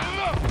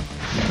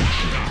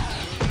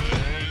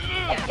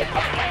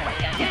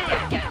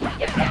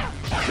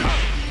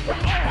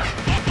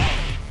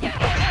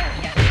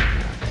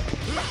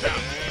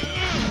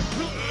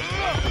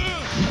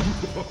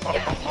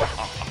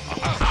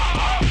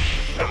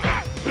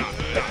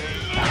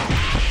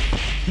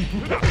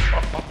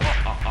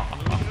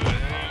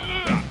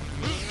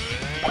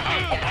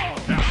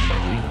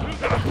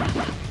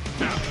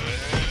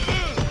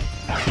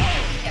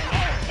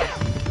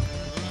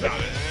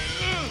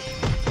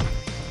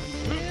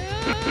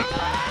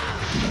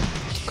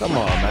 Come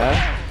on, man.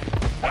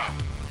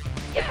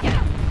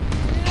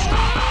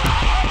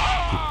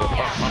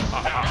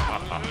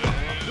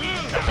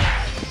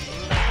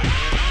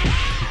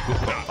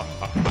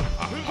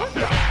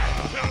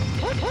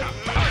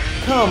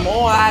 Come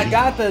on, I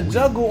got the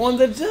juggle on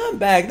the jump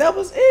back. That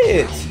was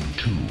it.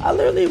 I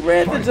literally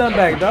read the jump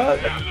back, dog.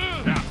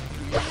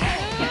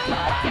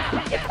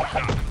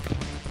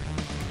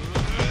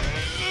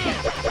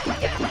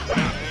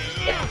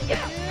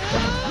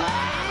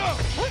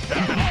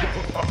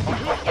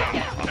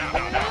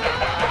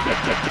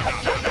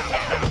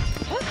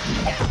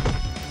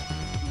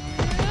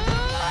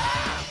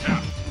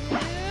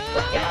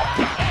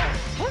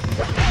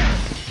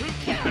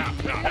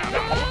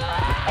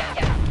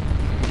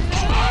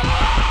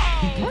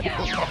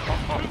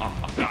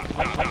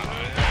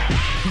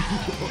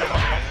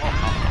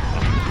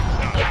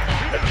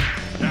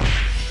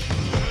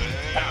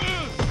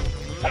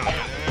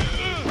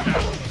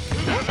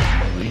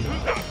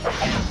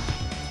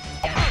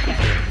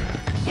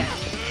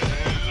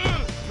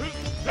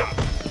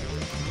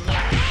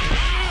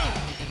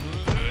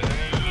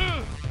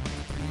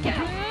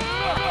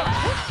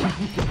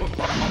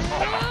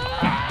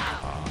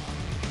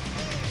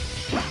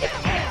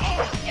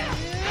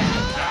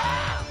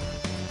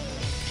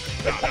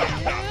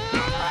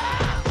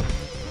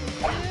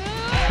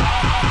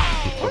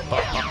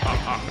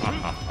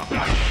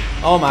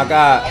 Oh my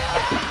god.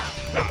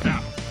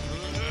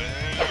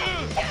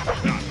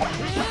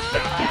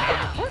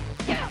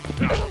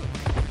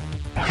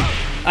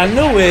 I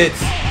knew it.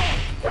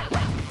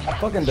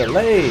 Fucking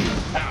delayed.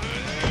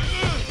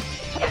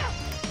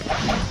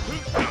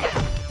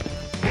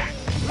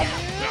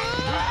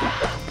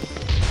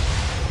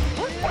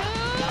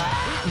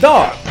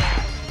 Dog.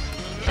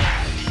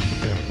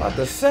 About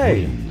to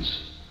say.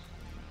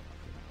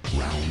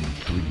 Round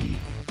 3.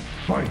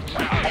 Fight.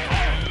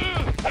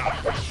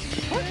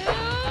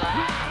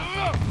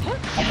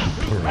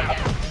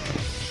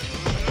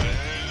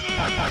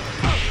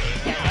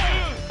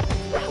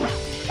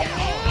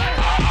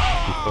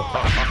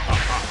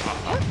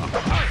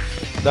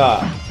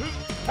 Dog.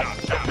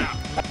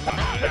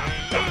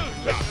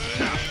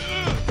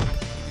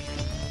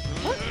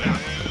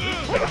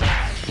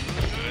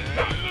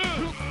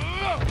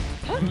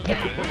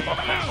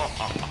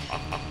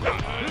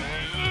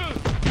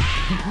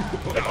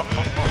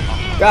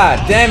 God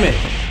damn it.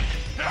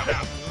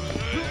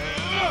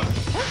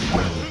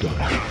 Well done.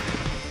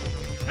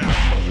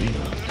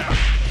 Marina.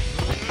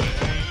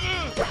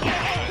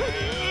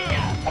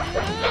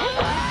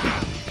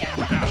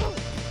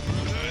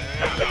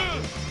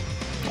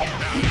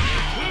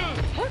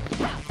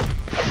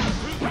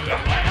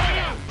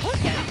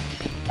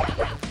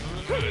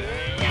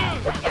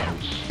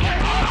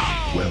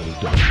 Well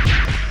done.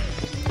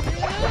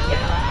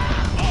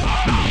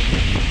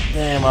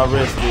 Damn, I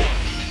risked it.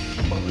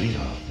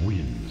 Marina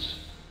wins.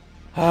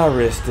 I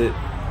risked it.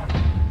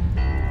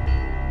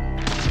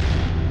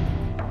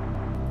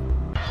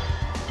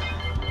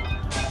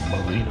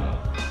 Marina.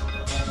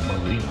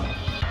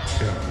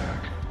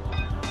 Airbag.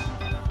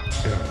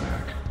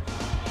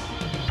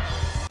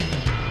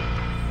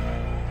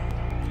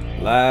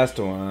 Last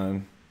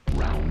one.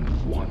 Round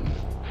 1.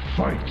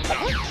 Fight.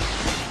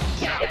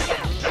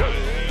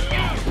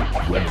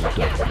 Well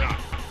done.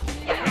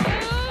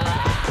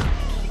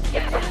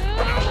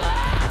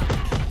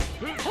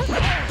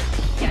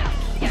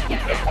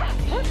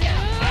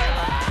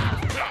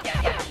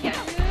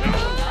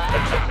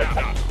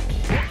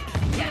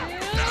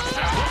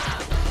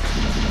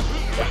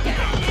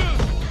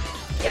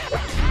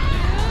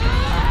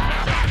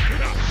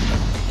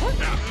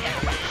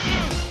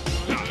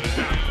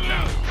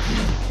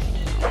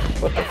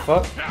 What the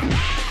fuck?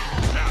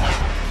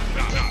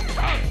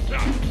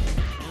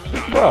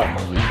 Bro.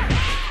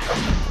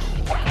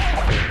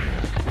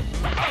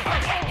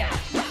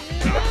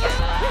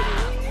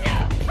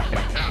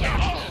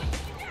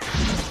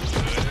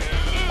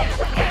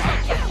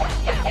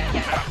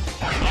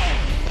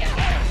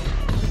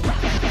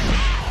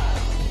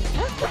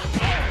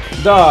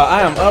 Dog,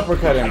 I am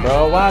uppercutting,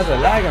 bro. Why is it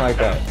lagging like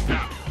that?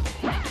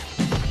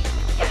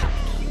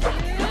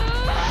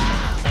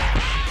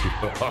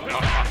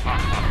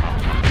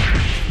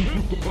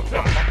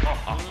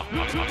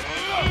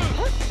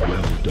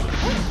 Well done.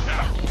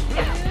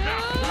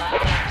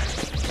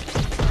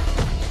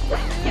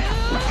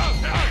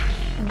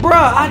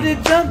 Bruh, I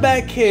did jump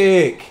back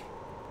kick.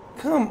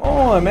 Come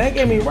on, man. It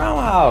gave me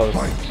roundhouse.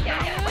 Fight.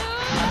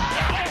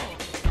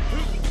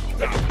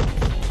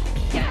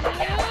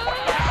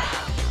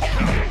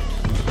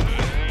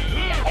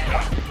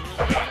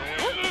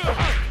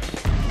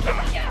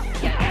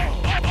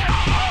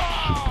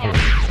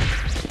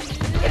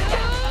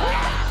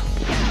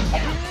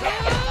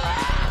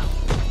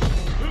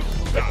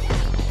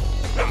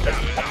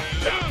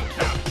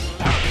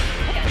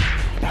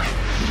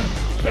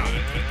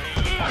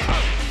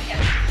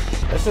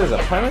 This is a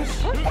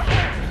punish?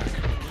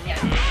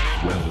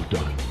 Well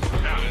done.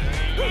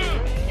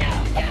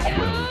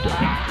 Well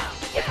done.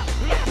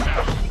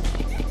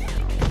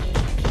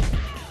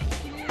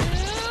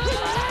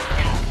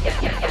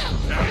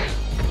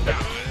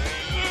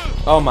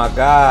 Oh my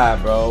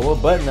god, bro.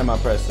 What button am I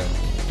pressing?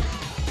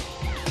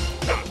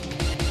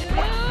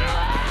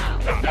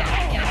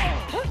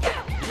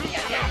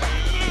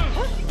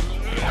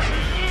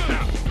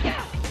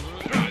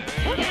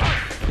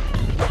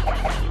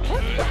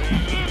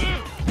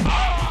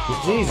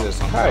 Jesus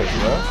Christ,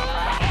 bro.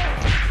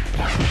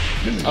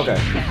 Okay. I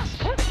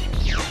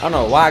don't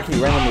know why I keep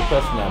randomly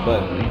pressing that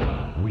button.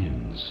 Marina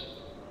wins.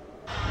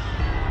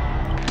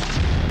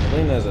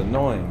 Lena's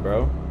annoying,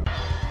 bro.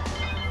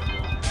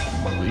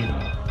 Marina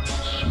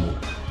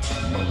smoke.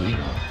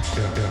 Marina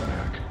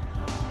airbag.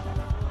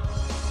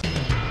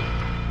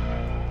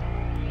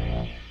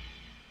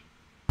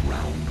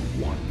 Round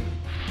 1.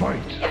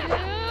 Fight.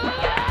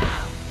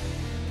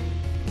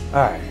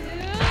 Alright.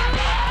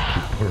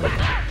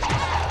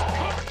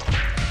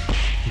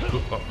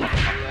 Superb.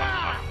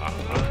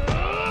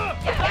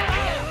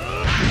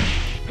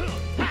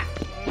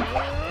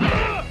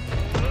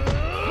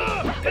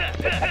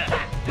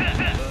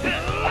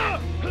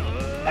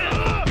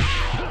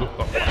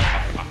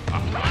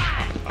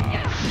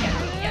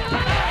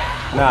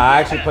 Nah,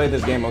 I actually played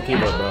this game on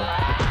keyboard, bro.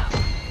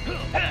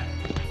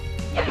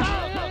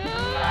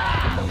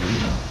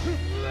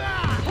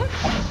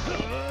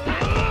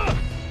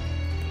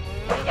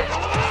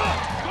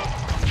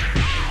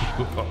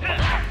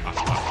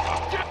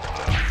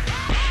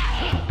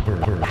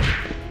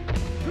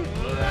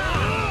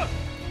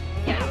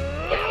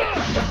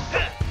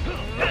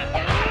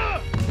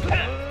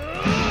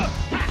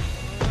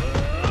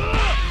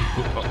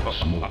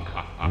 Smoke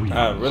wins.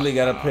 I really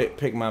gotta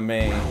pick my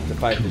main to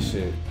fight this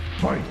shit.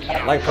 Fight.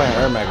 I like playing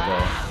Ermac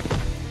though.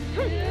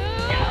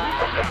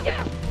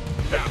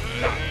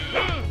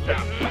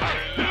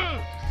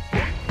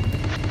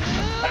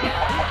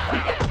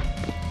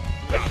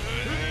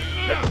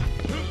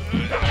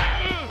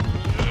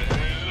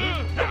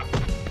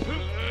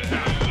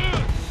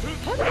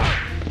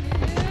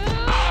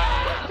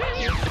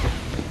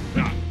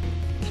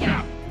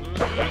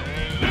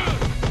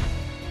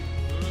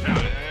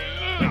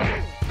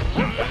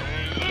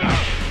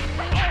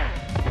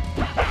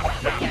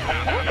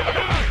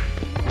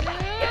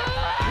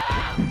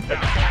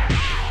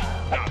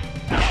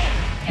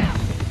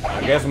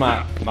 I guess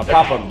my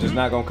pop-up just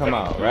not gonna come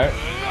out, right?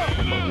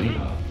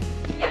 Marina.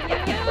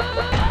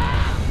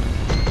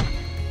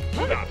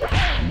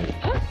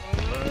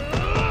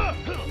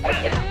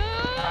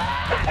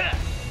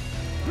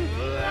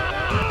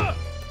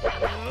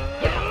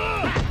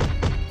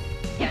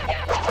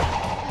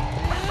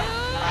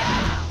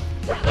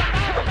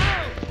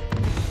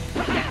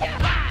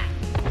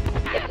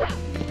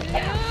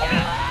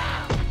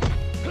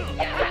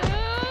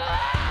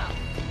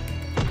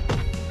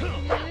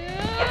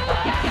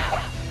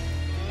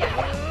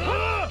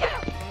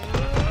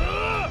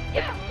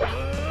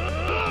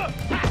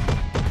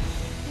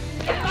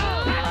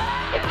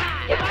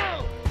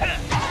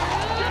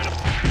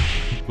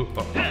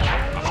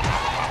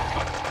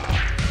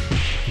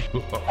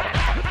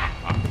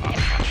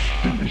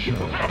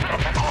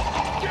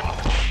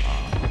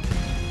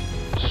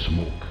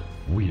 Smoke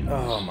wins.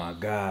 Oh my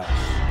gosh.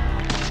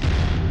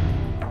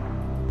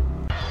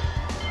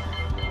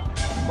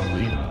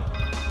 Marina.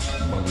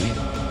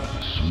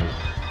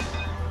 Smoke.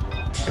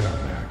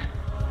 Airbag.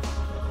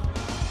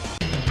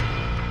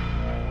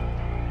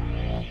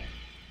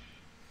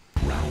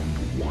 Round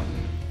 1.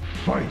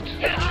 Fight.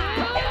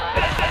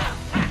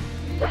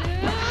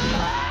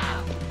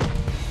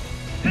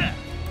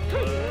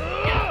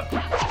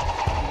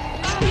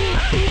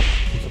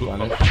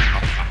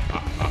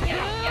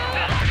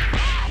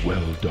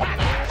 Well done.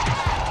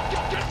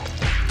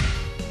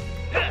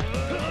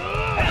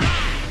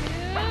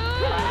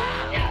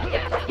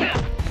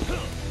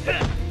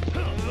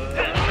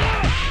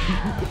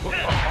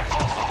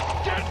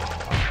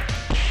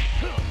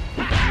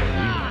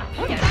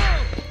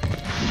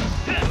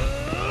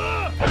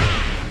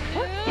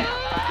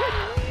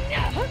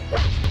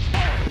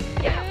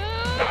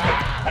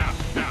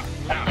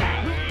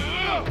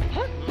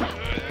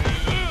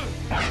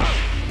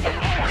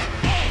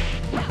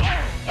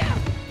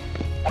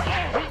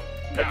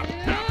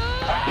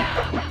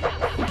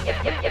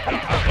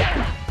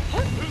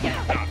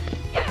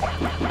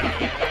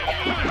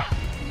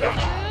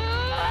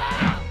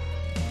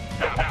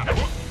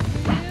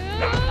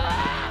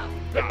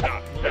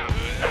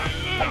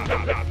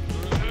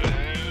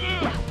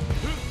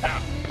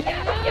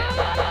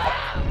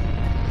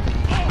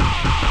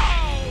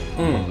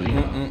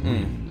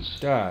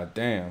 God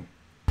damn.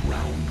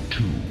 Round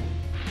 2.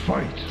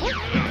 Fight.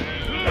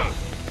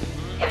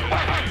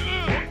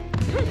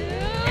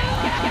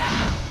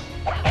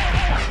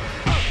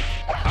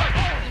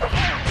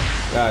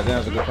 God damn,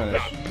 that's a good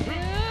finish.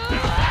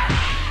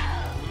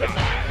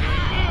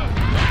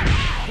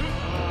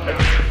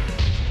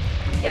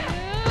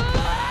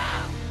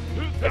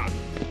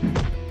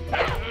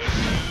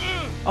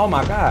 Oh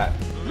my God.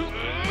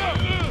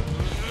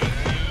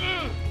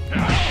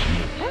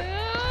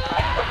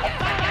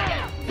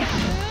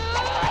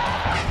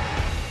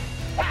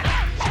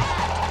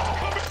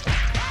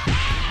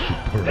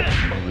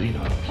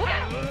 Marina.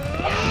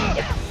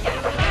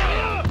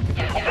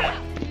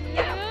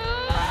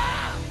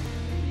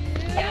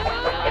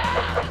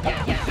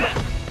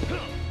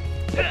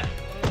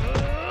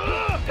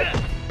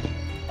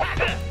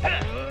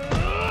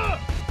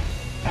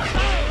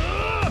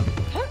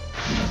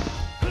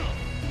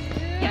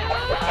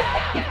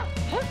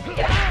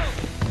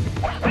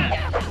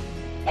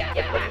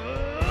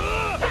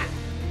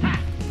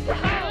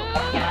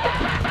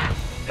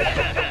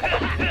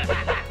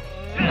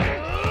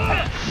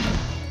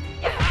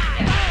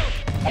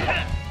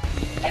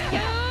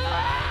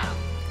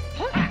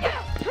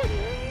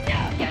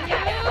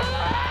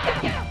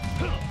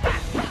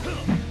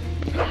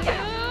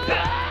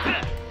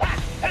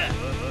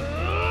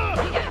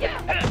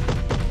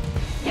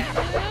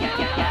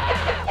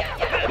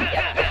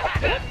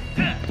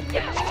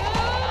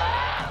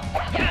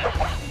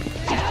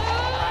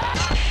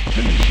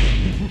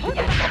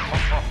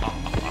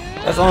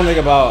 That's the only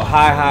thing about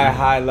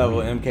high level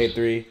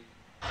MK3.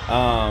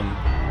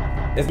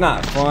 It's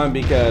not fun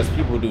because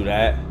people do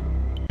that.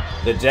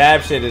 The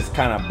jab shit is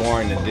kind of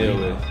boring to deal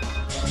with.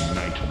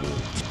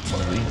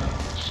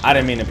 I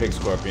didn't mean to pick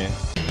Scorpion.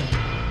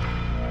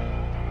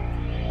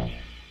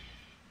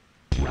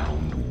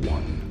 Round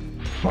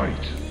 1.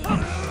 Fight.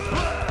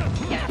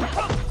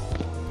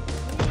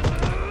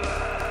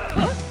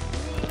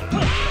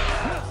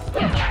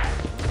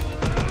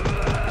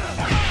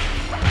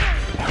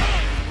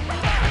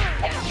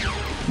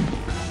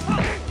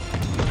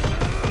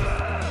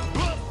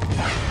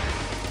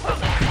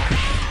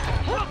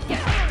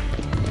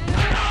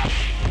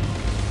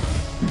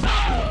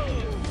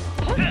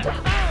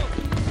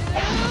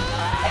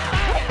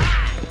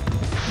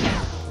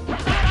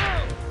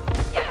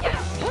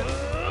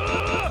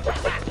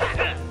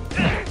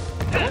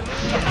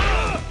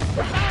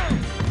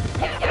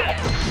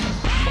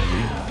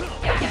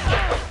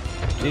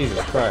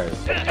 Jesus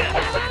Christ.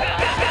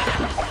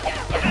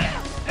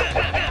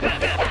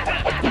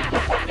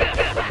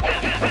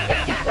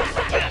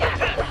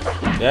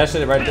 That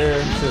shit right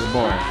there, shit's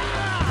boring.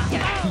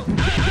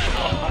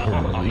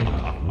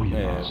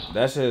 Yeah,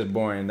 that shit is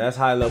boring. That's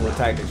high level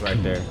tactics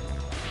right there.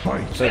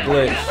 It's a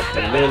glitch.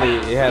 Literally,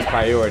 it has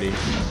priority.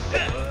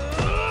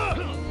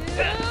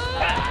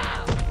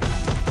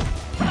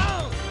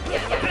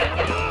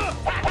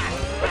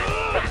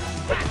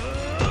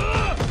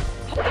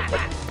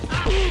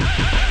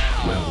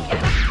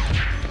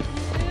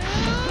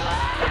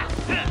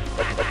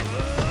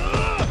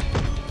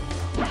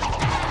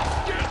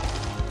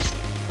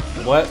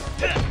 What?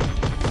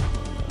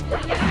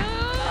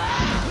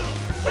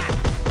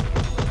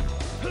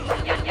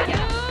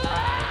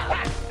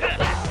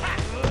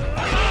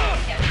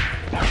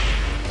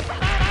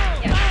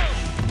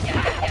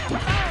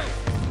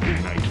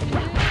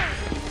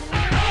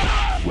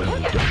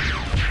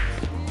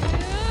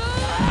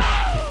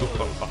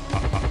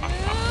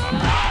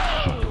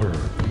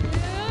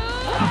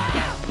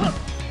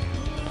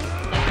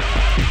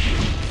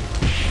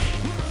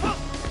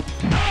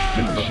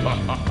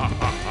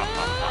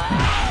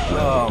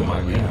 Oh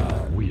my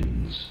God.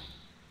 Wins.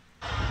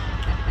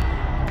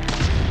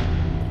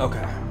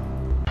 Okay.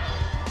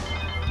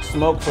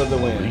 Smoke for the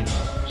win.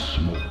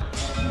 Smoke.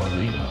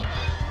 Marina.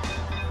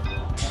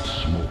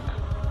 Smoke.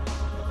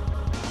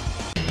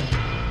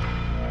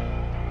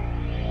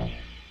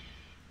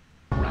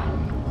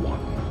 Round 1.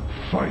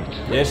 Fight.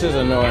 This is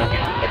annoying.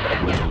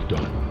 Well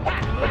done.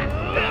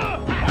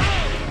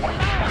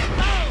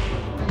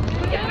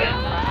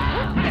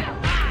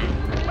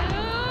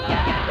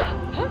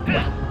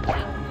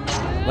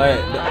 Like,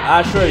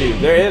 I assure you,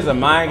 there is a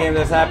mind game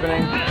that's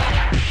happening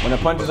when the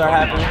punches are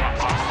happening.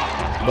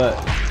 But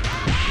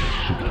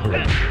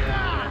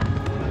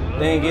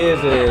thing is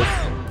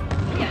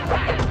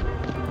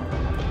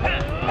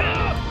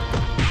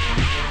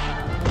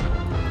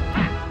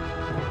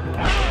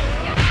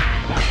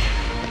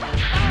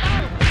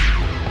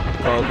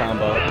cold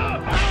combo.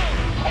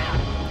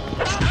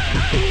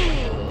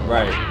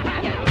 Right.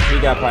 He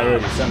got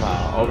priority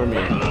somehow over me.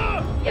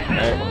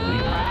 Right?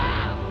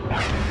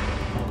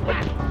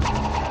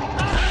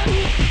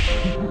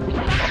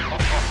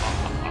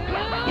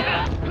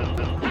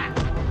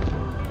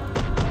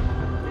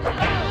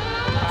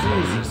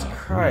 Jesus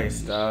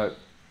Christ, dog.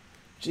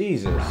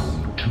 Jesus.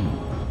 2.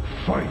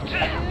 Fight.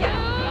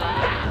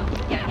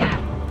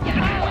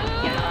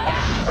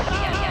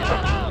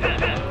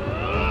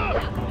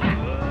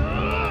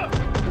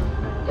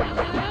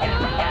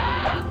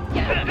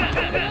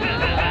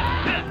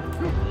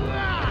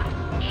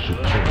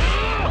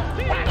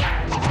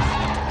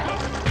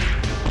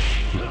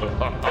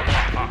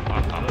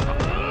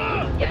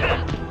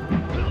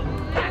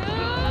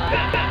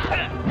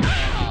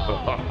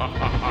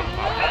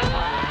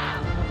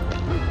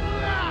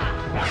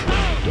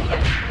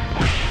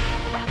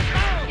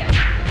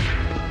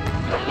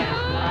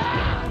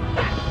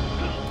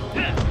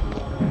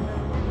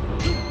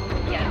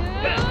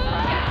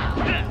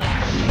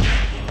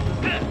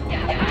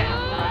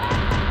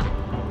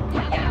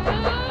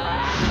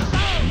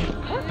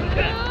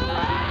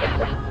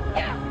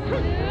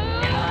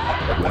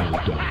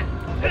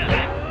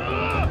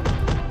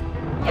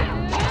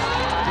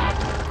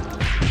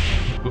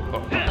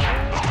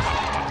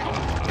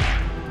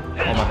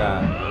 Oh my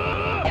God.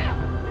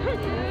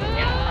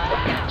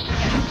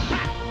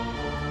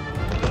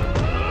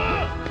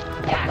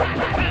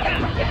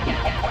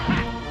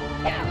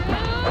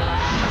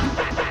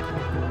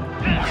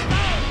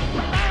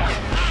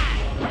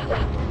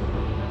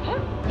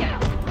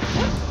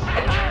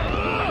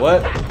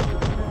 What?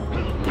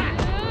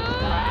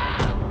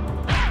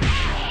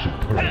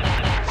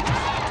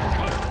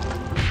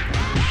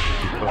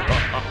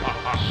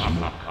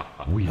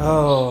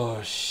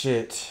 Oh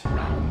shit.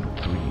 Round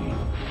 3.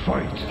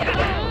 Fight.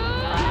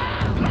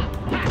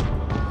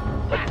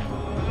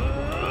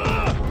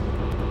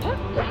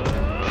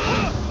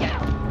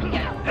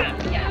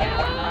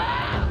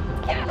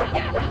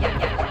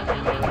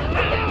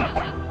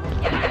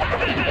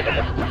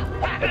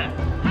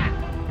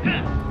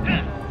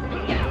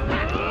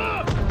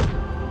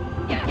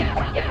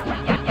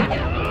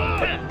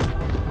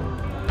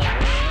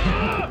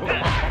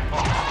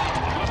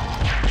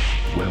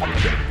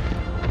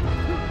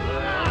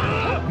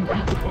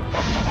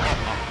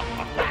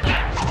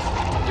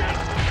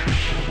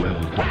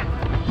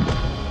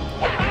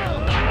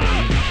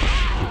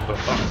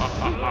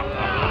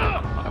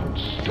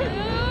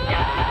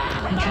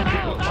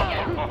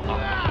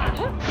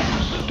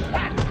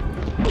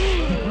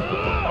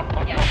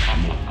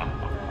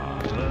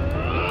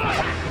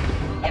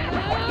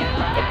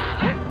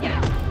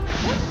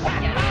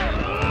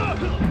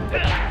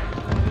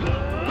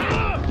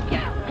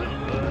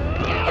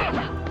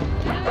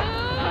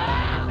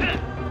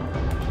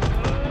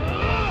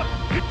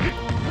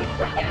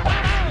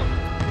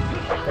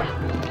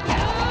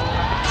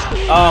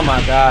 Oh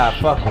my God,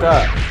 fucked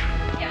up.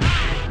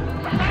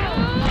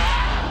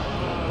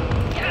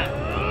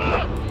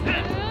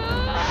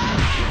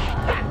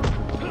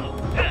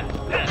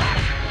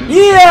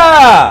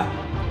 Yeah!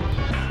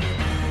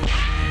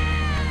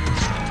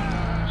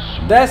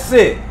 That's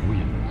it.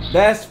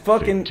 That's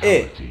fucking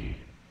it.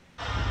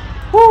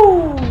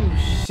 Woo!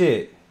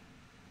 Shit.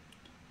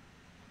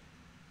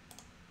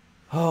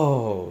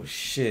 Oh,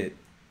 shit.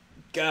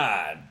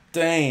 God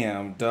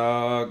damn,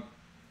 dog.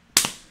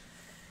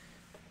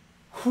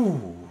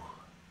 Whew.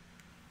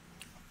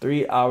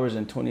 3 hours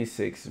and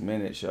 26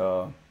 minutes,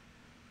 y'all.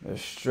 A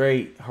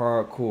straight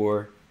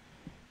hardcore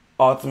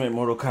Ultimate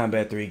Mortal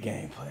Kombat 3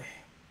 gameplay.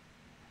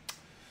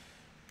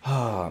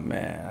 Oh,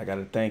 man. I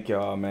gotta thank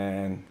y'all,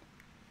 man,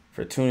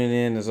 for tuning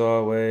in as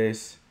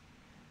always.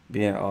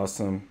 Being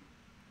awesome.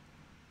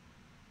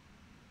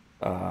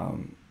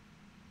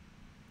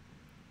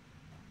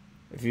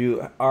 If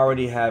you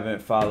already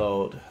haven't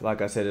followed,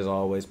 like I said, as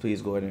always,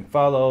 please go ahead and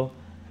follow.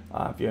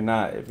 If you're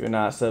not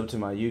subbed to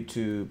my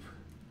YouTube,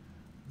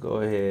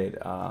 go ahead,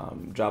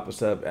 drop a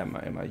sub at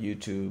my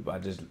YouTube. I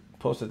just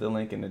posted the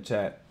link in the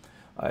chat.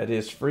 It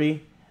is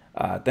free.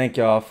 Thank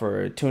y'all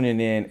for tuning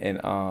in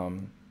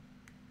and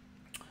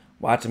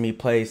watching me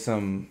play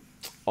some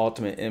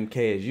Ultimate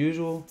MK as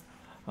usual.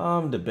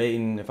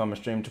 Debating if I'm gonna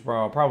stream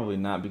tomorrow. Probably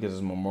not, because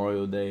it's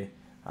Memorial Day.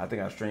 I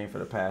think I've streamed for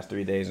the past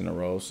 3 days in a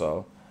row,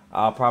 so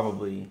I'll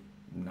probably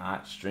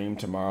not stream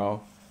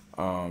tomorrow.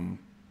 Probably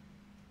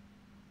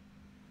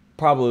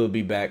will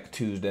be back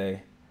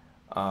Tuesday.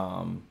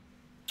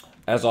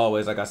 As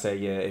always, like I said,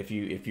 yeah, if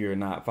you're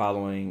not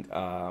following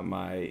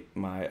my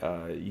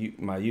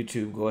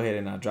YouTube, go ahead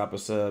and drop a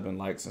sub and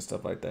likes and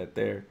stuff like that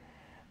there.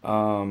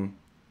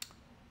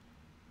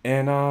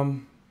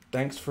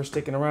 Thanks for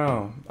sticking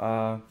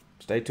around.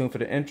 Stay tuned for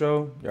the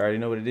intro. You already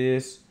know what it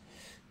is.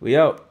 We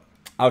out.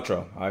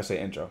 Outro. I always say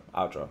intro.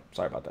 Outro.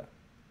 Sorry about that.